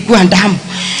 ilikuwa damu.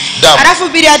 Alafu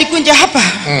bila alikunja hapa.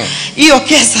 Hiyo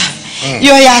Kesha.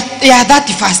 Hiyo ya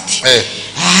 31st.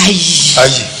 Ai.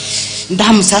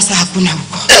 Damu sasa hakuna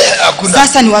huko. Hakuna.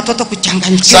 Sasa ni watoto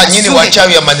kuchanganyikiwa. Sasa nyinyi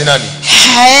wachawi ya madinani?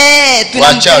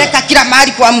 Tunampeleka kila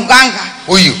mahali kwa mganga.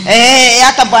 Huyu?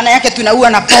 Hata bwana yake tunaua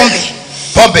na pombe.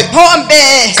 Pombe?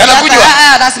 Pombe. Kana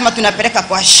kujua? Lazima tunapeleka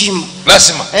kwa shimo.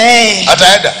 Lazima?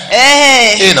 Ataenda?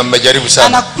 Na mmejaribu sana.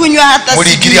 Anakunywa hata.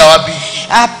 Muligiria wapi?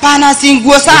 Hapana, si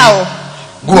nguo sao.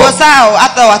 Nguo sao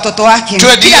hata watoto wake.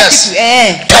 20 years.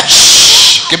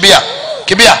 Kimbia.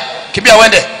 Kimbia. Kimbia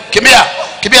uende. Kimbia.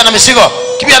 Kimbia na misigo.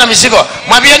 Kimbia na misigo.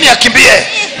 Mwambie ni akimbie.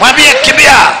 Mwambie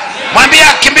kimbia. Mwambie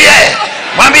akimbie.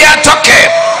 Mwambie atoke.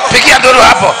 Pigia duru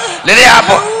hapo. Lelea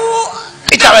hapo.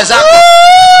 Ita wenzako.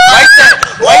 Waite.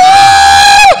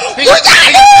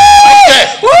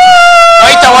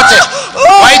 Waite wote.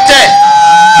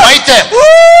 Waite.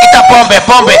 Ita pombe.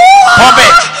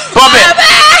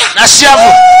 Na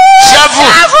shavu.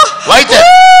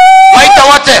 Waite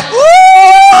wote.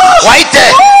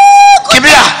 Waite.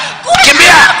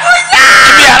 Kimbia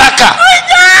haraka.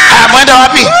 Haya, mwenda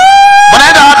wapi?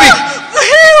 Mnaenda wapi?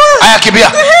 Haya,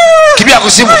 kimbia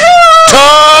kusimu. 2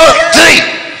 3.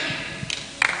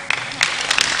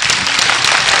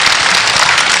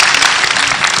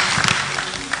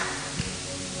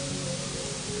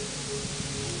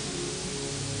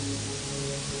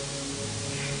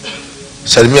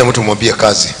 Salimia mtu, mwambie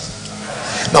kazi.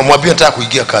 Na mwambie nataka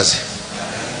kuingia kazi.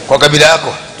 Kwa kabila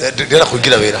yako, ndio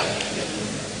kuingia wera.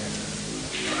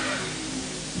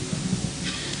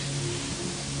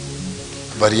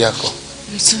 Habari yako?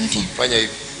 Mzuri. Fanya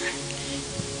hivi.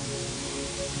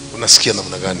 Unasikia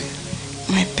namna gani?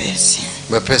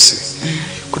 Mwepesi.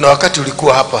 Kuna wakati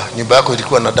ulikuwa hapa, nyumba yako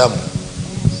ilikuwa na damu.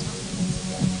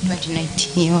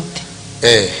 2019 yote.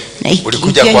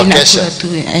 Ulikuja kwa Kesha?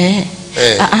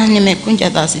 Nimekunja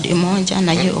Thursday moja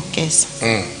na hiyo Kesha.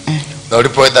 Na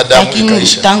ulipoenda damu ikaisha?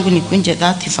 Lakini tangu nikunje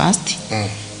 31st.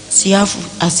 Siafu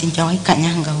asinjawahi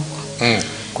kanyanga huko.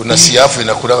 Kuna siafu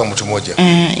inakula mtu mmoja.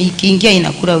 Ikiingia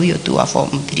inakula huyo tu wa form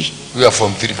 3. Huyo wa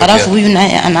form 3. Alafu huyu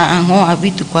naye anaangoa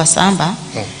vitu kwa samba.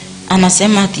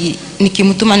 Anasema ati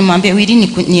nikimtuma nimwambie wili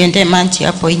niende manchi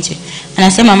hapo nje.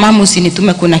 Anasema mama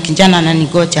usinitume, kuna kijana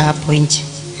ananigoja hapo nje.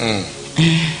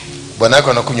 Bwana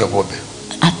yako anakunywa pombe?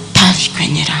 Hatari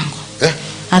kwenye rango.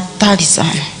 Hatari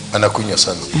sana. Anakunywa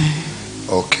sana.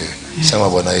 Okay. Sema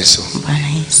Bwana Yesu. Bwana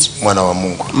Yesu. Mwana wa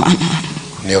Mungu.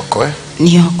 Niokoe.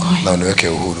 Na uniweke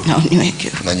uhuru.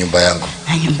 Na nyumba yangu.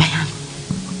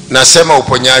 Nasema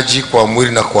uponyaji kwa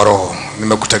mwili na kwa roho.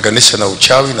 Nimekutenganisha na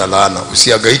uchawi na laana.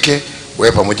 Usihangaike,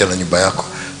 wewe pamoja na nyumba yako.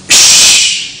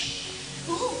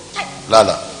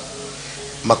 Lala.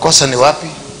 Makosa ni wapi?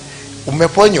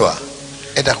 Umeponywa.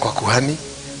 Enda kwa kuhani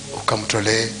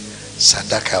ukamtolee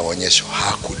sadaka ya onyesho.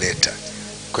 Hakuleta.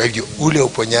 Kwa hivyo ule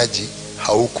uponyaji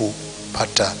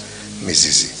haukupata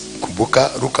mizizi.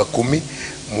 Kumbuka Luka 10.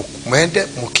 Mwende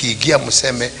mkiingia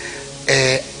mseme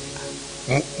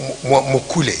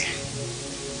mkule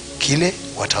kile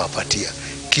watawapatia,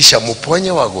 kisha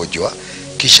mponye wagonjwa,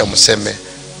 kisha mseme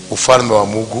ufalme wa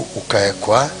Mungu ukae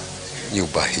kwa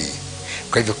nyumba hii.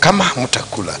 Kwa hivyo kama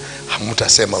hamtakula,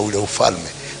 hamtasema ule ufalme,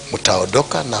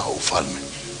 mtaondoka na ufalme.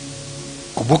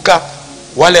 Kumbuka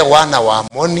wale wana wa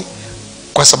Amoni,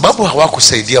 kwa sababu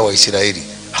hawakusaidia Waisraeli,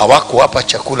 hawakuwapa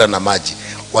chakula na maji,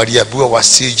 waliambiwa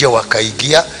wasije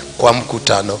wakaingia kwa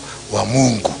mkutano wa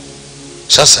Mungu.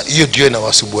 Sasa hiyo ndio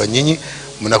inawasumbua nyinyi.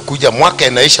 Mnakuja mwaka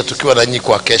inaisha tukiwa na nyinyi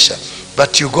kwa Kesha,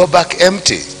 but you go back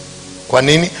empty. Kwa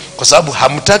nini? Kwa sababu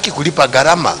hamtaki kulipa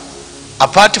gharama.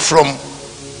 Apart from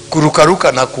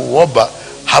kurukaruka na kuomba,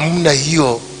 hamna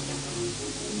hiyo.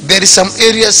 There is some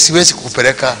areas siwezi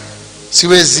kukupeleka,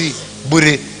 siwezi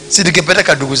bure, si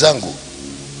nikipeleka ndugu zangu.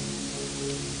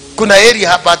 Kuna area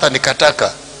hapa hata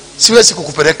nikataka siwezi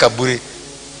kukupeleka bure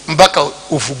mpaka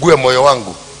ufugue moyo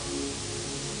wangu.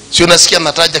 Si unasikia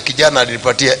nataja kijana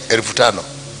alinipatia 1500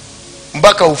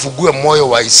 mpaka ufugue moyo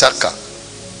wa Isaka.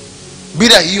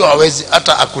 Bila hiyo hawezi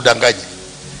hata akudanganye.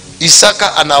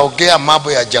 Isaka anaongea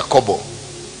mambo ya Yakobo,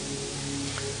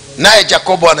 naye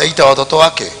Yakobo anaita watoto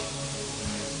wake,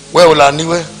 wewe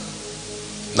ulaaniwe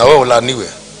na wewe ulaaniwe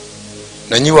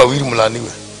na nyi wawili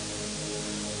mlaaniwe.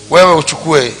 Wewe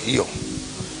uchukue hiyo,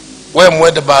 wewe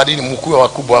muende baharini mkue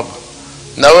wakubwa hapa,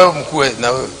 na wewe mkue,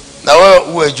 na wewe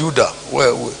uwe Juda,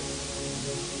 wewe uwe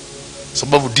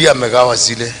sababu ndiye amegawa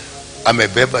zile,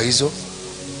 amebeba hizo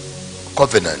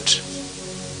covenant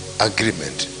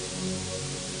agreement.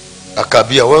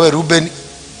 Akaambia wewe Ruben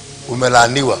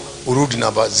umelaaniwa, urudi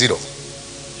namba 0.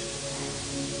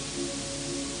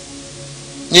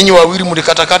 Nyinyi wawili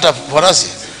mlikatakata farasi,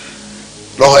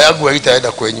 roho yangu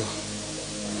haitaenda kwenyu,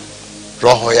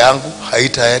 roho yangu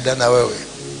haitaenda na wewe.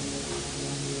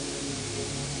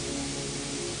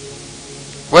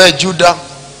 Wewe Juda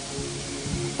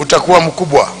utakuwa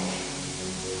mkubwa,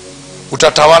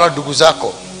 utatawala ndugu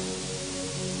zako.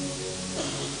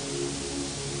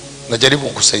 Najaribu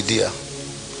kukusaidia,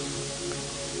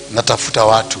 natafuta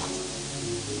watu,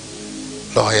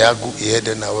 roho yangu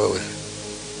iende na wewe.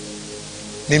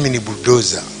 Mimi ni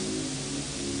bulldozer,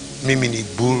 mimi ni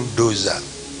bulldozer.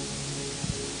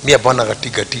 Mimi hapana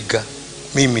gatiga,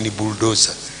 mimi ni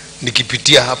bulldozer.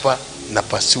 Nikipitia hapa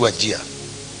napasua njia,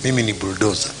 mimi ni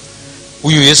bulldozer.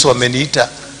 Huyu Yesu ameniita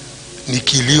ni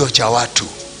kilio cha watu,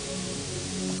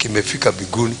 kimefika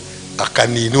biguni,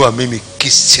 akaniinua mimi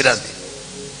kisirani.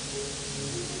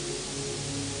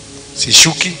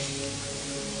 Sishuki,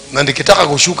 na nikitaka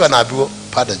kushuka naambiwa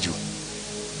pada juu.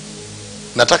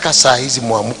 Nataka saa hizi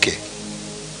muamke.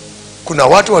 Kuna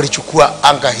watu walichukua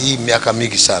anga hii miaka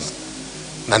mingi sana,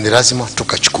 na ni lazima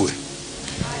tukachukue,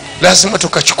 lazima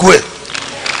tukachukue.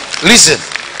 Listen,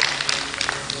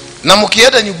 na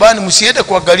mkienda nyumbani msiende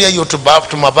kuangalia hiyo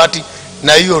tumabati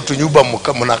na hiyo tunyumba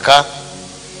mnakaa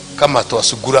kama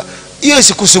tuasugura. Hiyo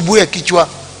isikusubue kichwa.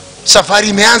 Safari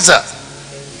imeanza.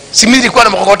 Si mimi nilikuwa na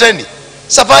mkokoteni,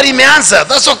 safari imeanza.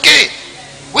 That's okay.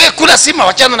 Wewe kula sima,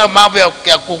 wachana na mambo ya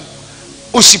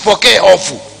usipokee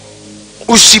hofu.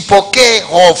 Usipokee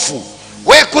hofu.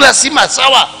 Wewe kula sima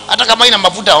sawa, hata kama ina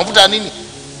mafuta nini.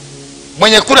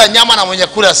 Mwenye kula nyama na mwenye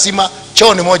kula sima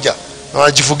choo ni moja, na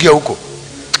wanajifugia huko.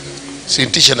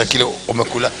 Sintisha na kile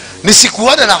umekula.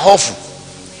 Nisikuone na hofu,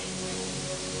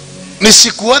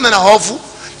 nisikuone na hofu,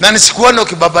 na nisikuone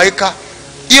ukibabaika.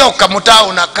 Hiyo kamutaa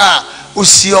unakaa,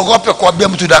 usiogope kuambia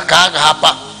mtu nakaaga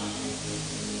hapa.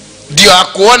 Ndio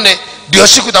akuone, ndio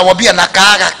siku utamwambia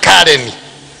nakaaga Karen.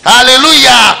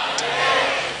 Hallelujah.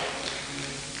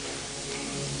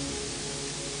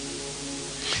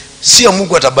 Sio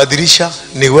Mungu atabadilisha,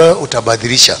 ni wewe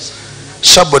utabadilisha.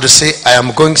 Somebody say I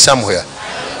am going somewhere.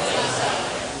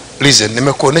 Listen,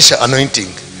 nimekuonesha anointing.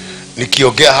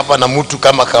 Nikiongea hapa na mtu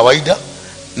kama kawaida,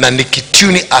 na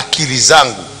nikituni akili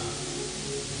zangu,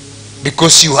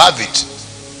 because you have it.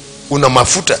 Una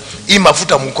mafuta. Hii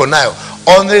mafuta mko nayo,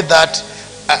 only that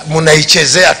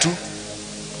mnaichezea tu.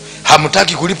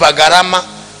 Hamtaki kulipa gharama,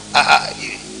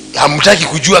 hamtaki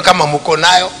kujua kama mko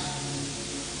nayo.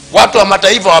 Watu wa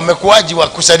mataifa wamekuaji wa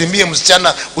kusalimie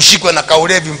msichana ushikwe na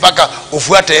kaulevi mpaka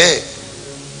ufuate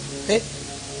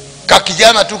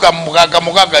kakijana tu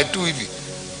kamugaga tu hivi.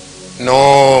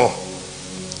 No,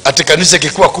 ati kanisa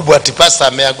kikuwa kubwa, ati pastor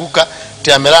ameanguka,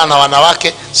 ati amelala na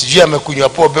wanawake, sijui amekunywa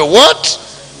pombe. What?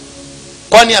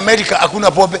 Kwani Amerika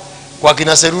hakuna pombe? Kwa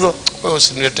kina Seruro, wewe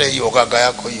usiniletee hiyo gaga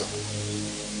yako hiyo.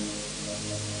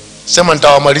 Sema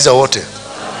nitawamaliza wote.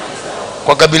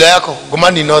 Kwa kabila yako,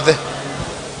 Gomani North,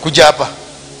 kuja hapa.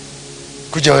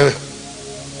 Kuja wewe.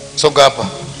 Soga hapa.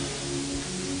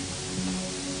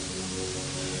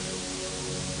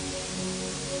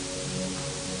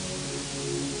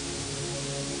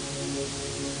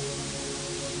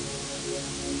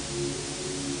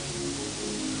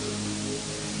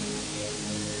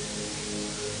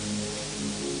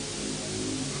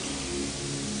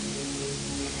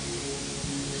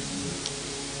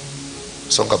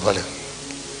 Songa pale.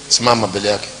 Simama mbele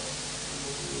yake.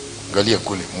 Angalia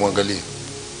kule, muangalie.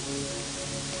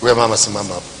 Wewe mama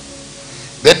simama hapo.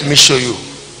 Let me show you.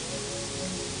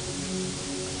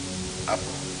 Hapo.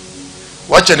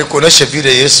 Wacha nikuoneshe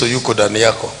vile Yesu yuko ndani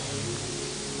yako.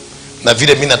 Na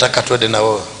vile mimi nataka tuende na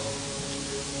wewe.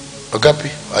 Agapi?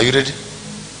 Are you ready?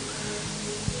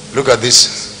 Look at this.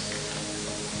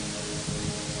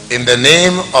 In the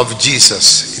name of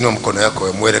Jesus. Inua mkono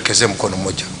yako, muelekeze mkono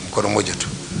mmoja tu.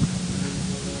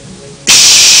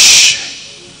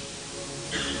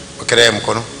 Wekelea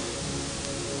mkono.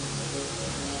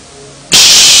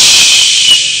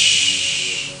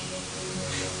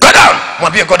 Go down.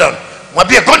 Mwambie go down.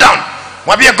 Mwambie go down.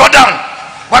 Mwambie go down.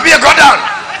 Mwambie go down.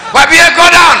 Mwambie go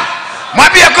down.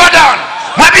 Mwambie go down.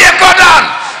 Mwambie go down.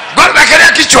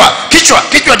 Wekelea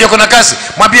kichwa ndio kuna kazi.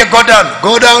 Mwambie go down.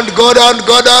 Go down, go down,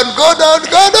 go down, go down,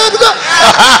 go down, go.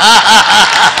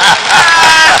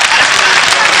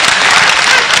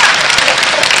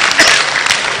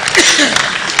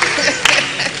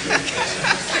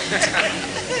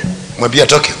 Mwambie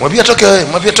atoke. Mwambie atoke wewe.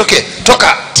 Mwambie atoke.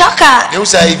 Toka. Toka.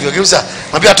 Geuza hivyo, geuza.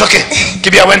 Mwambie atoke.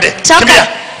 Kimbia uende. Toka. Kimbia.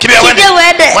 Kimbia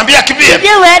uende. Mwambie kimbia.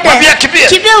 Kimbia uende. Mwambie kimbia.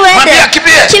 Kimbia uende. Mwambie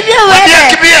kimbia. Kimbia uende. Mwambie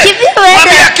kimbia. Kimbia uende.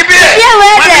 Mwambie kimbia. Kimbia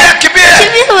uende. Mwambie kimbia.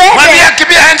 Kimbia uende. Mwambie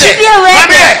kimbia ende. Kimbia uende.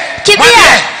 Mwambie.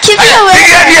 Kimbia. Kimbia uende.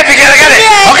 Piga ndiye pigelegele.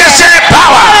 Kimbia Okay, uende. say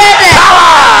power.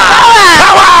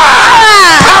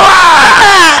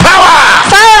 Power.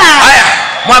 Haya,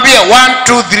 mwambie 1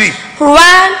 2 3.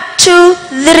 1 2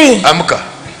 3. Amka.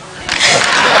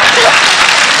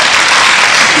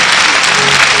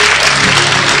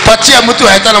 Patia mtu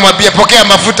haitana, mwambie pokea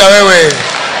mafuta wewe.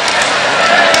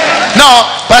 No,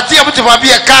 patia mtu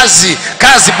mwambie kazi,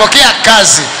 kazi, pokea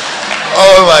kazi.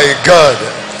 Oh my God.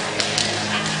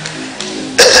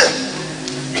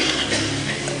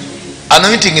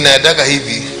 Anointing inaendaga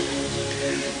hivi.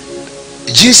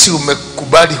 Jinsi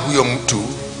umekubali huyo mtu,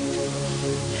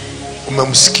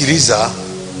 umemsikiliza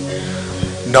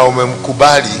na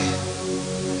umemkubali,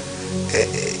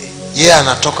 yeye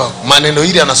anatoka, maneno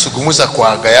ile anasugumuza kwa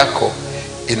anga yako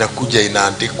inakuja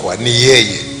inaandikwa, ni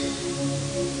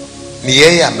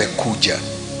yeye amekuja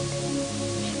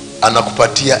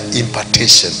anakupatia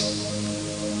impartation.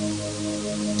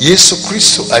 Yesu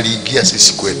Kristo aliingia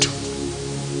sisi kwetu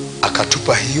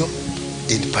akatupa hiyo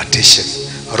impartation.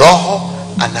 Roho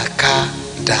anakaa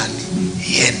ndani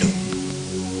yenu.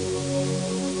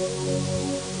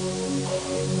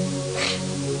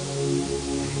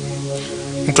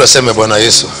 Mtu aseme, Bwana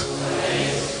Yesu,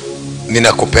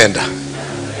 ninakupenda,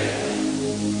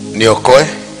 niokoe,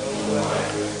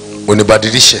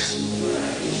 unibadilishe.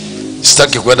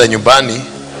 Sitaki kwenda nyumbani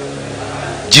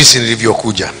jinsi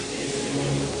nilivyokuja.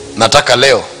 Nataka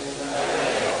leo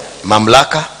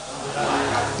mamlaka,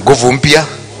 nguvu mpya,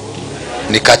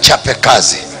 nikachape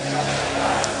kazi.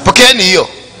 Pokeeni hiyo.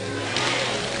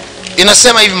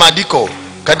 Inasema hivi maandiko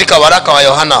katika waraka wa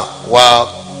Yohana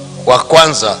wa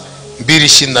kwanza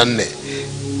 2:24.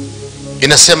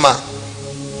 Inasema,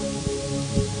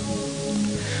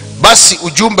 basi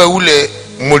ujumbe ule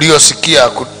mliosikia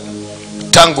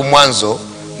tangu mwanzo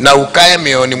na ukae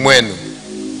mioyoni mwenu.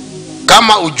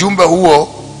 Kama ujumbe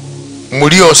huo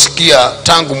mliosikia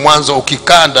tangu mwanzo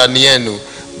ukikaa ndani yenu,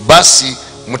 basi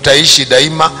mtaishi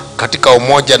daima katika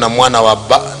umoja na mwana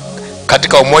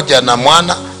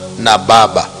na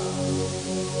Baba.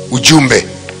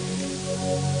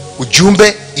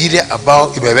 Ujumbe ile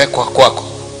ambao imewekwa kwako.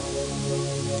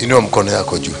 Inua mkono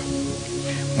yako juu.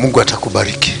 Mungu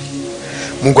atakubariki.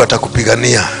 Mungu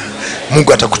atakupigania.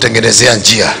 Mungu atakutengenezea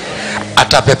njia.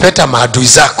 Atapepeta maadui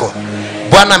zako.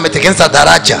 Bwana ametengeneza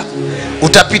daraja.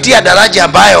 Utapitia daraja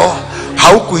ambayo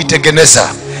haukuitengeneza.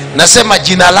 Nasema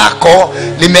jina lako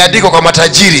limeandikwa kwa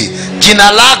matajiri.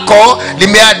 Jina lako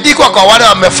limeandikwa kwa wale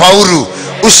wamefaulu.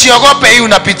 Usiogope hii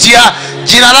unapitia.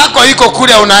 Jina lako liko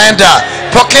kule unaenda.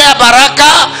 Pokea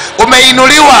baraka,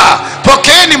 umeinuliwa.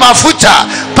 Pokeeni mafuta,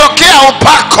 pokea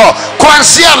upako.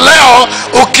 Kuanzia leo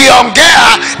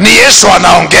ukiongea ni Yesu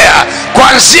anaongea.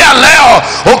 Kuanzia leo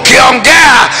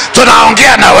ukiongea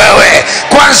tunaongea na wewe.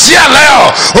 Kuanzia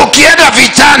leo ukienda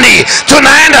vitani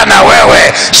tunaenda na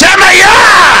wewe. Sema ya!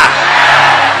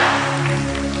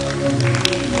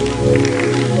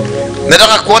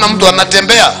 Nataka kuona mtu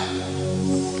anatembea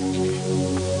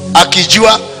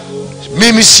akijua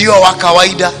mimi sio wa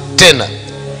kawaida tena.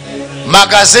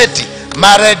 Magazeti,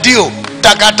 maredio,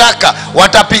 takataka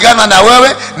watapigana na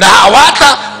wewe na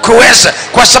hawatakuweza,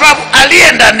 kwa sababu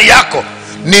aliye ndani yako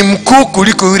ni mkuu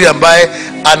kuliko yule ambaye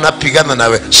anapigana na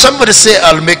wewe. Somebody say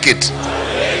I'll make it.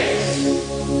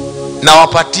 Na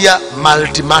wapatia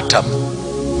multimatum.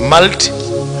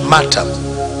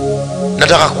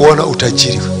 Nataka kuona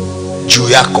utajiri juu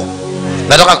yako.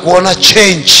 Nataka kuona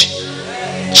change.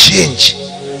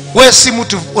 Wewe si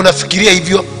mtu unafikiria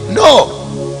hivyo. No.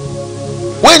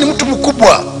 Wewe ni mtu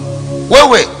mkubwa.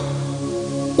 Wewe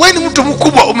ni mtu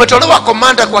mkubwa. Umetolewa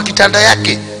komanda kwa kitanda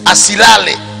yake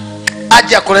asilale,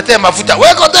 aje akuletee mafuta.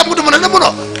 Wewe kote mtu mnene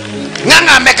mno.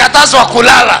 Nganga amekatazwa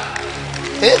kulala.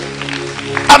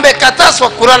 Amekatazwa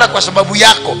kulala kwa sababu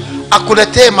yako,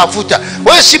 akuletee mafuta.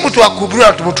 Wewe si mtu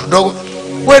akubura tu mtu dogo.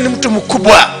 Wewe ni mtu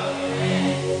mkubwa.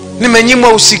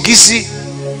 Nimenyimwa usingizi,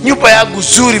 nyumba yangu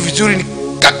nzuri vizuri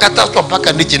kakatazwa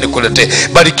mpaka nije nikuletee.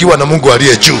 Barikiwa na Mungu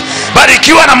aliye juu.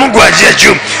 Barikiwa na Mungu aliye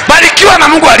juu. Barikiwa na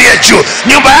Mungu aliye juu.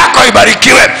 Nyumba yako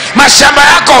ibarikiwe. Mashamba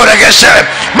yako uregeshewe.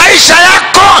 Maisha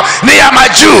yako ni ya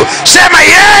majuu. Sema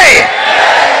yeye.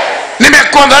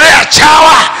 Nimekuondolea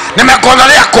chawa,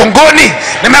 nimekuondolea kongoni,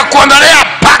 nimekuondolea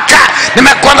paka,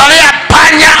 nimekuondolea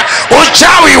panya.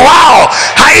 Uchawi wao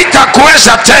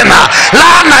haitakuweza tena.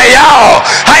 Laana yao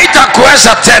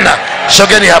haitakuweza tena.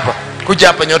 Sogeni hapa. Kuja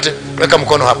hapa nyote. Weka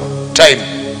mkono hapa. Time.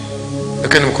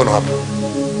 Wekeni mkono hapo.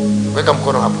 Weka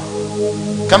mkono hapo.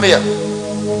 Come here.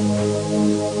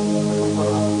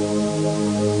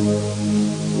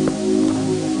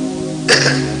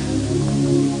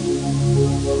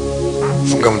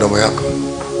 Funga mdomo yako.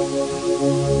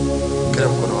 Weka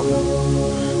mkono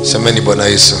hapo. Semeni, Bwana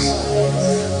Yesu,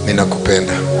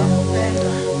 ninakupenda.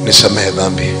 Nisamehe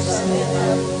dhambi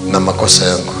na makosa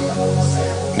yangu.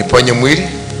 Niponye mwili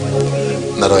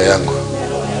na roho yangu.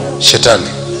 Shetani,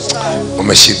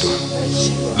 umeshindwa.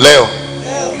 Leo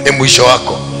ni mwisho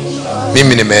wako.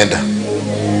 Mimi nimeenda.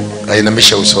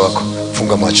 Ainamisha uso wako.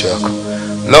 Funga macho yako.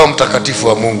 Leo Mtakatifu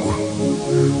wa Mungu,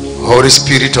 Holy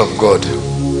Spirit of God,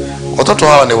 watoto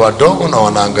hawa ni wadogo na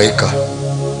wanahangaika.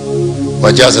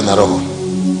 Wajaze na roho.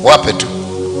 Wape tu.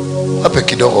 Wape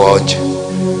kidogo waonje.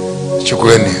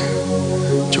 Chukueni.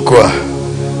 Chukua.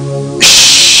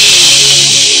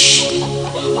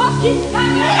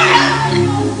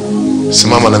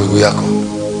 Simama na miguu yako.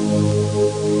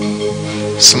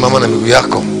 Simama na miguu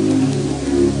yako.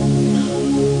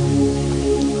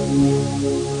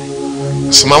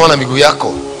 Simama na miguu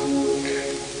yako.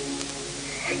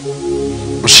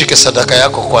 Ushike sadaka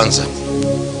yako kwanza.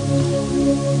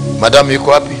 Madamu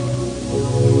yuko wapi?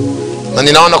 Na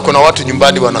ninaona kuna watu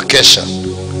nyumbani wanakesha.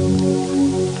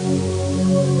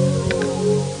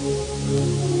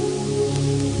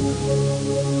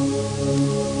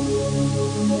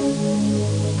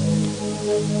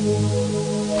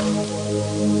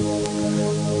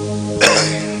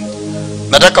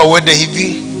 Nataka uende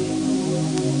hivi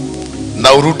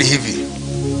na urudi hivi.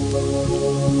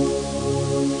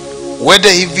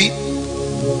 Uende hivi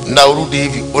na urudi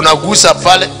hivi. Unagusa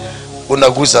pale,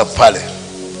 unagusa pale.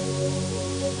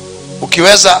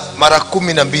 Ukiweza mara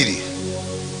 12.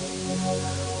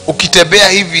 Ukitembea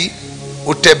hivi,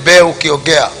 utembee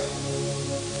ukiongea.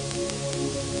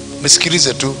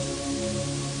 Nisikilize tu.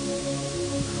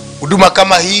 Huduma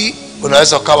kama hii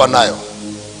unaweza ukawa nayo.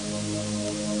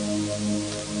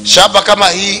 Shamba kama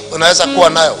hii unaweza kuwa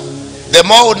nayo. The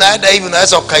more unaenda hivi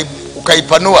unaweza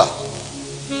ukaipanua.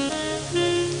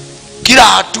 Kila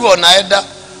hatua unaenda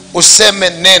useme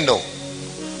neno.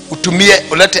 Utumie,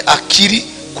 ulete akili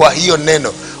kwa hiyo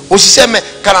neno. Usiseme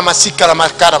kana masika na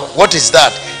makara. What is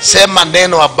that? Sema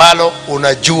neno ambalo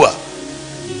unajua.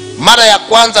 Mara ya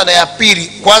kwanza na ya pili,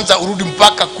 kwanza urudi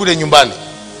mpaka kule nyumbani.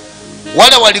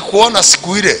 Wale walikuona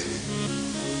siku ile,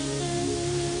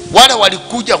 wale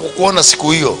walikuja kukuona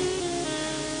siku hiyo,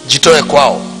 jitoe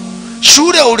kwao.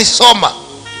 Shule ulisoma,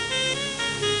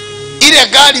 ile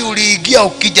gari uliingia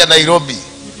ukija Nairobi,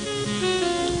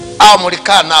 au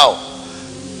mlikaa nao,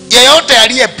 yeyote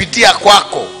aliyepitia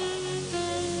kwako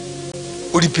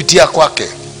ulipitia kwake.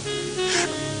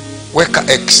 Weka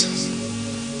X.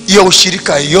 Hiyo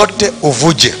ushirika yote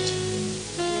uvuje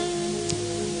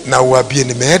na uambie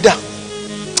nimeenda,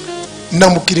 na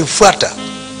mkinifuata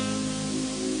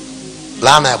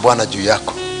laana ya Bwana juu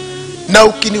yako. Na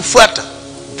ukinifuata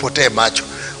upotee macho.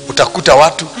 Utakuta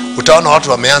watu, utaona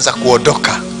watu wameanza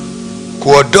kuondoka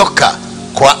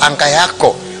kwa anga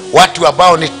yako. Watu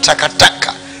ambao ni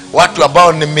takataka, watu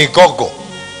ambao ni migogo.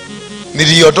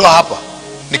 Niliondoa hapa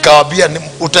nikawaambia,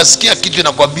 utasikia kitu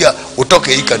inakwambia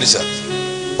utoke hii kanisa.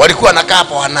 Walikuwa wanakaa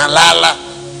hapa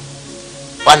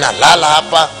wanalala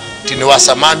hapa tini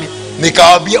wasamani.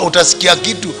 Nikawaambia utasikia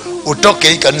kitu utoke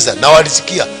hii kanisa, na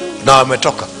walisikia na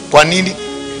wametoka. Kwa nini?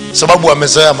 Sababu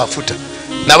wamezoea mafuta.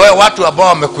 Na wewe watu ambao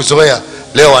wamekuzoea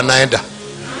leo wanaenda.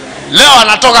 Leo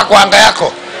wanatoka kwa anga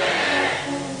yako.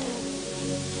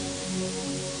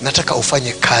 Nataka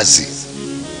ufanye kazi.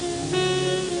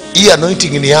 Hii anointing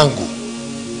ni yangu.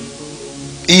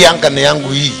 Hii anga ni yangu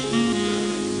hii.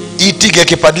 Hii tige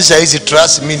kipadisha hizi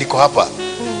trust, mimi niko hapa.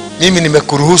 Mimi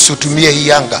nimekuruhusu tumie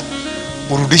hii anga.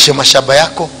 Urudishe mashamba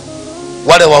yako.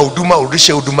 Wale wa huduma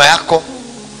urudishe huduma yako.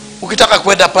 Ukitaka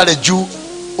kwenda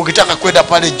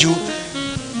pale juu,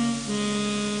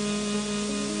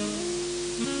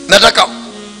 nataka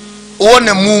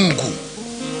uone Mungu.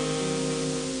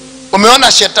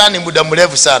 Umeona shetani muda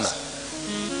mrefu sana.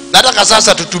 Nataka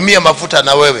sasa tutumie mafuta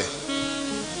na wewe.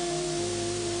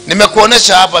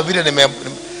 Nimekuonesha hapa vile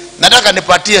nataka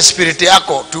nipatie spirit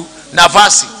yako tu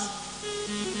nafasi.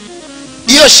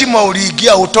 Hiyo shimo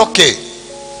uliingia utoke.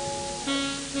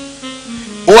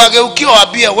 Uwageukiwa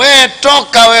wabia, wewe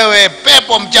toka, wewe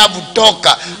pepo mchafu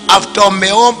toka. After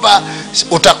umeomba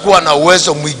utakuwa na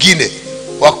uwezo mwingine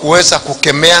wa kuweza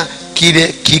kukemea kile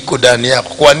kiko ndani yako.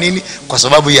 Kwa nini? Kwa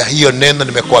sababu ya hiyo neno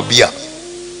nimekuambia.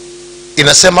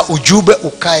 Inasema ujumbe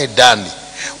ukae ndani.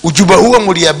 Ujumbe huo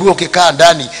mliambiwa ukikaa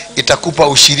ndani itakupa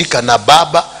ushirika na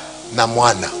Baba na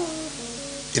Mwana.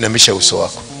 Inamisha uso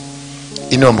wako.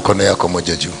 Inua mkono yako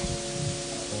moja juu.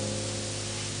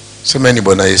 Semeni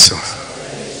Bwana Yesu,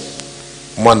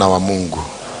 mwana wa Mungu,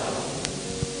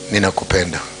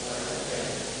 ninakupenda.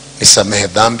 Nisamehe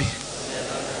dhambi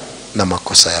na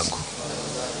makosa yangu.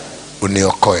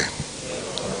 Uniokoe.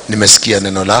 Nimesikia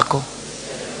neno lako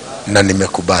na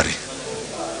nimekubali.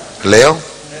 Leo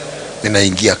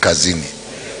ninaingia kazini.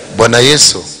 Bwana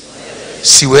Yesu,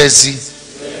 siwezi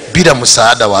bila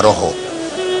msaada wa Roho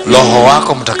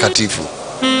wako mtakatifu.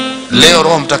 Leo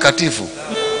Roho Mtakatifu,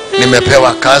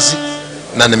 nimepewa kazi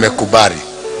na nimekubali.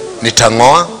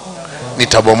 Nitang'oa,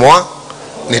 nitabomoa,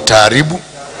 nitaharibu,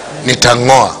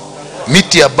 nitang'oa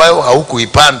miti ambayo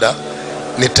haukuipanda,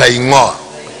 nitaing'oa.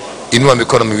 Inua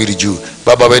mikono miwili juu.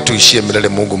 Baba wetu ishie milele,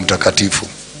 Mungu mtakatifu,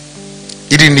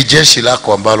 ili ni jeshi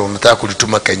lako ambalo unataka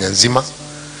kulituma Kenya nzima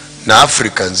na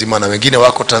Afrika nzima, na wengine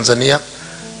wako Tanzania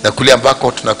na kule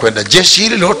ambako tunakwenda. Jeshi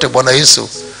hili lote Bwana Yesu,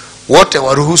 wote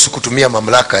waruhusu kutumia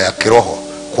mamlaka ya kiroho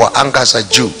kwa anga za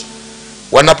juu.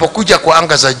 Wanapokuja kwa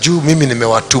anga za juu, mimi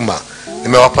nimewatuma,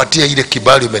 nimewapatia ile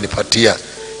kibali umenipatia,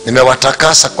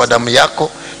 nimewatakasa kwa damu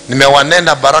yako,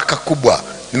 nimewanena baraka kubwa,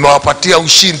 nimewapatia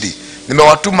ushindi,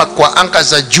 nimewatuma kwa anga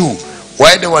za juu.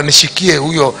 Waende wanishikie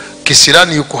huyo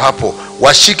kisirani yuko hapo,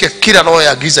 washike kila roho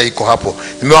ya giza iko hapo.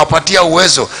 Nimewapatia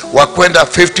uwezo wa kwenda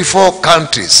 54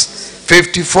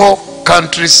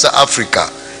 countries za Afrika.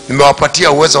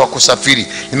 Nimewapatia uwezo wa kusafiri,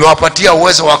 nimewapatia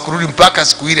uwezo wa kurudi mpaka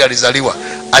siku ile alizaliwa,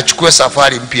 achukue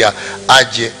safari mpya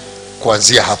aje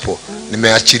kuanzia hapo.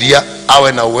 Nimeachilia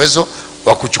awe na uwezo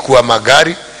wa kuchukua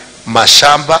magari,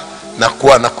 mashamba na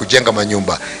kuwa na kujenga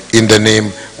manyumba. In the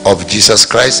name of Jesus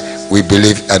Christ we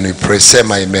believe and we pray.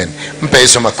 Sema amen. Mpe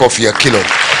Yesu makofi ya kilo.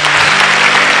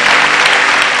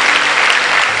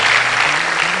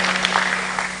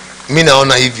 Mimi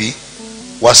naona hivi,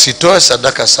 wasitoe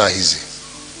sadaka saa hizi,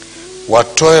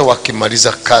 watoe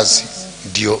wakimaliza kazi,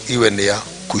 ndio iwe ni ya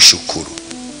kushukuru.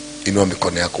 Inua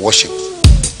mikono yako, worship.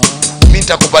 Mimi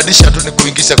nitakubadilisha tu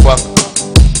nikuingize kwangu.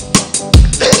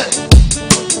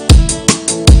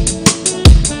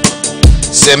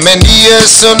 Semeni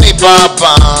Yesu ni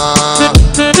Baba,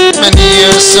 semeni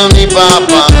Yesu ni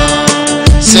Baba,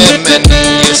 semeni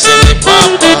Yesu ni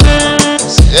Baba,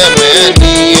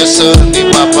 semeni Yesu ni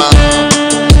Baba,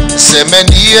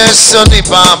 semeni Yesu ni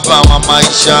Baba wa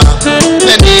maisha,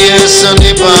 semeni Yesu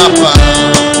ni Baba,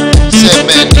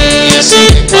 semeni Yesu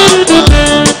ni Baba,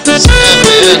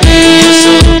 semeni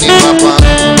Yesu ni Baba.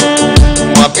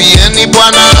 Mwapieni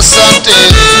Bwana asante,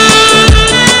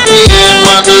 mwambie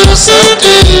Bwana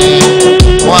asante,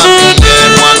 mwambie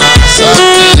Bwana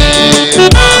asante,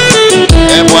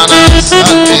 mwambie Bwana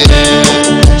asante.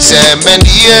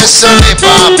 Semeni Yesu ni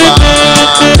Baba,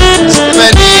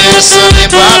 semeni Yesu ni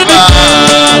Baba,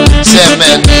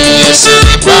 semeni Yesu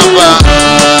ni Baba,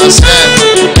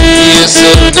 semeni Yesu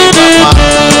ni Baba.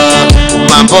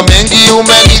 Mambo mengi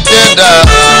umenitenda,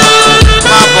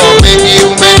 mambo mengi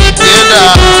umenitenda,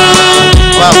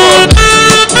 mambo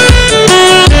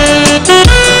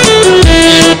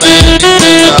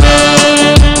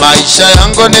maisha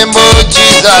yangu ni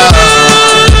muujiza,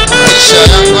 maisha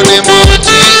yangu ni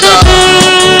muujiza,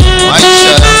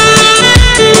 maisha yangu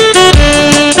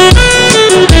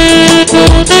ni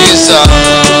muujiza.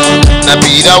 Na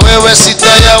bila wewe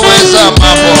sitayaweza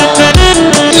mambo,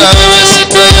 bila wewe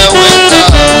sitayaweza,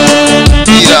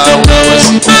 bila wewe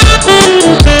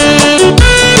sitayaweza.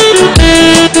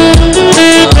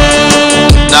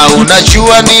 Na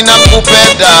unajua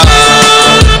ninakupenda,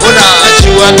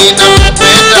 unajua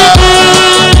ninakupenda,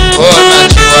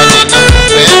 unajua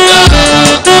ninakupenda,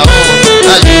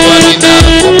 unajua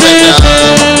ninakupenda.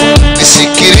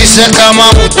 Nisikilize kama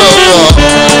mtoto,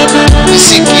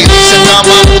 nisikilize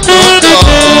kama mtoto,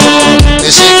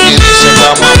 nisikilize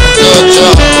kama mtoto,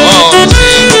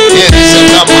 nisikilize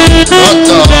kama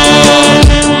mtoto.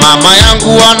 Mama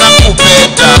yangu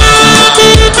anakupenda,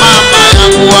 mama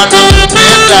yangu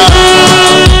anakupenda,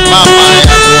 mama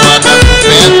yangu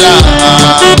anakupenda,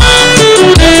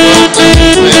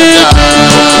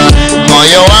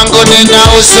 moyo wangu nina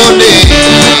huzuni,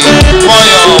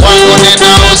 moyo wangu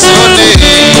nina huzuni,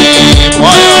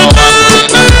 moyo wangu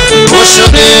nina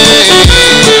huzuni,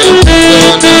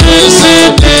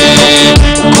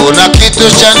 kuna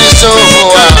kitu cha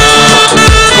nisumbua,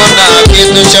 kuna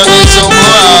kitu cha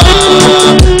nisumbua,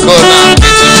 kuna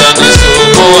kitu cha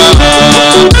nisumbua.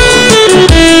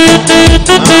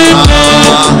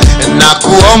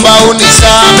 Nakuomba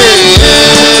unisamehe,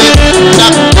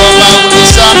 nakuomba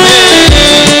unisamehe,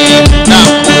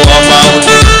 nakuomba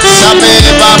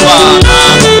unisamehe Baba,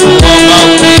 nakuomba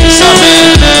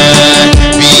unisamehe.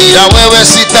 Bila wewe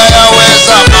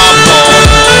sitayaweza mambo,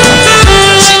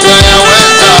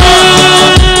 sitayaweza,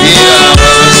 bila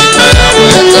wewe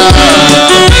sitayaweza,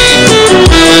 bila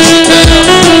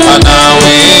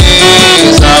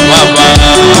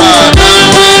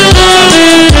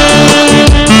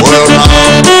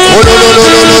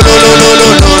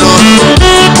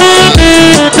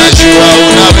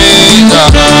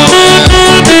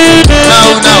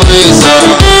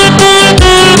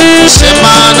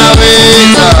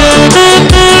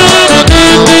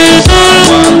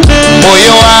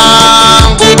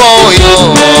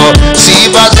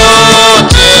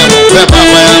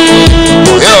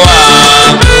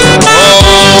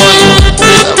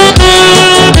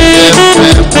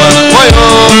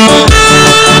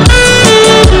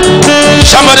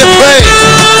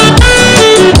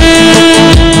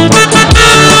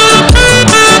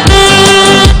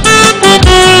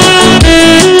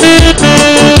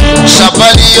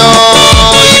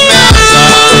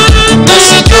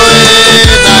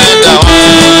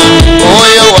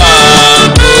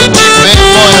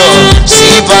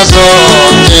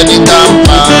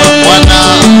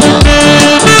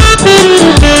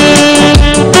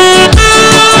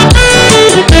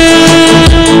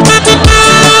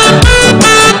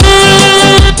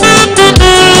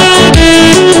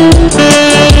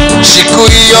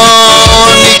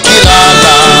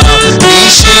nikilala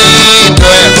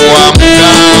nishindwe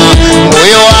kuamka,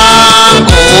 moyo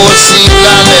wangu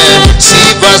usilale,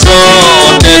 sifa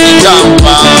zote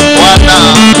nitampa Bwana.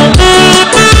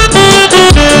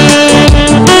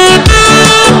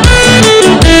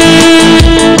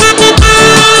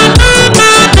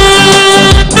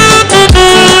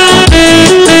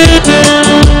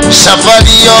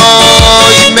 Safari yo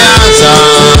imeanza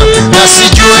na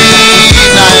sijui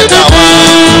naenda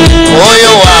wapi,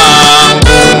 moyo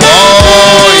wangu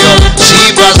moyo,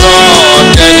 sifa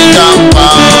zote nitampa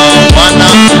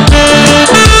Bwana.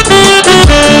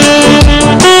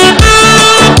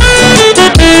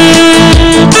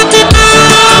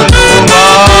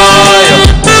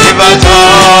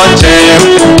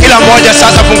 Kila mmoja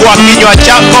sasa fungua kinywa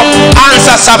chako,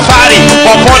 anza safari.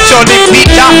 Popote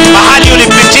ulipita, mahali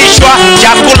ulipitishwa,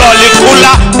 chakula ulikula,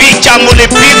 picha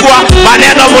mulipigwa,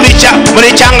 maneno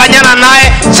mulichanganyana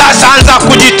naye, sasa anza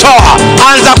kujitoa,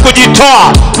 anza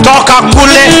kujitoa toka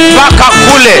kule mpaka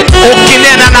kule,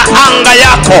 ukinena na anga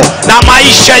yako na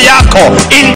maisha yako.